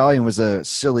 Fritalian was a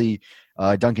silly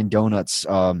Dunkin' Donuts.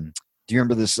 Do you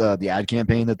remember this the ad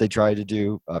campaign that they tried to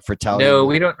do? Fritalian. No,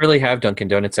 we don't really have Dunkin'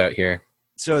 Donuts out here.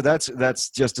 So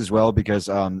that's just as well because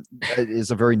it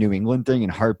is a very New England thing. In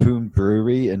Harpoon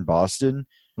Brewery in Boston,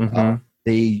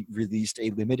 they released a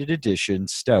limited edition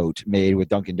stout made with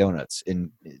Dunkin' Donuts,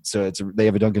 and so they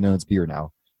have a Dunkin' Donuts beer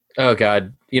now. Oh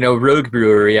God, Rogue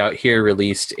Brewery out here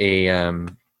released a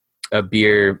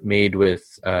beer made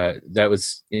with that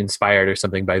was inspired or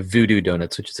something by Voodoo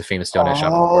Donuts, which is a famous donut shop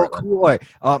in Portland.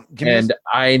 Cool. And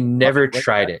I never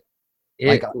tried it.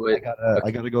 I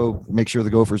gotta go make sure the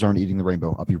Gophers aren't eating the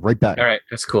rainbow. I'll be right back. All right,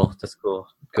 that's cool.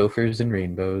 Gophers and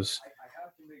rainbows. I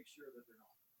have to make sure that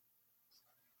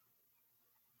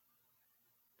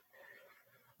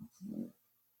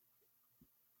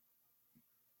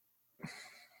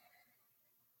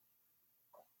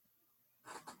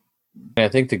they're I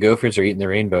think the Gophers are eating the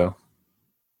rainbow.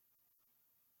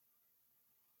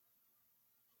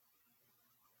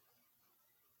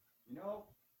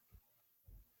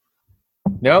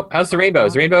 Nope. How's the rainbow?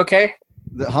 Is the rainbow okay?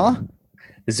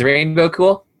 Is the rainbow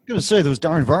cool? I'm gonna say those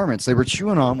darn varmints. They were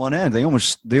chewing on one end. They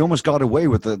almost got away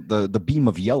with the beam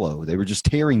of yellow. They were just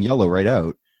tearing yellow right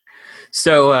out.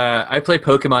 So I play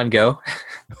Pokemon Go.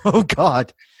 Oh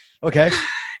God. Okay.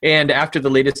 And after the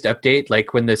latest update,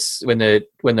 like when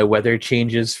the weather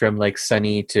changes from like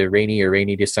sunny to rainy or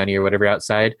rainy to sunny or whatever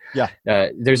outside,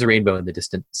 there's a rainbow in the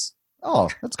distance. Oh,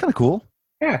 that's kind of cool.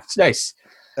 Yeah, it's nice.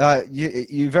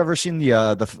 You've ever seen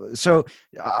so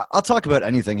I'll talk about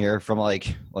anything here from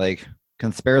like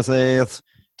conspiracies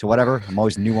to whatever. I'm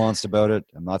always nuanced about it.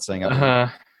 I'm not saying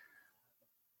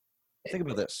think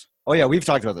about this. Oh yeah, we've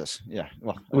talked about this. Yeah.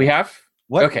 Well, We have?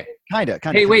 what? Okay. Kinda.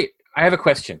 Hey, wait. I have a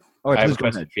question. All right, I have please a go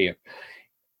question ahead. for you.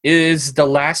 Is the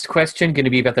last question going to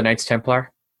be about the Knights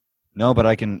Templar? No, but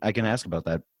I can ask about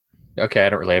that. Okay, I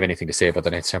don't really have anything to say about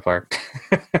the Knights Templar.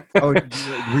 Oh,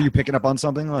 were you picking up on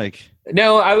something like?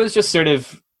 No, I was just sort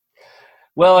of.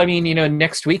 Well, I mean,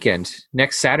 next weekend,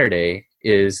 next Saturday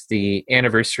is the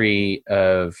anniversary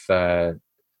of the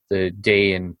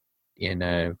day in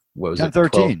what was it?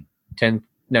 1013.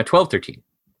 1213.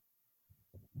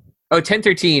 Oh,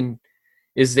 1013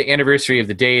 is the anniversary of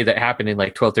the day that happened in like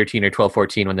 1213 or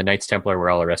 1214 when the Knights Templar were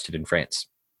all arrested in France.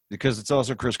 Because it's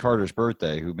also Chris Carter's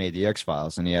birthday, who made the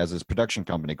X-Files, and he has his production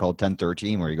company called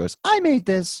 1013, where he goes, "I made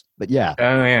this." But yeah,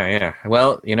 Oh yeah.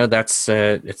 Well, that's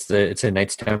it's a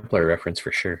Knights Templar reference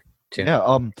for sure too.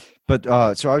 yeah. But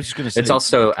so I was just gonna say, It's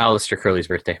also Aleister Crowley's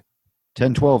birthday.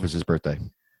 1012 is his birthday.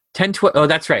 1012. Oh,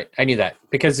 that's right. I knew that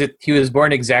because he was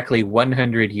born exactly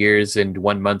 100 years and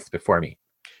 1 month before me.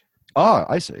 Oh,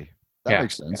 I see. That Yeah,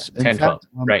 makes sense. yeah. 10, 12,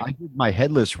 right. I did my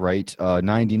headless right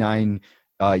 99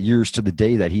 years to the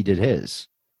day that he did his.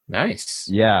 Nice.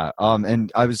 Yeah.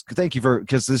 And thank you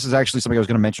because this is actually something I was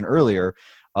going to mention earlier.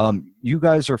 You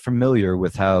guys are familiar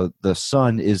with how the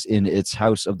sun is in its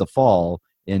house of the fall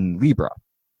in Libra.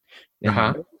 And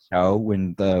notice how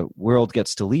when the world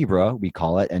gets to Libra, we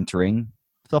call it entering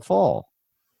the fall.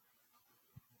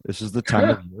 This is the time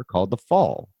of year called the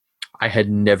fall. I had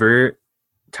never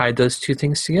tied those two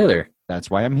things together. That's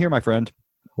why I'm here, my friend.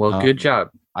 Well, good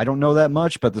job. I don't know that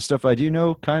much, but the stuff I do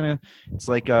know, kind of, it's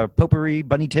like potpourri,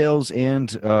 bunny tails, and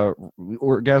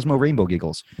Orgasmo rainbow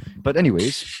giggles. But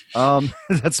anyways,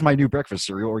 that's my new breakfast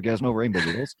cereal, Orgasmo rainbow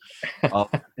giggles.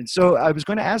 And so I was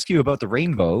going to ask you about the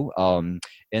rainbow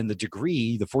and the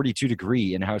degree, the 42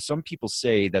 degree, and how some people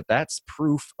say that that's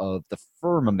proof of the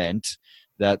firmament,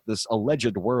 that this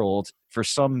alleged world, for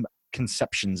some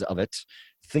conceptions of it,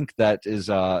 think that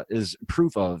is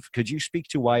proof of. Could you speak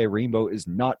to why a rainbow is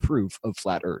not proof of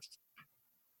flat Earth?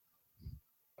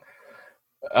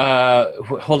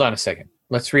 Hold on a second.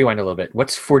 Let's rewind a little bit.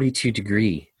 What's 42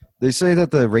 degree? They say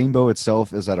that the rainbow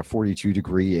itself is at a 42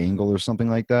 degree angle or something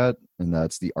like that, and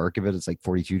that's the arc of it. It's like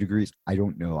 42 degrees. I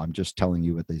don't know. I'm just telling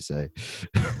you what they say.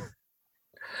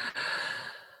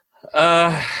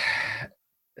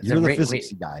 You're the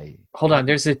physics guy. Hold on.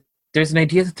 There's an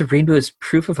idea that the rainbow is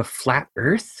proof of a flat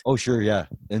Earth? Oh, sure, yeah.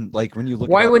 And like when you look,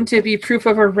 why wouldn't it be proof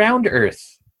of a round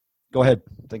Earth? Go ahead.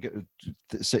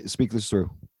 Speak this through.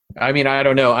 I mean, I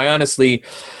don't know. I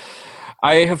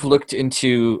have looked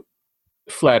into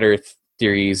flat Earth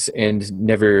theories and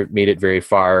never made it very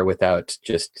far without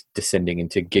just descending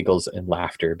into giggles and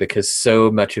laughter, because so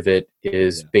much of it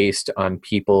is based on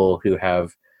people who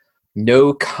have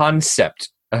no concept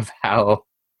of how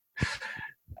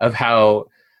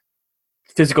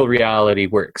physical reality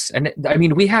works. And I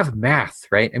mean, we have math,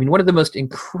 right? I mean, one of the most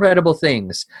incredible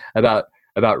things about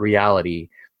reality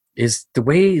is the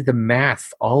way the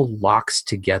math all locks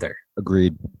together.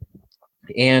 Agreed.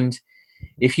 And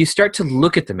if you start to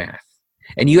look at the math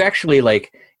and you actually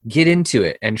like get into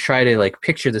it and try to like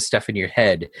picture the stuff in your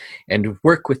head and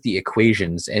work with the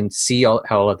equations and see how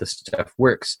all of this stuff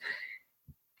works,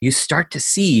 you start to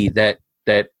see that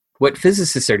what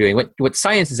physicists are doing, what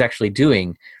science is actually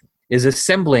doing, is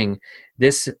assembling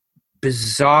this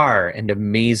bizarre and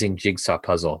amazing jigsaw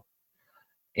puzzle.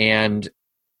 And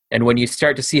when you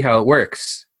start to see how it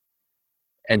works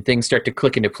and things start to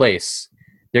click into place,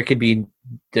 there could be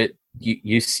that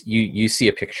you see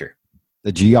a picture.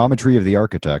 The geometry of the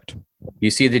architect. You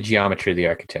see the geometry of the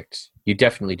architect. You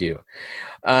definitely do.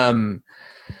 And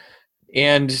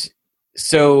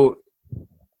so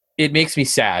it makes me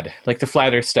sad. Like the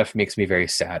flat Earth stuff makes me very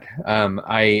sad.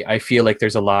 I feel like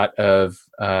there's a lot of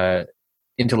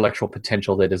intellectual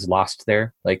potential that is lost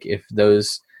there. Like if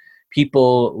those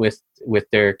people with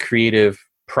their creative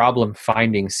problem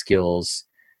finding skills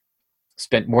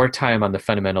spent more time on the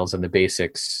fundamentals and the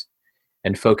basics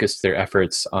and focused their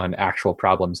efforts on actual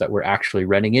problems that we're actually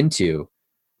running into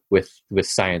with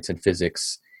science and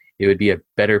physics, it would be a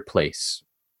better place.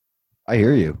 I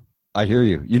hear you.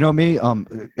 You know me,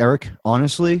 Eric,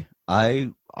 honestly,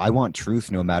 I want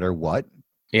truth no matter what.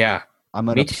 Yeah.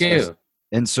 Me too.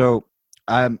 And so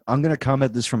I'm going to come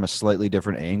at this from a slightly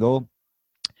different angle.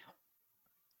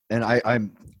 And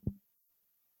I'm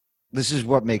this is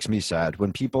what makes me sad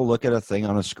when people look at a thing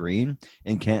on a screen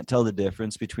and can't tell the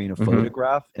difference between a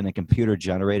photograph and a computer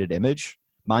generated image.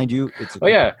 Mind you, it's a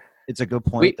good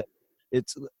point.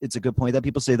 It's a good point that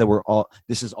people say that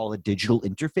this is all a digital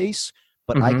interface,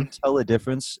 but I can tell a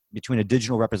difference between a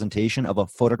digital representation of a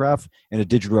photograph and a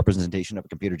digital representation of a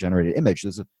computer generated image.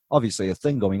 There's obviously a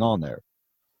thing going on there.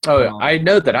 Oh, I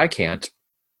know that I can't.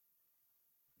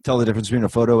 Tell the difference between a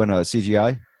photo and a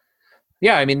CGI.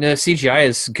 Yeah, I mean, the CGI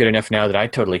is good enough now that I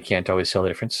totally can't always tell the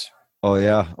difference. Oh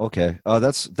yeah, okay.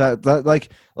 That's that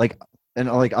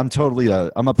and like I'm totally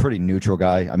I'm a pretty neutral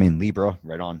guy. I mean Libra,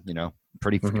 right on,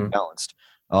 pretty freaking balanced.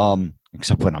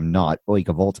 Except when I'm not, like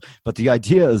a Volt. But the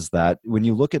idea is that when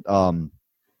you look at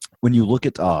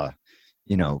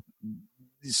you know,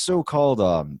 these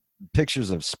so-called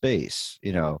pictures of space,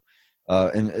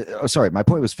 sorry, my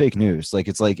point was fake news. Like,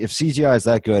 it's like if CGI is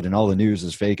that good and all the news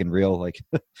is fake and real, like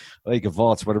like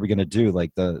Vaults, what are we gonna do?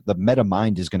 Like the meta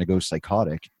mind is gonna go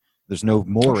psychotic. There's no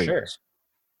moorings. Sure.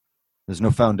 There's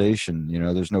no foundation.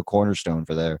 There's no cornerstone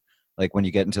for there. Like when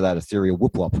you get into that ethereal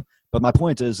whoop whoop. But my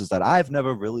point is that I've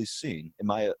never really seen in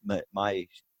my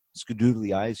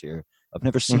skedoodly eyes here. I've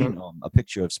never seen a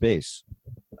picture of space.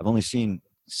 I've only seen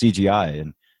CGI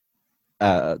and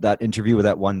that interview with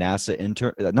that one NASA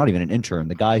intern, not even an intern,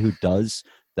 the guy who does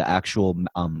the actual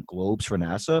globes for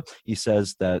NASA. He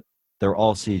says that they're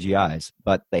all CGIs,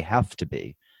 but they have to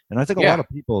be. And I think a lot of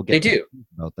people get confused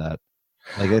about that.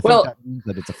 Like they think that means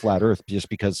that it's a flat Earth just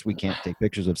because we can't take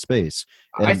pictures of space.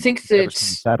 And I think that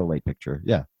satellite picture,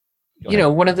 yeah.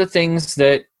 One of the things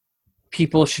that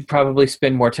people should probably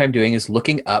spend more time doing is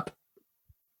looking up.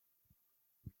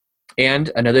 And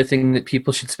another thing that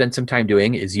people should spend some time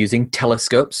doing is using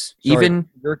telescopes. Sorry, even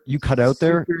you cut out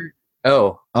there.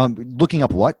 Looking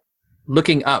up what?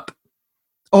 Looking up.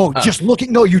 Oh, just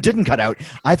looking. No, you didn't cut out.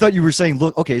 I thought you were saying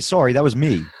look. Okay, sorry, that was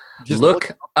me. Just look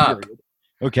up.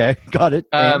 Okay, got it.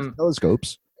 And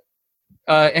telescopes.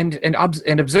 And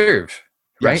observe.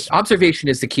 Right. Yes. Observation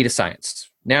is the key to science.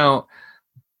 Now,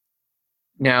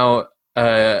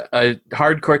 a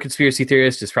hardcore conspiracy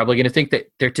theorist is probably going to think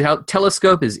that their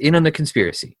telescope is in on the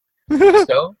conspiracy.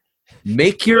 So,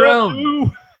 make your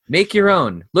own. Make your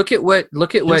own. Look at what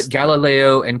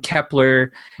Galileo and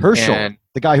Kepler, Herschel,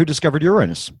 the guy who discovered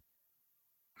Uranus.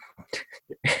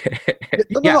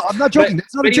 No, I'm not joking.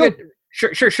 That's not a joke.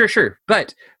 Sure.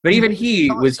 But even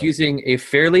he was using a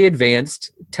fairly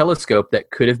advanced telescope that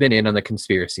could have been in on the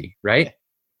conspiracy, right?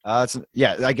 I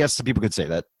guess some people could say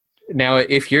that. Now,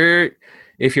 if you're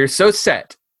so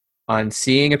set on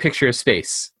seeing a picture of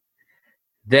space,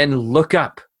 then look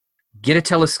up. Get a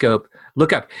telescope.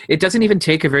 Look up. It doesn't even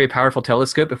take a very powerful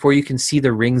telescope before you can see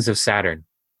the rings of Saturn.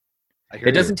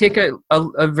 It doesn't take a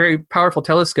very powerful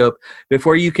telescope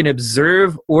before you can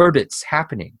observe orbits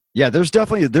happening. Yeah, there's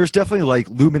definitely like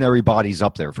luminary bodies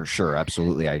up there for sure.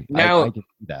 Absolutely, I can see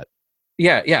that.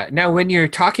 Yeah. Now, when you're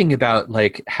talking about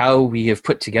like how we have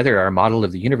put together our model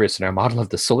of the universe and our model of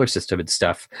the solar system and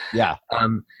stuff,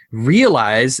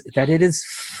 realize that it is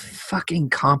fucking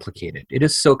complicated. It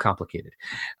is so complicated.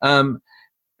 One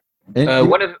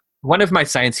of my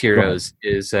science heroes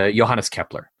is Johannes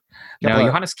Kepler. Now,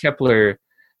 Johannes Kepler,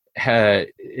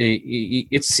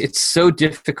 it's so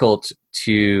difficult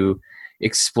to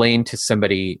explain to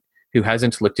somebody who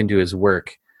hasn't looked into his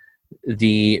work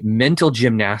the mental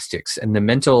gymnastics and the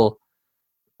mental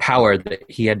power that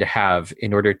he had to have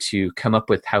in order to come up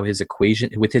with how his equation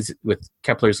with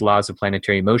Kepler's laws of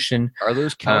planetary motion. Are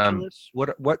those calculus?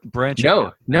 What branch?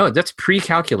 No, that's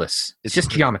pre-calculus. It's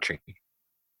just geometry.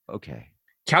 Okay.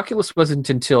 Calculus wasn't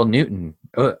until Newton,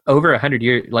 over 100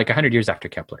 years after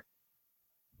Kepler.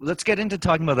 Let's get into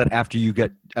talking about that after you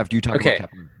talk about Kepler.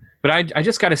 But I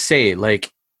just got to say,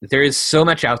 like, there is so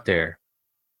much out there.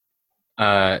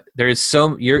 There is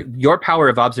your power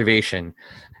of observation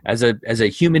as a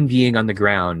human being on the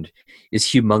ground is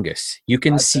humongous. You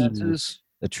can see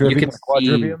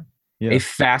a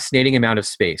fascinating amount of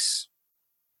space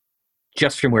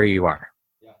just from where you are.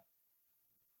 Yeah.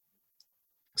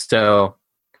 So,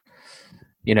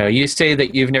 you say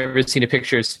that you've never seen a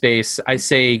picture of space. I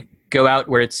say go out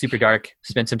where it's super dark,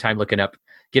 spend some time looking up,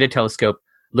 get a telescope,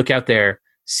 look out there,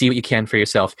 see what you can for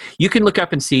yourself. You can look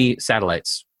up and see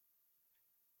satellites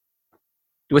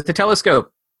with the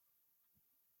telescope.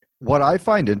 What I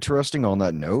find interesting on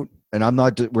that note, and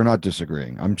we're not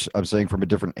disagreeing. I'm saying from a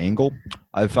different angle.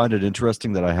 I find it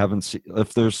interesting that I haven't seen,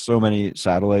 if there's so many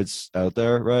satellites out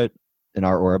there, right, in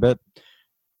our orbit,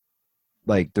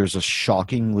 like there's a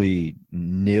shockingly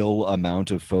nil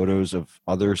amount of photos of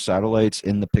other satellites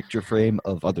in the picture frame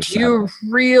of other satellites. Do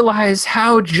you realize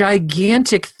how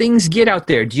gigantic things get out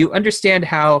there? Do you understand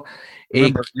how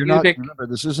Remember,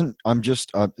 this isn't. I'm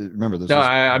just. Remember this. No,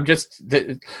 I'm just.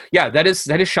 That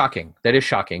is shocking. That is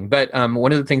shocking. But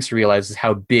one of the things to realize is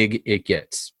how big it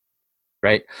gets,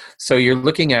 right? So you're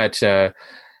looking at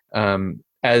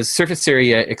as surface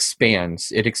area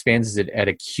expands, it expands it at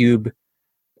a cubic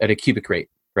rate.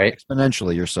 right?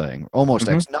 Exponentially, you're saying almost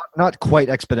not quite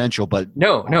exponential, but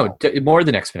No, more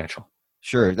than exponential.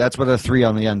 sure. That's what a 3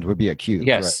 on the end would be, a cube.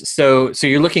 Yes. Right. So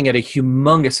you're looking at a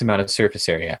humongous amount of surface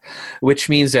area, which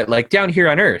means that like down here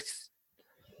on Earth,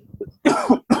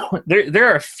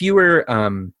 there are fewer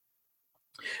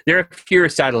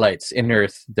satellites in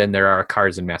Earth than there are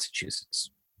cars in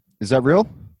Massachusetts. Is that real?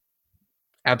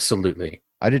 Absolutely.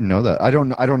 I didn't know that. I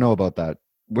don't know about that.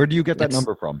 Where do you get that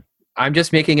number from? I'm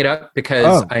just making it up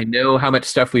because I know how much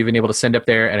stuff we've been able to send up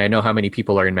there, and I know how many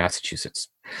people are in Massachusetts.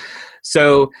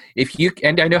 So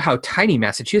and I know how tiny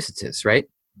Massachusetts is, right?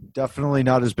 Definitely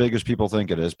not as big as people think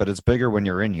it is, but it's bigger when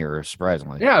you're in here,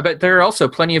 surprisingly. Yeah, but there are also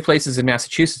plenty of places in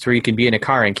Massachusetts where you can be in a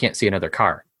car and can't see another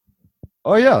car.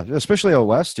 Oh yeah, especially out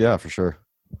west. Yeah, for sure.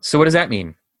 So what does that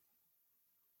mean?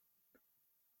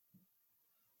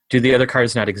 Do the other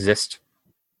cars not exist?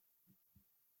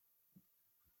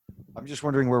 I'm just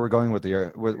wondering where we're going with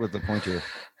the point here.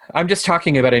 I'm just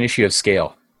talking about an issue of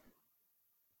scale.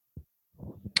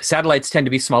 Satellites tend to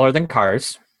be smaller than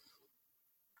cars,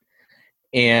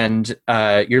 and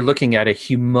you're looking at a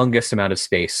humongous amount of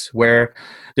space where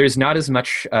there's not as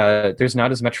much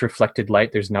reflected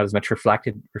light. There's not as much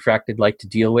refracted light to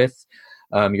deal with.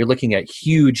 You're looking at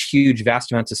huge,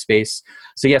 vast amounts of space.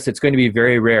 So yes, it's going to be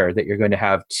very rare that you're going to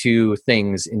have two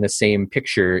things in the same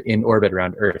picture in orbit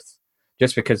around Earth,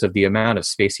 just because of the amount of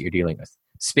space that you're dealing with.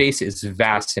 Space is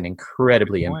vast and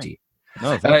incredibly empty.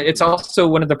 No, it's also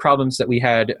one of the problems that we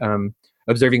had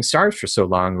observing stars for so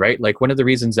long, right? Like one of the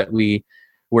reasons that we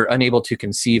were unable to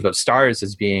conceive of stars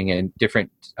as being in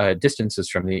different distances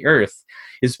from the Earth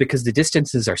is because the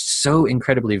distances are so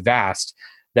incredibly vast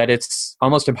that it's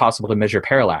almost impossible to measure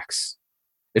parallax,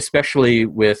 especially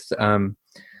with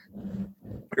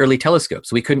early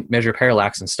telescopes. We couldn't measure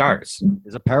parallax in stars.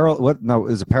 Is a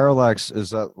parallax? Is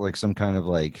that like some kind of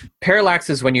like parallax?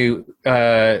 Is when you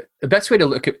the best way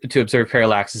to observe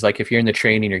parallax is like if you're in the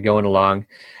train and you're going along,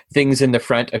 things in the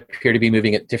front appear to be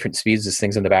moving at different speeds as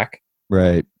things in the back.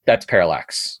 Right. That's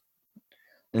parallax.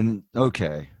 And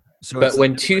okay, so but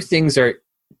when two things are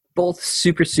both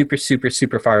super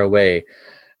far away,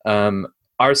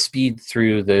 our speed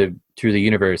through the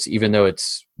universe, even though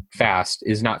it's fast,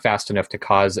 is not fast enough to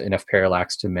cause enough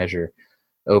parallax to measure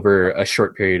over a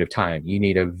short period of time. You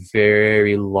need a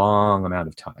very long amount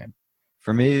of time.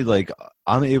 For me, like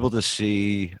I'm able to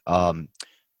see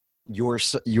your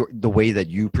the way that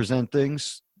you present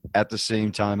things at the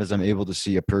same time as I'm able to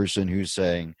see a person who's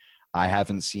saying, I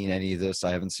haven't seen any of this.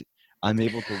 I'm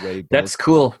able to weigh both. That's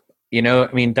cool. You know,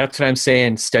 I mean, that's what I'm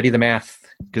saying. Study the math.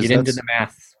 Get into the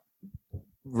math.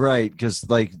 Right, because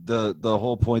like the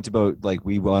whole point about like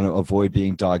we want to avoid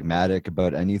being dogmatic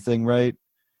about anything, right?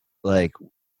 Like,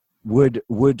 would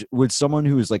someone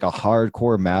who is like a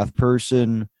hardcore math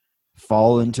person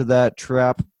fall into that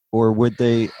trap, or would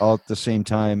they all at the same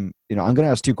time? You know, I'm going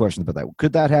to ask two questions about that.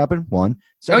 Could that happen? One.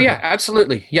 Second,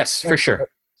 absolutely, yes, for sure.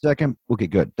 Second, okay,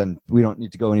 good. Then we don't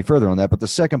need to go any further on that. But the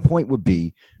second point would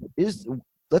be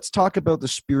let's talk about the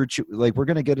spiritual. Like we're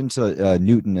going to get into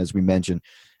Newton as we mentioned.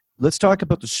 Let's talk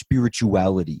about the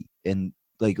spirituality and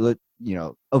like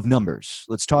of numbers.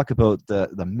 Let's talk about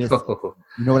the myth. Oh,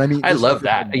 you know what I mean? I love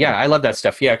that. Yeah, I love that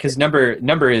stuff. Yeah, because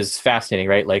number is fascinating,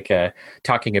 right? Like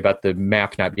talking about the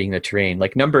map not being the terrain.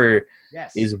 Like number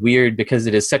is weird because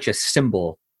it is such a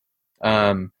symbol.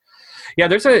 There's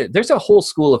a whole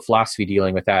school of philosophy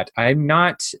dealing with that. I'm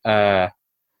not.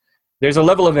 There's a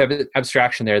level of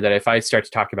abstraction there that if I start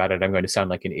to talk about it, I'm going to sound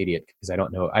like an idiot because I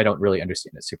don't know. I don't really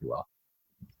understand it super well.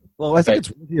 Well, I think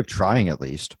it's worthy of trying at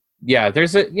least. Yeah,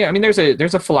 there's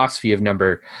a philosophy of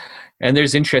number, and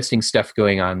there's interesting stuff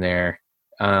going on there.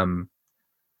 But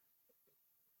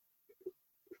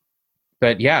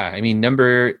yeah, I mean,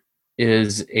 number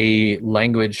is a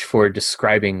language for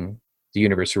describing the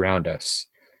universe around us,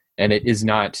 and it is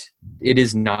not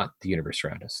the universe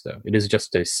around us, though. It is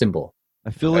just a symbol. I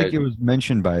feel like it was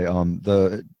mentioned by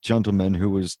the gentleman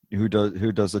who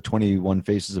does the 21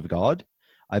 Faces of God.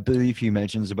 I believe he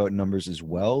mentions about numbers as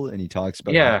well, and he talks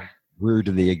about where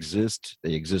do they exist?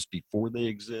 They exist before they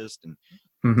exist, and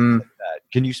like that.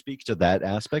 Can you speak to that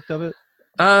aspect of it?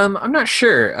 I'm not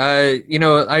sure. I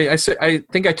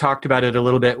think I talked about it a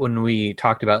little bit when we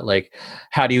talked about like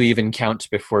how do you even count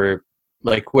before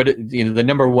like the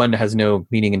number one has no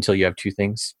meaning until you have two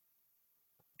things.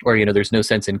 Or, there's no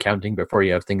sense in counting before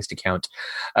you have things to count.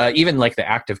 Even like the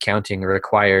act of counting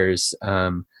requires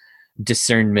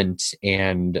discernment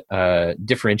and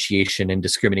differentiation and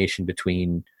discrimination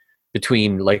between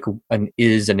like an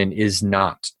is and an is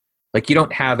not. Like you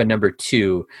don't have a number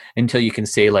two until you can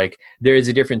say like there is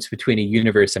a difference between a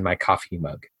universe and my coffee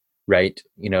mug, right?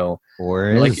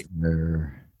 Or like, is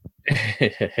there?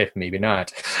 Maybe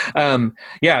not.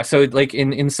 Yeah, so like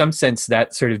in some sense,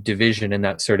 that sort of division and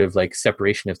that sort of like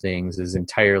separation of things is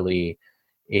entirely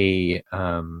a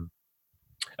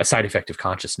a side effect of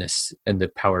consciousness and the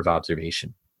power of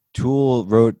observation. Tool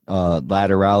wrote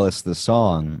Lateralis, the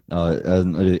song,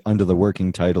 under the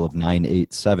working title of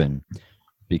 987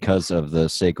 because of the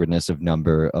sacredness of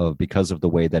number, because of the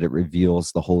way that it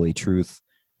reveals the holy truth,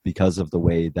 because of the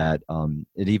way that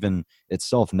it even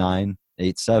itself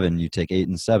 987, you take 8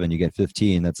 and 7, you get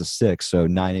 15, that's a 6. So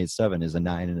 987 is a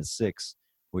 9 and a 6,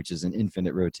 which is an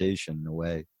infinite rotation in a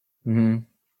way. Mm-hmm.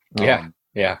 Yeah,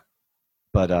 yeah.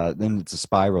 But then it's a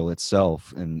spiral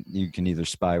itself, and you can either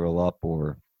spiral up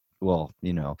or, well,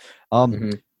 you know.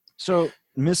 So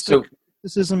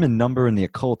mysticism and number and the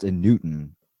occult in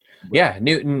Newton. Yeah,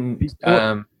 Newton.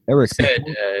 Eric said,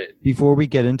 before we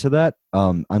get into that,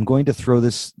 I'm going to throw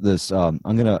this. I'm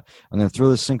gonna throw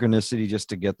this synchronicity just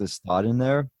to get this thought in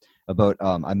there about.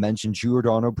 I mentioned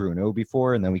Giordano Bruno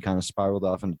before, and then we kind of spiraled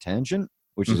off on a tangent,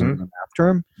 which is a math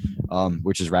term,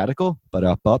 which is radical, but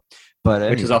up. But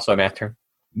which is also a math term.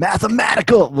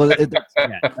 Mathematical. Well,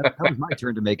 that was my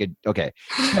turn to make it. Okay.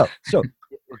 So,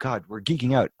 oh God, we're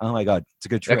geeking out. Oh my God, it's a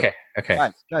good trip.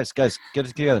 Okay. Guys, get it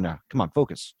together now. Come on,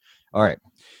 focus. All right.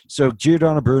 So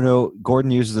Giordano Bruno,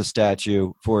 Gordon uses a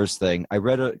statue for his thing. I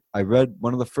read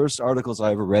one of the first articles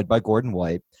I ever read by Gordon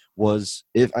White was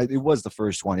it was the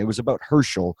first one. It was about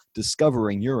Herschel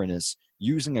discovering Uranus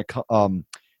using a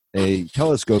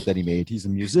telescope that he made. He's a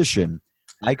musician.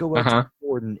 I go out to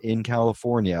Gordon in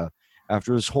California.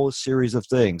 After this whole series of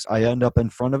things, I end up in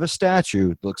front of a statue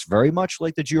that looks very much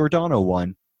like the Giordano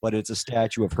one, but it's a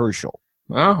statue of Herschel.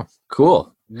 Oh,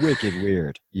 cool. Wicked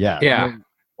weird. Yeah. Yeah.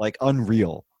 Like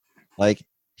unreal. Like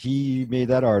he made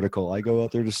that article. I go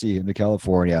out there to see him to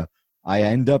California. I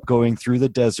end up going through the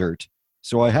desert.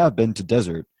 So I have been to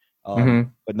desert,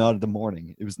 but not in the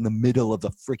morning. It was in the middle of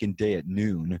the freaking day at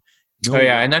noon. Oh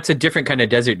yeah, and that's a different kind of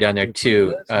desert down there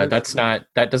too. That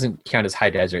doesn't count as high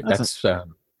desert.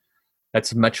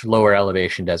 That's much lower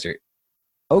elevation desert.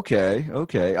 Okay.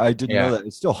 I didn't know that.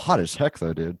 It's still hot as heck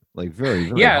though, dude. Like very,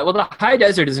 very yeah. hot. Well, the high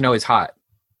desert isn't always hot.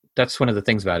 That's one of the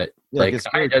things about it. Yeah, like the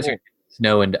high desert,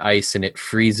 snow and ice, and it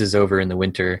freezes over in the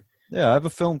winter. Yeah, I have a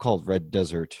film called Red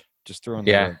Desert. Just throwing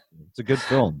that out. It's a good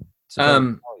film.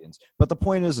 But the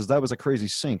point is that was a crazy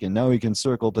sink, and now we can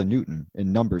circle to Newton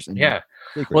in numbers. And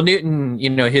well, Newton,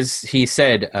 he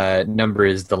said number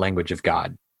is the language of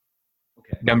God.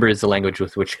 Okay. Number is the language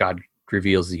with which God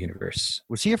reveals the universe.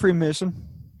 Was he a Freemason?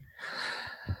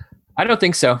 I don't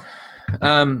think so.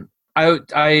 I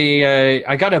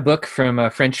got a book from a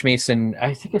French Mason.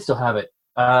 I think I still have it.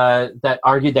 That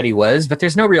argued that he was, but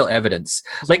there's no real evidence.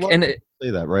 Like, and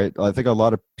say that, right? I think a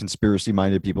lot of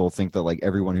conspiracy-minded people think that like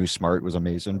everyone who's smart was a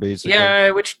Mason, basically.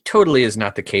 Yeah, which totally is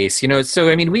not the case. You know, so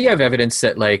I mean, we have evidence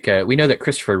that like we know that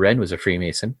Christopher Wren was a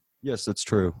Freemason. Yes, that's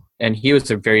true. And he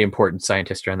was a very important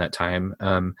scientist around that time.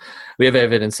 We have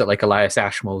evidence that like Elias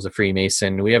Ashmole was a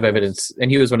Freemason. We have evidence,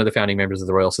 and he was one of the founding members of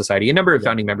the Royal Society. A number of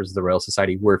founding members of the Royal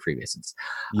Society were Freemasons.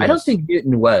 Yes. I don't think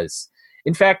Newton was.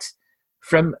 In fact,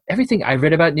 from everything I've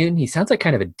read about Newton, he sounds like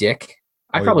kind of a dick.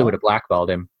 I probably would have blackballed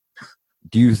him.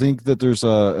 Do you think that there's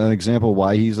an example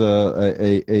why he's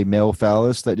a male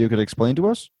phallus that you could explain to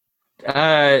us?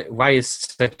 Why is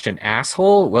such an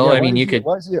asshole? Well, I mean, you could.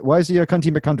 Why is he a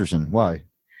cunty McCunderson? Why?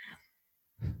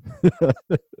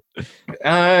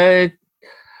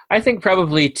 I think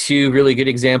probably two really good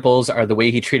examples are the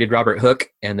way he treated Robert Hooke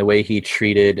and the way he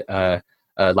treated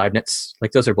Leibniz.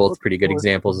 Like those are both pretty good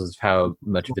examples of how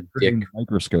much of a dick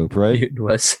microscope, right? Newton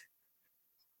was.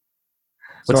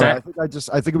 What's that?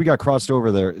 I think we got crossed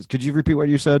over there. Could you repeat what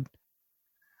you said?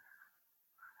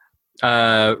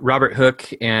 Robert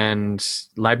Hooke and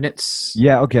Leibniz.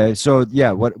 Yeah. Okay. So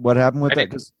yeah, what happened with that?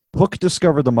 Because Hooke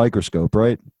discovered the microscope,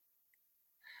 right?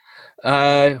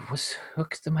 Was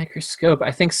Hooke the microscope?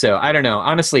 I think so. I don't know.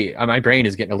 Honestly, my brain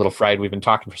is getting a little fried. We've been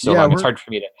talking for so long. It's hard for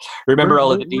me to remember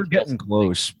all of the details. We're getting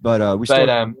close, but we still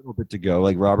have a little bit to go,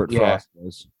 like Robert Frost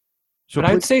does. So but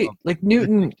I would say, like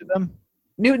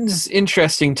Newton's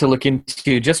interesting to look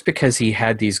into, just because he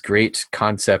had these great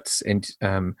concepts, and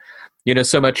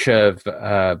so much of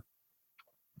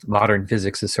modern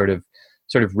physics is sort of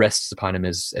rests upon him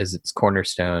as its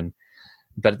cornerstone.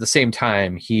 But at the same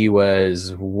time, he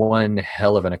was one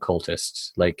hell of an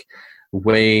occultist, like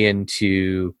way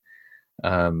into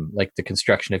like the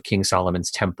construction of King Solomon's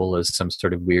temple as some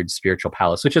sort of weird spiritual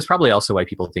palace, which is probably also why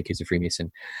people think he's a Freemason.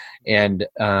 And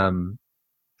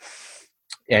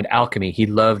alchemy. He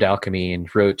loved alchemy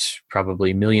and wrote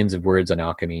probably millions of words on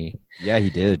alchemy. Yeah, he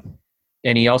did.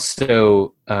 And he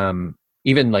also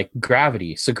even like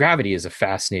gravity. So gravity is a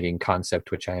fascinating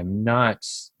concept, which I am not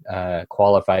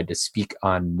qualified to speak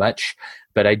on much.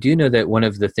 But I do know that one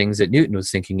of the things that Newton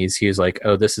was thinking is he was like,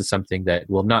 oh, this is something that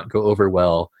will not go over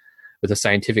well with the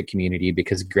scientific community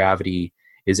because gravity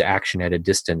is action at a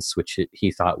distance, which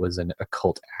he thought was an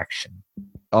occult action.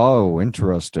 Oh,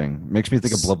 interesting. Makes me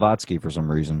think of Blavatsky for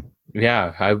some reason.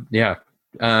 Yeah,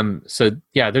 so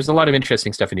yeah, there's a lot of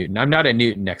interesting stuff in Newton. I'm not a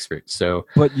Newton expert, so.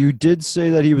 But you did say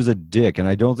that he was a dick, and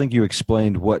I don't think you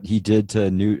explained what he did to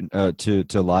Newton,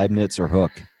 to Leibniz or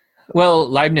Hooke. Well,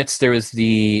 Leibniz, there was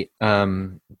the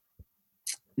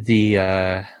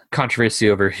controversy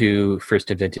over who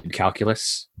first invented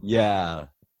calculus. Yeah.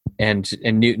 And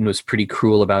Newton was pretty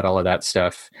cruel about all of that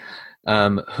stuff.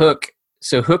 Hooke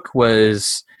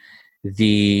was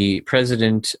the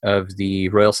president of the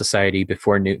Royal Society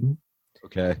before Newton.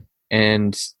 Okay.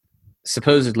 And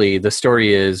supposedly the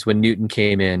story is when Newton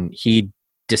came in, he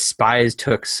despised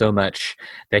Hooke so much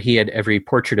that he had every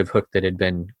portrait of Hooke that had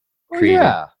been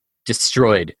created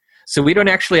destroyed. So we don't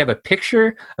actually have a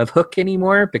picture of Hooke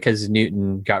anymore because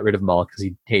Newton got rid of them all because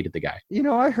he hated the guy. You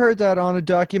know, I heard that on a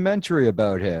documentary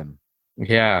about him.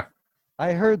 Yeah.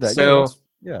 I heard that. So,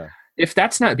 yeah. If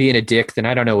that's not being a dick, then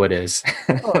I don't know what is.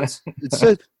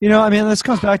 You know, I mean, this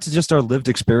comes back to just our lived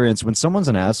experience. When someone's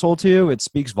an asshole to you, it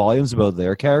speaks volumes about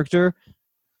their character.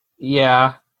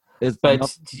 Yeah.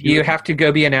 But you have to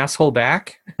go be an asshole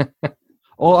back?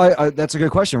 Oh, I that's a good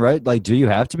question, right? Like, do you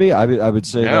have to be? I would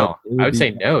say no. I would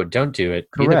say no. Don't do it.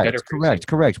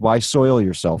 Correct. Why soil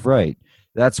yourself? Right.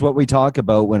 That's what we talk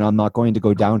about when I'm not going to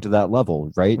go down to that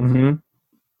level, right? Mm-hmm.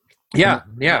 Yeah.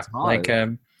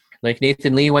 Like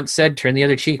Nathan Lee once said, "Turn the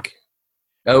other cheek."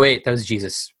 Oh wait, that was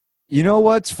Jesus. You know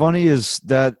what's funny is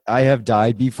that I have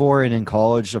died before, and in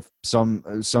college,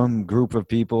 some group of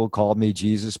people called me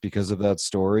Jesus because of that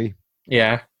story.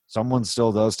 Yeah. Someone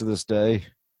still does to this day.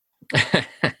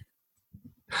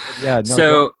 Yeah, no,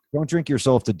 so don't drink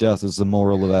yourself to death is the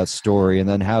moral of that story, and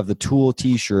then have the Tool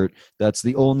T-shirt. That's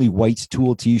the only white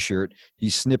Tool T-shirt he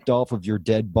snipped off of your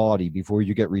dead body before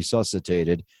you get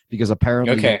resuscitated, because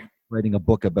apparently you're writing a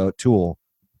book about Tool.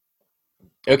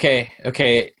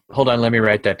 Okay. Hold on, let me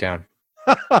write that down.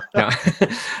 No.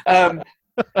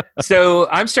 So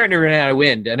I'm starting to run out of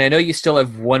wind, and I know you still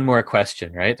have one more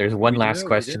question, right? There's one last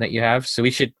question that you have, so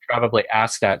we should probably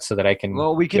ask that so that I can.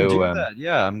 Well, we can do that.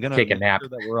 Yeah, I'm gonna take a nap. Sure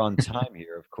that we're on time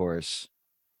here, of course.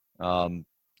 Do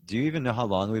you even know how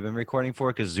long we've been recording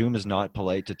for? Because Zoom is not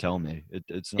polite to tell me.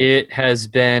 It's not. It has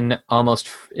been almost.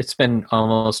 It's been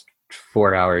almost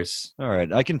 4 hours. All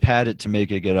right, I can pad it to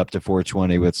make it get up to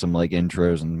 420 with some like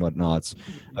intros and whatnots.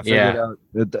 I figured out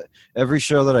that every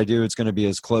show that I do, it's going to be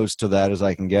as close to that as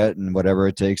I can get, and whatever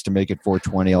it takes to make it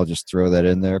 420, I'll just throw that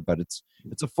in there. But it's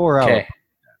a 4 hour. Okay.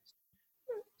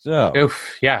 So,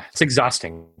 yeah, it's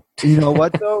exhausting. You know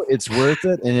what though? It's worth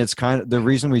it, and it's kind of the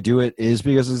reason we do it is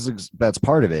because that's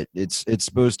part of it. It's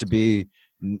supposed to be,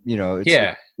 you know,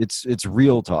 it's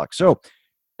real talk. So,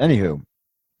 anywho.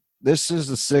 This is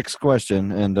the 6th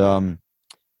question, and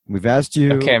we've asked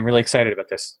you. Okay, I'm really excited about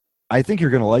this. I think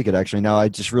you're going to like it, actually. Now, I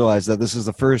just realized that this is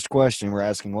the first question we're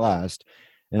asking last,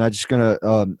 and I'm just going to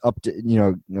update. You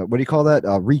know, what do you call that?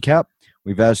 Recap.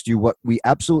 We've asked you what we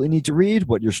absolutely need to read,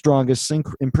 what your strongest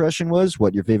impression was,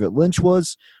 what your favorite Lynch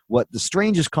was, what the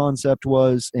strangest concept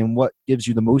was, and what gives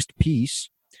you the most peace.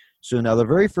 So now, the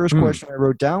very first question I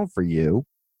wrote down for you,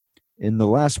 and the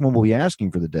last one we'll be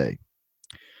asking for the day.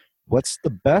 What's the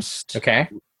best? Okay.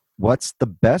 What's the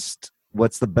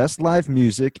best live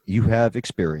music you have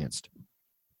experienced?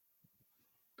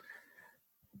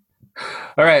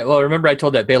 All right. Well, remember I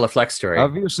told that Bela Fleck story.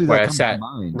 Obviously, where I sat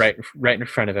right in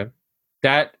front of him.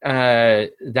 That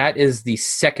is the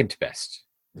second best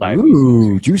live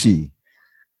music. Juicy.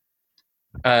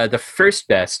 The first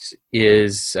best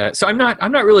is so I'm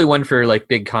not really one for like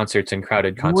big concerts and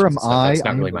crowded concerts. Where am I? That's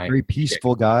not I'm really a my very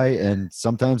peaceful guy, and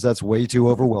sometimes that's way too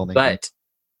overwhelming. But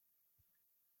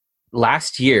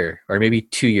last year, or maybe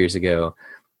 2 years ago,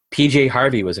 PJ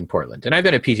Harvey was in Portland, and I've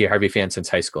been a PJ Harvey fan since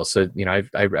high school, so you know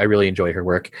I really enjoy her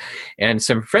work. And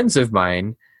some friends of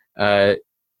mine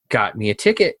got me a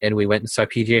ticket, and we went and saw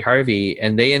PJ Harvey,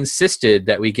 and they insisted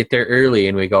that we get there early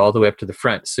and we go all the way up to the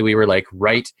front. So we were like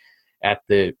right at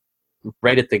the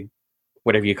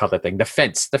whatever you call that thing, the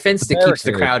fence that keeps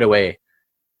the crowd away,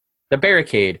 the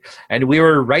barricade, and we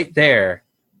were right there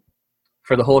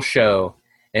for the whole show,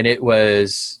 and it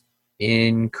was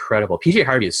incredible. PJ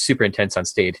Harvey is super intense on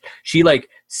stage. She like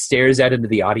stares out into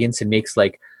the audience and makes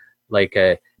like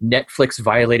a Netflix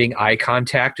violating eye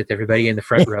contact with everybody in the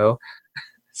front row.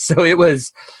 So it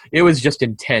was just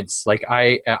intense. Like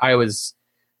I was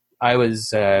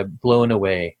blown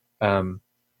away.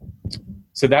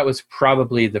 So that was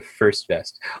probably the first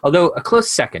best. Although a close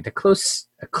second, a close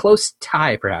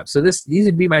tie perhaps. So these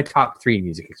would be my top 3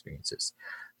 music experiences.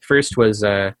 First was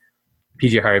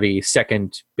PJ Harvey.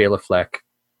 Second, Bela Fleck.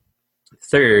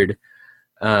 Third,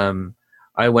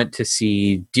 I went to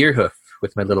see Deerhoof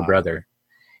with my little brother.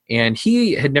 And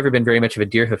he had never been very much of a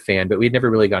Deerhoof fan, but we'd never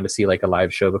really gone to see like a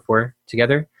live show before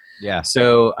together. Yeah.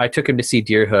 So I took him to see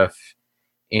Deerhoof,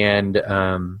 and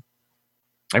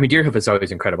I mean, Deerhoof is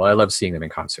always incredible. I love seeing them in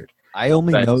concert. I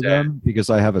only know them because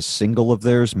I have a single of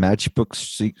theirs, Matchbook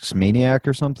Six Maniac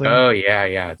or something. Oh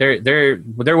yeah. They're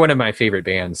one of my favorite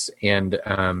bands, and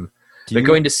but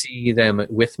going to see them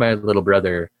with my little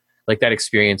brother, like that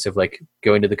experience of like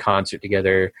going to the concert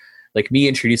together, like me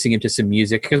introducing him to some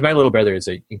music, because my little brother is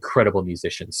an incredible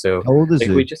musician. So how old is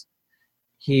he?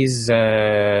 He's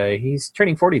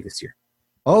turning 40 this year.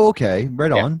 Oh, okay,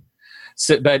 right on.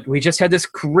 So, but we just had this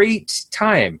great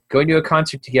time going to a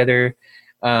concert together,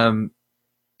 and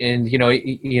you know,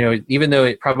 even though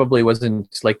it probably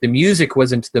wasn't like the music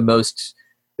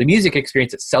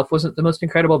experience itself wasn't the most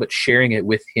incredible, but sharing it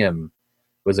with him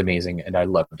was amazing, and I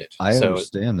loved it. I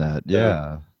understand that.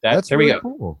 Yeah, that's there really we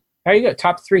go. Cool. There you go.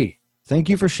 Top 3. Thank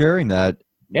you for sharing that.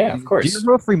 Yeah, of course.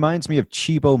 Deerhoof reminds me of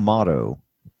Chibo Motto.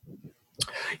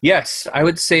 Yes, I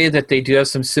would say that they do have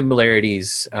some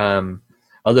similarities.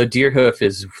 Although Deerhoof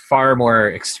is far more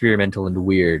experimental and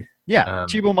weird. Yeah,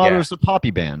 Chibo Motto is the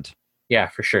poppy band. Yeah,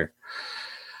 for sure.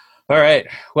 All right,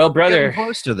 well, brother, getting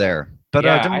close to there, but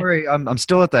don't worry, I'm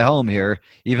still at the helm here.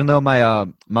 Even though my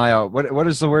what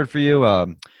is the word for you?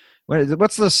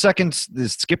 What's the second? The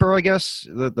skipper, I guess.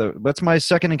 What's my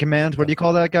second in command? What do you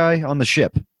call that guy on the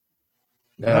ship?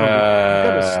 He's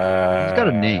got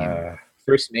a name.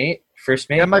 First mate.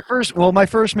 Yeah, my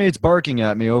first mate's barking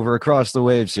at me over across the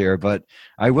waves here, but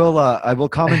I will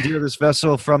commandeer this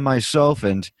vessel from myself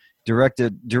and direct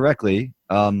it directly.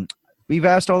 We've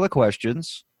asked all the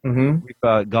questions. Mm-hmm.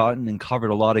 We've gotten and covered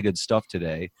a lot of good stuff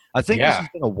today. I think this has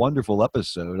been a wonderful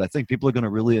episode. I think people are going to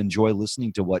really enjoy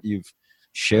listening to what you've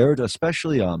shared,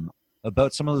 especially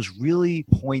about some of those really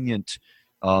poignant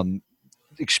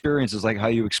experiences, like how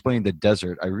you explained the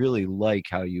desert. I really like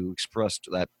how you expressed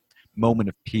that moment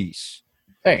of peace.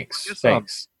 Thanks.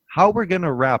 How we're going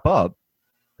to wrap up.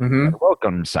 Mm-hmm.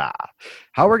 Welcome, Sa.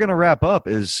 How we're going to wrap up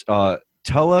is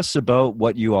tell us about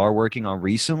what you are working on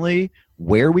recently,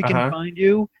 where we can find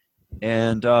you,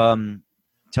 and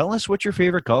tell us what your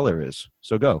favorite color is.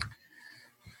 So go.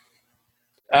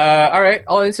 All right,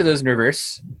 I'll answer those in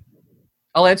reverse.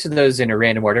 I'll answer those in a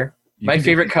random order. My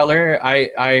favorite color,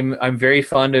 I'm very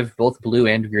fond of both blue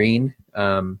and green.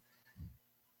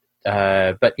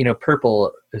 But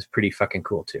purple is pretty fucking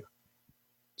cool too.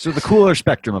 So the cooler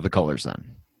spectrum of the colors,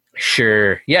 then.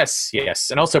 Sure. Yes,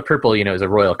 and also purple, is a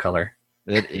royal color.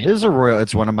 It is a royal.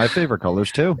 It's one of my favorite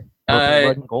colors too. Purple,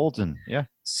 red, and gold, and yeah.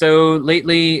 So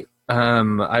lately,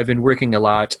 I've been working a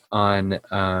lot on,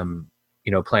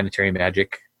 planetary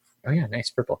magic. Oh yeah, nice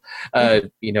purple.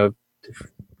 I've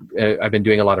been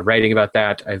doing a lot of writing about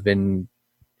that. You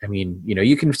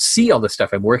can see all the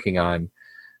stuff I'm working on.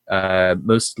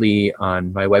 Mostly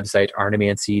on my website,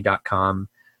 arnemancy.com,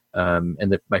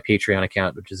 and my Patreon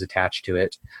account, which is attached to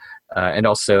it. And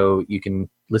also you can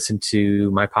listen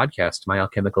to my podcast,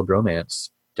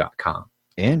 myalchemicalbromance.com.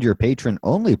 And your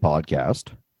patron-only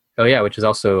podcast. Oh, yeah, which is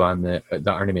also on the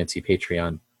Arnemancy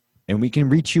Patreon. And we can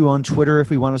reach you on Twitter if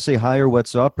we want to say hi or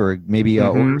what's up, or maybe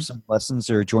order some lessons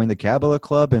or join the Kabbalah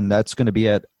Club, and that's going to be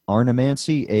at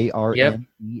Arnemancy,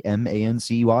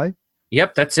 ARNEMANCY.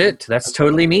 Yep, that's it. That's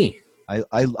totally me. I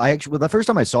actually, the first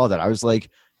time I saw that, I was like,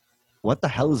 what the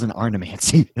hell is an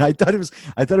Arnemancy? And I thought it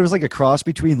was like a cross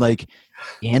between like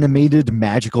animated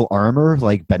magical armor,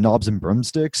 like bedknobs and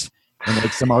broomsticks, and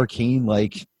like some arcane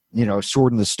like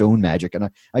sword in the stone magic. And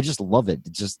I just love it.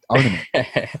 It's just Arnemancy.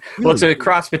 Well, it's a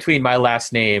cross between my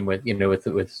last name with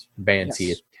Mancy.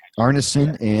 Yes.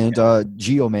 Arneson and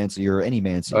Geomancy or any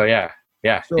Mancy. Oh yeah.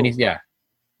 So,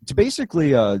 to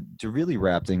basically to really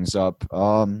wrap things up,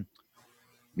 I want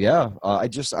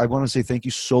to say thank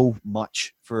you so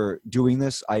much for doing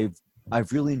this. I've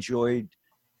really enjoyed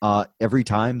every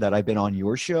time that I've been on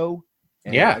your show.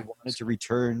 And I wanted to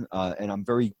return, and I'm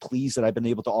very pleased that I've been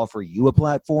able to offer you a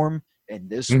platform in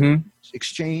this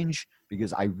exchange,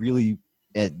 because I really,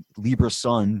 Libra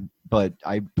Sun, but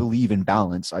I believe in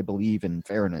balance. I believe in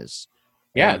fairness.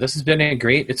 Yeah, this has been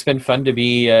it's been fun to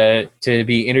be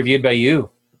interviewed by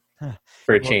you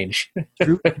for a change.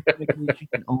 True communication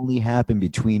can only happen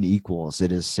between equals,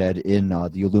 it is said in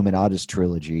the Illuminatus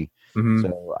trilogy. Mm-hmm.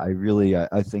 So I really,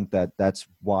 I think that's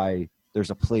why there's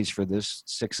a place for this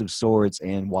Six of Swords,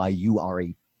 and why you are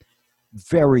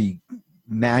very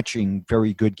matching,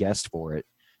 very good guest for it.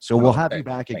 So we'll have you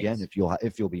back again thanks.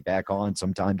 if you'll be back on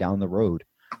sometime down the road.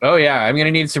 Oh yeah, I'm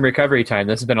gonna need some recovery time.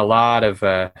 This has been a lot of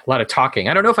talking.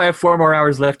 I don't know if I have 4 more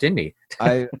hours left in me.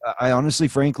 I honestly,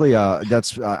 frankly,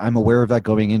 that's I'm aware of that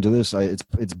going into this.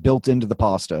 It's built into the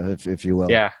pasta, if you will.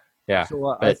 Yeah, yeah. So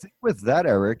I But think with that,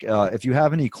 Eric, if you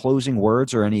have any closing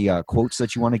words or any quotes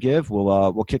that you want to give,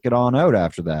 we'll kick it on out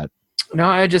after that. no,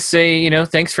 I just say,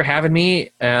 thanks for having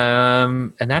me.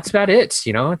 And that's about it.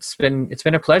 It's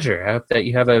been a pleasure. I hope that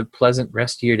you have a pleasant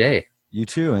rest of your day. You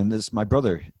too, and this my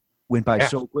brother went by Yeah.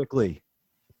 so quickly.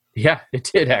 Yeah, it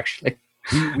did actually.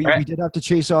 We All right. did have to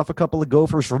chase off a couple of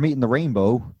gophers from eating the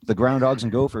rainbow. The ground dogs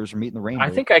and gophers from eating the rainbow.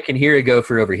 I think I can hear a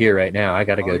gopher over here right now. I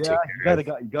gotta Oh, go yeah? take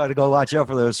care You gotta go watch out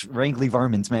for those wrangly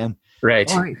varmints, man. Right.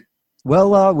 All right.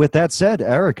 Well, with that said,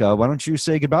 Eric, why don't you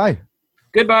say goodbye?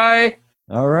 Goodbye.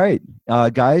 All right,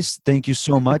 guys, thank you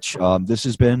so much. This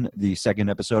has been the second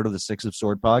episode of the Six of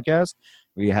Sword podcast.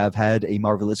 We have had a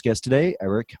marvelous guest today,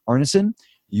 Eric Arneson.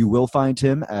 You will find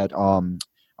him at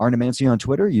Arnemancy on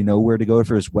Twitter. You know where to go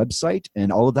for his website,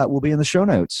 and all of that will be in the show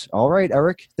notes. All right,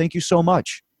 Eric, thank you so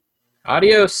much.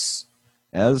 Adios.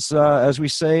 As we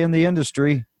say in the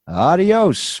industry,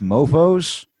 adios,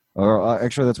 mofos. Or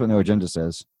actually, that's what No Agenda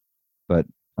says. But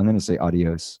I'm going to say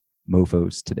adios,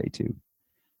 mofos today too.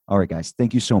 All right, guys,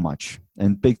 thank you so much.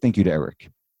 And big thank you to Eric.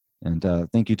 And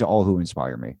thank you to all who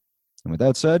inspire me. And with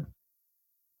that said,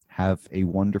 have a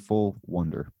wonderful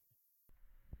wonder.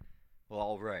 Well,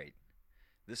 all right.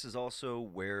 This is also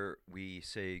where we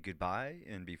say goodbye,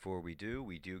 and before we do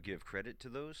give credit to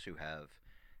those who have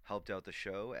helped out the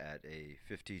show at a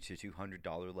 $50 to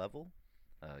 $200 level.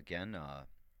 Again,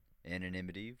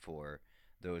 anonymity for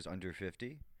those under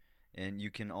 50. And you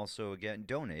can also, again,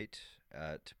 donate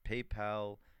at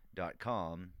PayPal.com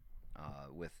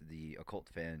with the Occult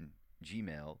Fan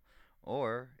Gmail,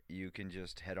 or you can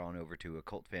just head on over to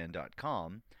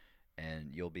occultfan.com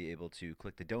and you'll be able to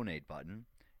click the donate button,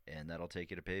 and that'll take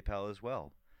you to PayPal as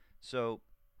well. So,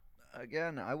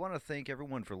 again, I want to thank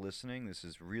everyone for listening. This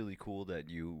is really cool that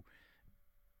you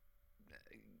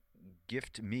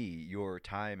gift me your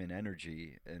time and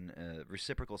energy in a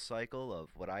reciprocal cycle of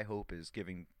what I hope is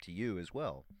giving to you as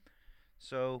well.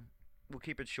 So, we'll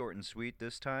keep it short and sweet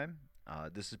this time.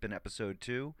 This has been episode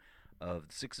 2 of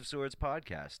the Six of Swords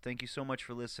podcast. Thank you so much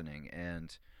for listening,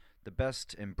 and the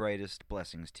best and brightest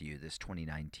blessings to you this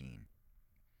 2019.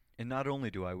 And not only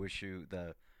do I wish you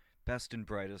the best and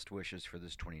brightest wishes for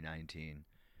this 2019,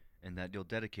 and that you'll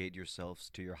dedicate yourselves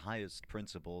to your highest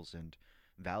principles and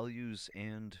values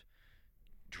and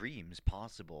dreams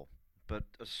possible, but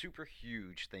a super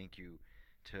huge thank you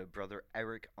to Brother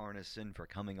Eric Arneson for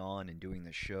coming on and doing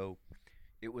the show.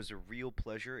 It was a real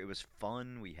pleasure. It was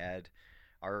fun. We had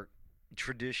our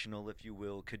traditional, if you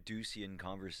will, Caducean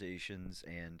conversations,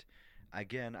 and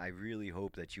again, I really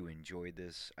hope that you enjoyed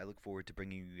this. I look forward to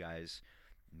bringing you guys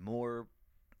more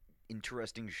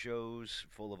interesting shows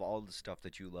full of all the stuff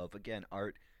that you love. Again,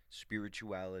 art,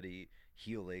 spirituality,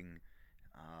 healing,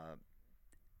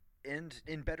 and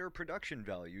in better production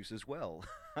values as well.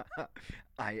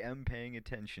 I am paying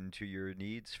attention to your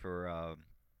needs for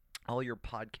all your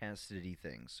podcastity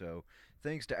things. So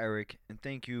thanks to Eric, and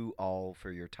thank you all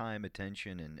for your time,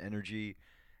 attention, and energy.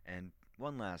 And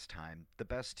one last time, the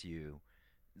best to you,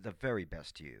 the very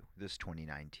best to you, this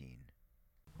 2019.